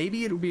settlements, so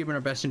maybe it would be in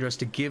our best interest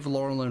to give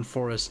Laurelorn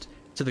Forest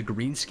to the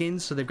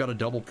greenskins so they've got a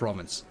double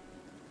province.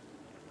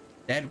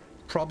 That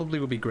probably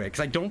would be great, because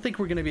I don't think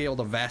we're going to be able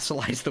to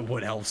vassalize the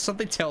Wood Elves.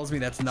 Something tells me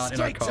that's not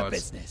in our cards. Straight to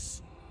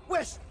business.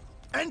 West,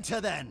 enter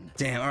then.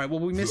 Damn, alright,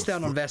 well, we missed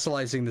out on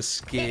vassalizing the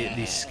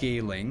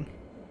scaling.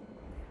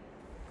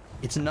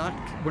 It's not...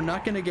 We're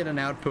not going to get an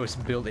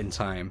outpost built in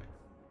time.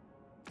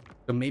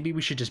 So maybe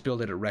we should just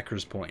build it at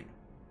Wrecker's Point.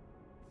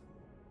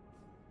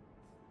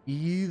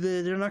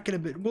 Either they're not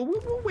going to be... Well,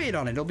 we'll wait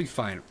on it. It'll be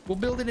fine. We'll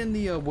build it in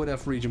the Wood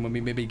Elf region when we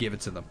maybe give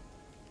it to them.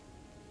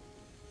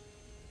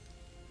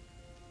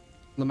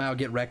 Lamau,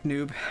 get wrecked,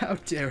 noob. How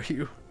dare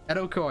you? At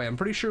Okoii, I'm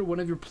pretty sure one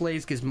of your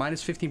plays gives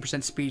minus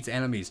 15% speed to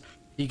enemies.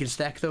 You can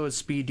stack those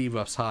speed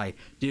debuffs high.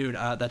 Dude,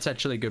 that's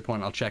actually a good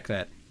point. I'll check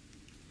that.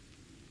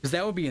 Because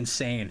that would be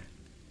insane.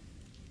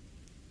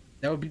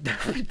 That would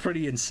be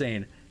pretty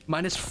insane.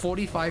 Minus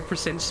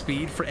 45%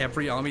 speed for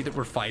every army that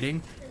we're fighting.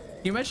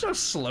 Can you imagine how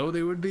slow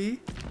they would be?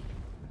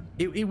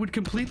 It would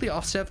completely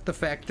offset the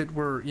fact that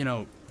we're, you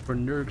know, we're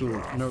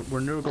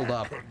nurgled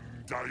up.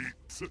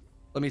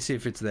 Let me see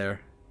if it's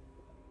there.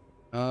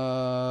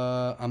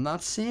 I'm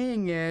not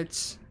seeing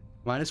it.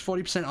 Minus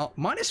 40%.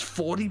 Minus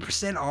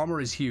 40%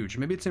 armor is huge.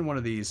 Maybe it's in one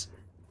of these.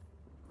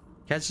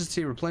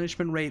 Casualty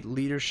replenishment rate,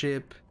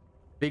 leadership,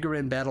 bigger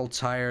in battle,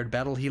 tired,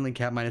 battle healing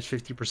cap minus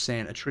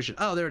 50%, attrition.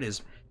 Oh, there it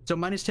is. So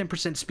minus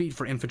 10% speed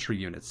for infantry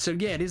units. So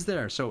yeah, it is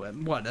there. So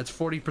what? That's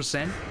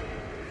 40%.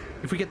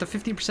 If we get the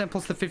 15%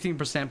 plus the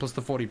 15% plus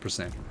the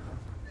 40%.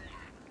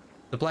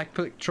 The Black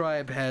Pit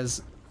Tribe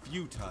has...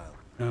 Futile.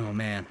 Oh,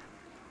 man.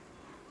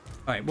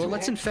 Alright, well,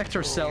 let's infect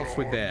ourselves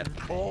with that.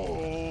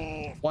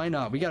 Why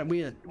not? We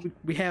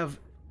have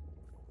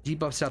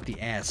debuffs out the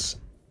ass.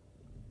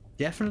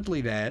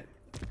 Definitely that.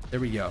 There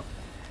we go.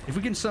 If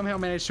we can somehow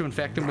manage to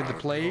infect them with the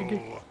plague,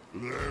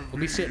 we'll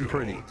be sitting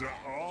pretty.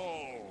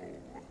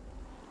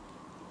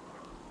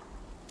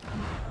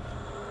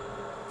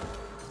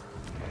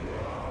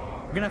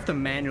 We're gonna have to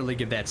manually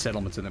give that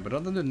settlement to them, but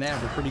other than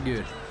that, we're pretty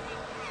good.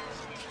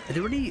 Are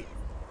there any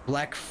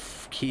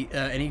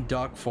any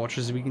dark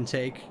fortresses we can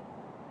take?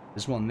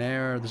 There's one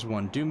there. There's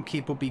one.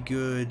 Doomkeep will be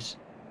good.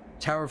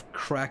 Tower of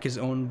Crack is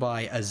owned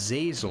by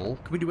Azazel.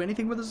 Can we do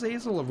anything with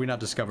Azazel, or have we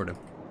not discovered him?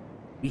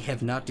 We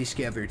have not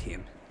discovered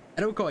him.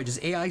 At Okoii, does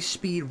AI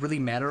speed really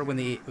matter when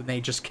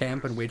they just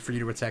camp and wait for you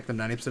to attack them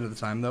 90% of the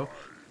time, though?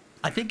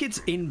 I think it's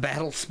in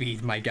battle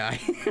speed, my guy.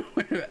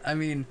 I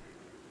mean,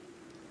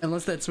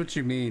 unless that's what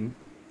you mean.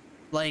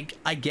 Like,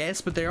 I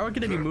guess, but they are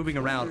going to be moving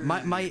around.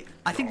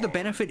 I think the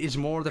benefit is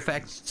more the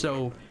fact,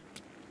 so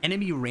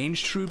enemy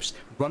range troops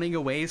running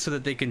away so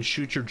that they can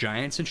shoot your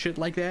giants and shit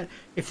like that.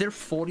 If they're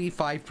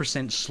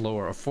 45%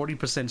 slower or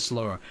 40%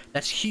 slower,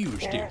 that's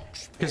huge, dude.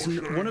 Because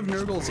one of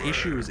Nurgle's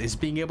issues is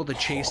being able to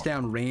chase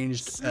down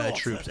ranged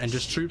troops and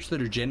just troops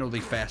that are generally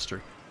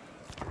faster.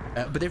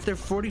 But if they're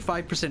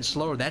 45%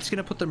 slower, that's going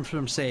to put them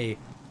from, say,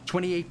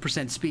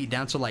 28% speed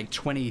down to like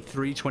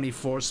 23,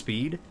 24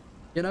 speed,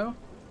 you know?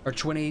 Or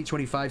 20,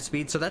 25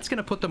 speed. So that's going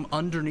to put them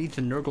underneath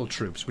the Nurgle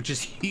troops, which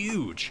is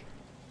huge.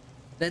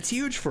 That's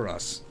huge for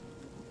us.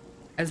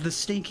 As the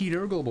stinky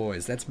Nurgle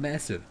boys, that's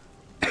massive.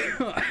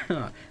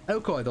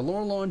 Okoii, the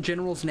Laurelorn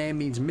general's name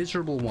means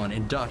miserable one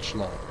in Dutch,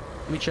 lol.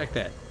 Let me check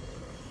that.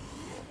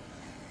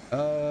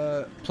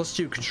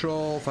 +2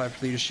 control,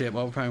 5 leadership,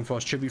 overpowering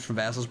force, tribute from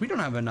vassals. We don't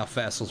have enough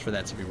vassals for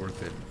that to be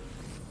worth it.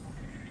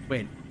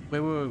 Wait,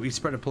 we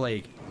spread a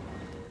plague.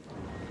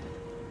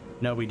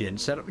 No, we didn't.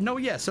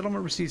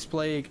 Settlement receives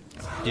plague.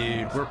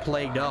 Dude, we're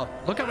plagued up.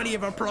 Look how many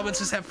of our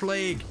provinces have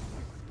plague.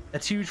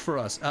 That's huge for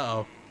us.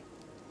 Uh-oh.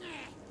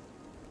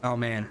 Oh,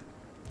 man.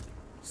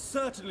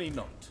 Certainly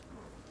not.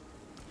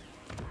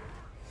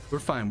 We're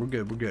fine. We're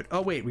good. We're good.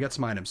 Oh, wait. We got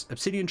some items.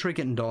 Obsidian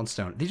Trinket and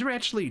Dawnstone. These are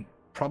actually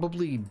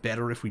probably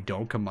better if we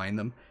don't combine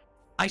them.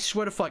 I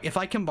swear to fuck, if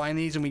I combine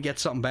these and we get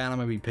something bad, I'm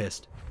gonna be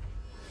pissed.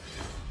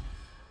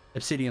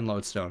 Obsidian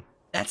Lodestone.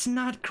 That's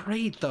not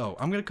great, though.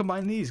 I'm gonna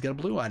combine these. Get a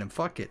blue item.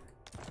 Fuck it.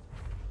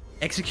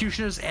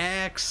 Executioner's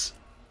Axe.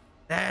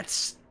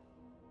 That's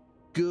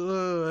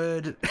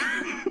good.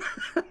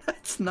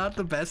 That's not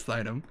the best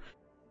item,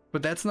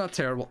 but that's not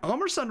terrible.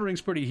 Armor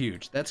Sundering's pretty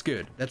huge. That's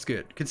good. That's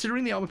good.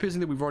 Considering the armor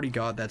piercing that we've already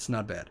got, that's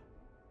not bad.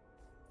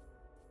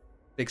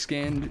 Thick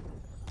skinned.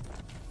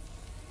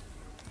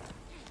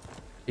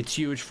 It's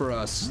huge for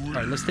us.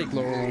 Alright, let's take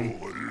Laurel.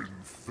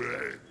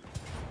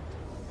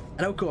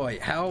 And Okoii,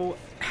 how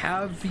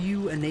have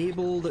you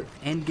enabled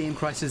endgame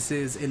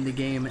crises in the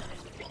game?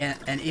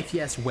 And if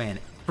yes, when?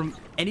 From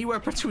anywhere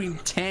between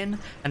 10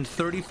 and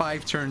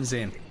 35 turns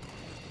in,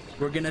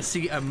 we're gonna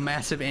see a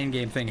massive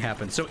endgame thing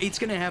happen. So it's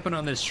gonna happen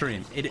on this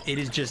stream.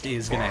 It just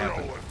is gonna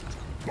happen.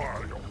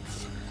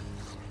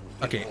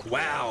 Okay,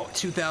 wow,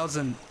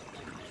 2,000.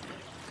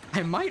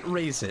 I might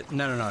raise it.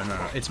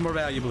 No. It's more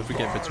valuable if we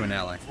get it to an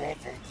ally.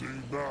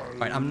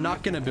 Alright, I'm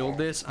not gonna build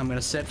this. I'm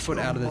gonna set foot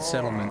out of the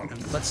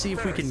settlement. Let's see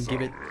if we can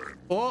give it...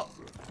 Oh!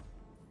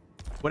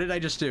 What did I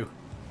just do?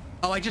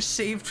 Oh, I just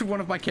saved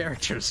one of my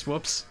characters.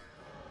 Whoops.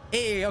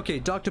 Hey, okay,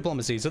 Dock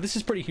Diplomacy. So this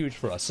is pretty huge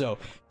for us. So,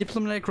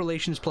 diplomatic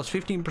relations plus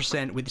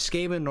 15% with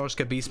Skaven,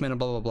 Norska, Beastmen, and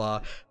blah, blah,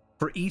 blah.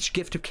 For each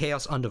Gift of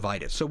Chaos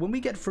undivided. So when we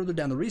get further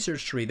down the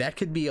research tree, that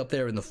could be up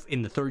there in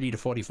the 30 to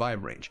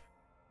 45 range.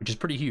 Which is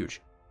pretty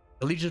huge.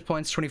 Allegiance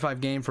points, 25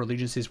 game for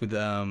allegiances with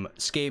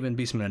Skaven,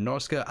 Beastmen, and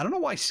Norska. I don't know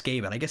why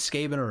Skaven. I guess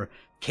Skaven are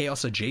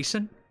Chaos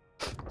adjacent.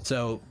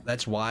 So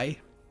that's why.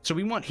 So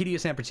we want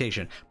Hideous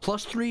Amputation.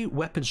 Plus 3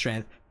 weapon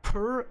strength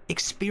per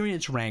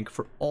experience rank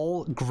for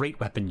all great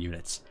weapon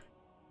units.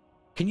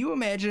 Can you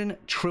imagine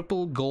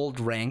triple gold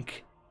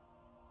rank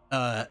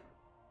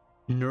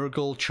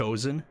Nurgle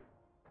chosen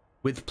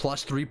with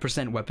plus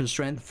 3% weapon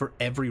strength for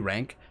every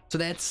rank? So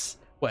that's,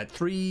 what,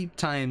 3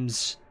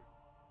 times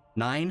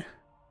 9?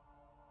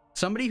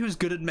 Somebody who's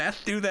good at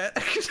math do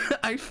that.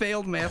 I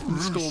failed math in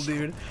school,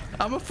 dude.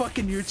 I'm a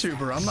fucking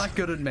YouTuber. I'm not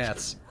good at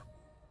maths.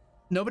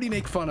 Nobody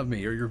make fun of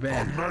me or you're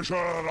bad. A measure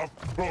of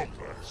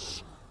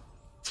progress.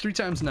 It's 3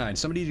 times 9.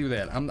 Somebody do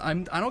that.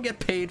 I don't get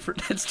paid for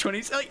that's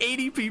 20 like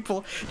 80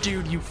 people.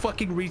 Dude, you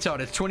fucking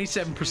retard. It's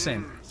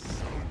 27%.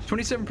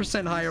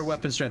 27% higher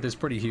weapon strength is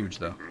pretty huge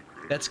though.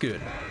 That's good.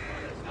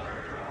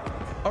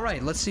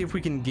 Alright, let's see if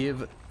we can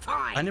give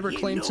I never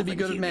claimed to be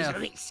good at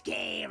math.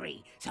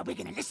 Scary, so we're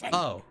gonna listen.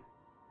 Oh.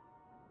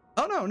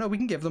 Oh no, we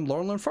can give them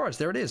Laurel Forest.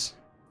 There it is.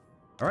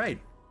 Alright.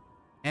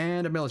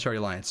 And a military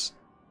alliance.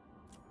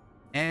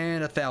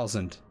 And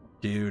 1,000.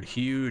 Dude,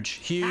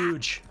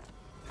 huge.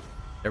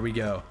 There we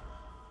go.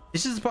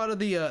 This is part of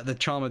the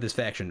charm of this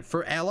faction.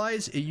 For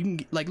allies, you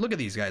can, like, look at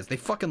these guys. They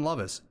fucking love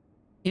us.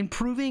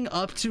 Improving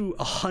up to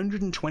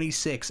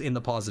 126 in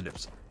the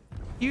positives.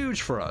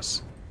 Huge for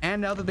us.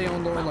 And now that they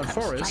own Laurel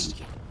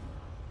Forest,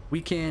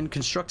 we can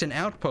construct an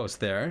outpost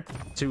there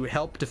to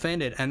help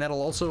defend it, and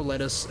that'll also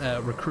let us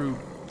recruit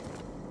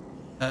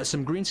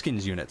some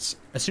Greenskins units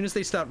as soon as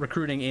they start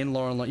recruiting in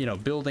Laurel,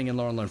 building in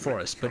Laurel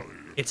Forest. But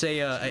it's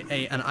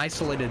an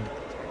isolated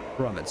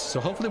province, so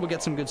hopefully we'll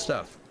get some good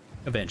stuff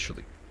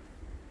eventually.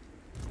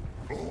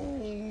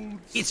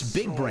 It's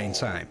big brain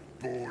time.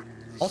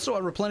 Also,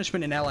 our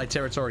replenishment in allied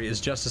territory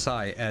is just as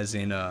high as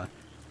in our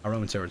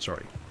own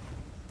territory.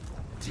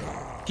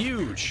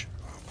 Huge.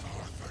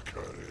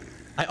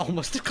 I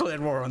almost declared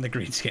war on the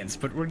Greenskins,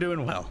 but we're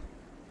doing well.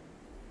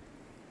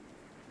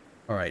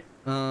 Alright,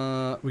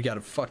 we got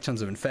a fuck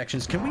tons of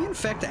infections. Can we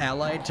infect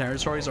allied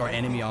territories or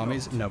enemy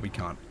armies? No, we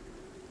can't.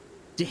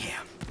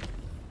 Damn.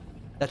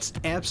 That's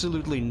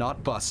absolutely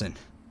not bussin'.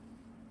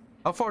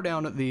 How far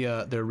down at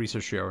the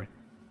research tree are we?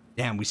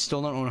 Damn, we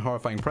still don't own a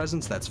horrifying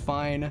presence. That's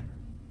fine.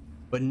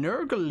 But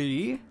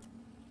Nurgle,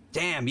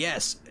 damn,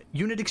 yes.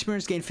 Unit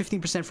experience gain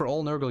 15% for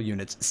all Nurgle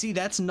units. See,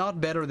 that's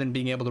not better than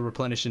being able to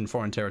replenish in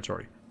foreign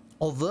territory.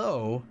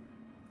 Although,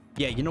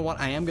 yeah, you know what?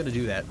 I am going to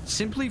do that.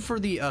 Simply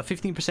for the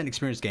 15%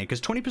 experience gain. Because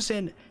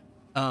 20%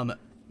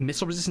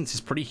 missile resistance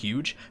is pretty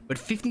huge. But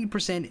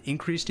 15%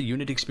 increase to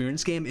unit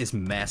experience gain is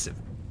massive.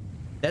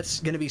 That's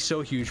going to be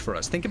so huge for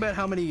us. Think about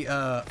how many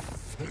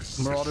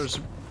Marauders,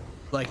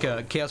 like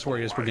Chaos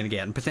Warriors, we're going to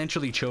get. And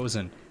potentially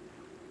chosen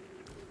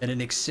at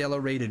an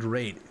accelerated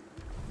rate.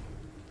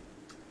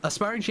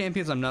 Aspiring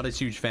Champions I'm not a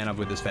huge fan of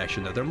with this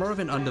faction though. They're more of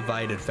an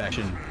undivided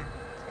faction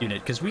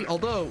unit. Because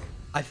although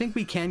I think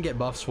we can get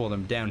buffs for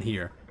them down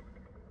here.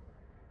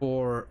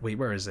 Or, wait,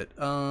 where is it?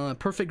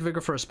 Perfect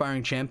Vigor for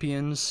Aspiring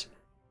Champions.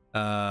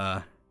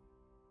 And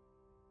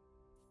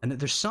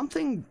there's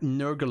something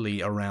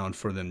Nurgle around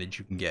for them that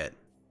you can get.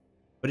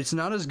 But it's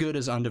not as good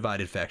as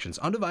Undivided Factions.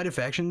 Undivided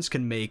Factions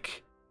can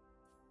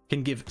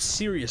give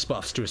serious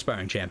buffs to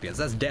Aspiring Champions.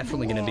 That's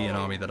definitely going to be an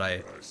army that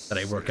I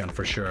work on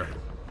for sure.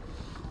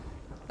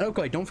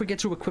 Okay, don't forget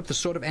to equip the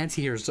Sword of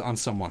Anti-Heroes on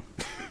someone.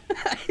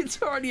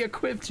 It's already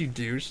equipped, you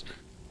douche.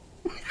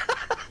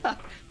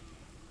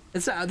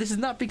 This is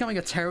not becoming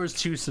a Terrors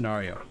 2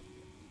 scenario.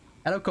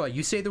 And Okoii,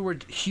 you say the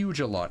word huge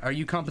a lot. Are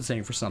you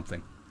compensating for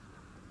something?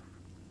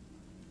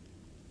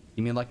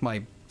 You mean like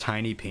my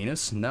tiny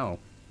penis? No.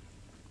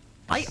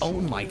 I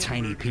own my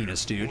tiny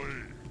penis, dude.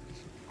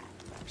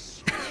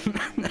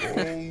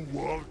 All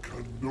work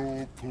and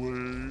no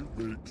play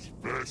makes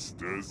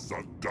Festus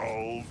a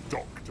dull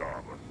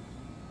doctor.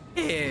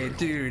 Hey,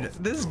 dude,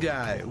 this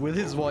guy with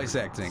his voice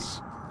acting.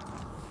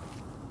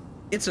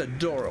 It's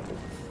adorable.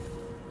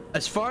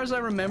 As far as I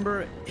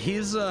remember,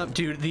 his,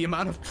 dude, the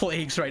amount of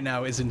plagues right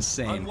now is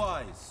insane.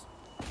 Unwise.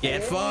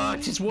 Get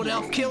fucked, it's wood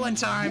elf killing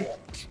time.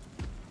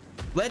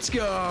 Let's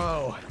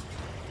go.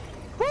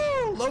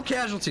 Woo, low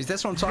casualties,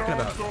 that's what I'm talking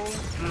about.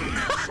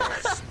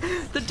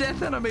 The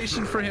death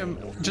animation for him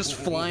just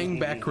flying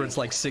backwards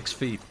like 6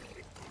 feet.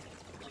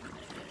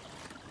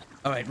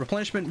 Alright,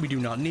 replenishment we do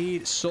not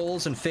need.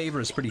 Souls and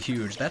favor is pretty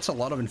huge. That's a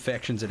lot of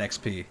infections and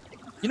XP.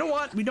 You know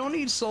what? We don't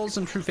need souls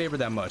and true favor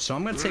that much, so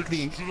I'm gonna take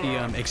the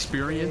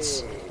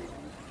experience.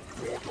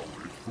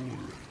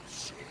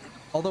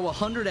 Although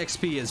 100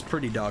 XP is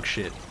pretty dog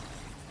shit.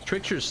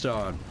 Trickster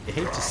Star, you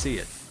hate to see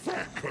it.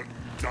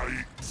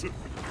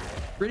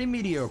 Pretty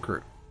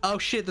mediocre. Oh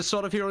shit, the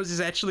Sword of Heroes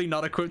is actually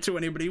not equipped to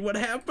anybody. What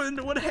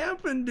happened? What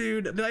happened,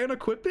 dude? Did I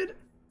unequip it?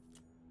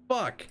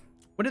 Fuck.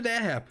 When did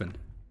that happen?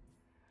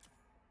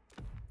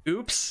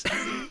 Oops.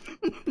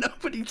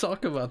 Nobody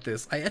talk about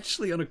this. I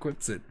actually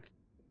unequipped it.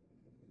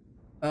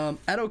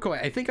 At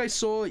Okoii, I think I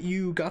saw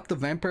you got the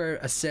Vampire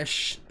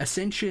Ascension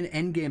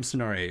endgame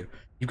scenario.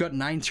 You've got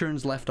 9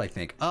 turns left, I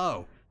think.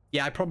 Oh,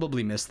 yeah, I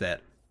probably missed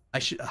that. I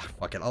should,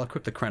 fuck it, I'll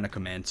equip the Khornate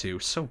command too.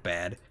 So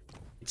bad.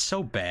 It's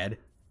so bad.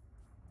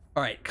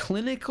 Alright,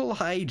 Clinical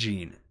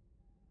Hygiene.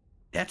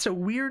 That's a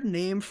weird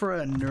name for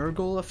a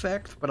Nurgle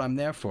effect, but I'm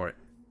there for it.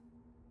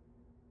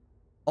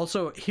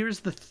 Also, here's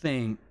the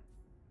thing.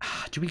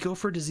 Do we go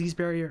for a Disease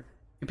Barrier?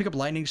 You pick up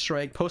Lightning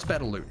Strike,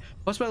 Post-Battle Loot.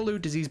 Post-Battle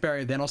Loot, Disease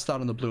Barrier, then I'll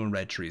start on the blue and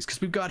red trees,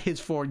 because we've got his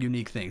 4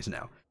 unique things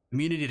now.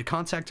 Immunity to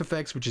contact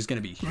effects, which is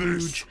going to be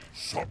huge.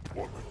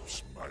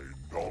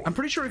 I'm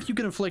pretty sure if you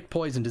can inflict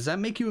poison, does that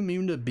make you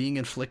immune to being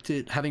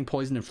inflicted, having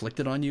poison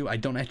inflicted on you? I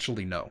don't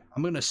actually know.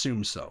 I'm going to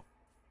assume so.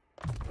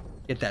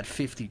 Get that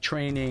 50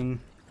 training.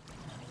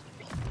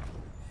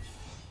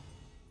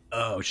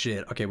 Oh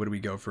shit. Okay, what do we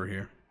go for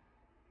here?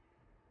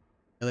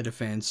 Melee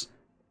defense.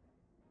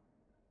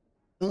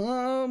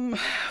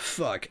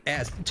 Fuck.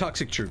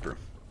 Toxic Trooper.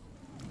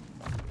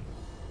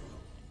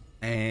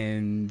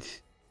 And...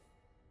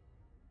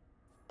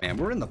 man,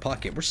 we're in the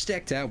pocket. We're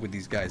stacked out with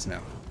these guys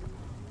now.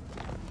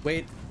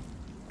 Wait.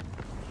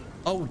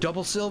 Oh,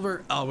 double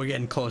silver. Oh, we're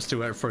getting close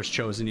to our first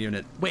chosen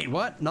unit. Wait,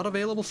 what? Not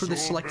available for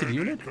this selected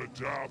unit?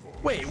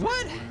 Wait,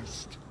 what?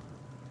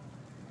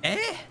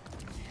 Eh?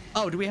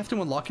 Oh, do we have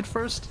to unlock it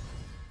first?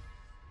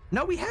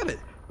 No, we have it.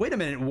 Wait a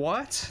minute,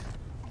 what?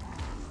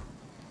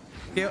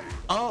 Yeah.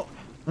 Oh,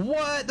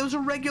 what? Those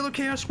are regular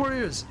Chaos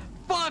Warriors.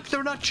 Fuck,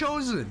 they're not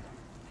chosen.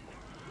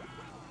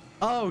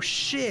 Oh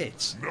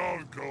shit!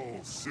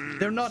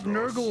 They're not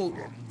Nurgle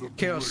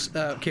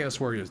Chaos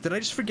Warriors. Did I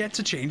just forget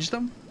to change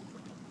them?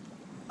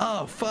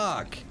 Oh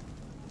fuck!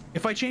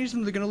 If I change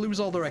them, they're gonna lose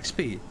all their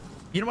XP.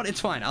 You know what? It's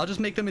fine. I'll just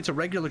make them into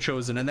regular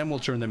Chosen, and then we'll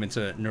turn them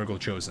into Nurgle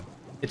Chosen.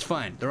 It's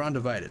fine. They're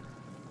undivided.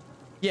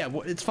 Yeah,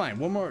 it's fine.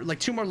 One more, like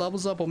 2 more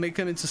levels up, we'll make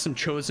them into some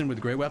Chosen with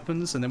Grey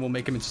Weapons, and then we'll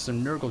make them into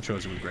some Nurgle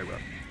Chosen with Grey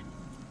Weapons.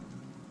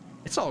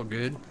 It's all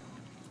good.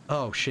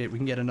 Oh shit! We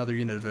can get another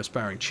unit of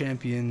Aspiring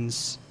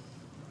Champions.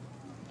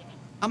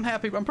 I'm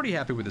happy. I'm pretty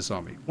happy with this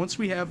army. Once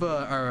we have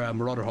our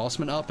Marauder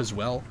Horsemen up as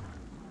well.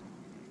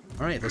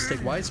 All right, let's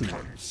take Wiseman.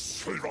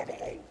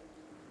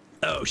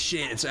 Oh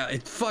shit!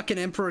 It's fucking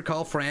Emperor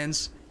Karl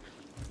Franz.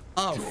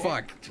 Oh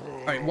fuck!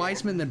 All right,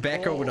 Wiseman, then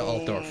back over to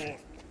Altdorf.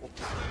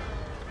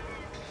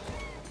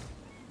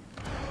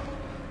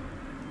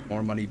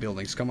 More money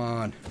buildings. Come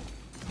on.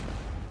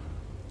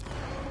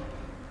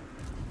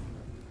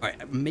 All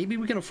right, maybe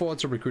we can afford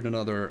to recruit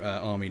another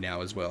army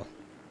now as well.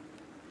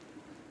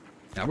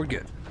 Now we're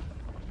good.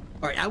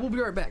 All right, I will be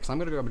right back, so I'm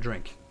gonna grab a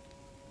drink.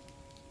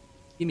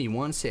 Give me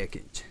 1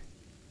 second.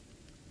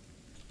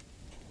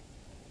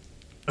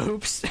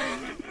 Oops.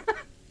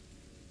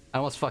 I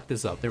almost fucked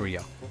this up. There we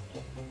go.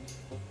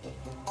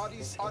 All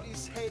these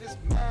haters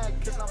mad,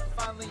 cause I'm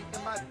finally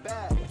in my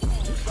bag.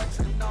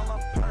 Flexing all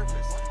on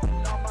purpose,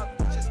 and all my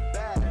bitches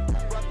bad.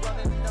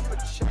 Running up a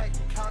check,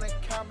 counting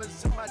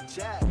commas in my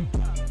jack.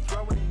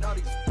 Throwing all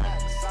these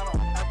packs, I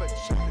don't ever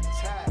check the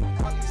tag.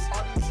 All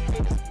these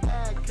haters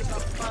mad, cause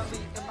I'm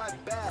finally in my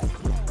bag.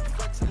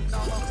 Flexing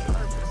all on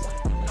purpose,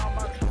 and all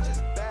my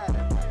bitches bad.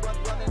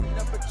 Running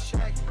up a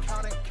check,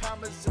 counting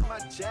commas in my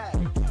jack.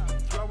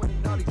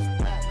 Throwing all these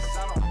packs, I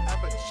don't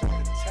ever check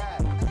the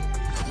tag.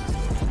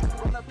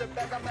 Run up the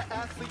back, I'm an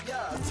athlete,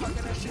 yeah.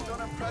 Talking that shit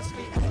don't impress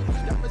me.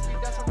 That must be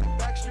that's on the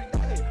back street.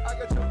 Hey, I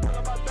got your girl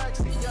on my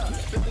backseat, yeah.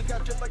 Billy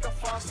got dripped like a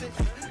faucet.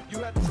 You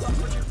had to stop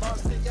when you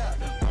lost it, yeah.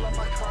 All of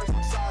my cars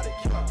exotic,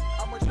 yeah.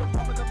 I'm with your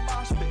mom in the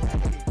mosh pit,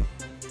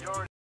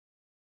 hey.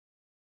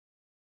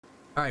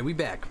 All right, we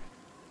back.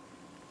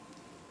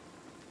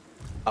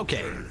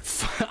 Okay,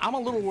 I'm a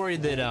little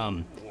worried that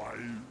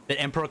that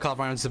Emperor Karl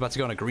Marx is about to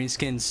go on a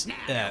Greenskin's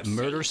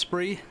murder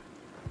spree.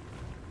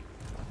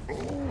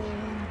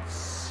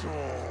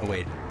 Oh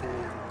wait.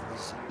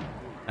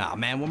 Ah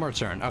man, one more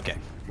turn. Okay.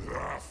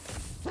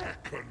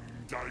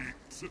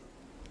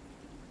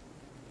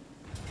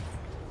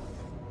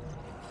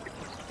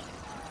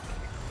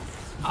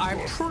 I'm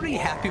pretty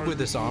happy with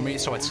this army,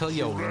 so I tell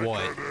you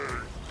what.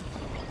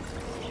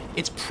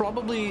 It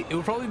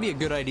would probably be a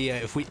good idea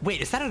if we wait,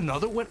 is that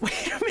another one?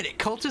 Wait a minute,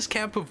 cultist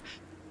camp of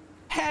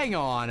hang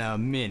on a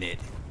minute.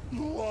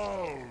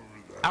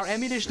 Our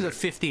ammunition is at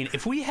 15.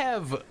 If we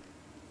have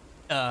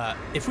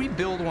if we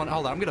build one,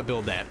 hold on, I'm gonna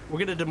build that. We're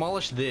gonna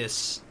demolish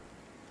this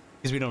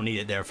because we don't need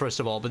it there,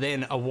 first of all, but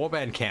then a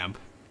warband camp.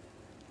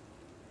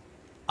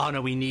 Oh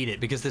no, we need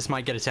it because this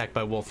might get attacked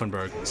by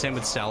Wolfenburg. Same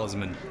with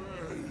Talisman.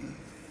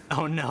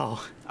 Oh no,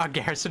 our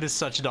garrison is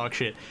such dog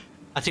shit.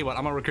 I'll tell you what,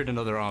 I'm gonna recruit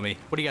another army.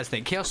 What do you guys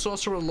think? Chaos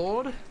Sorcerer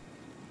Lord?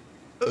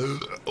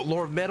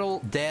 Lord of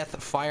Metal,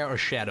 Death, Fire, or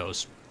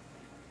Shadows?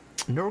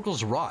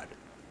 Nurgle's Rod.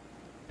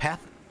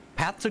 Path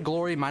to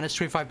Glory, minus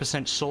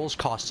 25% souls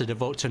cost to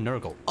devote to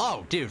Nurgle.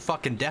 Oh, dude,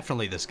 fucking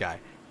definitely this guy.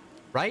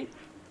 Right?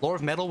 Lord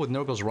of Metal with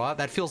Nurgle's Rod?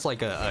 That feels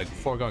like a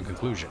foregone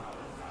conclusion.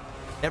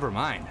 Never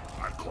mind.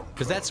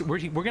 Because that's, we're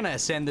gonna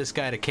ascend this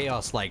guy to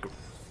Chaos, like,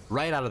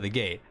 right out of the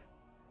gate.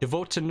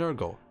 Devote to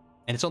Nurgle.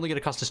 And it's only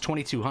gonna cost us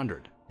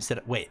 2,200. Instead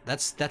of, wait,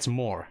 that's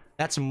more.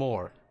 That's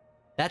more.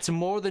 That's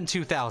more than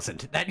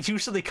 2,000. That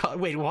usually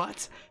wait,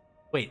 what?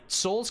 Wait,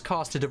 souls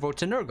cost to devote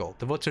to Nurgle.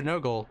 Devote to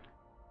Nurgle.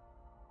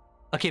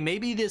 Okay,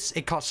 maybe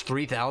it costs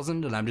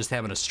 3,000 and I'm just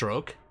having a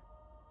stroke.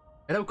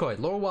 And Okoii,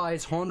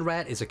 lore-wise, Horned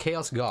Rat is a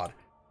chaos god.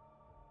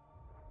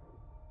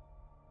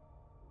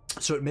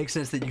 So it makes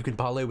sense that you can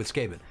parlay with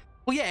Skaven.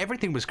 Well, yeah,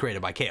 everything was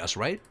created by chaos,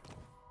 right?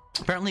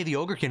 Apparently the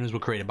Ogre Kingdoms were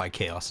created by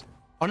chaos.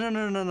 Oh,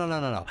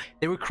 no.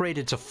 They were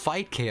created to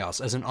fight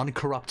chaos as an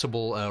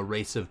uncorruptible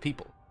race of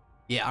people.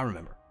 Yeah, I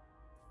remember.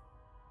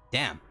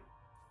 Damn.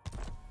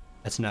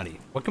 That's nutty.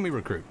 What can we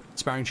recruit?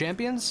 Sparring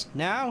champions?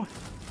 Now?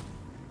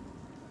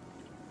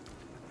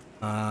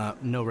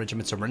 No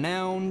regiments of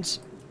renowned.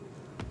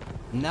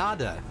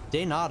 Nada.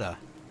 De nada.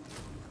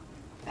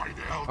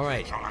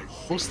 Alright.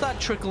 We'll start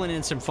trickling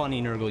in some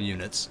funny Nurgle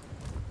units.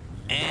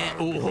 And,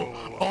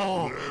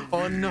 oh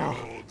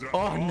no.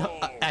 Oh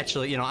no.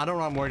 Actually, you know, I don't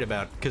know what I'm worried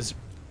about, because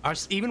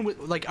even with,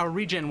 like, our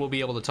regen will be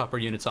able to top our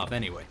units off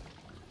anyway.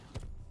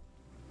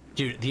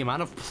 Dude, the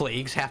amount of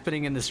plagues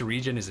happening in this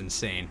region is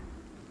insane.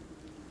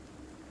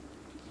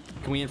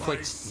 Can we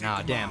inflict?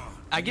 Nah, damn.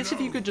 I guess if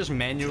you could just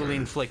manually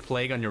inflict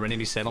plague on your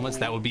enemy settlements,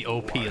 that would be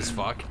OP as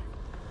fuck.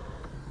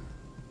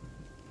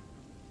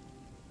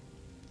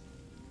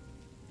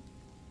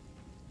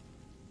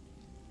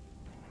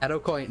 At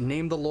Okoii,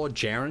 name the Lord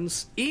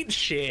Jarenz. Eat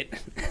shit.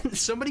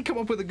 Somebody come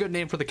up with a good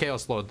name for the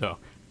Chaos Lord, though.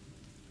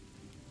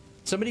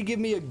 Somebody give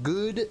me a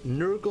good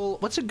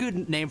Nurgle. What's a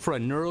good name for a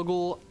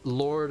Nurgle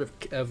Lord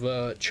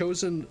of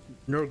chosen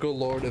Nurgle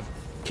Lord of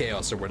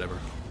Chaos or whatever?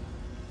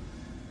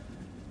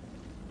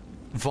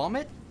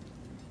 Vomit?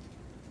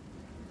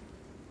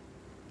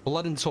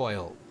 Blood and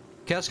Toil.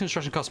 Chaos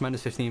construction costs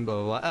minus 15,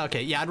 blah, blah, blah.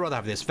 Okay, yeah, I'd rather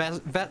have this.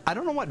 I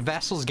don't know what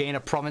vassals gain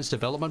a province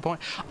development point.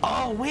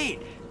 Oh,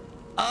 wait.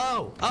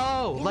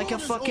 Oh, like a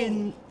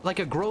fucking, like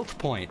a growth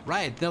point.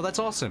 Right, no, that's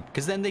awesome.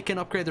 Because then they can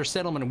upgrade their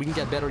settlement and we can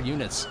get better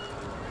units.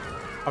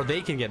 Or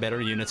they can get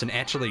better units and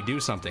actually do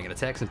something and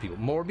attack some people.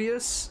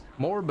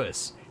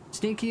 Morbus.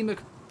 Stinky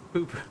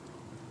McPoop.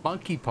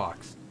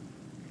 Monkeypox.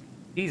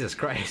 Jesus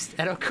Christ.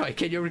 At Okoii,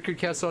 can you recruit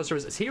Chaos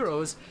Sorcerers as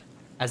heroes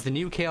as the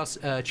new Chaos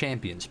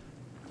champions?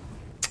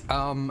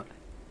 No,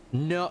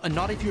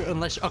 not if you're,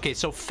 okay,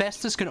 so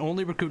Festus can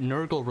only recruit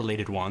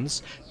Nurgle-related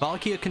ones.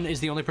 Valkia is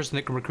the only person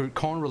that can recruit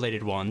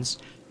Khorn-related ones.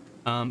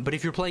 But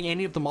if you're playing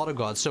any of the model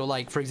gods, so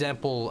like, for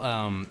example,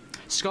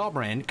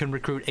 Skarbrand can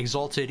recruit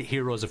Exalted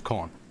Heroes of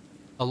Khorn.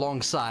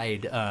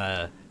 Alongside,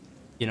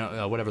 you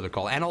know, whatever they're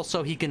called. And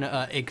also he can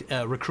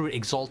recruit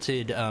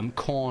Exalted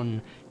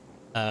Khorn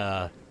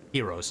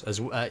heroes, as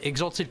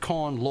Exalted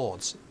Khorn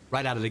Lords,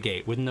 right out of the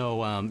gate, with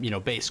no, you know,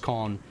 base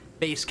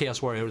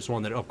Chaos Warriors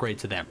one that upgrade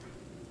to them.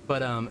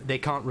 But they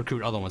can't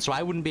recruit other ones. So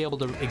I wouldn't be able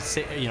to,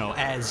 you know,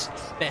 as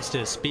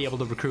Festus, be able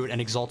to recruit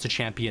an Exalted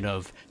Champion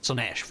of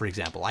Slaanesh, for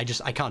example. I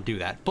can't do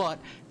that. But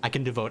I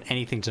can devote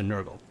anything to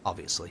Nurgle,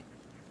 obviously.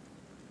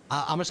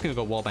 I'm just gonna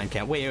go Wallband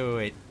Camp.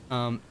 Wait.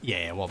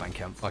 Yeah, Wallband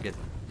Camp. Fuck it.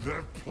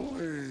 The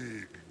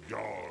plague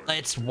god.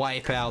 Let's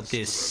wipe out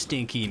this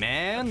stinky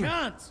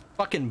man.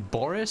 Fucking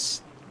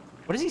Boris.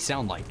 What does he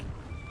sound like?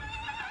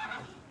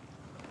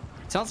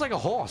 Sounds like a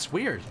horse.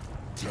 Weird.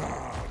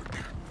 Dark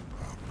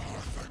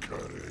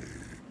apothecary.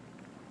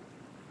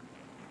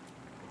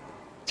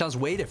 Sounds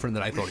way different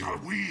than I thought he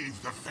would. Weave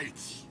the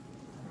fates.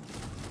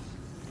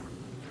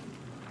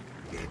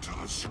 Let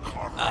us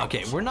corrupt.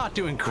 Okay, we're not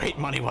doing great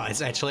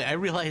money-wise, actually. I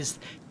realized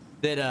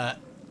that,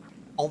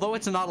 although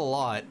it's not a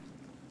lot,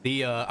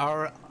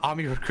 our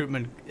army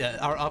recruitment,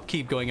 our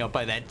upkeep going up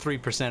by that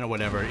 3% or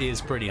whatever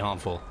is pretty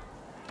harmful.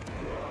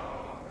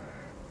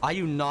 I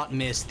do not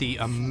miss the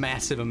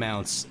massive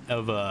amounts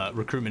of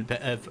recruitment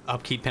of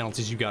upkeep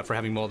penalties you got for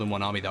having more than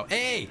one army, though.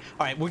 Hey!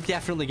 All right, we're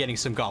definitely getting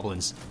some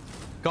goblins.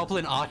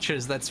 Goblin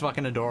archers, that's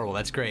fucking adorable.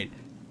 That's great.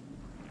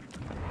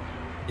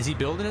 Is he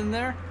building in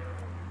there?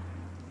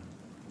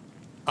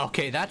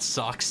 Okay, that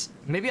sucks.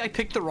 Maybe I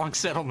picked the wrong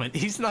settlement.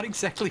 He's not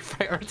exactly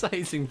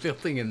prioritizing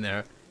building in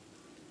there.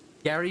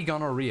 Gary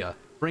Gonorrhea.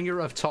 Bringer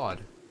of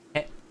Todd.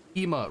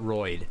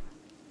 Hemaroid.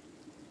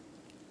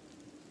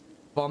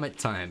 Vomit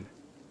Time.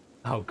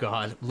 Oh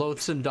god.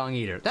 Loathsome Dung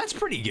Eater. That's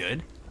pretty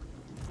good.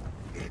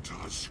 It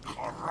is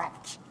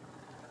corrupt.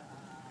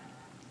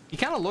 He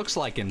kind of looks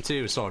like him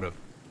too, sort of.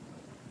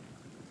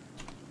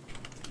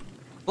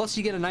 Plus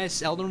you get a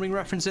nice Elden Ring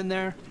reference in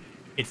there.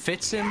 It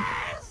fits him.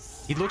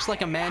 He looks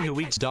like a man who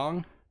eats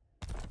dung.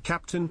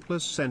 Captain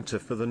Placenta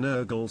for the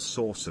Nurgle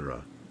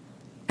Sorcerer.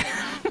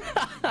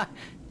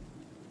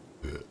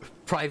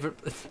 Private...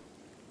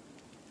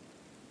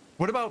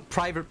 What about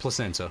Private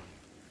Placenta?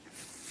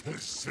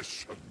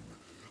 Physician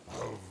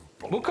of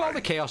We'll call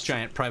the Chaos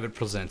Giant Private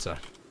Placenta.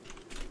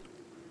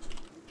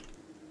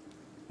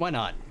 Why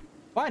not?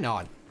 Why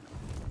not?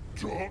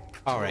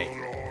 Alright.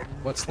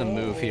 What's the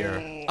move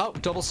here? Oh,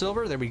 double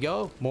silver. There we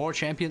go. More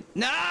champion.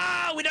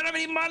 No! We don't have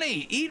any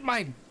money! Eat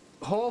my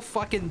whole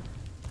fucking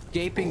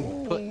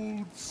gaping butt.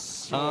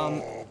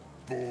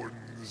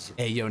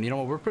 Hey, yo, you know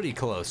what? We're pretty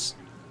close.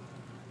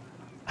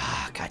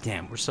 Ah,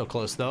 goddamn. We're so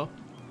close, though.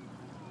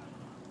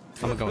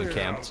 I'm going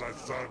camped.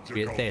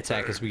 If they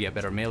attack us, we get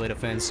better melee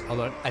defense.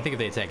 Although, I think if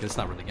they attack us, it's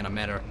not really gonna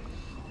matter.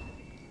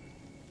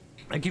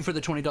 Thank you for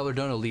the $20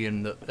 dono,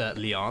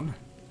 Leon.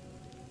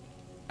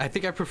 I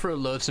think I prefer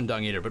Loathsome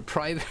Dung Eater, but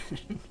private...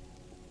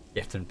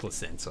 Captain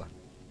Placenta.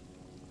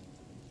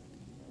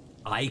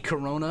 Eye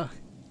Corona?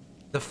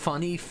 The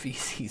funny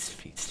feces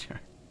feaster.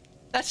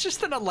 That's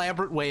just an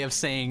elaborate way of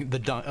saying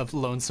the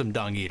Lonesome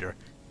Dung Eater.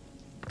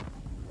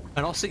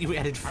 And also you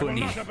added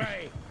funny.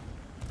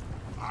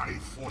 I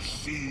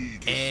foresee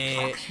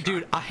destruction.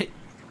 Dude,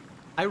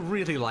 I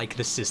really like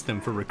the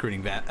system for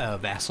recruiting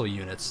vassal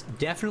units.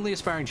 Definitely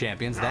aspiring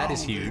champions, that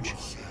is huge.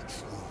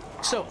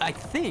 So I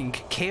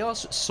think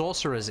Chaos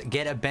Sorcerers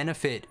get a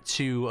benefit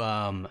to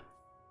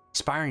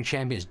aspiring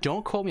champions.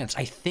 Don't quote me on this.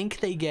 I think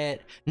they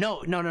get...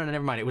 No,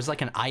 never mind. It was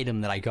like an item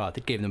that I got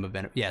that gave them a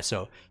benefit. Yeah,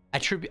 so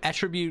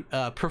attribute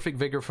Perfect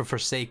Vigor for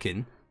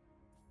Forsaken.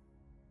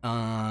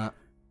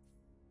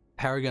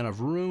 Paragon of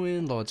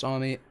Ruin, Lord's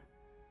Army.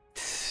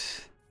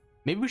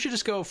 Maybe we should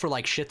just go for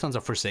like shit tons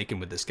of Forsaken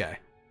with this guy.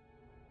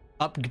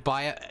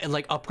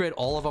 Upgrade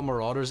all of our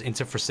Marauders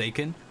into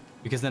Forsaken,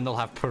 because then they'll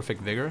have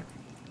Perfect Vigor.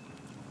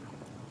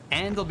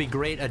 And they'll be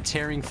great at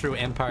tearing through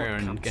Empire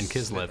and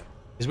Kislev,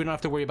 because we don't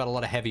have to worry about a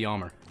lot of heavy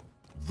armor.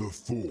 The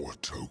 4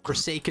 token.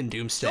 Forsaken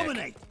Doomstack.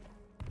 Dominate.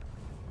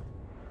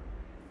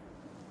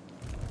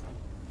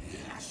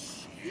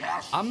 Yes.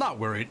 I'm not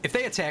worried. If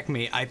they attack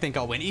me, I think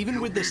I'll win.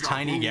 Even with this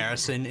tiny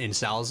garrison in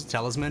Sal's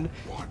Talisman,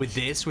 with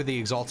the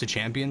Exalted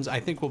Champions, I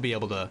think we'll be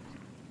able to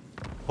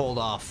hold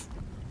off.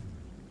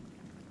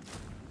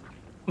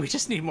 We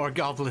just need more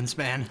goblins,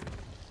 man.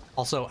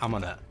 Also, I'm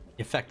gonna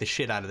infect the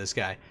shit out of this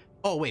guy.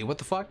 Oh, wait, what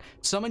the fuck?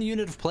 Summon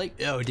unit of plague.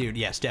 Oh, dude,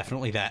 yes,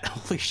 definitely that.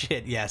 Holy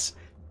shit, yes.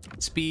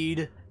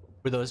 Speed.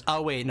 Were those...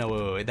 Oh, wait,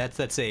 no, wait.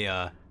 That's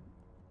a,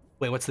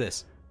 Wait, what's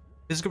this?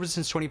 Physical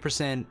resistance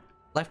 20%.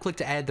 Left click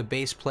to add the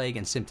base plague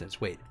and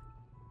symptoms. Wait.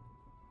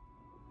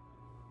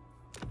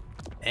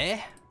 Eh?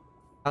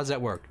 How does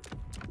that work?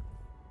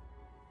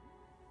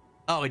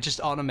 Oh, it just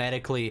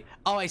automatically...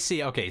 Oh, I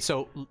see. Okay,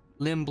 so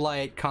limb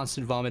blight,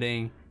 constant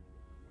vomiting,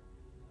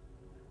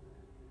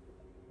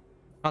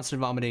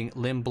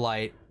 limb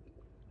blight,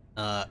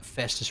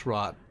 Festus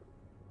rot,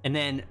 and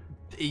then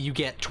you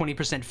get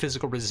 20%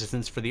 physical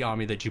resistance for the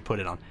army that you put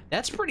it on.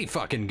 That's pretty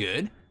fucking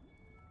good.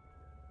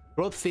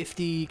 Growth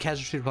 50,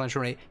 casualty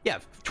replenishment rate. Yeah,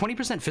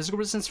 20% physical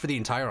resistance for the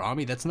entire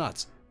army. That's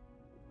nuts.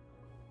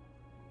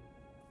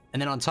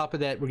 And then on top of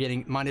that, we're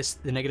getting minus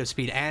the negative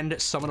speed and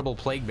summonable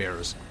plague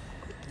bearers.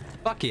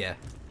 Fuck yeah.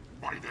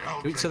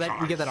 So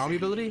that we get that army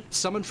ability.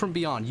 Summon from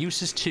beyond.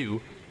 Uses 2.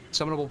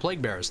 Summonable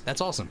plague bearers.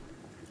 That's awesome.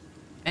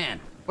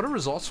 Man, what a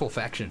resourceful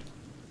faction.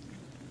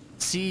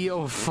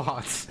 CEO of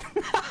Fox.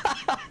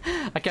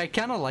 Like, I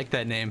kind of like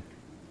that name.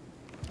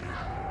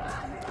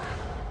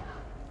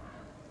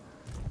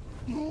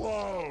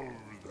 Love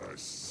the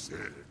sick.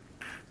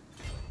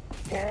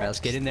 Alright, let's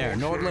get in there.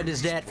 Nordland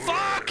is dead.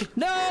 Fuck!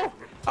 No!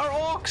 Our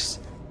orcs!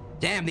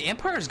 Damn, the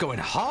Empire's going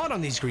hard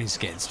on these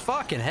greenskins.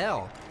 Fucking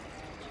hell.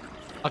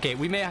 Okay,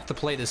 we may have to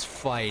play this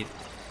fight.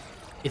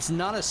 It's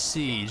not a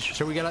siege,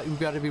 so we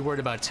gotta be worried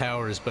about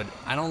towers, but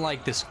I don't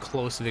like this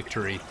close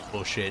victory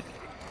bullshit.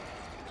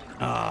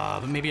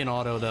 But maybe an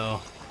auto,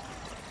 though.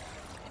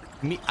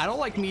 I don't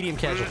like medium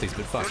casualties,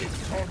 but fuck it.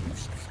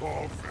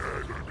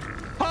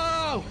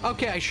 Oh!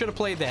 Okay, I should have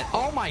played that.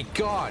 Oh my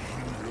god!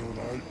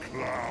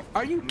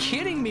 Are you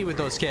kidding me with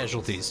those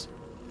casualties?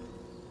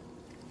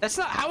 That's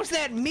not... How is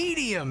that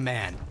medium,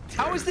 man?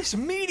 How is this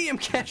medium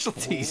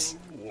casualties?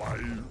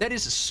 That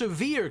is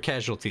severe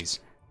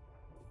casualties.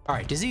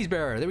 Alright, Disease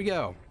Bearer, there we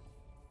go.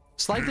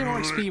 Slightly more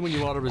XP when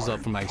you auto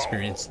result from my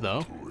experience,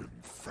 though.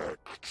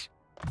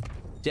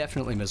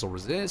 Definitely missile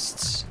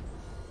resists.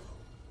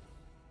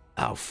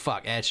 Oh,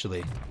 fuck,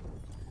 actually.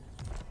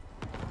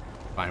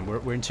 Fine,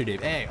 we're in too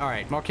deep. Hey,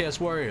 alright, Marquez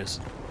Warriors.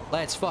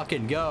 Let's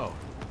fucking go.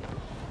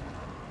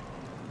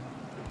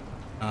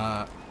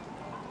 God,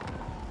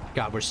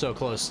 we're so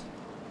close.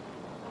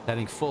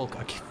 Having full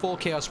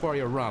Chaos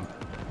Warrior rump.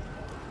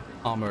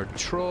 Armored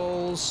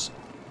Trolls.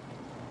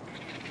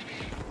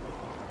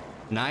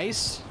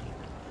 Nice.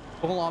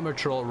 Full Armored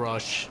Troll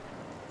rush.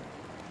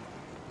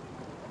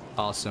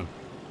 Awesome.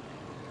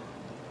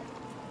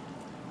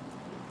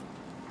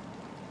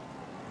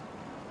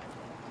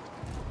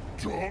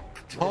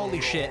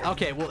 Holy shit.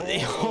 Okay, well,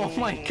 oh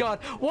my god.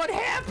 What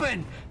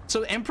happened?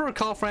 So Emperor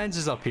Karl Franz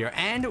is up here,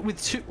 and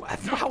with two...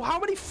 How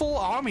many full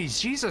armies?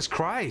 Jesus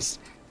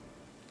Christ.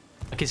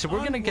 Okay, so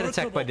we're gonna get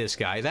attacked by this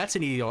guy. That's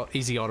an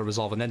easy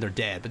auto-resolve, and then they're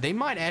dead. But they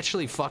might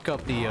actually fuck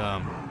up the,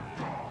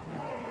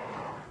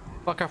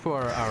 fuck up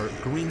our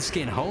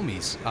green-skin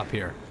homies up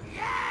here.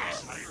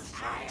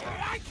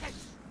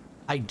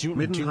 I do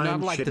not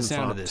like the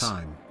sound of this.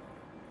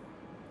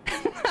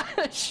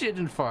 Shit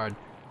and fart.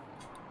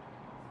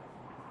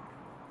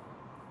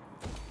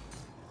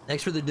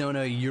 Thanks for the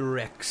dono,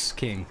 Urex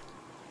King.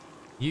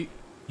 Yeah.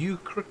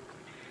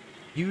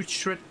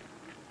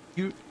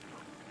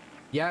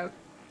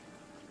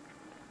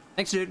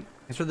 Thanks, dude.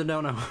 Thanks for the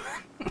dono.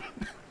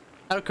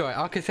 Okoii,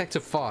 Architect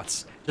of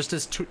Farts. Just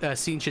as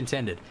Sinch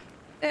intended.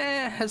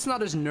 It's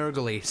not as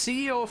nurgly.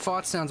 CEO of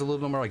Farts sounds a little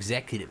bit more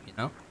executive, you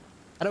know?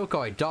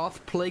 Okoii,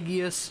 Darth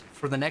Plagueis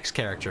for the next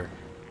character.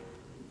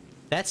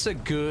 That's a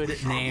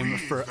good name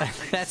for...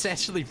 that's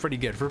actually pretty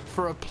good.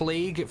 For a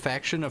plague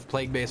faction,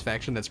 plague-based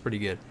faction, that's pretty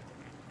good.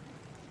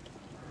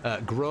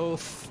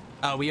 Growth.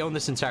 Oh, we own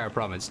this entire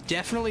province.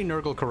 Definitely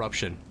Nurgle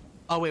corruption.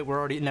 Oh, wait, we're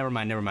already... Never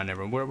mind.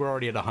 We're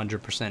already at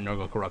 100%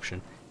 Nurgle corruption.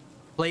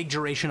 Plague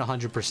duration,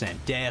 100%.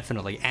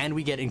 Definitely. And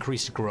we get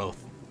increased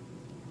growth.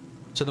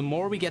 So the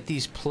more we get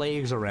these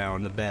plagues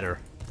around, the better.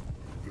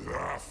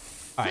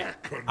 Alright,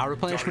 our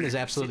replenishment is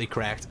absolutely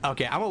cracked.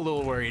 Okay, I'm a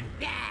little worried.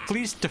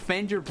 Please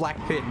defend your Black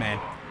Pit, man.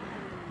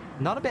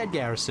 Not a bad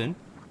garrison.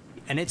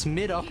 And it's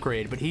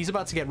mid-upgrade, but he's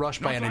about to get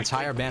rushed by an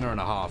entire banner and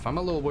a half. I'm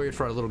a little worried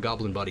for our little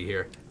goblin buddy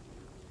here.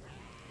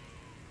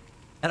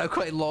 And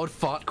Okoii Lord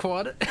Fart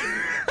Quad.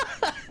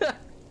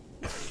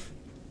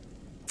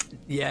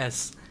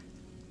 Yes.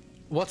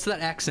 What's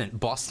that accent?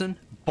 Boston?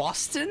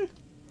 Boston?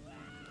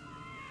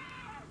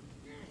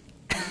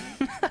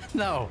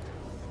 No.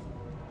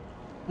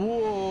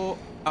 Whoa.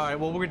 Alright,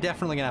 well, we're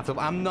definitely gonna have to...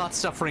 I'm not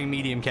suffering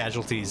medium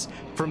casualties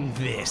from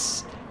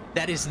this.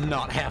 That is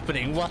not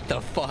happening. What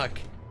the fuck?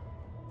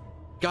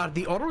 God,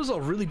 the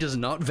auto-resolve really does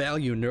not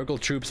value Nurgle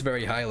troops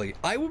very highly.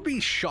 I would be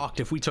shocked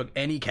if we took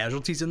any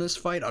casualties in this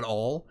fight at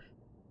all.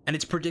 And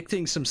it's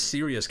predicting some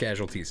serious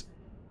casualties.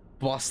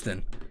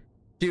 Boston.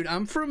 Dude,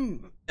 I'm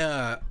from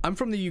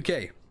the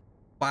UK.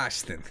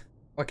 Boston.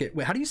 Okay,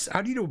 wait, how do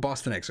you do a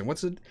Boston accent?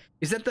 What's it?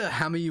 Is that the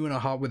hammer you in a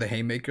heart with a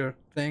haymaker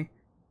thing?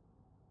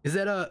 Is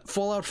that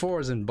Fallout 4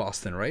 is in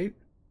Boston, right?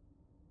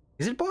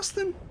 Is it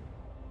Boston?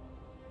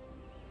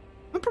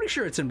 I'm pretty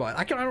sure it's in Boston.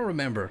 I don't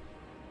remember.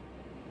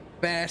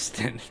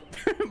 Boston.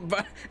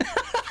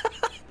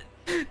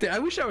 Dude, I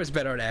wish I was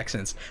better at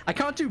accents. I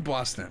can't do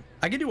Boston.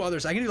 I can do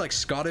others. I can do like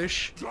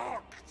Scottish.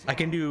 I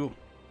can do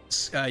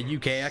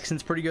UK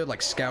accents pretty good, like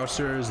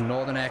Scousers,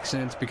 Northern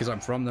accents, because I'm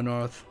from the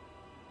North.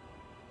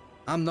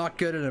 I'm not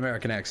good at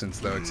American accents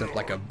though, except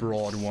like a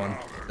broad one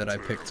that I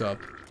picked up.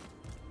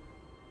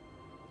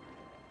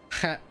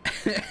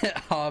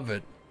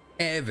 Harvard.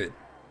 Harvard.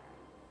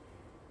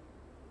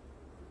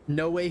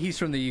 No way he's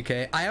from the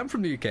UK. I am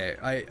from the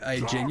UK.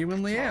 I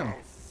genuinely am.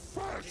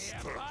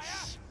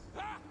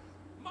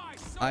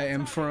 I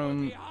am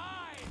from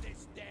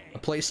a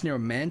place near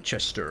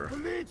Manchester.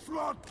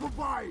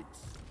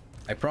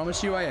 I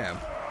promise you I am.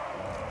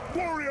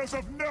 Warriors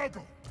of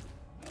Nurgle.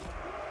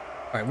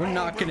 Alright, we're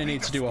not gonna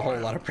need to do a whole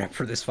lot of prep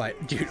for this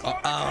fight. Dude,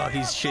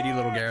 these shitty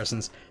little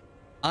garrisons.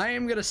 I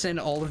am gonna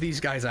send all of these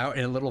guys out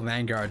in a little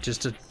vanguard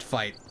just to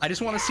fight. I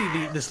just want to see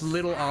this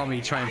little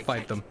army try and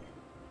fight them.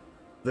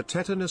 The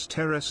Tetanus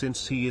Terror,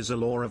 since he is a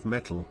lore of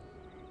metal.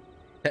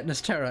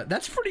 Tetanus Terror,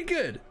 that's pretty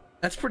good.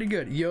 That's pretty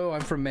good. Yo,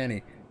 I'm from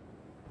Manny.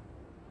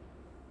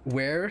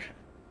 Where?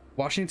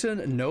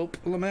 Washington? Nope,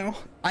 Lamau.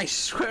 I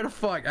swear to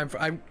fuck,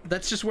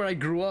 that's just where I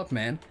grew up,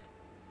 man.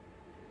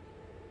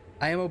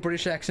 IMO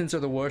British accents are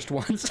the worst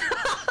ones.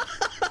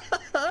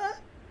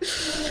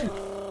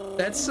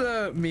 That's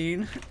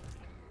mean.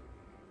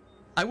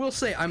 I will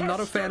say I'm not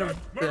a fan of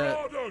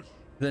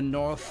the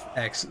North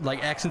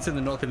accents in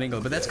the north of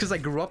England, but that's because I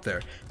grew up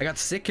there. I got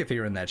sick of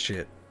hearing that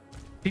shit.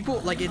 People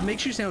like it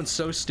makes you sound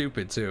so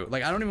stupid too.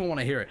 Like I don't even want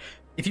to hear it.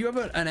 If you have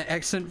an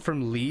accent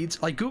from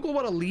Leeds, like Google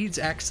what a Leeds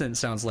accent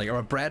sounds like, or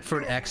a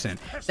Bradford accent.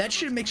 That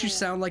shit makes you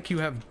sound like you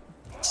have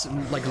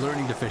some, like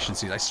learning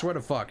deficiencies. I swear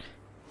to fuck.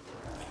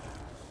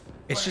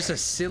 It's just a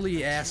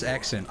silly ass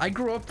accent. I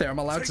grew up there. I'm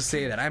allowed to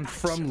say that. I'm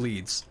from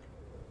Leeds.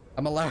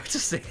 I'm allowed to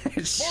say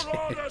that shit.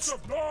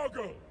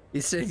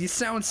 You said you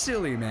sound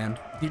silly, man.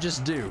 You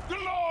just do.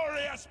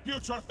 Glorious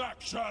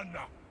putrefaction!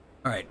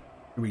 Alright,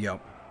 here we go.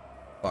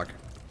 Fuck.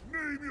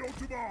 Name your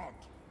demand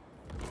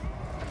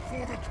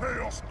for the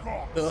Chaos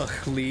God.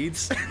 Ugh,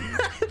 Leeds.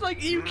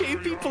 Like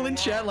UK people in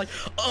chat, like,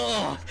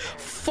 oh,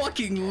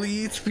 fucking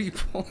Leeds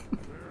people.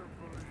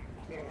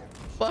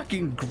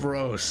 Fucking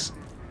gross.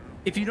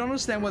 If you don't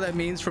understand what that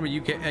means from a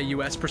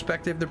US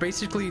perspective, they're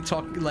basically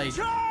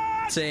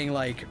saying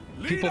like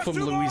people from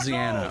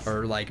Louisiana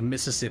or like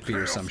Mississippi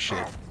or some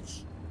shit.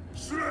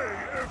 Slay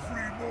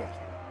every mortal.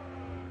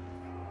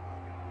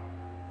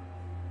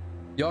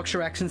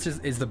 Yorkshire accents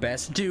is the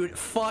best. Dude,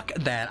 fuck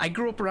that. I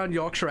grew up around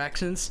Yorkshire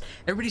accents.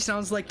 Everybody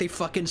sounds like they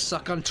fucking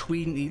suck on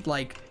tweed and eat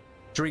like,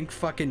 drink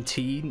fucking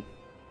tea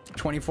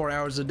 24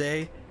 hours a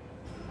day.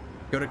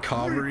 Go to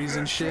Calvary's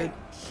and shit.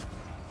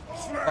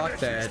 Fuck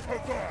that.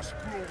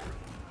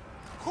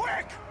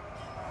 Quick!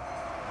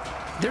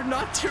 They're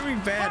not doing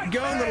bad.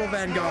 Go, little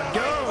Vanguard,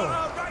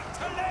 go!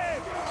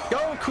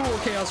 Go, cool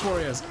Chaos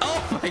Warriors.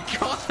 Oh my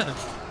god!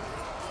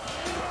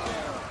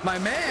 My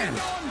man!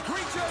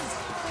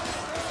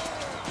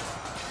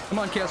 Come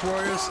on, Chaos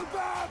Warriors.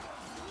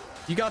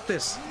 You got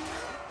this.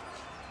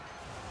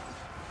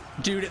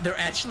 Dude,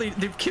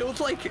 they've killed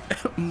like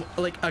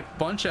a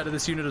bunch out of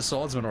this unit of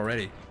swordsmen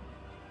already.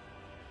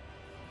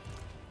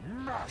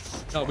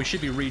 Oh, we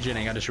should be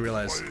regenning, I just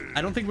realized.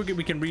 I don't think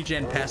we can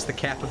regen past the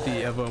cap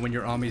of when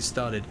your army's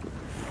started.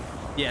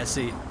 Yeah,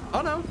 see.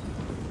 Oh no.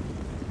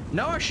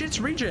 No, our shit's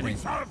regenning.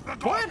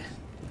 What?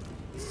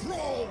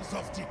 Thralls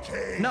of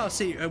decay. No,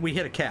 see, we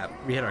hit a cap.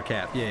 We hit our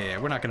cap. Yeah,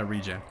 we're not gonna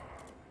regen.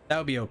 That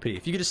would be OP.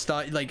 If you could just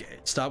start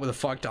with a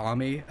fucked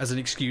army as an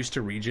excuse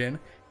to regen.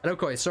 And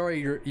Okoii,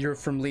 sorry you're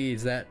from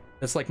Leeds.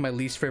 That's like my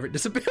least favorite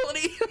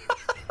disability.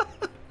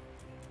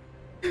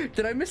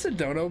 Did I miss a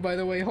dono, by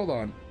the way? Hold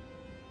on.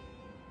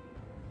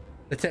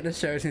 The tetanus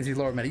since he's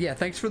lower meta. Yeah,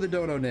 thanks for the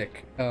dono,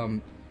 Nick.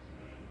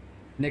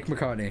 Nick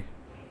McCartney.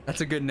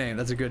 That's a good name.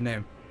 That's a good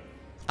name.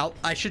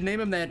 I should name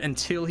him that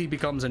until he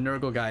becomes a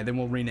Nurgle guy. Then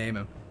we'll rename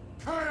him.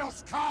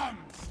 Chaos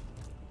comes.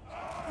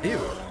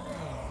 Ew.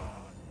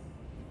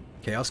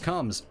 Chaos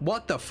comes.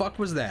 What the fuck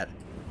was that?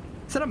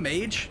 Is that a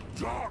mage?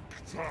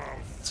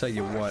 Tell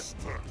you what,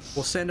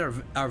 we'll send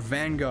our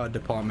Vanguard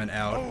department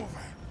out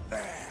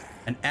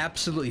and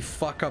absolutely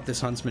fuck up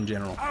this Huntsman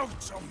General. Out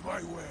of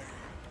my way.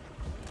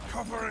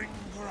 Covering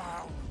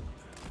ground.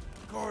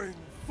 Going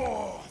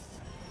forth.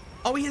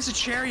 Oh, he has a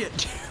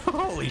chariot.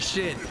 Holy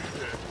shit.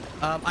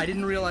 I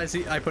didn't realize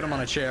I put him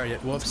on a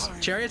chariot. Whoops.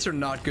 Chariots are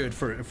not good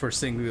for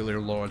singular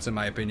lords, in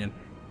my opinion.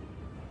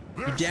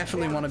 You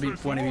definitely want to be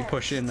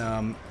pushing.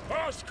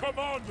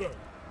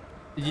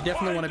 You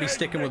definitely want to be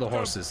sticking with the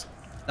horses.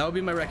 That would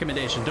be my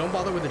recommendation. Don't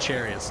bother with the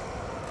chariots.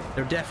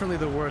 They're definitely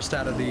the worst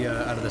out of the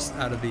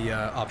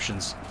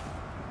options.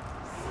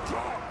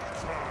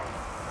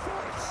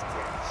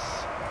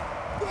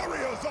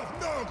 Warriors of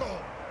Nurgle,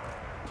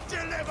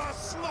 deliver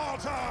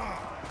slaughter.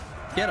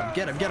 Get him!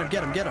 Get him! Get him!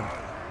 Get him! Get him!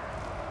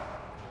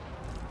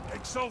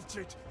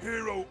 Exalted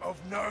hero of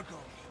Nurgle.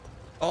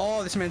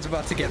 Oh, this man's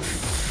about to get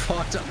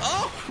fucked up.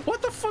 Oh,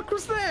 what the fuck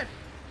was that?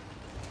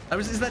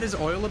 Is that his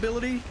oil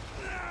ability?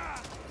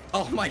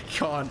 Oh my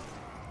god.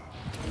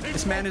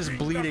 This man is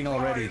bleeding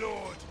already.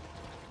 I'll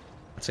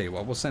tell you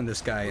what, we'll send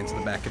this guy into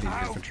the back of the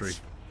infantry.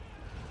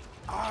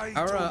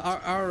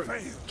 Our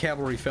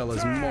cavalry fella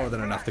is more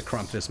than enough to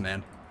crump this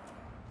man.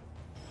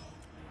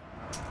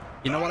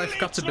 You know what I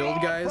forgot to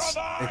build, guys?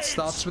 It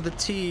starts with a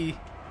T,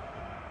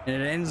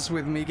 and it ends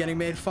with me getting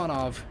made fun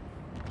of.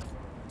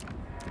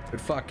 But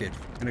fuck it,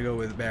 I'm gonna go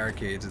with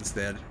barricades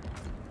instead.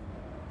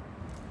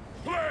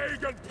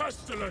 Plague and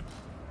pestilence!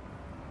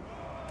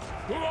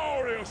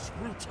 Glorious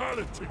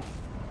brutality!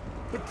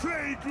 The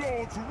Plague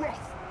Lord's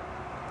wrath!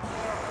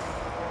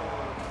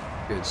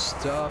 Good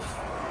stuff.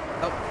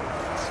 Oh,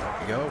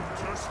 there we go.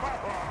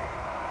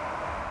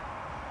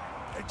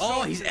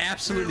 Oh, he's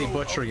absolutely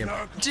butchering him.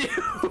 Dude!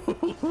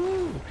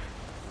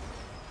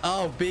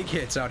 Oh, big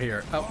hits out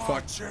here. Oh,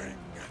 fuck.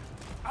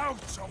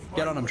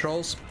 Get on him,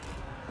 trolls.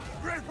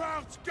 Rip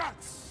out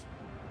guts!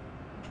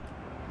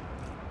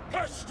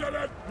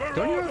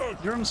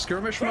 Don't you're in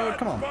skirmish mode?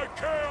 Come on. All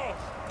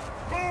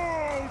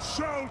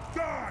shall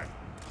die!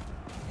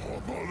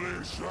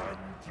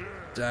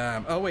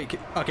 Damn. Oh, wait.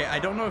 Okay, I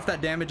don't know if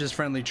that damages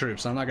friendly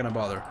troops. I'm not gonna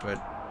bother,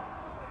 but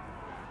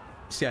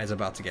this guy's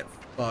about to get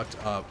fucked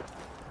up.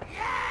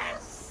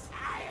 Yes!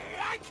 I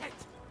like it!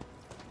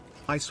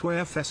 I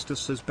swear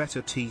Festus has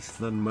better teeth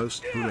than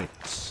most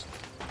Brits.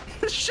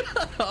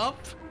 Shut up!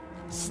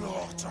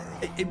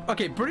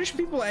 Okay, British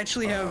people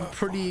actually have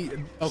pretty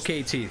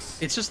okay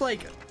teeth. It's just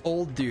like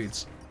old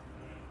dudes.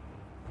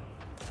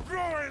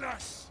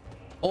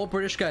 Old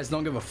British guys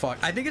don't give a fuck.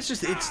 I think it's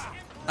just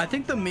I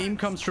think the meme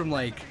comes from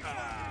like,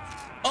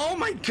 oh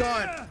my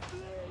god.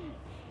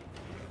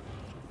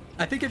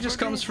 I think it just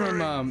comes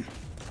from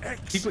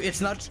people.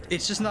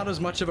 It's just not as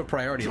much of a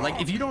priority.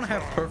 Like if you don't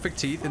have perfect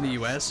teeth in the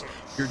US,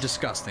 you're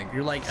disgusting.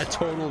 You're like a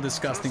total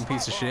disgusting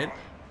piece of shit.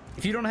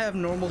 If you don't have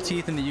normal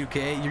teeth in the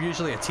UK, you're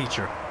usually a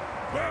teacher.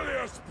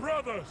 rebellious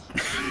brothers.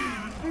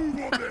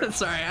 Move on there.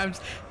 Sorry,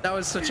 that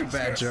was such a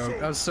bad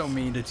joke. I was so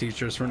mean to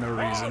teachers for no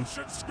reason. March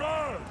and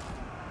scourge.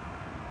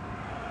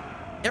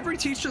 Every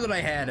teacher that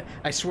I had,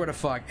 I swear to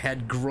fuck,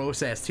 had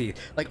gross ass teeth.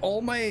 Like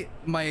all my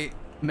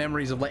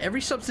memories of like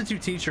every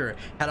substitute teacher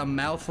had a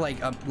mouth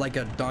like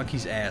a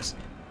donkey's ass.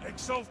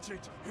 Exalted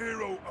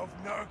hero of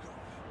Nurgle.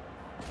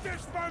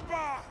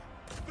 Dismember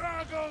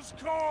Nurgle's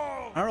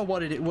call. I don't know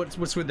what it is.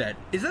 What's with that?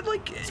 Is that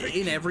like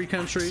in every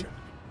country?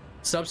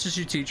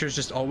 Substitute teachers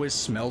just always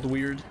smelled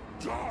weird.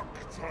 I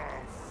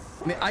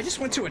mean, I just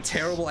went to a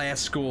terrible ass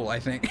school, I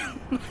think.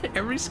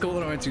 Every school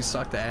that I went to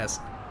sucked ass.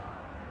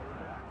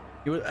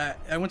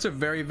 I went to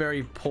very,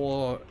 very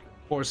poor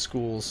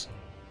schools.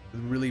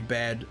 Really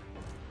bad.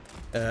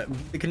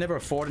 They could never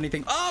afford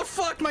anything. Oh,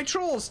 fuck, my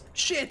trolls!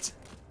 Shit!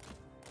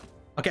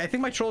 Okay, I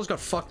think my trolls got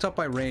fucked up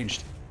by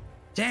ranged.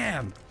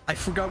 Damn! I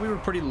forgot we were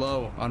pretty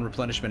low on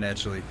replenishment,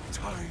 actually.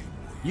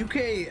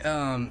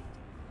 UK,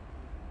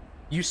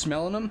 you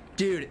smelling them?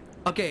 Dude,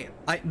 okay,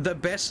 the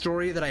best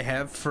story that I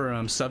have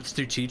for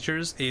substitute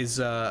teachers is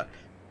a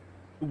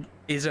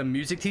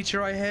music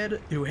teacher I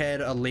had who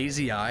had a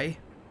lazy eye,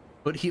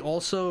 but he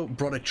also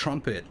brought a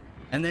trumpet.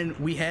 And then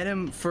we had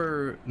him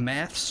for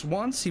maths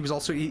once. He was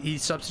also he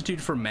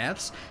substituted for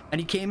maths, and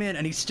he came in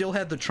and he still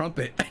had the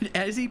trumpet. And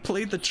as he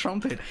played the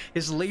trumpet,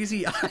 his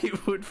lazy eye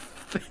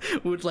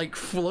would like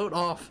float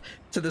off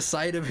to the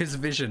side of his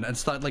vision and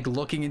start like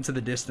looking into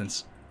the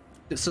distance.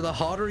 So the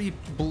harder he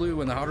blew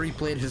and the harder he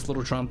played his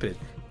little trumpet,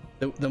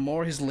 the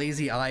more his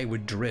lazy eye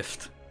would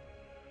drift.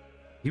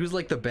 He was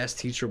like the best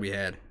teacher we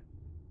had.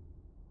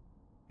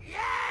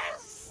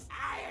 Yes,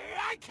 I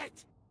like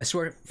it. I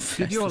swear.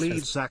 Did your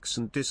Leeds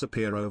accent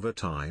disappear over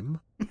time?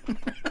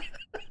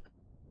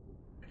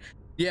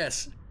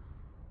 Yes.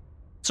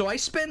 So I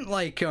spent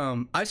like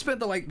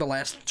the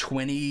last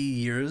 20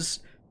 years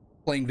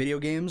playing video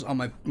games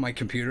on my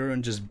computer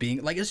and just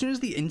being like, as soon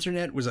as the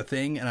internet was a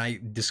thing and I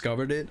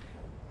discovered it,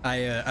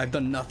 I've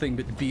done nothing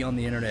but be on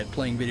the internet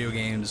playing video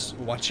games,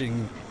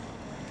 watching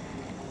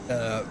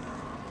I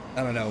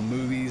don't know,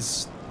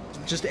 movies,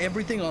 just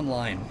everything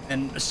online,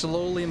 and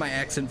slowly my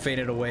accent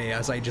faded away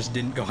as I just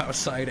didn't go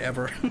outside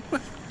ever.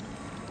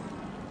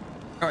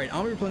 Alright,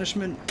 army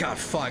replenishment. God,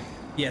 fuck.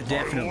 Yeah,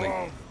 definitely.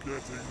 Are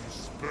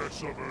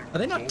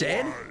they not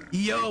dead?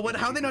 Yo, what?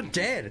 How are they not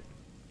dead?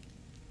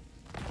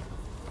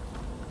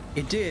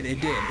 It did.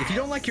 If you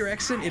don't like your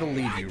accent, it'll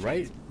leave you,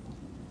 right?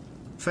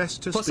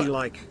 Festus Plus, be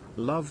like,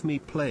 love me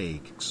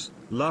plagues,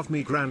 love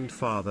me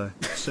grandfather,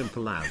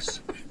 simple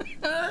as.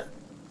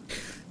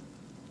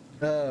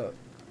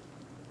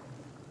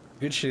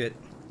 Good shit.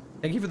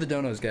 Thank you for the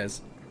donos,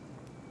 guys.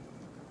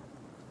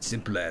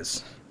 Simple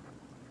as.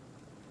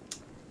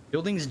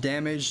 Buildings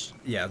damaged.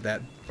 Yeah,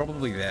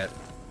 probably that.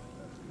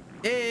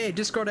 Hey,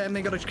 Discord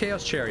admin got a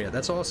chaos chariot.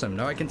 That's awesome.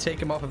 Now I can take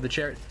him off of the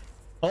chariot.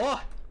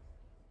 Oh!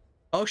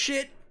 Oh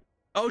shit!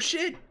 Oh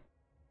shit!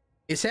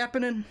 It's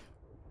happening.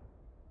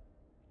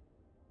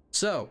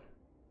 So,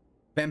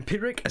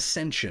 vampiric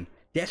ascension.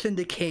 Death and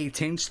decay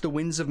taints the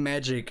winds of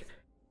magic,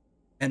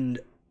 and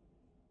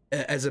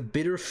as a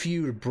bitter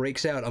feud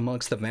breaks out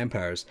amongst the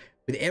vampires,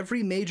 with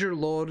every major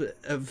Lord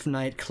of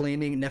Night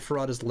claiming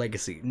Neferata's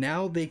legacy.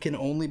 Now they can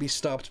only be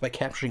stopped by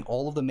capturing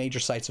all of the major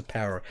sites of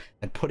power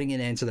and putting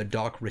an end to their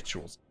dark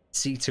rituals.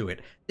 See to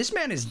it. This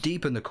man is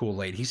deep in the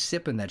Kool-Aid. He's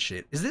sipping that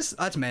shit. Is this...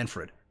 That's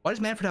Manfred. Why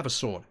does Manfred have a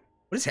sword?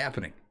 What is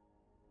happening?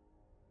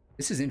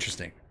 This is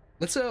interesting.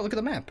 Let's look at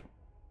the map.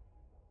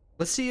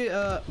 Let's see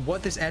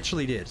what this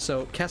actually did.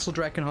 So, Castle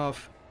Drakenhof.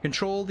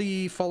 Control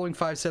the following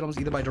 5 settlements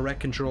either by direct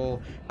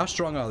control. How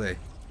strong are they?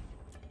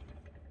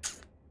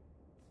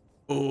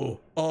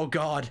 Oh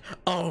god.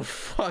 Oh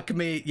fuck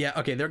me. Yeah,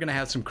 okay, they're gonna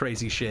have some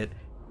crazy shit.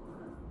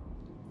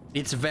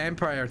 It's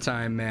vampire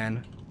time,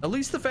 man. At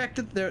least the fact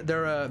that their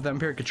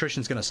vampiric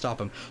attrition's gonna stop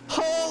them.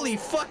 Holy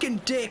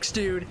fucking dicks,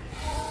 dude.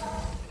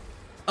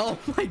 Oh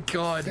my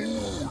god.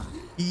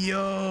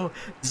 Yo,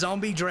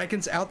 zombie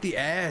dragons out the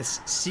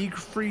ass.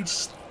 Siegfried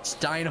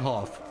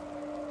Steinhoff.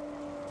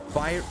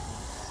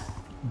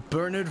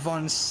 Bernard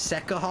von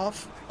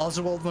Seckerhoff,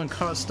 Oswald von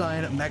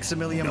Karstein,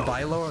 Maximilian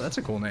Byle. That's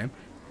a cool name.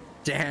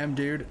 Damn,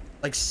 dude.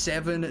 Like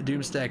 7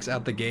 doomstacks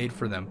out the gate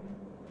for them.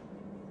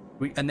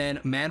 And then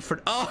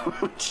Manfred.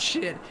 Oh,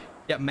 shit.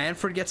 Yeah,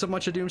 Manfred gets a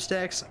bunch of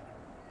doomstacks.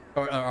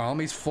 Our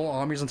armies, full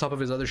armies on top of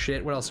his other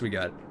shit. What else we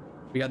got?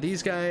 We got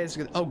these guys.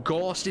 Oh,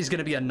 Ghost is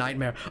gonna be a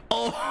nightmare.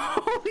 Oh,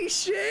 holy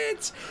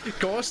shit!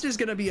 Ghost is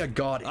gonna be a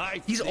god.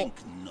 He's not.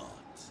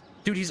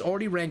 Dude, he's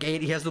already rank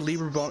 8. He has the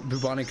Liber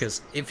Bubonicus.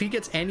 If he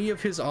gets any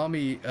of his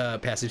army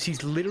passives,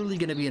 he's literally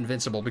gonna be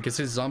invincible because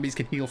his zombies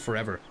can heal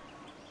forever.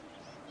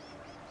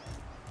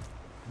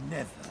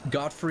 Never.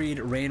 Gottfried,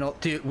 Reynold.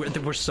 Dude,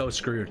 we're so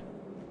screwed.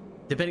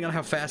 Depending on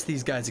how fast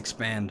these guys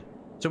expand.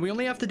 So we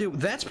only have to do...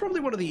 That's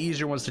probably one of the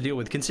easier ones to deal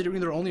with, considering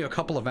there are only a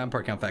couple of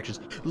vampire count factions.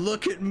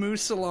 Look at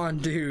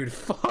Musalon, dude.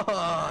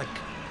 Fuck.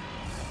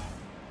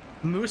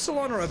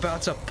 Musalon are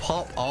about to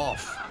pop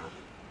off.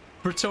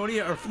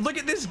 Bretonia, look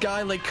at this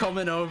guy like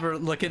coming over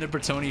looking at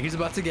Bretonia. He's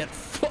about to get...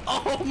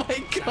 Oh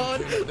my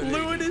god.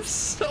 Lewin is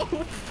so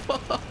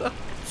fucked.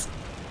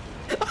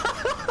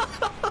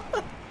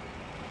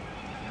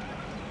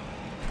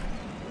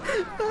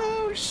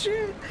 Oh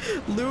shit.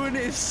 Lewin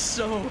is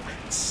so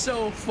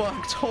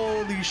fucked.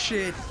 Holy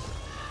shit.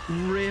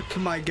 Rip,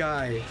 my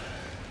guy.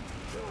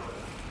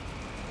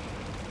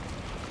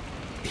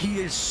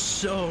 He is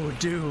so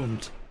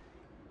doomed.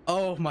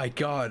 Oh my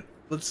god.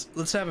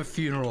 Let's have a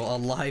funeral, a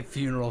live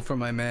funeral for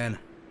my man.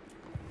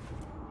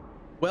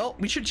 Well,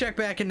 we should check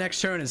back in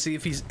next turn and see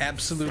if he's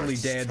absolutely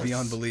dead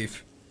beyond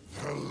belief.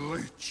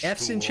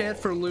 F's in chat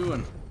for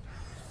Lewin.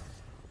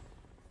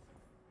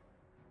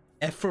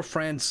 F for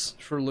France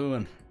for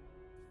Lewin.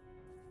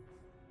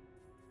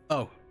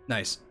 Oh,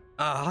 nice.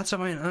 What's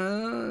my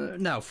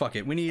no, fuck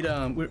it. We need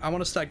I want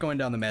to start going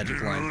down the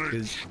magic line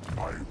because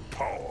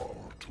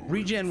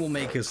regen will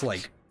make us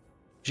like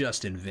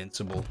just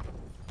invincible.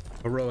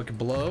 Heroic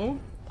blow.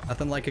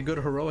 Nothing like a good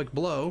heroic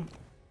blow.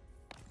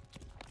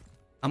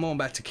 I'm going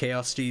back to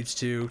Chaos Steeds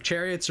too.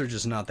 Chariots are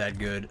just not that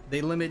good.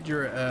 They limit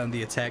your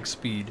the attack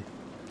speed,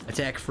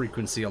 attack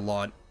frequency a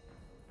lot.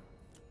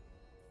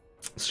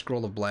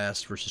 Scroll of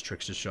Blast versus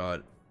Trickster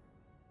Shot.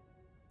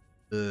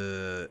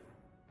 I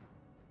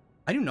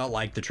do not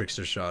like the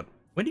Trickster Shot.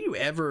 When do you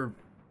ever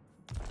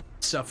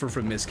suffer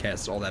from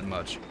miscasts all that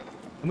much?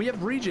 And we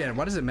have regen.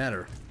 Why does it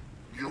matter?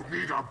 You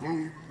need a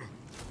boon.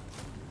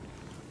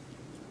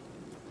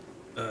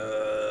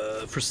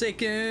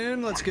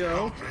 Forsaken. Let's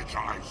go.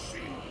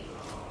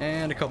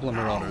 And a couple of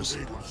Marauders.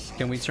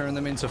 Can we turn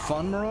them into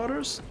fun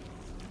Marauders?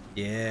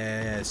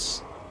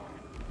 Yes.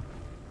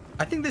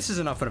 I think this is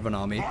enough of an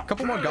army. A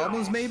couple more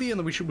goblins maybe, and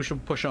then we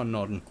should push on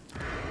Norden.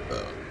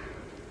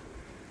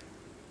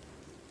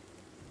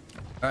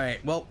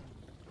 Alright, well.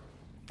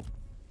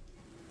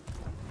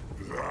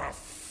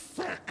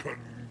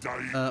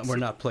 We're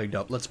not plagued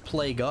up. Let's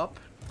plague up.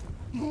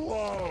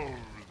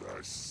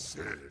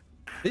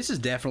 This is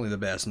definitely the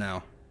best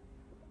now.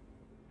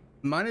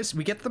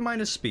 We get the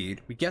minus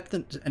speed, we get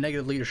the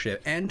negative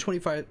leadership, and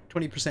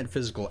 20%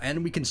 physical,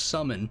 and we can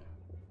summon,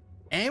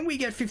 and we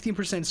get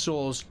 15%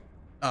 souls.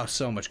 Oh,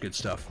 so much good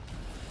stuff.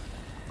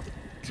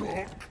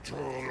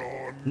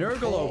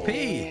 Nurgle OP.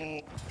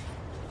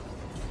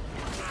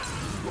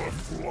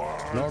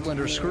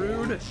 Norglander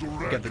screwed.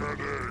 We got the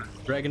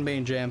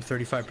Dragonbane Jam,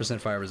 35%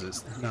 fire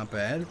resist. Not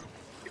bad.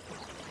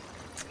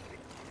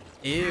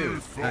 Ew,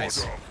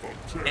 nice.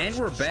 And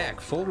we're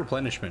back, full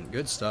replenishment.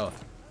 Good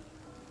stuff.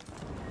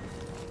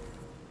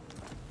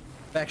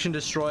 Faction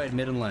destroyed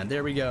Middenland.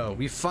 There we go.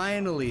 We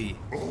finally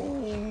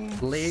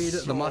laid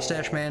the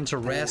Mustache Man to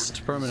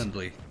rest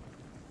permanently.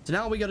 So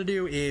now all we gotta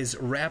do is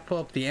wrap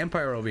up the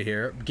Empire over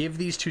here, give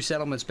these two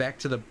settlements back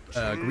to the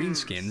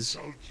Greenskins,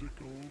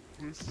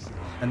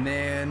 and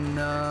then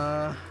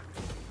I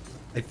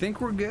think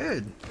we're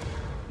good.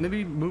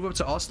 Maybe move up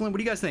to Ostland. What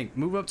do you guys think?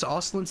 Move up to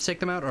Ostland to take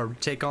them out, or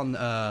take on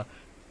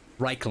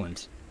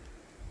Reichland?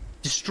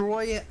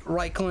 Destroy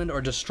Reichland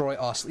or destroy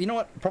Ostland? You know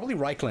what? Probably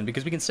Reichland,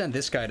 because we can send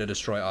this guy to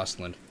destroy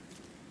Ostland.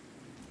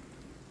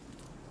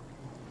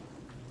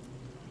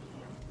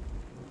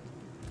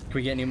 Can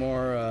we get any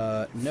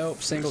more?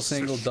 Nope.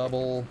 Single,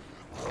 double.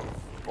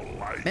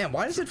 Man,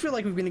 why does it feel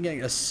like we've been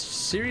getting a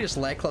serious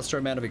lackluster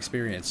amount of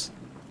experience?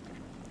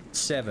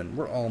 7.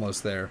 We're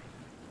almost there.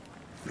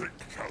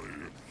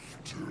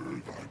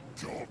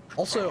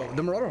 Also,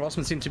 the Marauder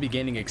Horsemen seem to be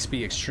gaining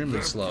XP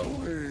extremely slow.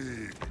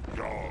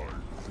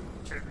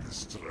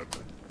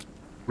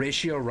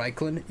 Ratio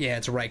Reichland? Yeah,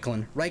 it's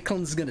Reichland.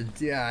 Reichland's gonna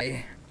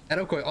die. At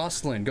Okoii,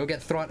 Ostland, go get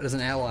Throt as an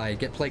ally.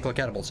 Get Plague Claw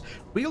Catapults.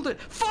 Wield it.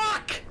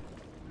 Fuck!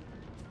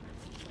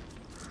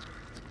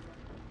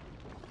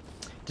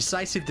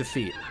 Decisive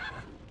defeat.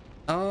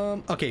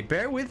 Okay,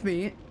 bear with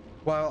me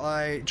while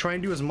I try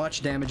and do as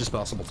much damage as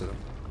possible to them.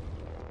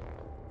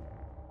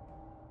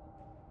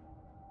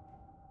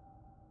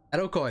 At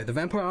Okoii, the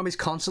vampire armies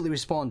constantly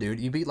respawn, dude.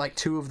 You beat like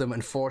 2 of them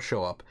and 4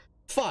 show up.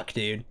 Fuck,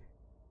 dude.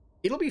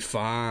 It'll be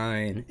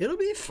fine. It'll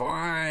be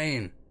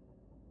fine.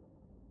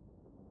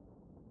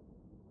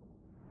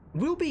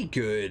 We'll be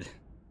good.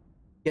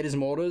 Get his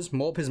mortars.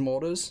 Morb his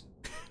mortars.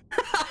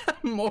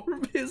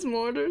 Morb his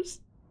mortars.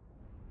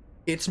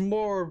 It's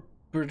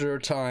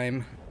Morbider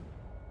time.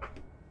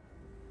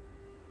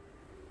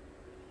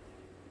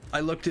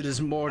 I looked at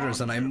his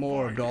mortars and I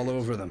morbed all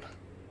over them.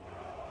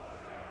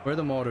 Where are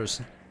the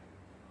mortars?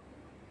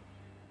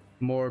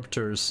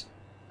 Morbters.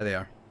 There they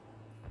are.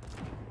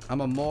 I'm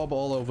a mob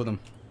all over them.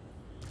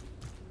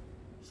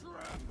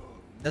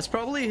 That's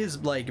probably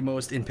his like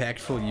most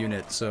impactful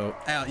unit. So,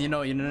 you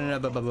know,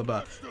 blah, blah, blah,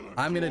 blah.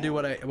 I'm gonna do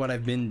what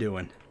I've been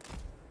doing.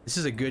 This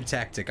is a good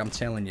tactic. I'm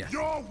telling you.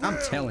 I'm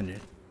telling you.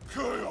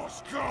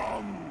 Chaos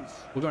comes.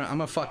 I'm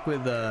gonna fuck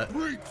with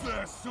Reap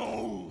their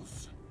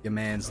souls. your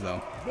mans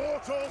though.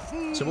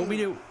 So what we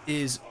do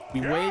is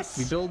we wait,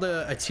 we build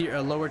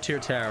a lower tier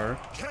tower,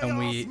 and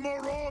we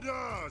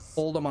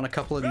hold them on a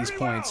couple of these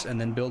points,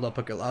 and then build up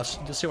a. I'll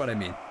just see what I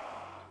mean.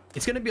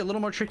 It's gonna be a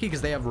little more tricky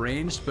because they have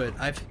ranged, but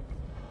I've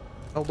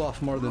held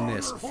off more than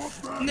this.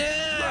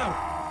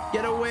 No!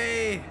 Get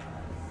away!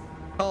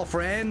 Oh,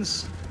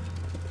 friends.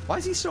 Why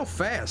is he so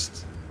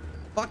fast?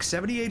 Fuck,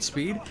 78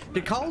 speed?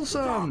 Did Karl's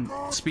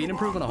speed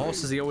improve on a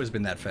horse? Has he always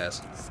been that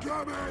fast?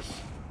 Fuck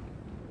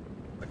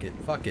it,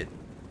 fuck it.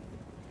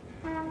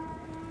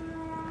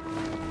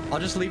 I'll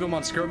just leave him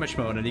on skirmish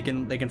mode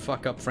and they can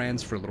fuck up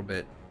France for a little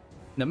bit.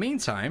 In the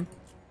meantime,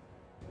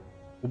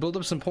 we'll build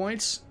up some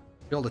points,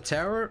 build a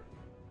tower.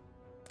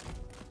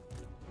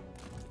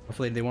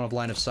 Hopefully they won't have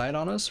line of sight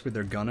on us with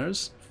their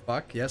gunners.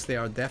 Fuck, yes, they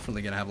are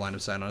definitely gonna have line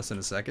of sight on us in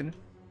a second.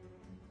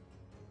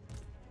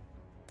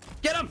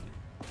 Get him!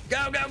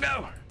 Go, go,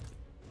 go!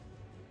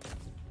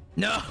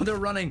 No, they're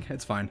running.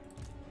 It's fine.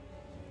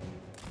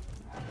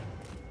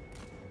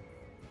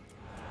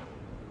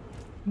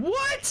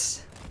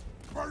 What?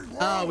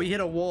 Oh, we hit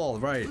a wall,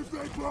 right.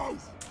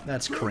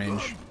 That's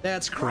cringe.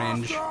 That's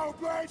cringe.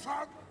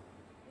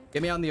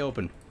 Get me out in the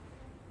open.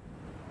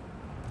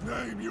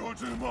 Name your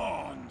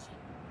demand.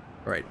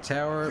 Alright,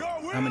 tower.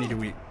 How many do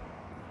we...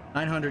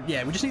 900.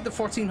 Yeah, we just need the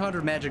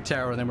 1400 magic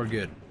tower and then we're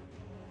good.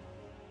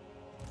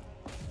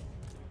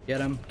 Get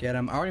him, get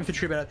him. Our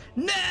infantry about...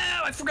 No!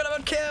 I forgot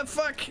about cap!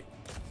 Fuck!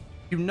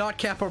 Do not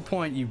cap our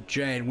point, you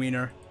giant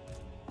wiener.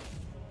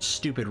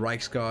 Stupid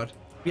Reichsgott.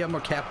 We have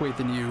more cap weight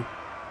than you.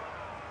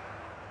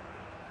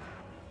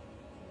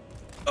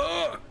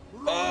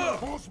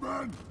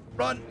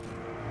 Run!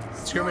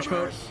 Skirmish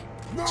mode.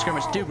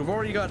 Skirmish, dude. We've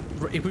already got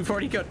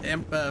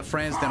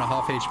Franz down a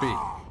half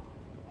HP.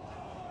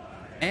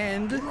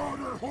 And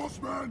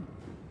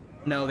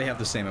no, they have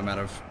the same amount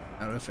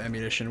of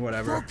ammunition.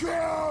 Whatever.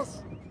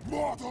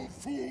 Mortal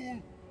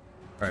fool.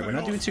 All right, we're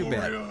not doing too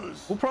bad.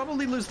 We'll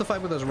probably lose the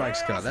fight with those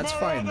Reichsgott. That's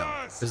fine though,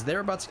 because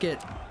they're about to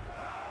get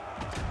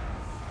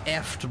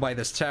effed by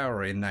this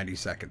tower in 90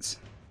 seconds.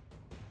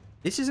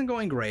 This isn't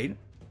going great,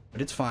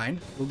 but it's fine.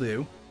 We'll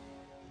do.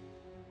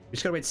 We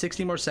just gotta wait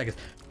 60 more seconds.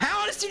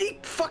 How did he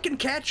fucking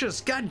catch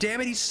us? God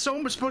damn it, he's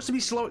so supposed to be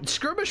slow.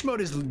 Skirmish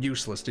mode is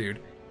useless, dude.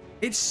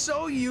 It's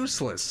so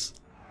useless.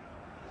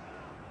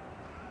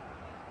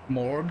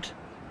 Morbed.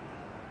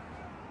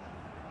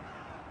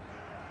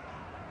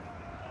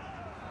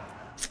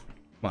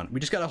 Come on,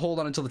 we just gotta hold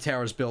on until the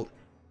tower's built.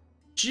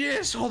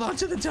 Just hold on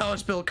to the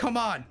tower's built. Come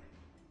on.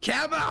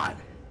 Come on.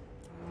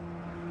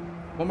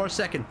 One more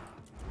second.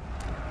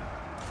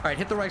 All right,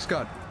 hit the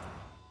Reichsgott.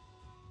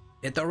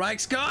 Hit the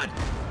Reichsgott.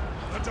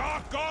 The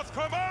Dark Gods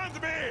command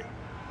me!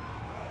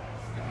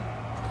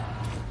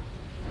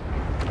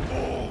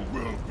 All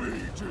will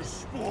be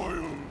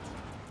despoiled.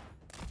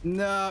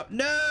 No,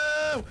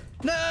 no,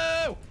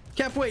 no!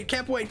 Cap weight,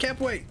 cap weight, cap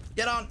weight.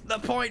 Get on the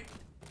point.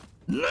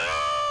 No!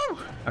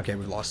 Okay,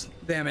 we've lost.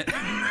 Damn it.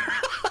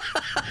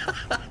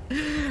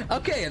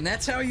 Okay, and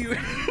that's how you...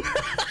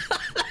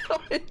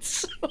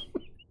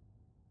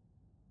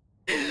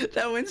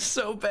 That went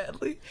so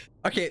badly.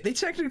 Okay, they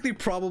technically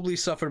probably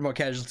suffered more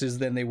casualties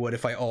than they would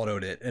if I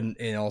autoed it,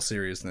 in all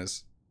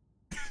seriousness.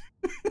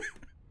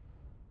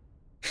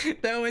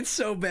 That went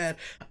so bad.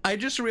 I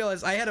just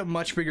realized I had a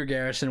much bigger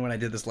garrison when I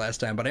did this last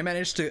time, but I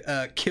managed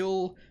to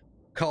kill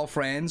Karl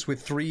Franz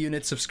with 3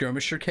 units of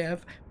skirmisher cav,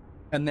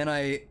 and then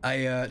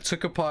I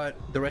took apart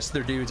the rest of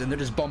their dudes, and they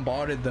just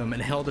bombarded them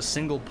and held a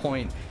single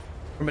point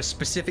from a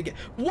specific...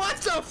 What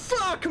the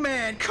fuck,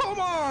 man? Come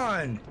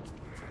on!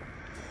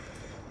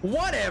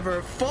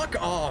 Whatever, fuck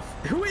off.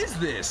 Who is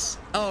this?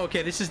 Oh,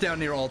 okay, this is down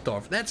near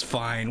Altdorf. That's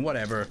fine,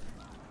 whatever.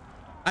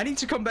 I need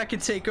to come back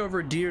and take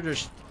over Dear to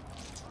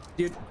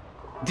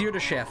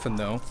Schaffen,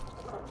 though.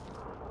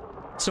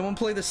 Someone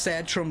play the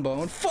sad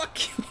trombone. Fuck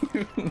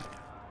you.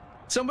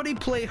 Somebody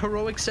play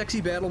heroic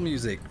sexy battle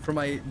music for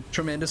my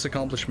tremendous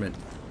accomplishment.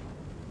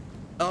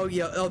 Oh,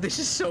 yeah. Oh, this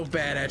is so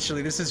bad,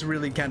 actually. This is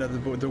really kind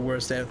of the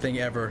worst thing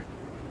ever.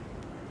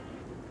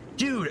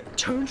 Dude,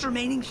 turns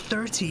remaining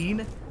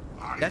 13?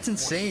 That's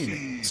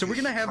insane. So we're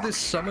gonna have this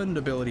summoned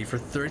ability for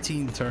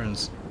 13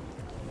 turns.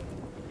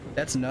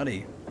 That's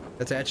nutty.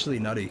 That's actually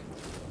nutty.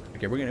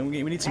 Okay, we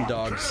need some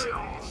dogs.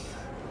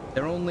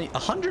 They're only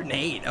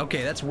 108.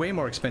 Okay, that's way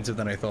more expensive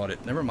than I thought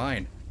it. Never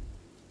mind.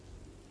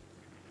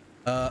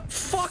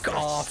 Fuck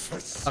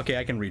off. Okay,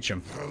 I can reach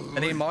them. Are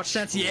they in march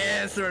stance?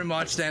 Yes, they're in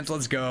march stance.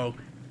 Let's go.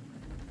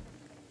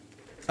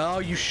 Oh,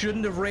 you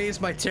shouldn't have raised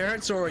my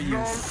turrets, or you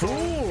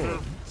fool.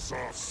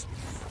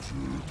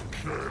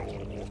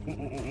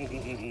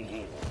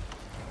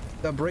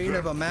 The brain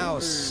of a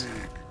mouse.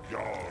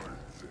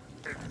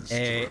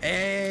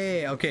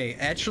 Hey, okay,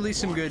 actually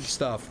some good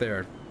stuff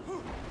there.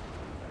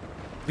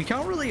 We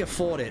can't really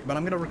afford it, but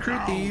I'm gonna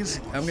recruit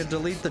these. I'm gonna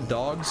delete the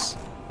dogs,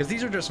 because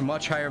these are just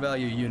much higher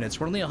value units.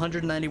 We're only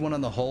 191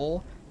 on the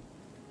whole,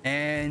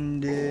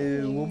 and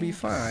we'll be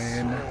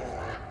fine.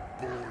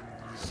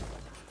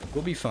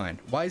 We'll be fine.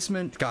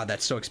 Weissman, God,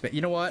 that's so expensive.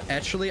 You know what?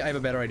 Actually, I have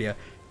a better idea.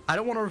 I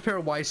don't want to repair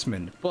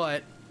Weissman,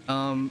 but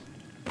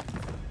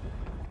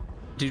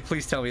dude,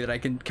 please tell me that I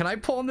can I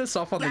pawn this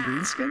off on the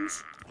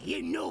greenskins?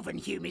 You northern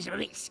humans are a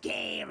bit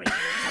scary.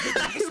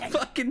 You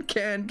fucking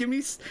can. Give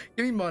me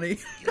money.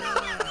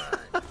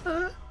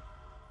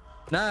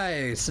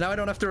 Nice. Now I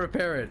don't have to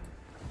repair it.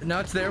 Now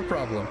it's their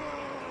problem.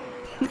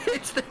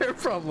 It's their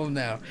problem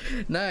now.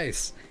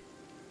 Nice.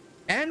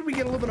 And we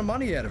get a little bit of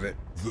money out of it.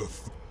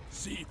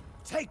 See,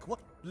 take what?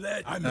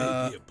 I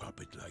may be a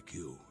puppet like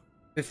you.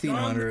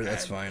 1500,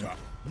 that's fine.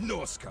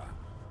 Noska.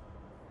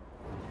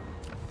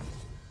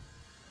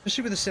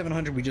 Especially with the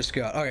 700 we just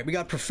got. Alright, we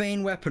got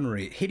Profane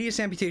Weaponry. Hideous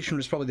Amputation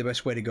is probably the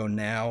best way to go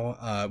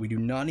now. We do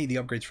not need the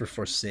upgrades for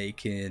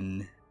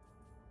Forsaken.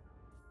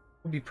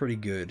 Would be pretty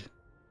good.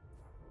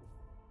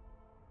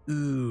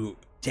 Ooh,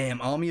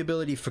 damn, Army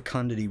Ability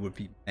Fecundity would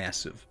be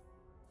massive.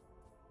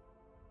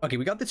 Okay,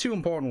 we got the two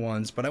important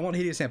ones, but I want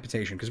Hideous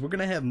Amputation, because we're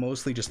gonna have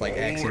mostly just like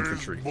axe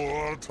infantry.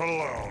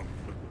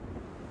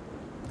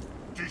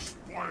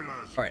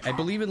 Alright, I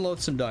believe in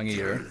Loathsome Dung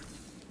Eater.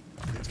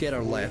 Let's get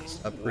our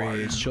last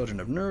upgrades. Children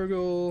of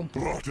Nurgle.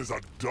 What is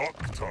a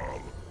doctor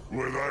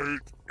without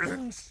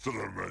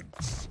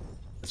instruments?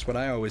 That's what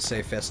I always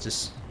say,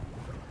 Festus.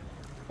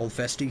 Old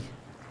Festy.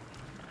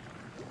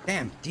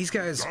 Damn, these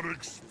guys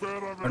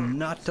are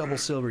not double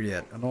silver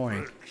yet.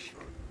 Annoying.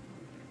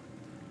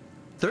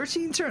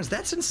 13 turns,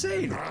 that's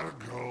insane.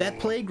 That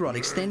Plague Rod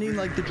extending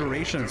like the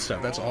duration and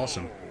stuff, that's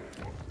awesome.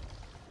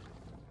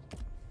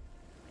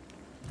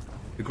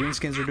 The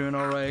greenskins are doing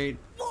alright.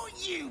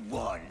 What you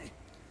want?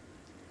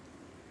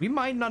 We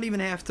might not even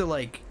have to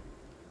like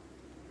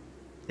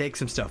take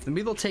some stuff.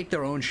 Maybe they'll take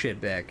their own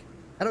shit back.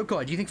 I don't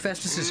God, do you think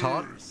Festus is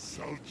hot?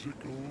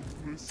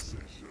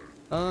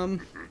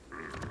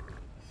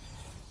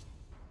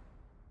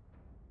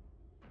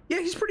 Yeah,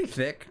 he's pretty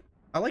thick.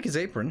 I like his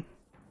apron.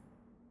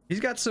 He's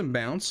got some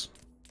bounce.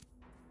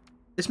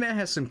 This man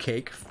has some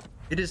cake.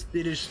 It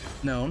is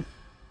known.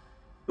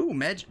 Ooh,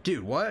 magic,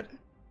 dude, what?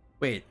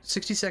 Wait,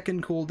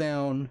 60-second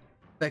cooldown,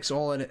 affects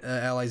all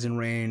allies in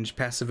range,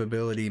 passive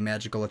ability,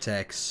 magical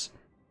attacks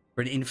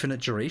for an infinite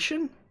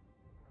duration?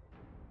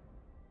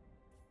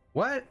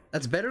 What?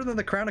 That's better than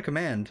the Crown of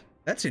Command.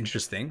 That's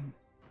interesting.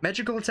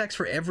 Magical attacks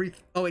for every...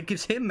 Oh, it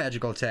gives him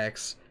magical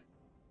attacks.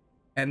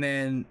 And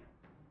then...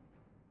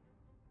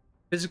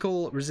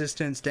 Physical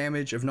resistance,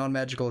 damage of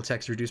non-magical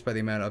attacks reduced by the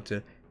amount up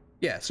to...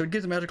 Yeah, so it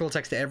gives magical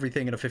attacks to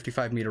everything in a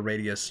 55-meter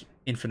radius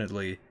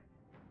infinitely.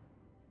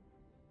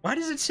 Why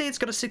does it say it's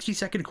got a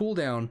 60-second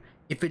cooldown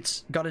if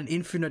it's got an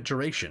infinite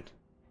duration?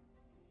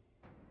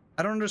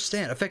 I don't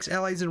understand. Affects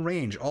allies in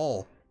range,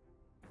 all.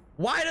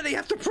 Why do they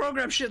have to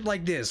program shit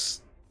like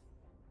this?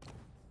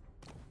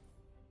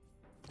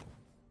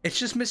 It's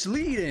just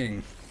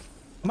misleading.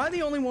 Am I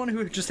the only one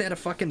who just had a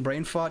fucking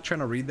brain fart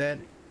trying to read that?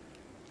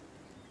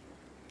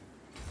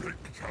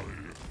 Victory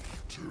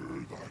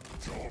to the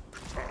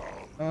doctor.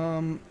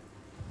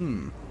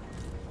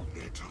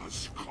 Let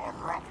us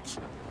corrupt.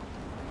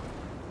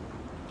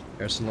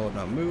 Garrison load,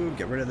 not move.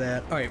 Get rid of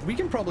that. All right, we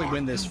can probably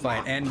win this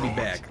fight and be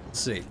back. Let's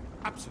see.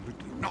 Absolutely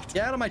not.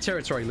 Get out of my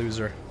territory,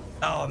 loser.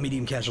 Oh,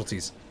 medium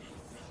casualties.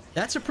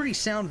 That's a pretty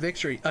sound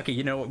victory. Okay,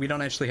 you know what? We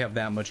don't actually have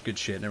that much good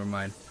shit. Never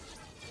mind.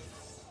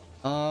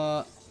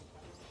 I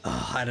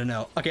don't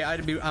know. Okay,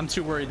 I'm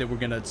too worried that we're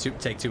gonna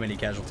take too many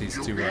casualties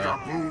to be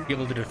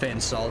able to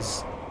defend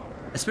Saul's.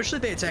 Especially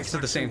if they attack us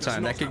at the same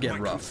time. That could get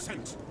rough.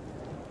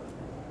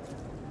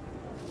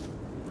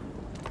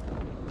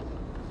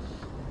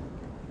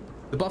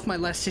 The buff might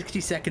last 60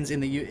 seconds in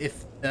the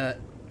if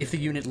the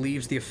unit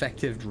leaves the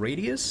effective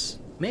radius.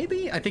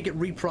 Maybe? I think it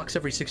reprocs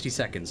every 60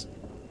 seconds.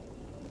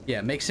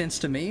 Yeah, makes sense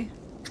to me.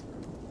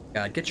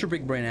 God, get your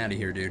big brain out of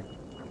here, dude.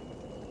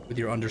 With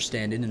your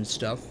understanding and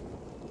stuff.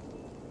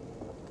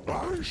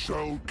 I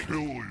shall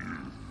kill you,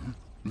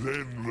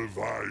 then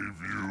revive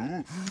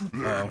you,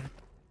 then...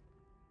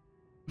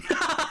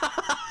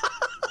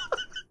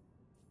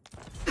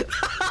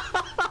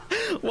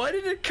 Why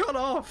did it cut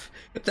off?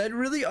 That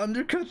really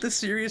undercut the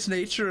serious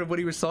nature of what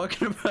he was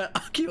talking about.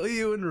 I'll kill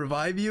you and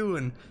revive you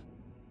and...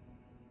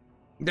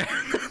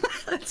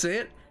 That's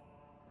it?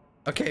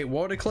 Okay,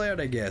 war declared,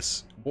 I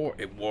guess. War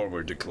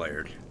were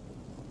declared.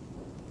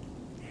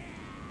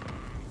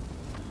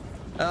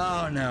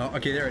 Oh no.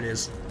 Okay, there it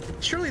is.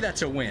 Surely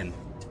that's a win.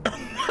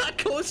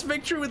 Close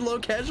victory with low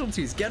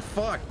casualties. Get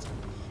fucked.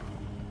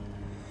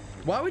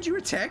 Why would you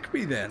attack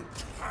me then?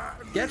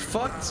 Get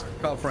fucked,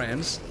 Karl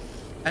Franz.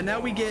 And now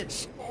we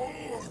get...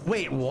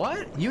 Wait,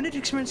 what? Unit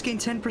experience gain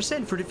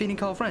 10% for defeating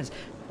Karl Franz.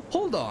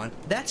 Hold on.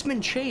 That's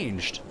been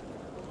changed.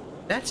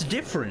 That's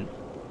different.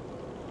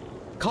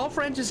 Karl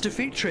Franz's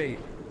defeat trait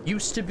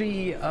used to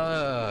be,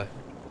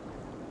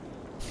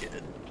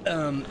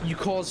 you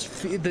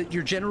cause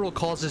your general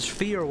causes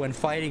fear when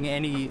fighting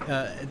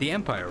the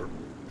Empire,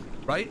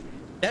 right?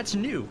 That's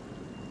new.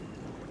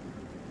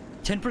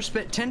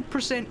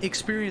 10%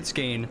 experience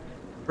gain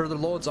for the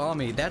Lord's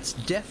army. That's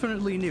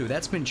definitely new.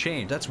 That's been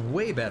changed. That's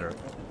way better.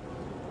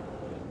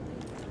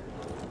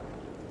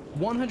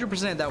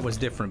 100% that was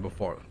different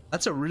before.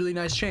 That's a really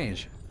nice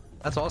change.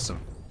 That's awesome.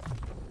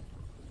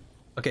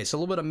 Okay, so a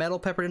little bit of metal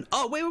peppered in.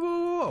 Oh, wait.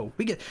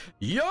 We get...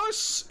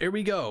 Yes! Here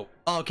we go.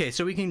 Okay,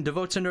 so we can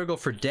devote to Nurgle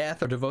for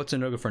death or devote to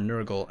Nurgle for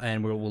Nurgle,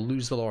 and we'll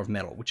lose the Law of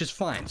Metal, which is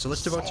fine. So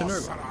let's devote to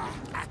Nurgle.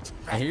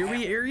 And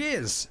here he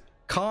is.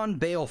 Khan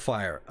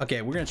Balefire.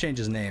 Okay, we're gonna change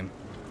his name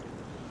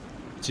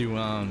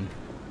to,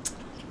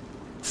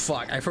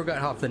 fuck, I forgot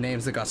half the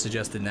names that got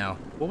suggested now.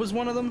 What was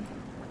one of them?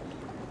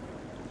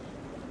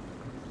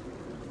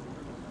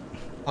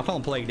 I'll call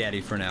him Plague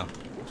Daddy for now.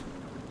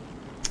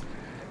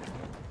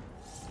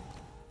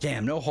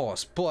 Damn, no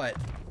horse, but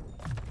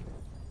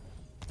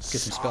let's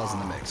get some spells in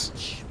the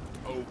mix.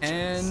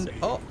 And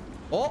oh,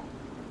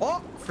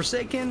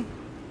 Forsaken.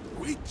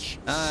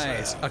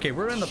 Nice. Okay,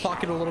 we're in the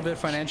pocket a little bit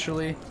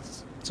financially,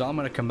 so I'm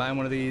gonna combine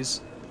one of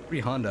these.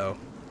 3 hundo.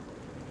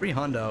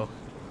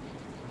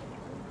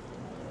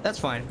 That's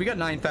fine. We got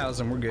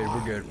 9,000. We're good.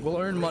 We're good. We'll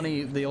earn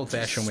money the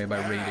old-fashioned way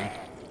by raiding.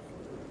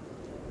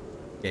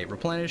 Okay,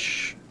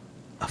 replenish.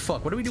 Oh,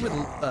 fuck. What do we do with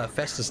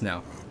Festus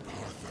now?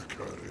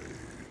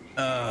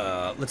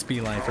 Let's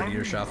beeline for the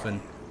Earschaffen.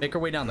 Make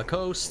our way down the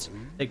coast.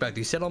 Take back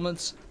these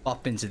settlements.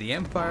 Up into the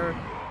Empire.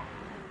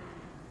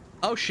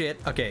 Oh shit.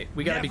 Okay,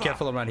 we gotta be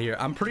careful around here.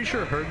 I'm pretty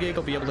sure Hergig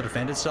will be able to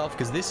defend itself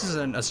because this is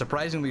a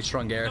surprisingly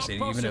strong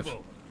garrison, even if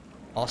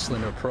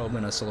Oslin are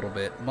probing us a little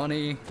bit.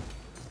 Money.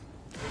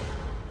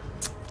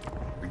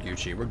 We're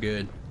Gucci. We're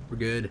good. We're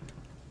good.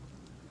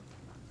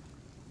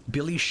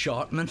 Billy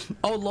Shotman.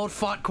 Oh, Lord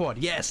Fartquad.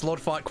 Yes, Lord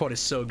Fartquad is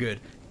so good.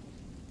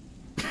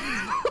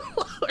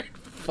 Lord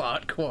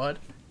Fartquad.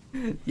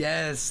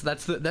 Yes,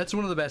 that's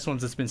one of the best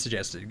ones that's been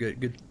suggested.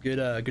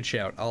 Good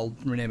shout. I'll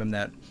rename him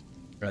that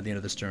at the end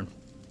of this turn.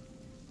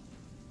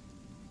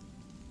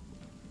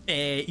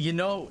 You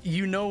know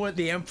what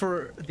the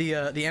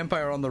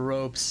Empire on the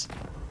ropes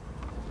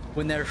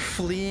when they're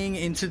fleeing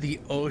into the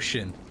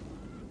ocean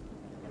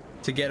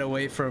to get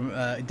away from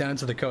down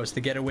to the coast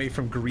to get away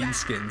from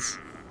greenskins.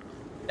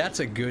 That's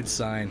a good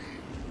sign.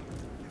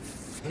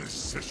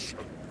 Physician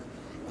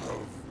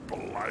of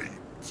blight.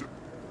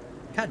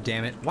 God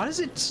damn it! Why does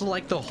it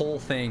select the whole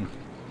thing?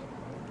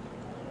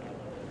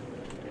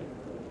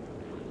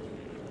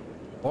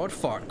 Lord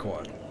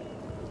Fartquad.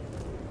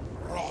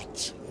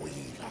 Rot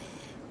weaver.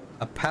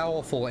 A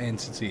powerful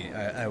entity,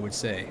 I would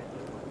say.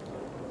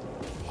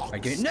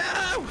 No!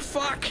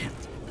 Fuck!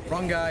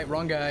 Wrong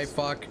guy,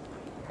 fuck.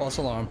 False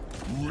alarm.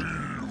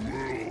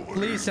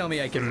 Please tell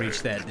me I can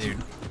reach that, dude.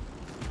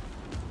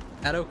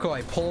 At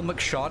Okoii, Paul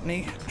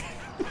McShotney.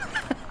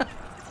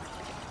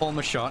 Paul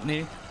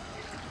McShotney.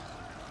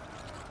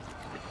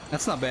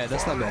 That's not bad,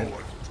 that's not bad.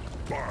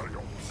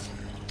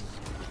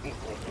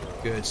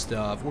 Good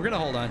stuff. We're gonna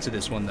hold on to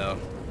this one, though.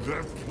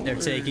 They're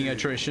taking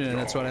attrition, and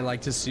that's what I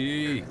like to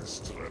see.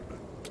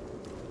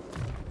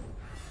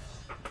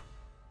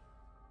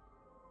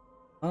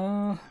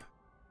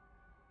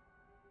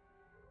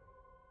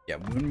 Yeah,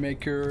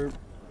 Woundmaker.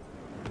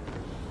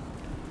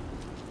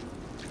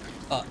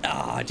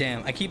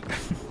 Damn. I keep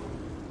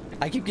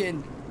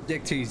getting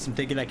dick teased and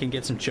thinking I can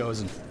get some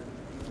chosen.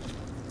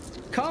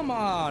 Come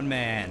on,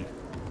 man.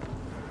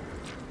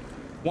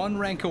 One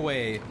rank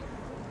away.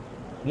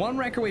 One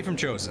rank away from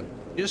chosen.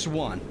 Just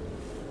one.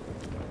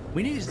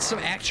 We need some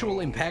actual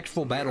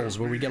impactful battles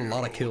where we get a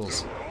lot of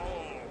kills.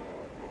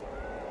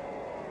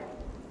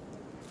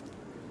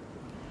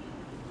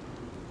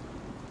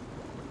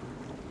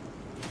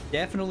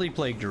 Definitely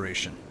plague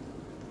duration.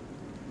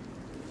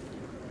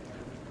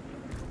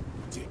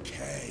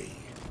 Decay.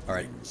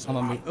 Alright, I'm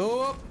gonna move.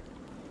 Oh!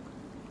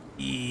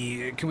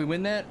 Yeah, can we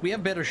win that? We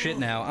have better shit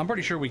now. I'm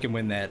pretty sure we can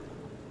win that.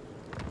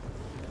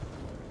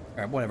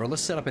 Alright, whatever.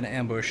 Let's set up an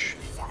ambush.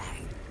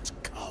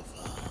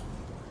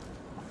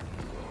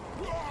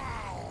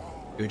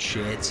 Good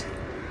shit.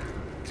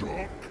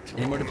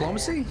 Any more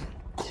diplomacy?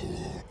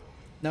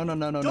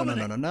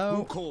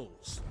 No.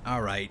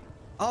 Alright.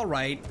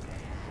 Alright.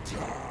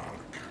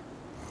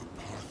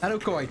 At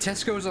Okoii,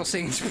 Tesco's or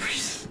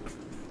Sainsbury's?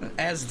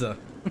 Asda.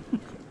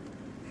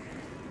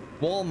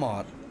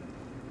 Walmart.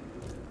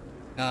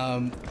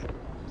 I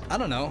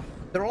don't know.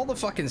 They're all the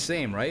fucking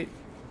same, right?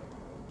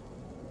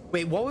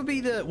 Wait, what would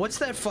be the... What's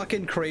that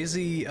fucking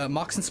crazy...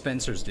 Marks and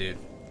Spencer's, dude?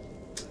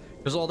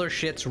 Because all their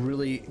shit's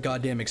really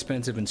goddamn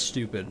expensive and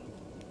stupid.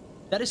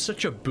 That is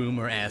such a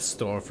boomer-ass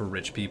store for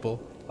rich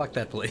people. Fuck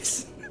that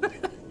place.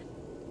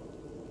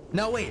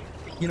 No, wait.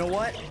 You know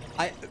what?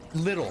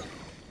 Lidl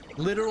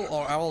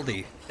or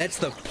Aldi. That's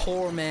the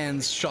poor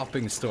man's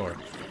shopping store.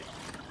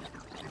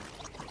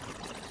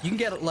 You can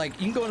get, like,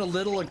 you can go into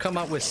Lidl and come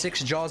out with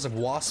 6 jars of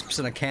wasps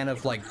and a can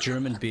of, like,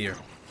 German beer.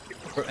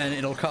 And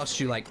it'll cost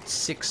you, like,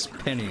 6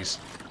 pennies.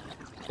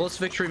 Plus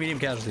victory, medium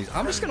casualties.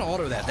 I'm just gonna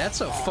auto that.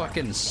 That's a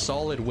fucking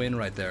solid win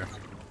right there.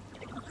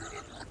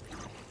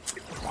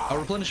 Our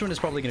replenishment is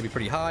probably gonna be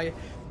pretty high.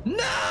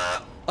 No!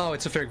 Oh,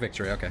 it's a fair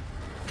victory. Okay.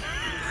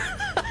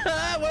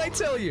 What I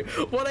tell you?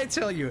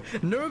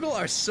 Nurgle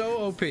are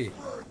so OP.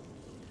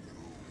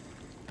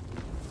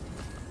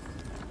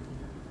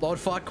 Lord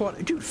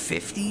Fartquad, dude,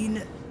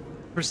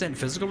 15%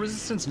 physical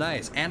resistance,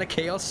 nice. And a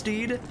Chaos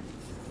Steed.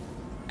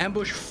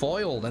 Ambush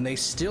foiled, and they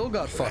still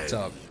got fucked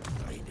up.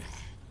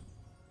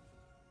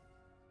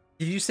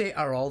 Did you say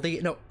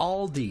Aldi? No,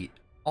 Aldi.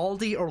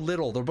 Aldi or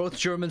Lidl. They're both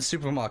German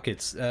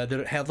supermarkets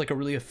that have like a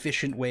really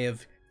efficient way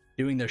of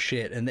doing their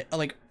shit, and they,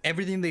 like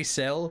everything they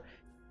sell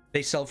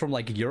from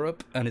like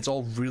Europe, and it's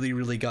all really,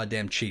 really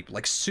goddamn cheap,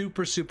 like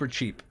super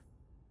cheap.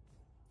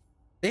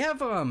 They have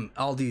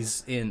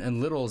Aldi's and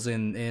Lidl's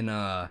in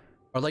or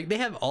like they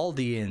have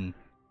Aldi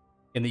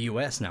in the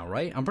US now,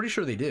 right? I'm pretty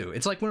sure they do.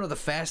 It's like one of the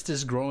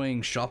fastest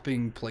growing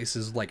shopping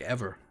places like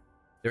ever.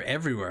 They're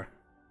everywhere.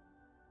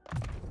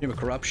 Name of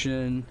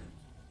corruption.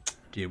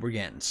 Dude, we're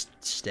getting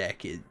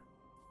stacked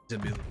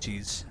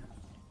abilities.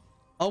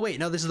 Oh wait,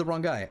 no, this is the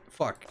wrong guy.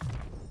 Fuck.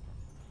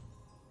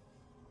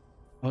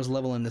 I was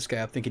leveling this guy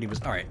up thinking he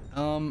was... Alright,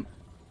 I'll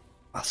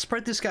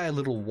spread this guy a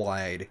little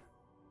wide.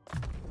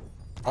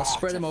 I'll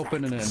spread him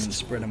open and then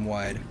spread him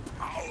wide.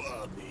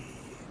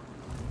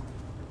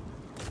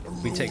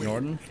 We take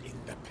Norden.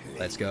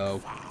 Let's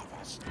go.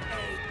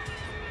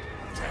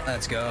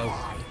 Let's go.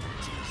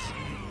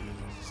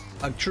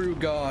 A true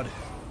god.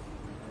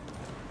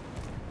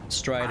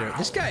 Strider.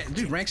 This guy,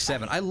 dude, rank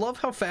 7. I love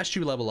how fast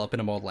you level up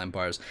in Immortal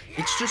Empires.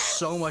 It's just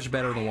so much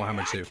better than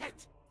Warhammer 2.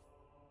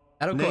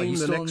 Name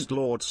the next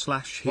Lord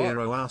 /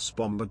 hero ass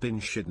bomber bin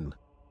shidden.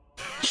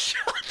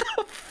 Shut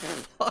the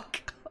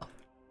fuck up.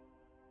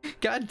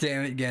 God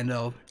damn it,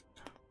 Gandalf.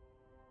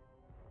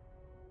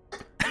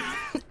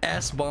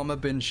 Ass bomber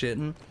bin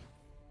shitting.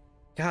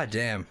 God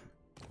damn.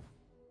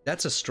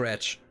 That's a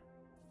stretch.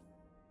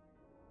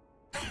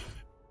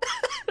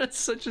 That's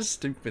such a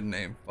stupid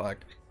name. Fuck.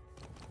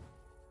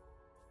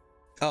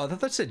 Oh, I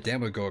thought that said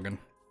Demogorgon.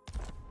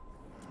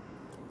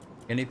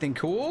 Anything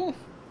cool?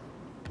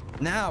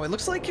 Now, it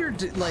looks like you're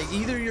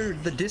either you're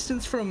the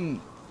distance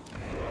from...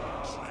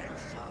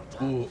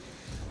 Ooh.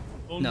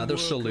 No, they'll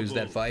still lose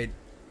that fight.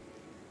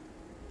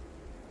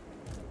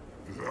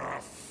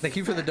 Thank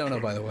you for the dono,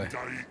 by the way.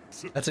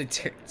 That's a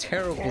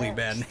terribly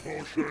bad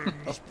name.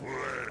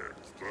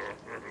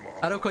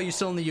 Okoii, you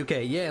still in the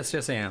UK? Yes,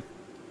 yes I am.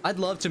 I'd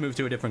love to move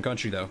to a different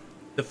country, though.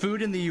 The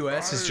food in the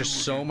US is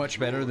just so much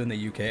better than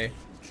the UK.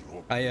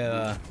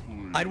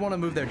 I'd want to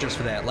move there just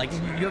for that. Like,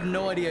 you have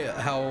no idea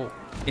how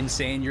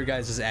insane your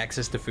guys'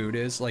 access to food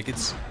is. Like,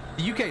 it's...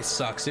 The UK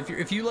sucks.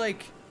 If you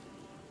like,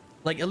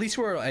 at least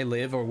where I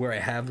live, or where I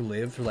have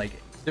lived,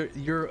 like,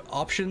 your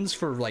options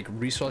for, like,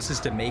 resources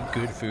to make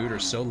good food are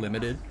so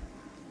limited.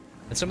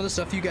 And some of the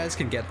stuff you guys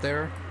can get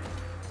there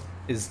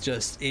is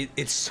just...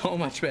 It's so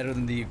much better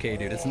than the UK,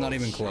 dude. It's not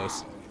even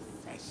close.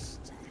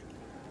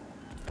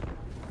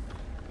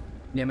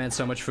 Yeah, man,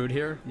 so much food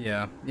here?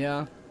 Yeah,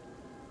 yeah.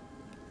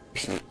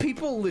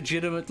 People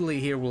legitimately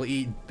here will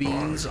eat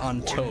beans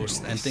on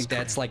toast and think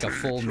that's like a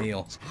full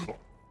meal.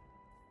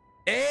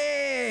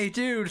 Hey,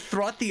 dude,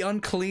 Throt the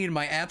Unclean,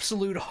 my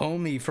absolute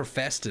homie for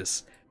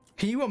Festus.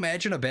 Can you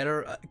imagine a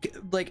better,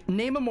 like,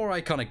 name a more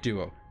iconic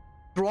duo?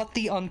 Throt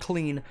the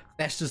Unclean,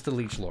 Festus the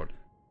Leechlord.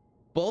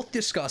 Both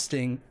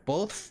disgusting,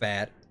 both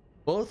fat,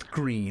 both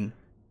green.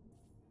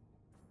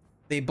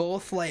 They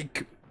both,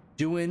 like,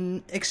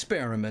 doing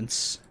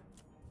experiments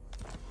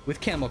with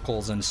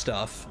chemicals and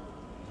stuff.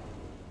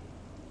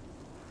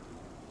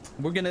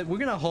 We're gonna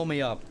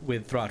homie up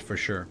with Throt for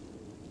sure.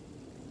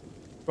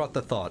 Throt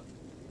the Thought.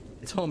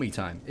 It's homie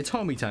time. It's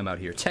homie time out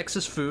here.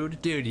 Texas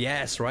food, dude.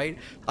 Yes, right.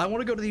 I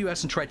want to go to the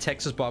U.S. and try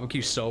Texas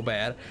barbecue so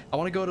bad. I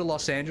want to go to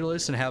Los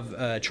Angeles and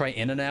have try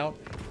In-N-Out.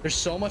 There's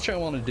so much I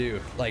want to do,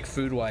 like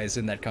food-wise,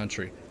 in that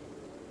country.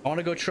 I want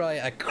to go try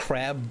a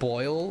crab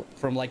boil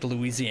from like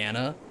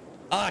Louisiana.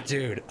 Ah,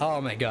 dude. Oh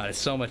my God, it's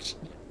so much.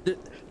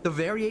 The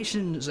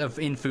variations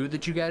in food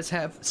that you guys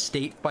have,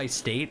 state by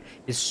state,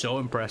 is so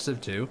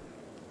impressive too.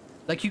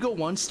 Like, you go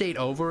one state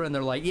over and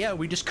they're like, yeah,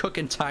 we just cook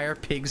entire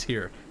pigs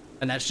here.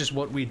 And that's just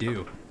what we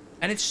do.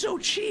 And it's so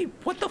cheap.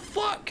 What the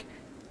fuck?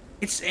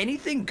 It's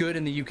anything good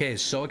in the UK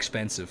is so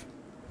expensive.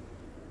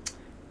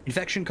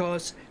 Infection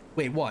costs.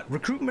 Wait, what?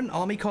 Recruitment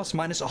army costs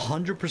minus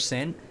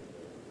 100%?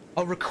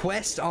 A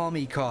request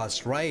army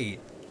cost, right.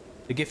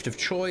 The gift of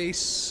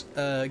choice.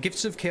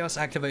 Gifts of chaos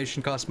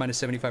activation costs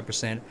minus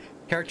 75%.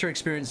 Character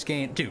experience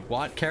gain. Dude,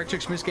 what? Character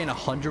experience gain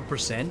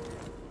 100%?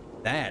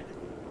 That.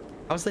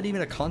 How's that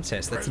even a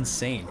contest? That's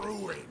insane.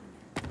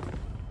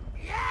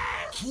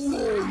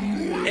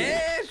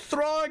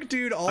 Throg,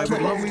 dude! All the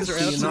homies are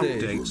out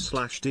today.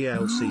 Update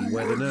 /DLC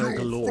where the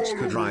Nurgle Lords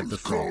could ride the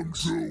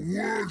frogs.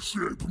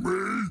 Worship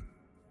me?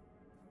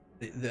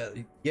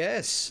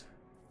 Yes.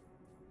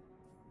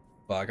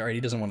 Fuck, alright,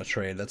 he doesn't want to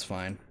trade, that's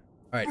fine.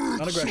 Alright,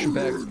 non-aggression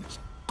back.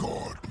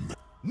 God,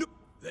 no,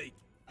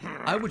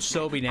 I would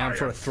so be down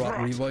for a Throt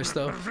revoice,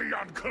 though.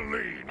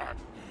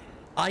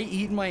 I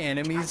eat my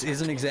enemies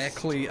isn't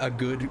exactly a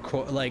good,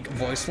 like,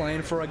 voice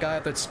line for a guy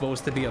that's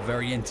supposed to be a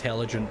very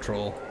intelligent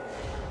troll.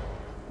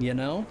 You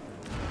know?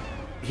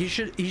 He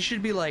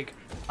should be like,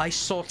 I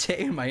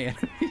saute my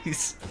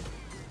enemies.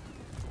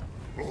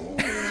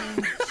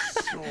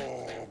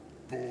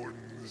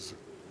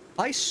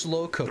 I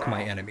slow cook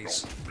my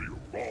enemies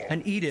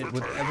and eat it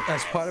with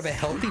as part of a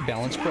healthy,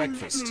 balanced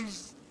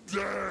breakfast.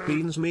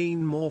 Beans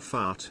mean more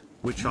fat,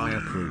 which I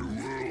approve.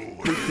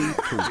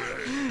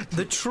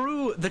 The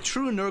true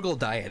Nurgle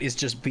diet is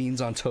just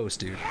beans on toast,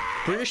 dude.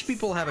 British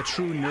people have a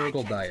true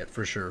Nurgle diet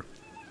for sure.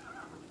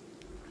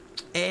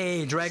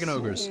 Hey, Dragon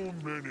Ogres.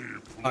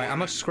 Alright, I'm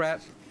gonna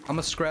scrap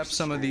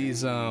some of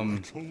these, yeah,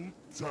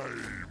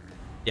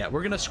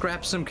 we're gonna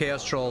scrap some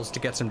Chaos Trolls to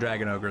get some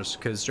Dragon Ogres,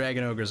 because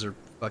Dragon Ogres are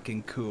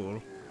fucking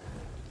cool.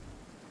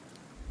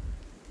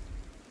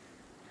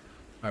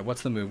 Alright,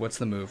 what's the move? What's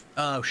the move?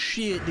 Oh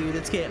shit, dude,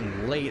 it's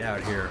getting late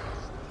out here.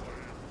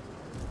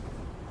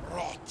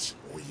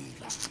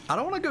 I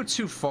don't want to go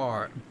too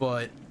far,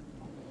 but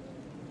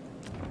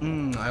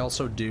I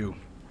also do.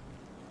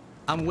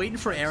 I'm waiting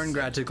for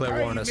Aarongrad to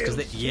declare war on us because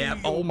they, yeah,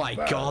 oh my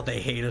god,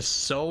 they hate us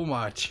so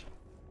much.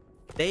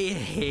 They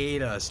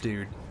hate us,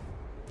 dude.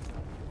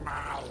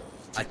 I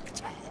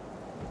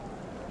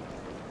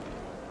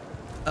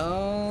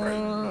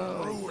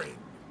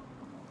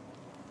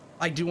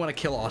do want to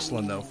kill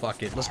Osland though.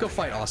 Fuck it. Let's go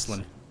fight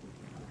Osland.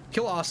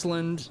 Kill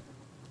Osland.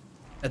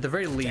 At the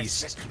very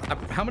least.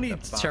 How many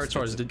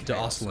territories did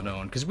Osland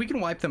own? Because we can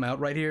wipe them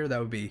out right here. That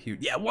would be huge.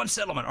 Yeah, one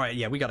settlement. All right,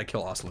 yeah, we got to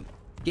kill Osland.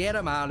 Get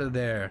him out of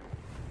there.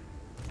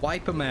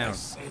 Wipe him out.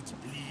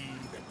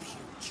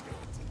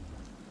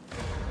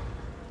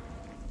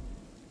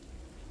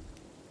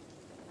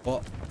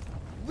 Well,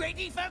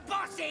 Ready for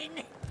bossing?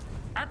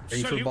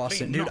 ready for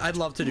bossing. Dude, I'd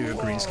love to do a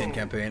greenskin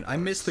campaign. I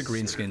miss the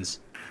greenskins.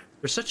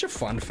 They're such a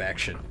fun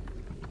faction.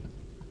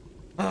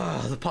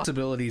 Ah, the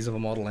possibilities of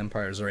Immortal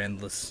Empires are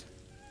endless.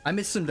 I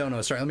miss some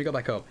donos. Sorry, let me go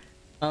back up.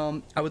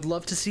 I would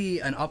love to see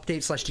an update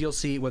 /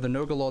 DLC where the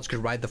Nurgle Lords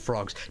could ride the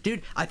frogs.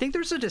 Dude, I think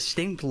there's a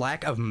distinct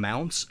lack of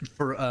mounts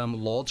for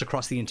Lords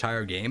across the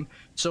entire game.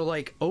 So,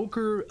 like,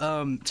 Ochre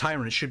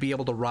Tyrants should be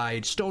able to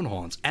ride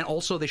Stonehorns, and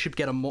also they should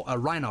get a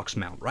Rhinox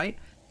mount, right?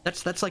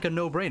 That's like a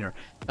no-brainer.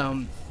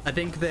 I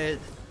think that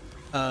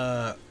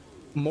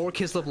more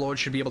Kislev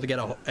Lords should be able to get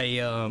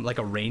like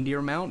a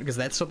reindeer mount, because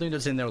that's something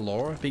that's in their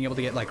lore. Being able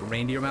to get like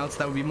reindeer mounts,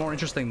 that would be more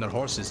interesting than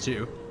horses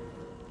too.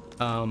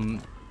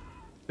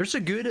 There's a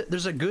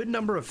good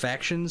number of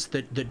factions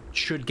that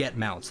should get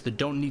mounts that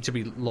don't need to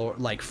be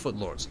like foot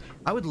lords.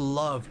 I would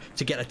love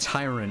to get a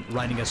tyrant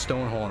riding a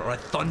Stonehorn or a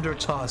Thunder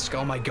Tusk.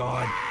 Oh my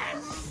god!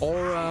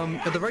 Or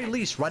at the very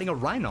least, riding a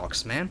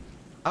Rhinox, man.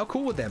 How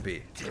cool would that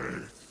be?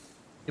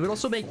 It would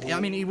also make, I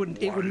mean,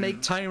 it would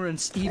make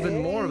tyrants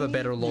even more of a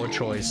better lord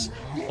choice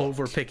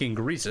over picking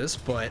Greasus,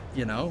 but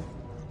you know,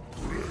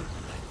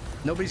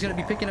 nobody's gonna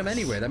be picking him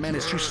anyway. That man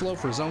is too slow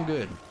for his own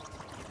good.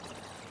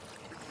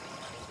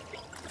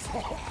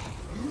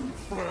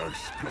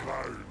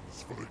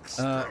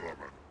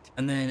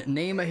 And then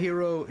name a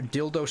hero,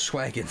 Dildo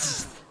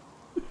Swaggins.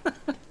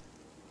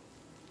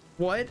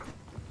 What?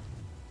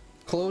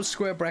 Close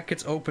square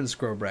brackets, open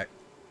square brackets.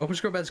 Open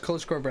square brackets,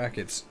 close square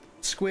brackets.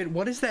 Squid,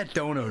 what is that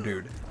dono,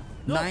 dude?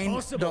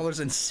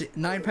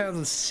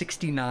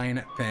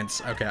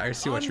 £9.69. Okay, I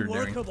see what you're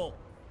doing.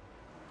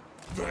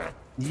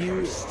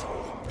 You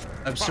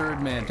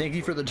absurd man. Thank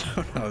you for the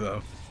dono,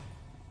 though.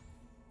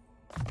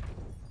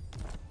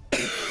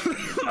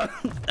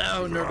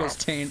 Oh, Nurgle's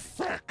taint.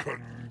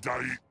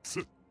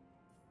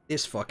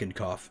 This fucking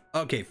cough.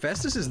 Okay,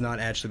 Festus is not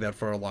actually that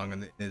far along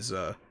in his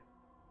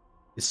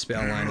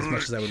spell line as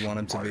much as I would want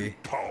him to be.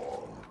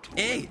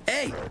 Hey,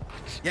 hey!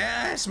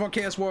 Yes, more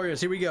Chaos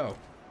Warriors. Here we go.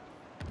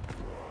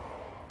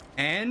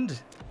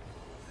 And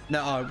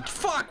no,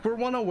 fuck, we're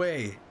one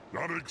away.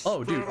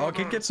 Oh, dude, I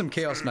can get some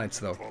Chaos Knights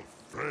though.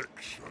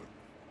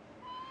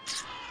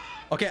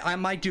 Okay, I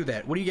might do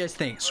that. What do you guys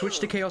think? Switch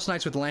to Chaos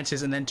Knights with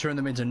lances and then turn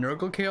them into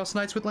Nurgle Chaos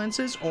Knights with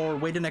lances, or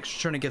wait an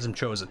extra turn and get them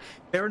chosen?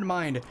 Bear in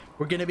mind,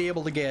 we're gonna be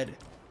able to get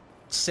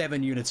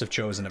 7 units of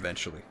chosen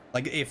eventually.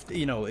 Like, if,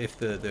 you know, if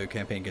the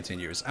campaign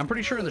continues. I'm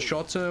pretty sure in the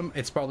short term,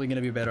 it's probably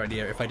gonna be a better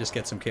idea if I just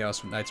get some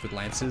Chaos Knights with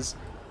lances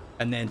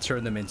and then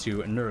turn them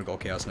into Nurgle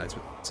Chaos Knights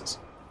with lances.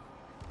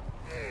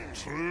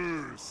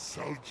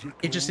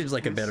 It just seems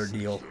like a better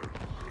deal.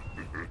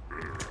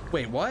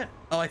 Wait, what?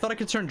 Oh, I thought I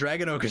could turn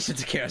Dragon Ogres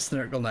into Chaos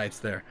Nurgle Knights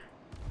there.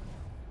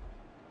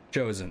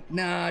 Chosen.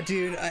 Nah,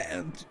 dude.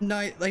 I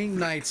think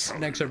Knights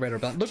next are better.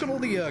 Look at all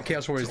the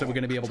Chaos Warriors that we're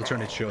going to be able to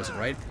turn into Chosen,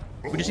 right?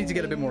 We just need to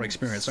get a bit more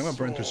experience. So I'm going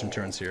to burn through some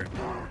turns here.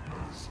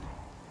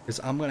 Because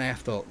I'm going to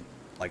have to,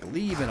 like,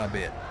 leave in a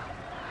bit.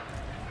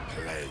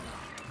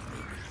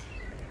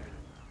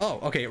 Oh,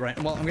 okay,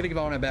 right. Well, I'm going to give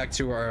on back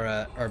to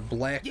our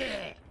black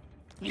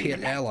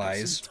pit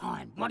allies.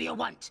 What do you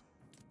want?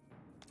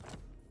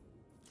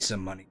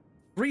 Some money.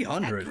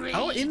 300.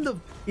 How in the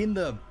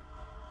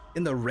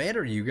red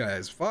are you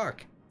guys?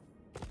 Fuck.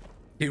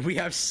 Dude, we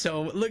have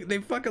so, look, they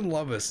fucking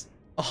love us.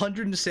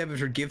 107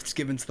 for gifts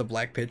given to the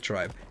Black Pit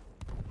tribe.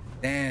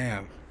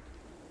 Damn.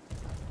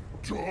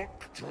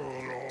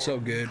 So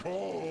good.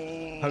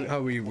 How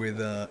are we with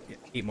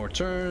 8 more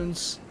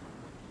turns?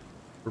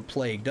 We're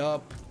plagued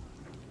up.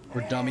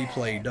 We're dummy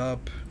plagued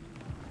up.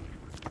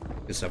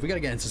 Good stuff. We gotta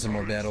get into some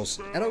more battles.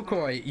 And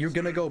Okoii, you're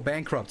gonna go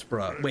bankrupt,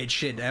 bruh. Wait,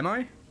 shit, am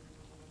I?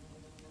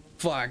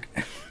 Fuck.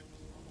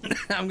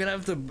 I'm gonna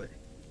have to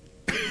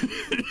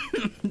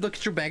look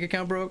at your bank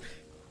account, bro.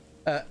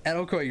 At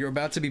Okoii, you're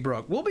about to be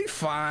broke. We'll be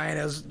fine.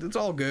 It's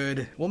all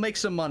good. We'll make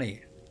some money.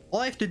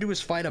 All I have to do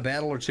is fight a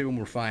battle or two and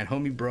we're fine.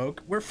 Homie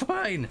broke. We're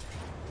fine.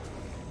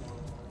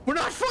 We're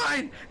not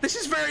fine. This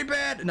is very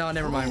bad. No,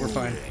 never mind. We're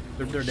fine.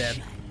 They're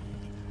dead.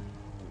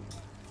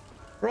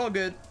 We're all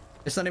good.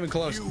 It's not even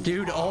close.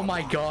 Dude, oh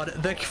my god.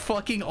 The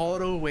fucking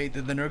auto weight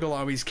that the Nurgle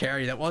armies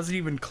carry. That wasn't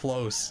even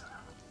close.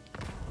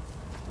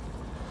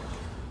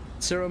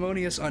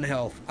 Ceremonious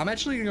unhealth. I'm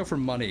actually gonna go for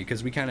money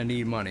because we kind of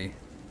need money.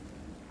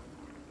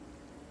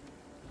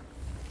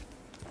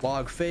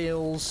 Wog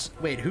fails.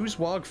 Wait, who's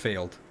Wog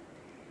failed?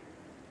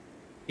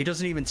 He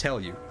doesn't even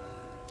tell you.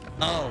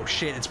 Oh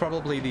shit! It's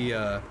probably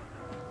the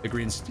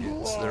green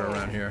students that are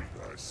around here.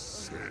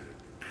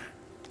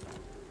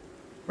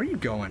 Where are you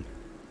going?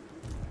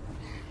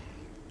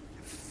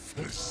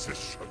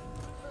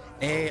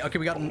 Hey, okay,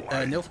 we got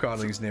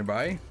Nilfgaardlings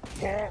nearby.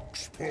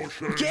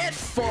 Get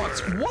fucked!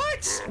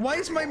 What? Why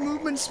is my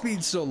movement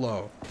speed so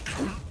low?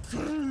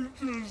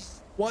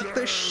 What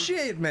the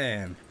shit,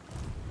 man?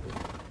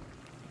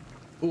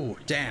 Ooh,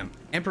 damn.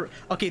 Emperor.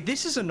 Okay,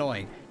 this is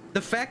annoying.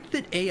 The fact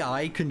that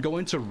AI can go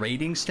into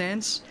raiding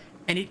stance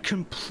and it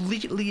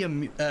completely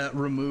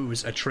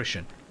removes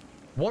attrition.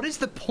 What is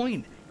the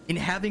point in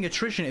having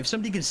attrition if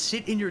somebody can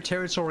sit in your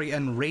territory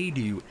and raid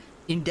you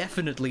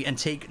indefinitely and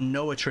take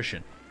no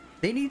attrition?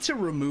 They need to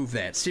remove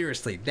that.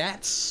 Seriously,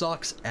 that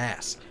sucks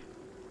ass.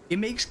 It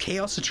makes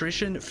chaos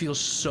attrition feel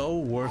so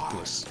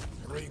worthless.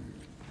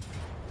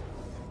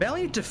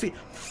 Valiant defeat.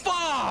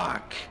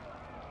 Fuck!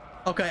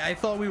 Okay, I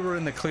thought we were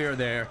in the clear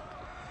there.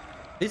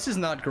 This is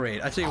not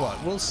great. I tell you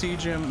what, we'll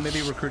siege him,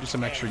 maybe recruit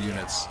some extra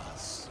units.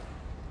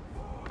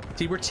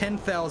 See, we're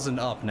 10,000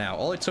 up now.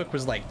 All it took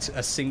was like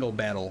a single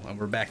battle, and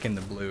we're back in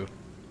the blue.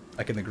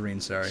 Back in the green,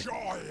 sorry.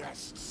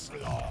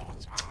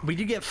 We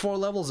did get 4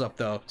 levels up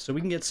though, so we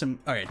can get some.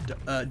 Alright,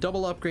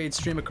 double upgrade,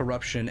 stream of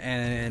corruption,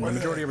 and the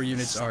majority of our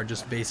units are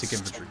just basic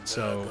infantry.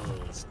 So,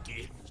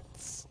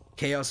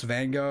 Chaos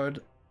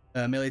Vanguard,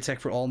 melee attack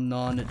for all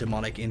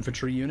non-demonic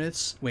infantry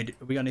units. Wait,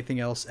 we got anything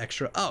else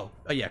extra? Oh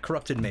yeah,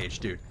 Corrupted Mage,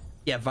 dude.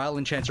 Yeah,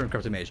 Violent Chancer and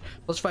Corrupted Mage.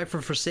 +5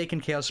 for Forsaken,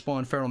 Chaos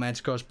Spawn, Feral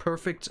Manticores.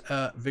 Perfect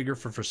vigor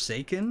for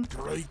Forsaken.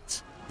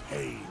 Great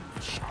pain.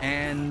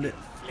 And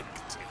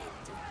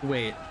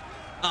wait.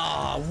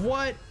 Ah,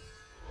 what?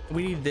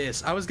 We need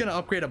this. I was gonna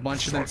upgrade a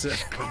bunch of them to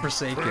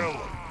Forsaken.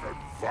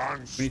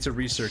 We need to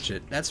research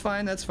it. That's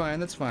fine, that's fine,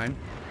 that's fine.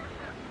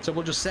 So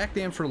we'll just sack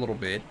them for a little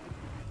bit.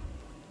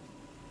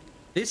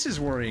 This is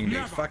worrying me.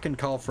 Fucking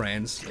call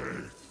friends.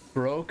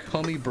 Broke,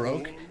 homie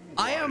broke.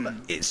 I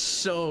am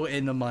so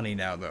in the money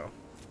now though.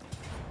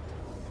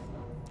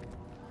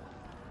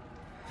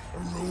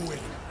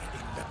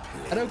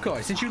 At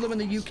Okoii, since you live in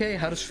the UK,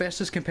 how does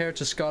Festus compare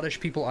to Scottish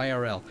people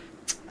IRL?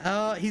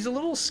 He's a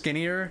little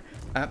skinnier.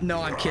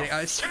 No, I'm kidding.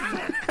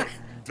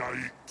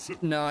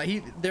 No,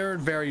 they're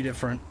very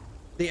different.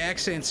 The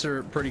accents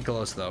are pretty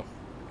close though.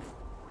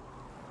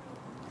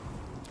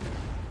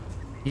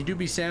 You do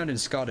be sounding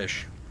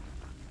Scottish.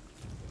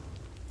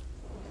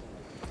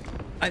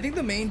 I think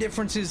the main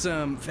difference is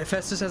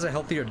Festus has a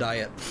healthier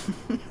diet.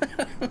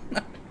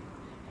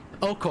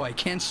 Okoii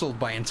cancelled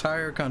by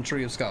entire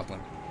country of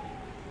Scotland.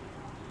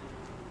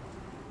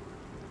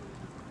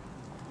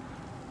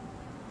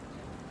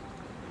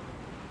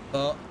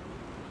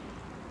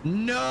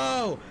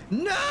 No!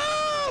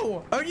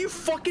 No! Are you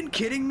fucking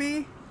kidding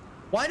me?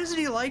 Why doesn't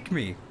he like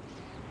me?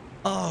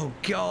 Oh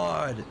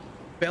god.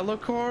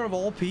 Bellicor of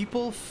all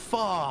people?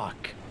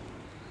 Fuck.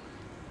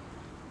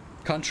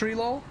 Country,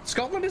 lol?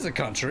 Scotland is a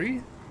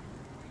country.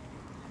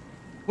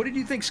 What did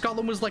you think?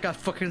 Scotland was like a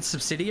fucking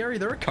subsidiary?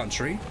 They're a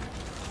country.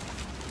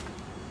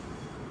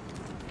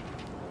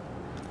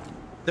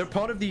 They're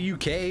part of the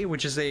UK,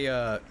 which is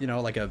a, you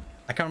know, like a...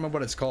 I can't remember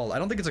what it's called. I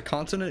don't think it's a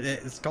continent.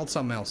 It's called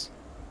something else.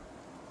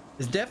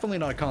 It's definitely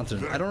not a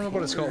continent. I don't know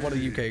what it's called. What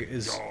the UK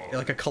is.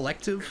 Like a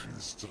collective?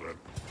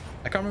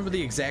 I can't remember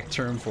the exact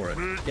term for it.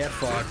 Get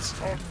fucked.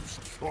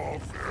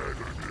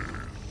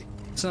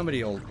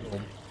 Somebody will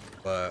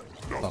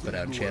pop it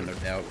out in chat, no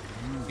doubt.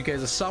 UK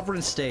is a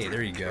sovereign state.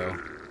 There you go.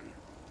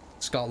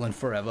 Scotland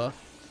forever.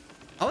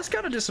 I was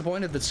kind of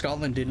disappointed that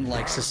Scotland didn't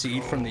like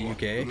secede from the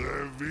UK.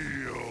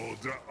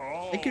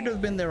 It could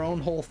have been their own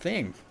whole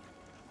thing.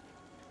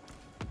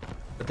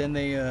 But then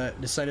they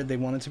decided they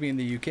wanted to be in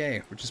the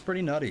UK, which is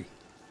pretty nutty.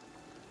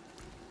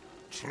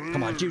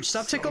 Come on, dude,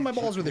 stop tickling my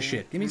balls with this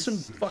shit. Give me some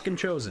fucking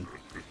chosen.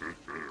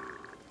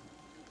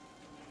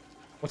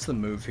 What's the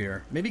move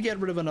here? Maybe get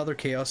rid of another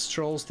Chaos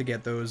Trolls to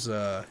get those,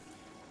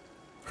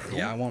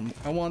 yeah, I want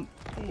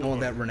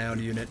that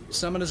renowned unit.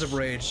 Summoners of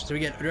Rage. So we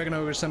get Dragon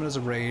Ogre, Summoners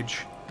of Rage.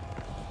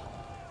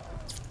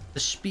 The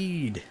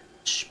speed.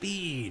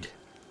 Speed.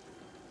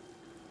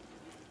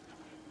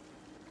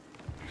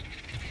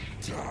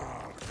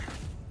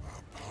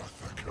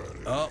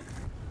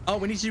 Oh,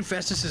 we need to do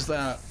Festus's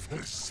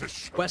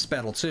quest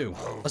battle too.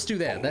 Let's do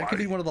that. That could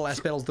be one of the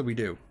last battles that we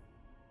do.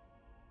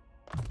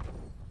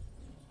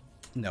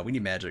 No, we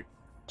need magic.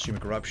 Stream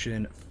of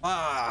Corruption.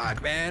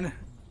 Fuck, man.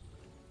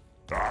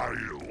 I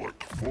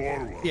look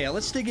forward. Yeah,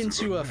 let's dig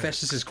into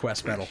Festus's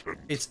quest battle.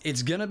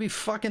 It's gonna be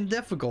fucking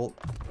difficult.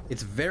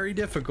 It's very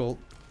difficult,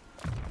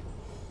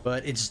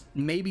 but it's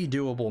maybe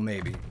doable.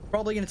 Maybe.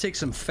 Probably gonna take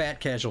some fat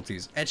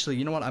casualties. Actually,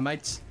 you know what? I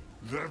might.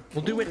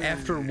 We'll do it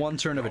after one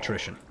turn of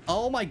attrition.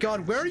 Oh my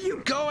god, where are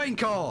you going,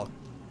 Karl?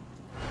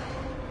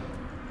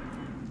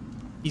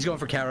 He's going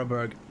for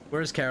Karaberg.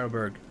 Where's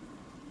Karaberg?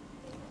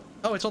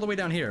 Oh, it's all the way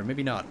down here.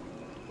 Maybe not.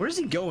 Where is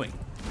he going?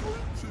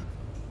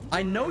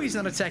 I know he's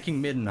not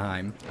attacking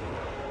Middenheim.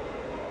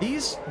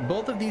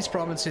 Both of these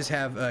provinces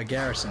have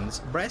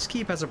garrisons.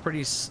 Braskeep has a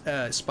pretty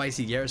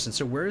spicy garrison,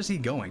 so where is he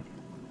going?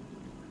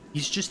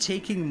 He's just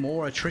taking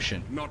more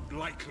attrition. Not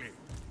likely.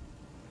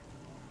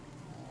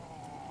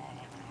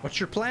 What's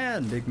your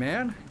plan, big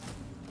man?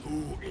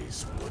 Who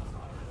is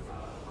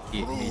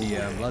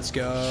Medium, let's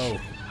go.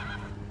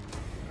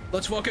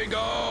 Let's fucking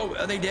go!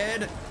 Are they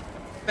dead?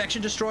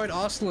 Faction destroyed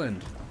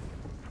Ostland.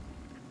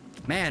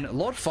 Man,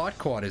 Lord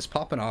Farquaad is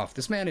popping off.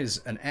 This man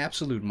is an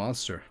absolute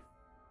monster.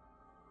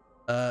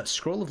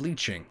 Scroll of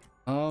Leeching.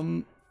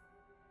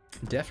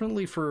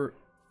 Definitely for...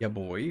 Yeah,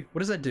 boy. What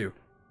does that do?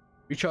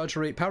 Recharge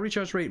rate, power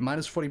recharge rate,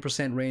 minus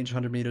 40% range,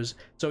 100 meters.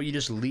 So you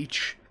just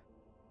leech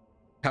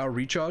power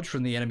recharge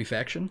from the enemy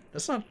faction?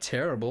 That's not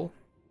terrible.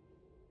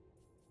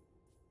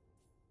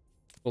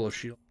 Full of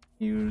shield.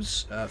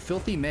 Use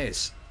Filthy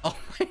Mace. Oh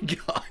my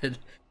god.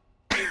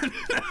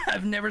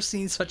 I've never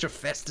seen such a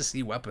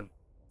Festus-y weapon.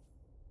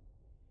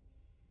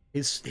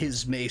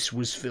 His mace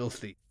was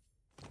filthy.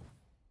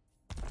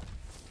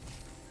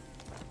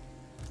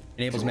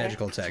 Enables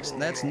magical attacks.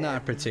 That's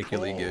not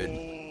particularly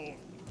good.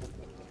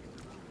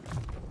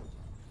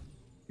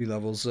 2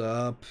 levels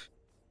up.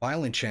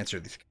 Violent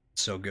Chancer.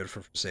 So good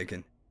for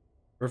Forsaken.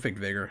 Perfect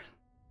Vigor.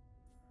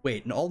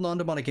 Wait, and all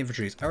non-demonic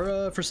infantries.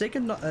 Are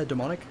Forsaken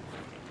demonic?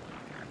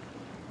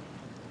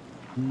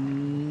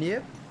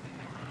 Yep.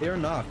 They are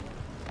not.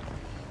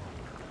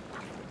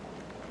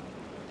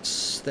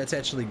 That's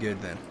actually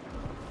good then.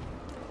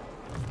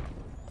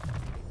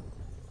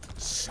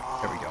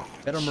 There we go.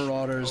 Better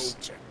Marauders.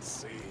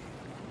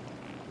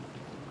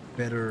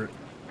 Better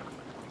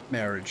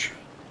marriage.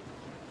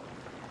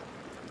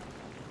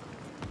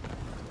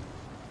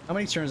 How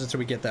many turns until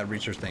we get that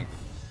research thing?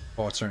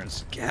 4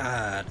 turns.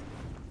 God.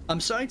 I'm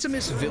starting to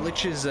miss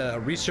Village's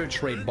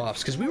research rate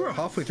buffs, because we were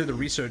halfway through the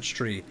research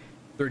tree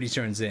 30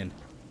 turns in.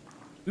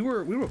 We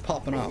were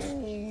popping off.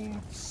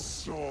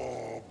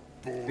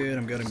 Good,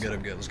 I'm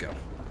good. Let's go.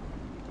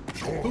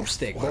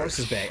 Hoopstick, Boris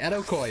is back. At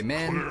Okoii,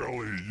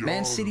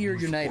 Man City are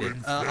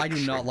united. I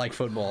do not like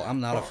football. I'm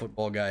not a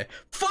football guy.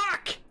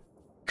 Fuck!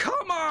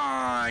 Come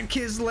on,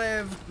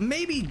 Kislev.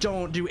 Maybe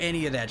don't do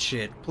any of that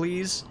shit,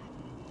 please.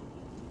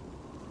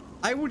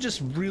 I would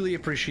just really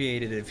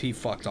appreciate it if he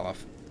fucked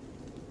off.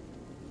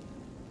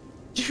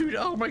 Dude,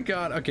 oh my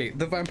god. Okay,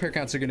 the vampire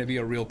counts are gonna be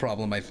a real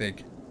problem, I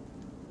think.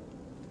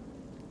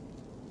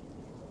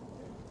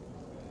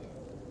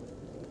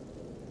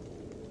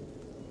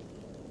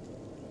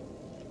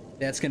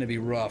 That's gonna be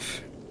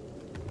rough.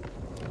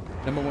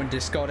 #1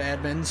 Discord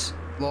admins.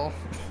 Lol.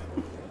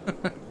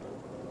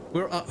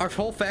 Our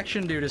whole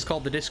faction, dude, is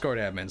called the Discord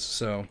admins,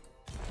 so.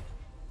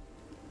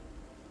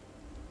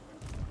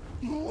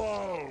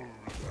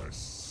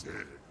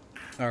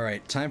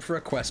 Alright, time for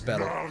a quest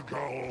battle. How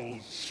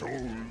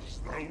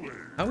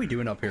are we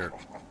doing up here?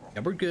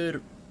 Yeah, we're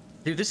good.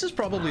 Dude, this is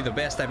probably the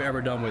best I've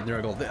ever done with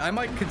Nurgle. I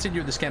might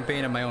continue this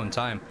campaign in my own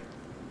time.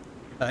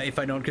 If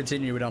I don't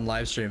continue it on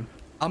livestream.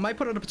 I might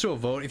put it up to a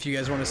vote if you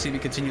guys want to see me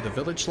continue the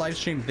village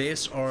livestream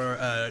this or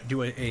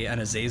do an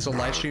Azazel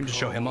livestream to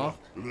show him off.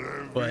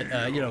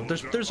 But you know,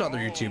 there's other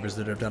YouTubers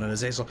that have done an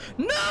Azazel.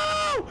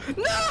 No!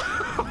 No!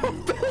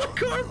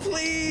 Bellicor,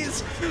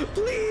 please!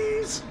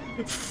 Please!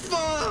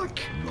 Fuck!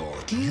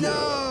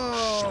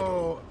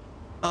 No!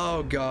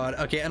 Oh god.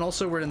 Okay, and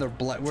also we're in the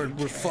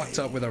we're fucked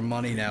up with our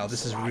money now.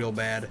 This is real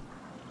bad.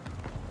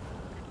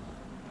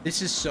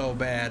 This is so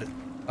bad.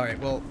 Alright,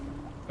 well,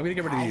 I'm gonna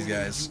get rid of these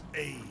guys.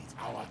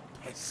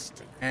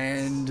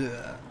 And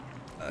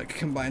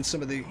combine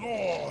some of the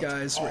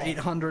guys. We're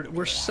 800.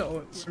 We're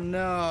so...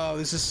 No,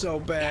 this is so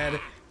bad.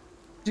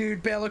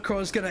 Dude,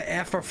 Bellicor's gonna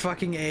F our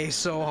fucking A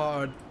so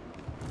hard.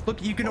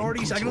 Look, you can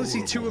already... I can only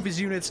see 2 of his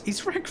units.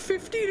 He's rank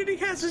 15 and he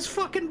has his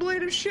fucking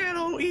Blade of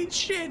Shadow. Eat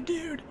shit,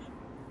 dude.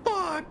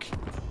 Fuck.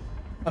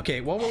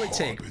 Okay, what will it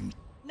take?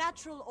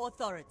 Natural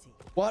authority.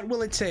 What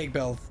will it take,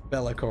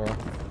 Bellicor?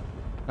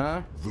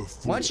 Huh?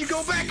 Why don't you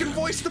go back and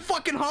voice the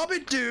fucking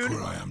Hobbit, dude?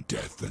 For I am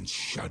death and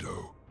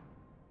shadow.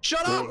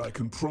 Shut up! All I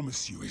can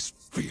promise you is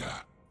fear.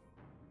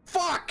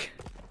 Fuck!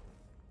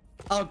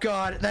 Oh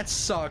god, that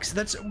sucks.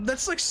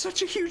 That's like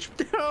such a huge...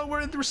 Oh,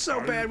 we're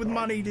so bad with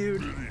money,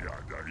 dude.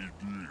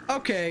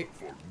 Okay.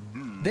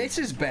 This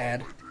is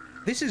bad.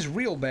 This is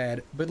real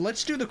bad, but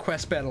let's do the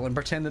quest battle and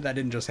pretend that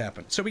didn't just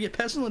happen. So we get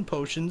Pestilent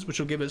Potions, which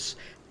will give us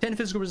 10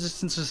 physical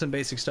resistance to some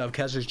basic stuff,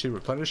 casualty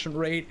replenishment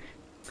rate,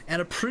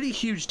 and a pretty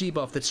huge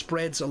debuff that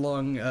spreads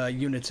along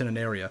units in an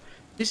area.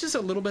 This is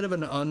a little bit of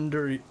an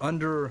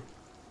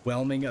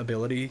underwhelming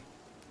ability.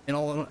 In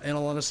all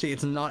honesty,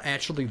 it's not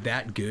actually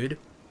that good.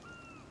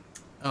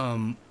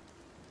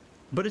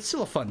 But it's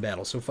still a fun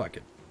battle, so fuck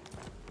it.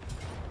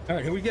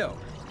 Alright, here we go.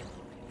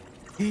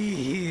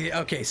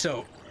 Okay,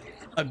 so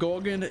a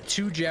Gorgon,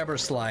 2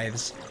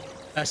 Jabberslythes,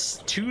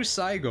 2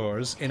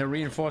 Cygors, and a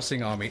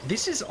reinforcing army.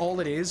 This is all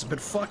it is,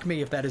 but fuck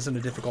me if that isn't a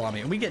difficult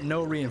army. And we get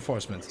no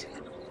reinforcements.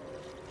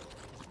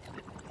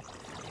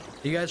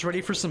 You guys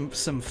ready for some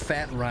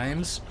fat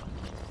rhymes?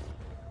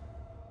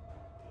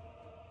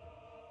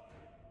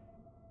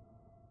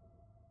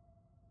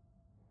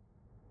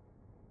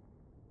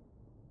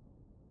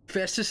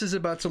 Festus is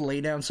about to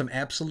lay down some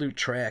absolute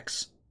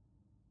tracks.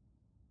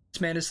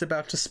 This man is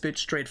about to spit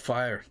straight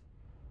fire.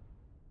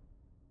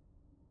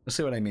 You'll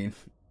see what I mean.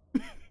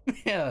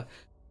 Yeah.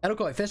 I don't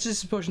call it.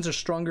 Festus' potions are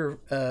stronger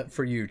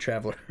for you,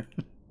 traveler.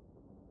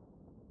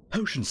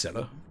 Potion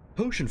seller.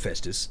 Potion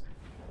Festus.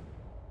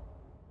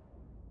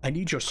 I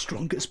need your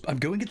strongest. I'm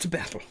going into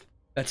battle.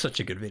 That's such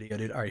a good video,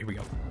 dude. Alright, here we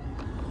go.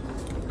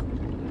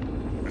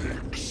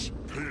 X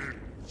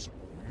pins,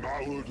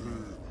 malady,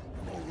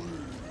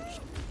 malaise.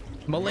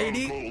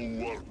 Milady?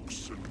 Miracle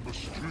works in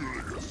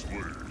mysterious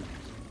ways.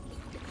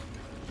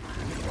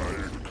 I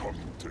come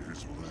to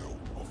his realm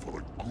for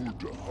a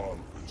good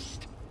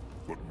harvest,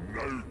 but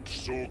not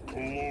so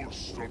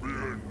close to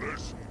being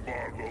this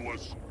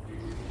marvelous.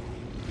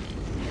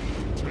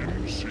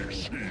 10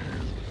 cc's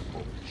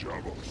of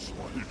Jarr's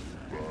life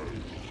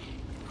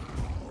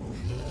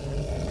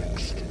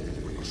mixed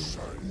with a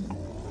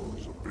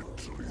Syrakul a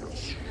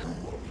vitreous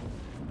humor,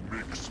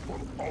 mixed for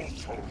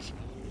ulcers,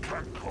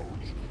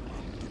 cankers,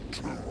 and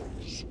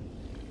tumors.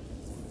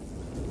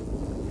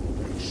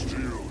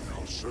 Steel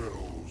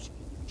yourselves,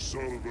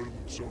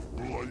 servants of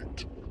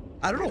blight.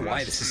 I don't know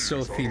why this is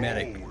so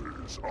thematic.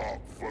 Always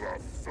up for a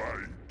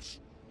fight.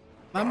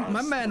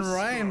 My man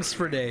rhymes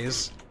for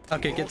days.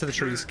 Okay, get to the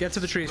trees. Get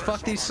to the trees.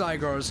 Fuck these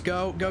Cygars.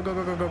 Go, go, go,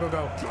 go, go, go, go,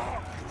 go.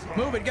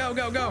 Move it. Go,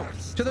 go, go.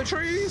 To the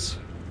trees.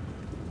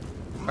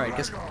 Alright,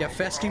 get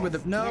festy with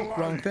the... No,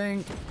 wrong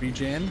thing.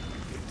 Regen.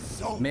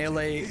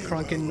 Melee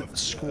Krunken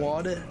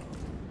squad.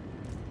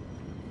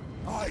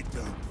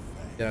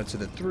 Down to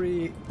the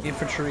 3.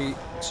 Infantry,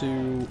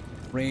 2.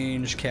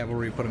 Range,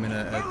 cavalry. Put them in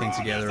a thing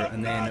together.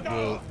 And then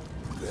we'll...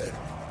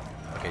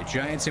 Okay,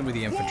 giants in with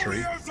the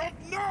infantry.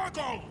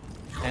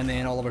 And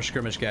then all of our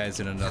skirmish guys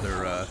in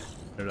another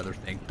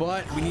thing.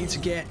 But we need to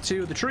get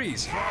to the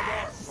trees.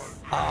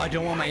 Oh, I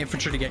don't want my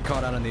infantry to get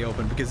caught out in the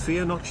open because...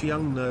 Fear not,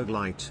 young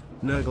Nurglite.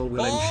 Nurgle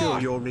will ensure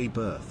your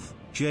rebirth.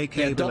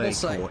 JK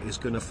Belaycore is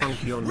gonna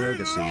funk your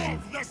Nurgussie in.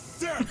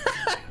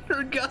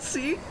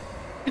 Nurgussie?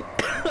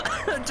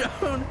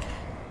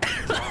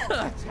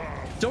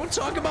 Don't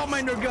talk about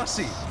my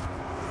Nurgussie.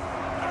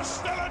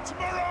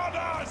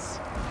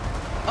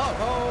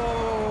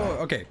 Oh,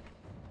 okay.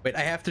 Wait,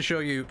 I have to show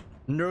you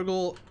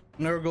Nurgle,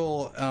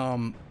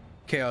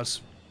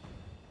 Chaos.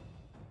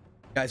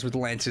 Guys with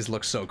lances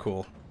look so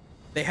cool.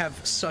 They have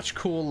such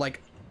cool,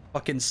 like,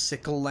 fucking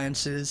sickle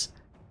lances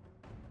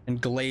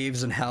and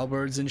glaives and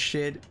halberds and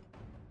shit.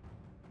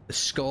 The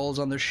skulls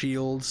on their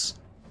shields.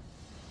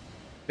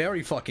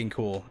 Very fucking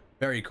cool.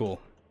 Very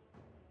cool.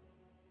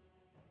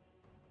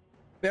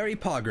 Very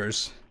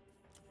poggers.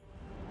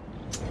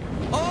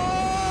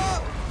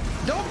 Oh!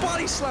 Don't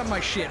body slam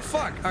my shit.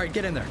 Fuck. All right,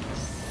 get in there.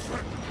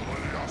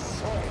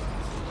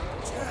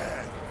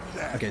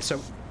 Okay,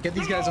 so get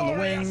these guys on the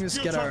wings,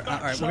 get our...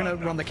 Alright, we're gonna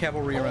run the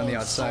cavalry around the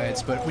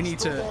outsides, but we need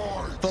to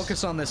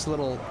focus on this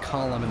little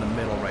column in the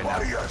middle right now.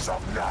 Knights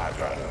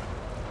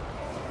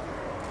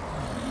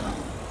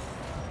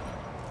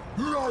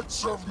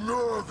of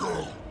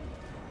Nurgle!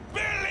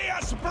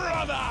 Bilious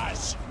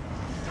brothers!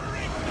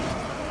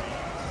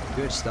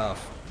 Good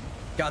stuff.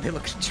 God, they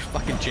look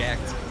fucking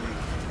jacked.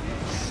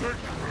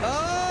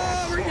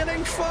 Oh, we're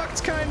getting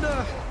fucked,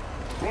 kinda.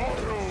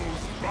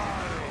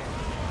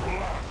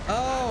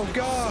 Oh,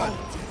 God.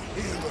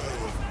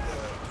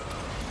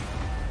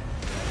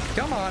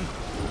 Come on.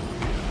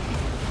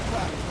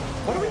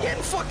 What are we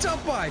getting fucked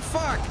up by?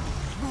 Fuck.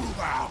 Move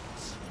out.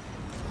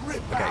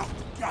 Rip out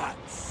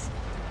guts.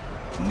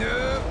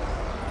 No.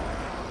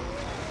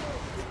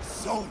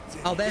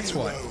 Oh, that's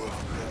what.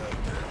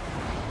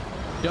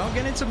 Don't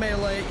get into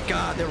melee.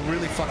 God, they're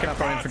really fucking up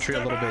our infantry a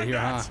little bit here,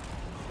 huh?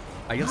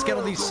 Alright, let's get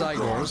all these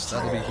Cygars.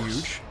 That'll be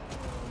huge.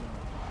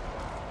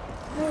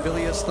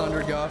 Bilious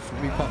Thunderguff.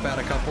 Let me pump out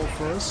a couple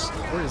for us.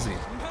 Where is he?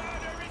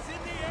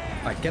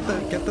 Alright, get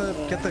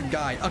the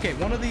guy. Okay,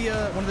 one of the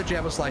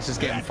Jabba Slices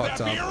getting fucked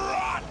up.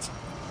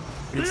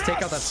 Let's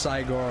take out that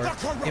Cygar.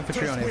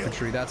 Infantry on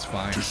infantry, that's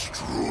fine.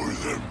 Destroy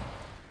them.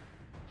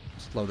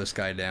 Slow this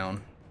guy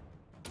down.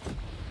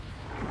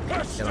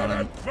 Get on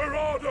him.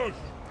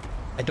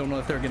 I don't know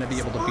if they're gonna be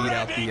able to beat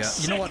out the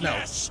you know what? No.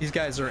 These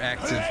guys are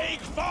active.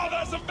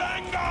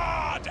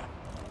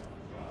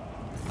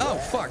 Oh,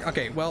 fuck.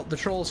 Okay, well, the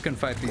trolls can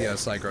fight the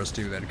Cygars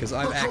too then, because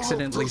I've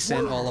accidentally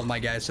sent all of my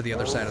guys to the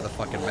other side of the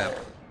fucking map.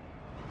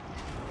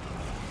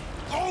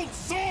 Old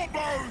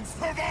Sawbones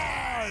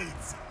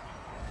provides!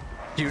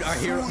 Dude, our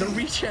hero, the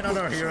regen on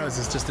our heroes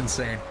is just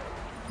insane.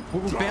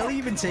 We're barely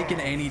even taking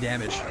any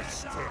damage.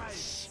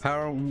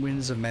 Power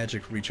wins of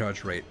magic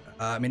recharge rate.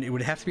 I mean, it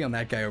would have to be on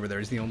that guy over there.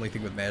 He's the only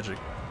thing with magic.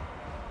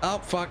 Oh,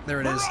 fuck,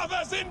 there it is.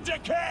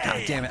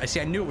 God damn it.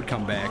 I knew it would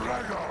come back.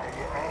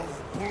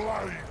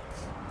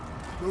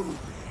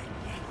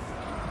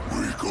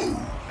 We go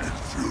in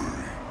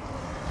fury.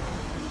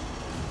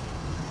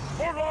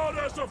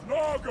 Marauders of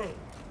Nurgle!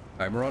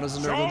 Alright, Marauders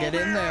of Nurgle, get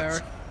in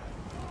there.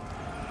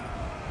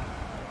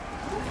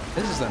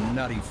 This is a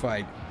nutty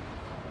fight.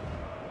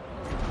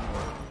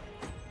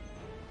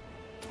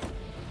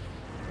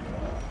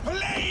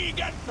 Plague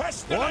and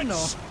pestilence! Oh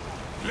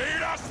no.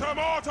 Lead us to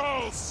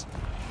mortals!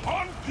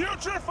 On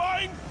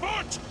putrefying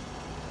foot!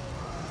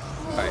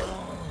 Alright.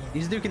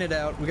 He's duking it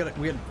out. We got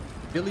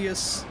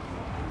Bilius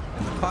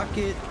in the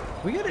pocket.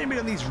 We got anybody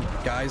on these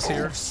guys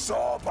here?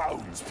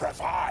 Sawbones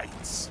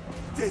provides.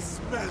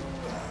 Dismember.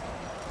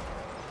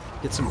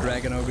 Get some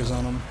dragon ogres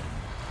on them.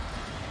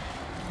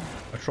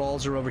 Our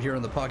trolls are over here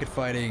in the pocket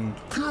fighting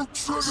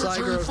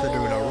Sygarth. They're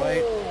doing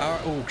alright.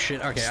 Oh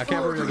shit. Okay, our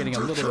cavalry are getting a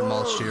little bit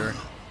mulched here.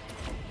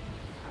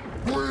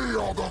 We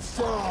are the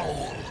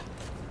foul.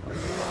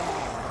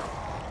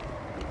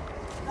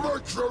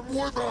 Make them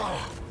wither.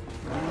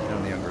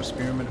 Down the younger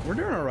spearman. We're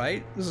doing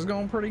alright. This is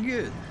going pretty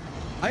good.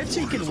 I've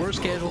taken worse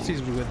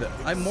casualties with it.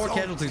 I have more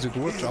casualties with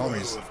dwarf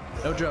armies.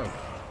 No joke.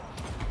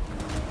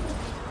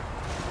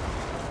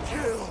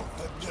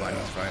 It's fine,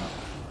 it's fine.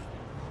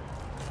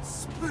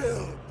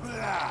 Spill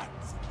blood.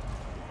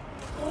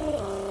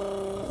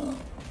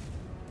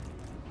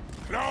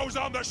 Close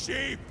on the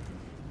sheep.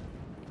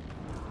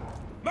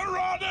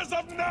 Marauders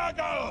of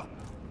Nurgle.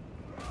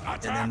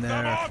 Attack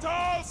the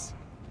mortals.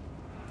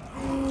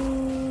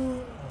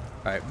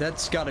 Alright,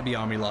 that's gotta be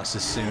army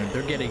losses soon.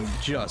 They're getting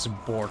just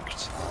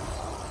borked.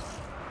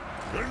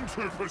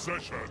 Into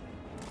position.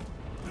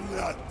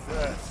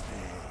 Bloodthirsty.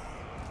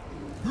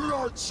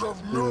 Knights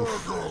of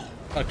Nurgle.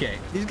 Okay,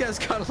 these guys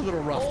got a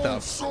little roughed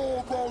up.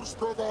 Sawbones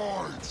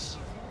provides.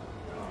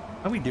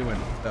 How we doing,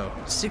 though?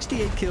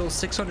 68 kills,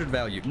 600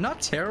 value.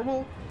 Not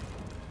terrible,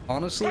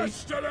 honestly.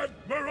 Pestilent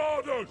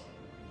marauders!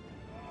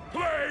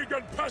 Plague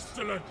and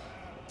pestilence!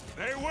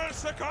 They will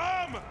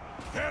succumb!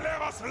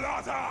 Deliver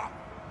slaughter!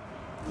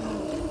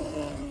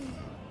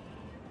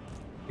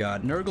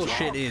 God, Nurgle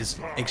shit is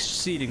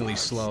exceedingly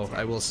slow,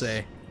 I will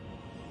say.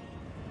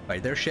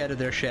 Right, they're shattered,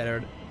 they're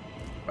shattered.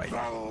 Right.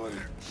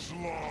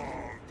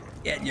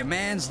 Get your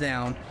mans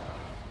down.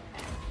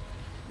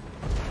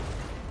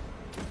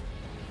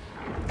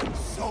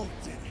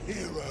 Exalted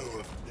hero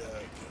of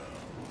Nurgle.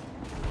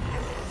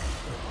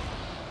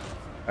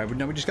 Alright,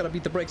 now we just gotta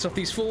beat the brakes off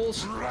these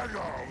fools.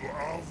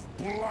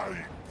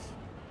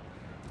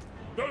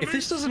 If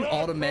this doesn't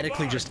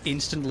automatically just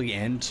instantly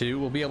end too,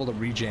 we'll be able to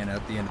regen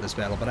at the end of this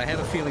battle, but I have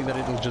a feeling that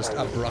it'll just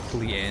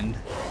abruptly end.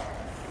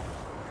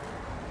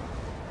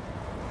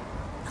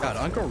 God,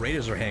 Uncle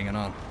Raiders are hanging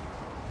on.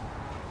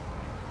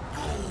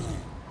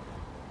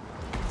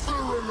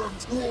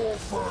 Virulent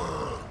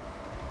warfare.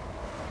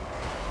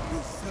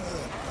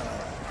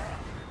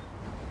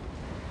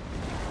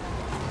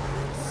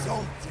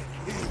 Exalted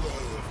hero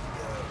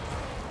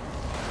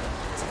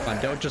of Come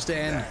on, don't just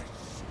end.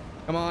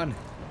 Come on.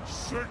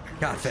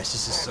 God,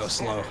 Festus is so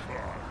slow.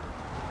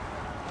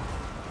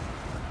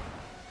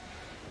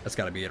 That's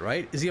gotta be it,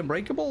 right? Is he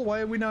unbreakable? Why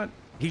are we not?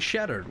 He's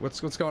shattered. What's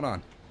going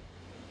on?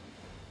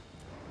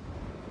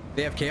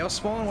 They have chaos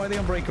spawn? Why are they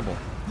unbreakable?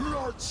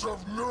 Knights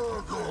of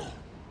Nurgle.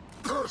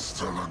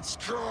 Pestilence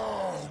come.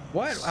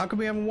 What? How come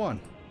we haven't won?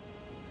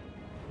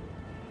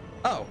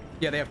 Oh,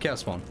 yeah, they have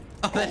chaos spawn.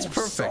 Oh, that's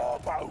perfect.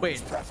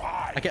 Wait,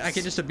 I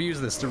can just abuse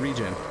this to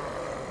regen.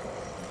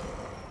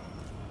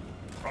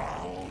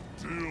 I'll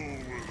deal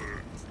with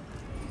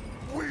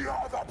it. We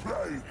are the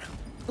plague.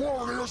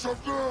 Warriors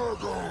of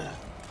Nurgle.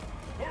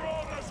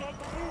 Marauders of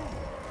the moon.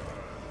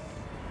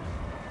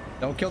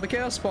 Don't kill the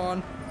chaos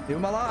spawn. Leave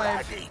him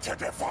alive. Ready to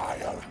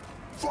defile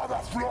for the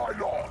Fly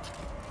Lord.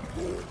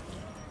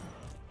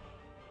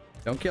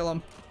 Don't kill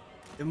him.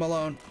 Leave him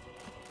alone.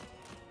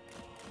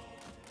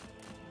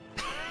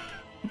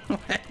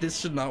 This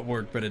should not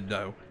work, but it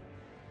does.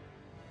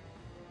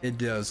 It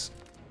does.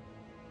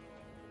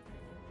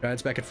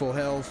 Giant's back at full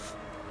health.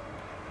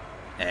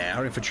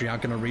 Our infantry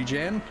aren't gonna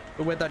regen.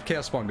 But where'd that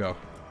chaos spawn go?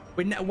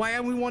 Wait, now, why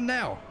haven't we won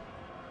now?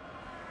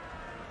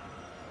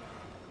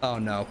 Oh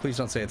no, please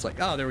don't say it's like,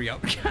 oh, there we go.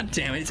 God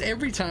damn it, it's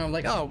every time I'm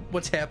like, oh,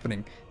 what's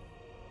happening?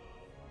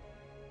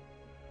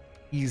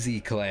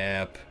 Easy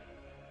clap.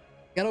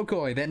 Got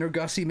Okoii, that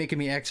Nergussi making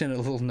me accent a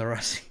little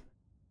Nerussi.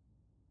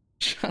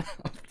 Shut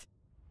up.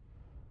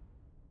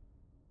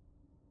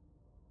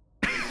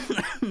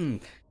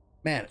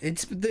 Man,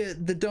 it's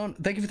the don.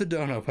 Thank you for the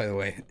dono, by the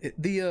way.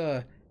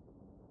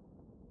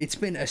 It's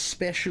been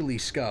especially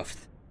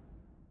scuffed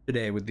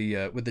today with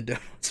the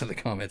donuts in the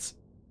comments.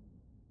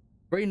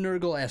 Very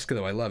Nurgle-esque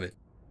though, I love it.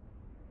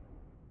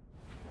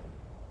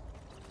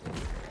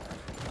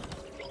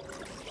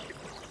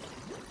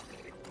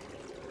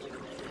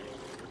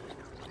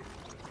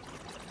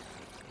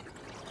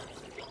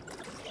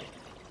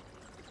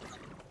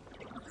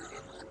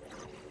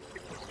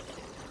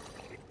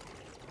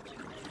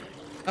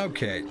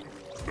 Okay,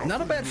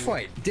 not a bad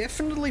fight.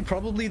 Definitely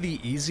probably the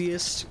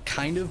easiest,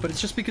 kind of, but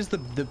it's just because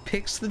the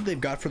picks that they've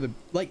got for the,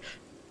 like,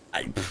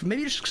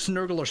 maybe just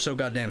Nurgle are so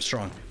goddamn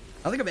strong.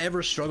 I don't think I've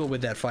ever struggled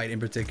with that fight in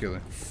particular.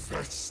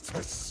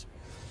 Festus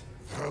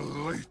The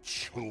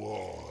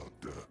Leechlord.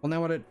 Well,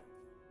 now what it...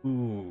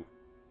 Ooh.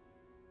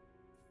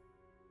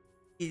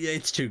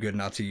 It's too good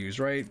not to use,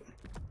 right?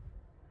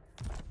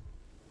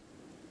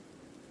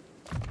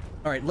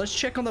 Alright, let's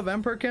check on the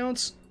vampire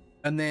counts,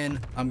 and then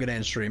I'm gonna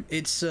end stream.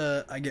 It's,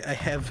 I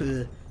have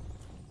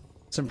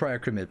some prior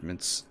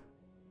commitments.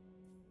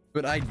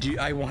 But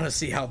I want to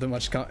see how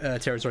much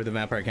territory the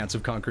vampire counts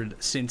have conquered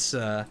since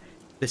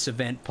this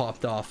event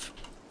popped off.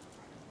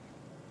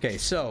 Okay,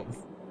 so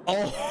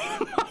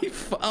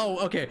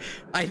okay.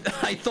 I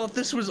thought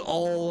this was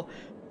all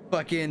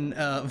fucking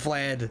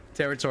Vlad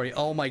territory.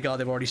 Oh my god,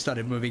 they've already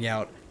started moving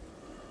out.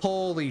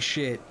 Holy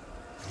shit.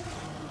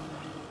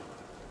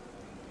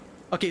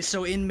 Okay,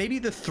 so in maybe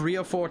the 3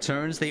 or 4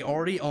 turns, they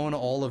already own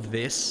all of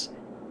this.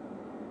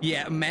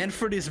 Yeah,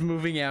 Manfred is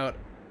moving out.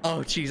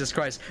 Oh, Jesus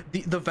Christ.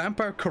 The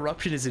vampire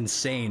corruption is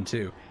insane,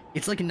 too.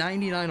 It's like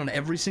 99 on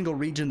every single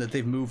region that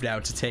they've moved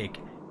out to take.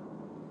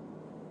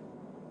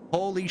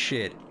 Holy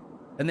shit.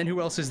 And then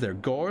who else is there?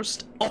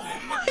 Gorst?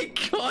 Oh my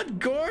god,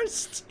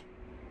 Gorst!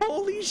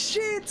 Holy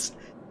shit!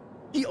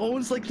 He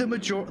owns like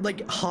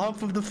like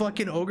half of the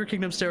fucking Ogre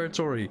Kingdom's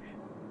territory.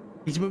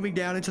 He's moving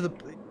down into the...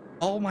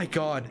 Oh my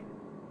god.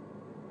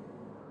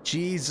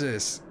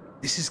 Jesus.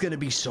 This is gonna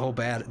be so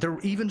bad. They're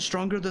even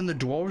stronger than the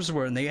dwarves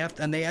were, and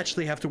they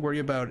actually have to worry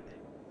about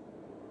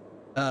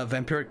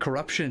vampiric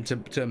corruption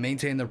to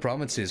maintain their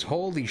provinces.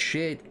 Holy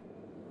shit.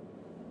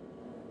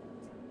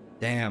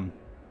 Damn.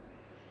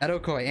 At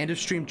Okoii, end of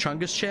stream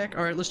Chungus check?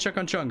 Alright, let's check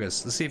on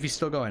Chungus. Let's see if he's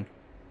still going.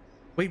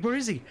 Wait, where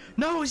is he?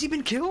 No, has he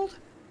been killed?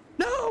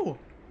 No!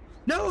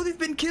 No, they've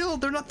been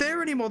killed! They're not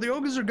there anymore. The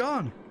ogres are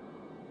gone.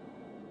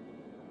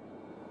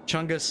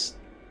 Chungus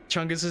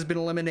has been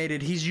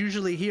eliminated. He's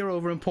usually here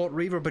over in Port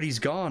Reaver, but he's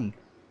gone.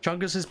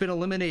 Chungus has been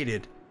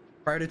eliminated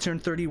prior to turn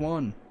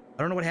 31.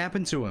 I don't know what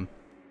happened to him.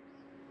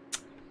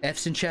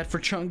 F's in chat for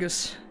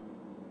Chungus.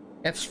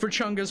 F's for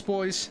Chungus,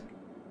 boys.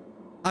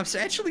 I'm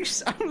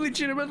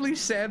legitimately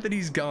sad that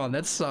he's gone.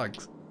 That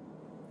sucks.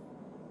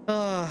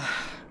 Oh,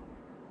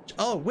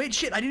 wait,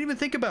 shit. I didn't even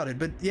think about it,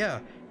 but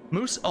yeah.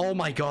 Oh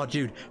my god,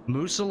 dude.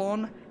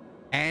 Mousillon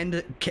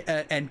and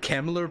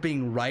Kemmler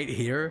being right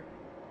here.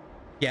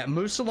 Yeah,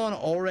 Mousillon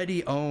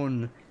already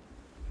own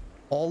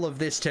all of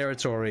this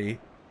territory.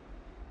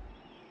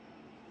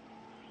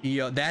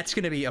 Yeah, that's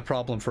going to be a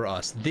problem for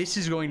us. This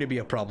is going to be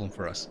a problem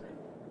for us.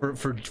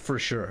 For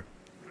sure.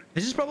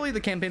 This is probably the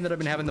campaign that I've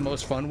been having the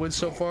most fun with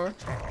so far.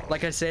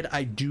 Like I said,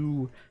 I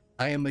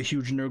am a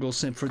huge Nurgle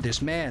simp for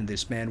this man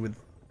with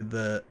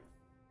the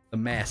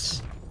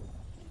mess.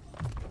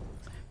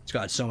 He's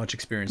got so much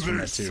experience from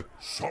that too.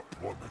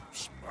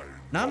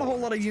 Not a whole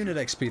lot of unit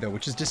XP though,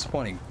 which is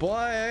disappointing.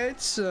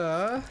 But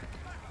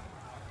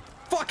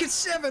fuck, it's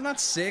 7, not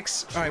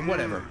 6. All right,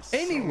 whatever.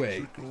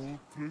 Anyway,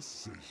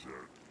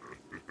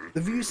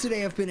 the views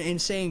today have been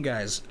insane,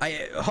 guys.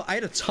 I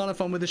had a ton of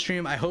fun with the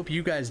stream. I hope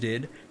you guys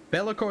did.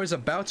 Be'lakor is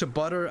about to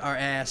butter our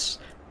ass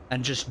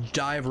and just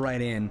dive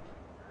right in.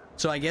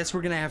 So I guess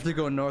we're gonna have to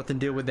go north and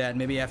deal with that.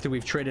 Maybe after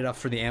we've traded up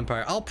for the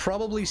Empire. I'll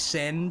probably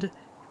send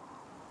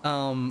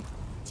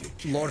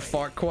Lord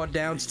Farquaad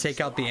down to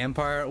take out the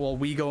Empire while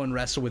we go and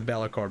wrestle with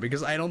Be'lakor,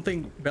 because I don't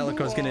think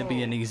Be'lakor is gonna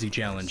be an easy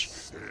challenge.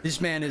 This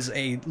man is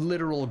a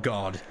literal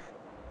god.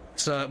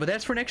 So, but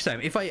that's for next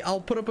time.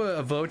 I'll put up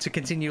a vote to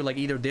continue like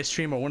either this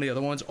stream or one of the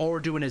other ones, or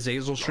do an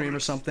Azazel stream or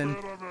something.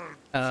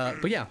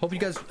 But yeah, hope you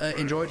guys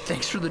enjoyed.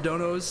 Thanks for the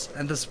donos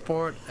and the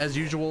support as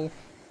usual.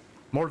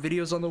 More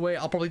videos on the way.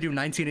 I'll probably do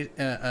 19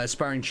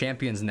 aspiring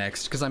champions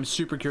next, because I'm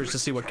super curious to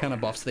see what kind of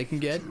buffs they can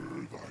get.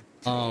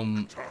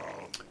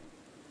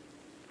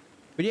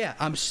 But yeah,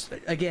 I'm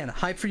again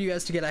hyped for you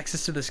guys to get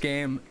access to this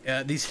game.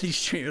 These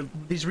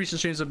recent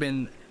streams have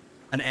been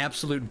an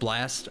absolute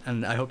blast,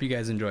 and I hope you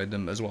guys enjoyed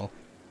them as well.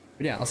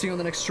 But yeah, I'll see you on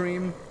the next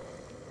stream.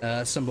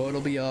 Some vote will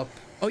be up.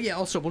 Oh yeah,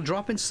 also we'll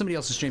drop into somebody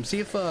else's stream. See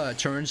if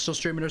Turn's still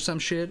streaming or some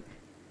shit.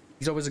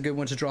 He's always a good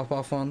one to drop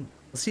off on.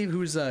 Let's see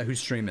who's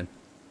streaming.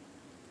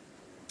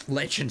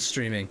 Legend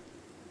streaming.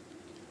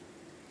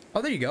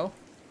 Oh, there you go.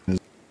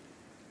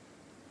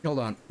 Hold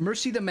on.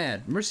 Mercy the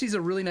Mad. Mercy's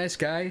a really nice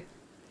guy.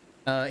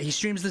 He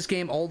streams this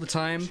game all the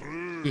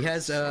time. He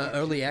has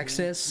early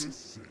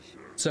access,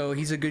 so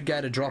he's a good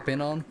guy to drop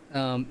in on.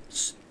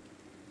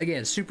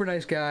 Again, super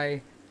nice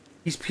guy.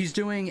 He's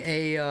doing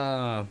a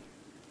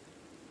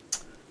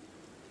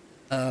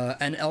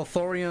an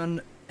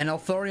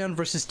Elthorion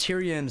versus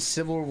Tyrion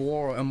Civil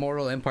War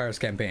Immortal Empires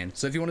campaign.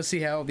 So if you want to see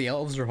how the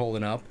elves are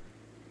holding up,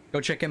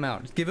 go check him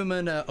out. Give him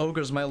an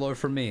Ogre's My Lord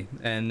from me,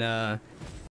 and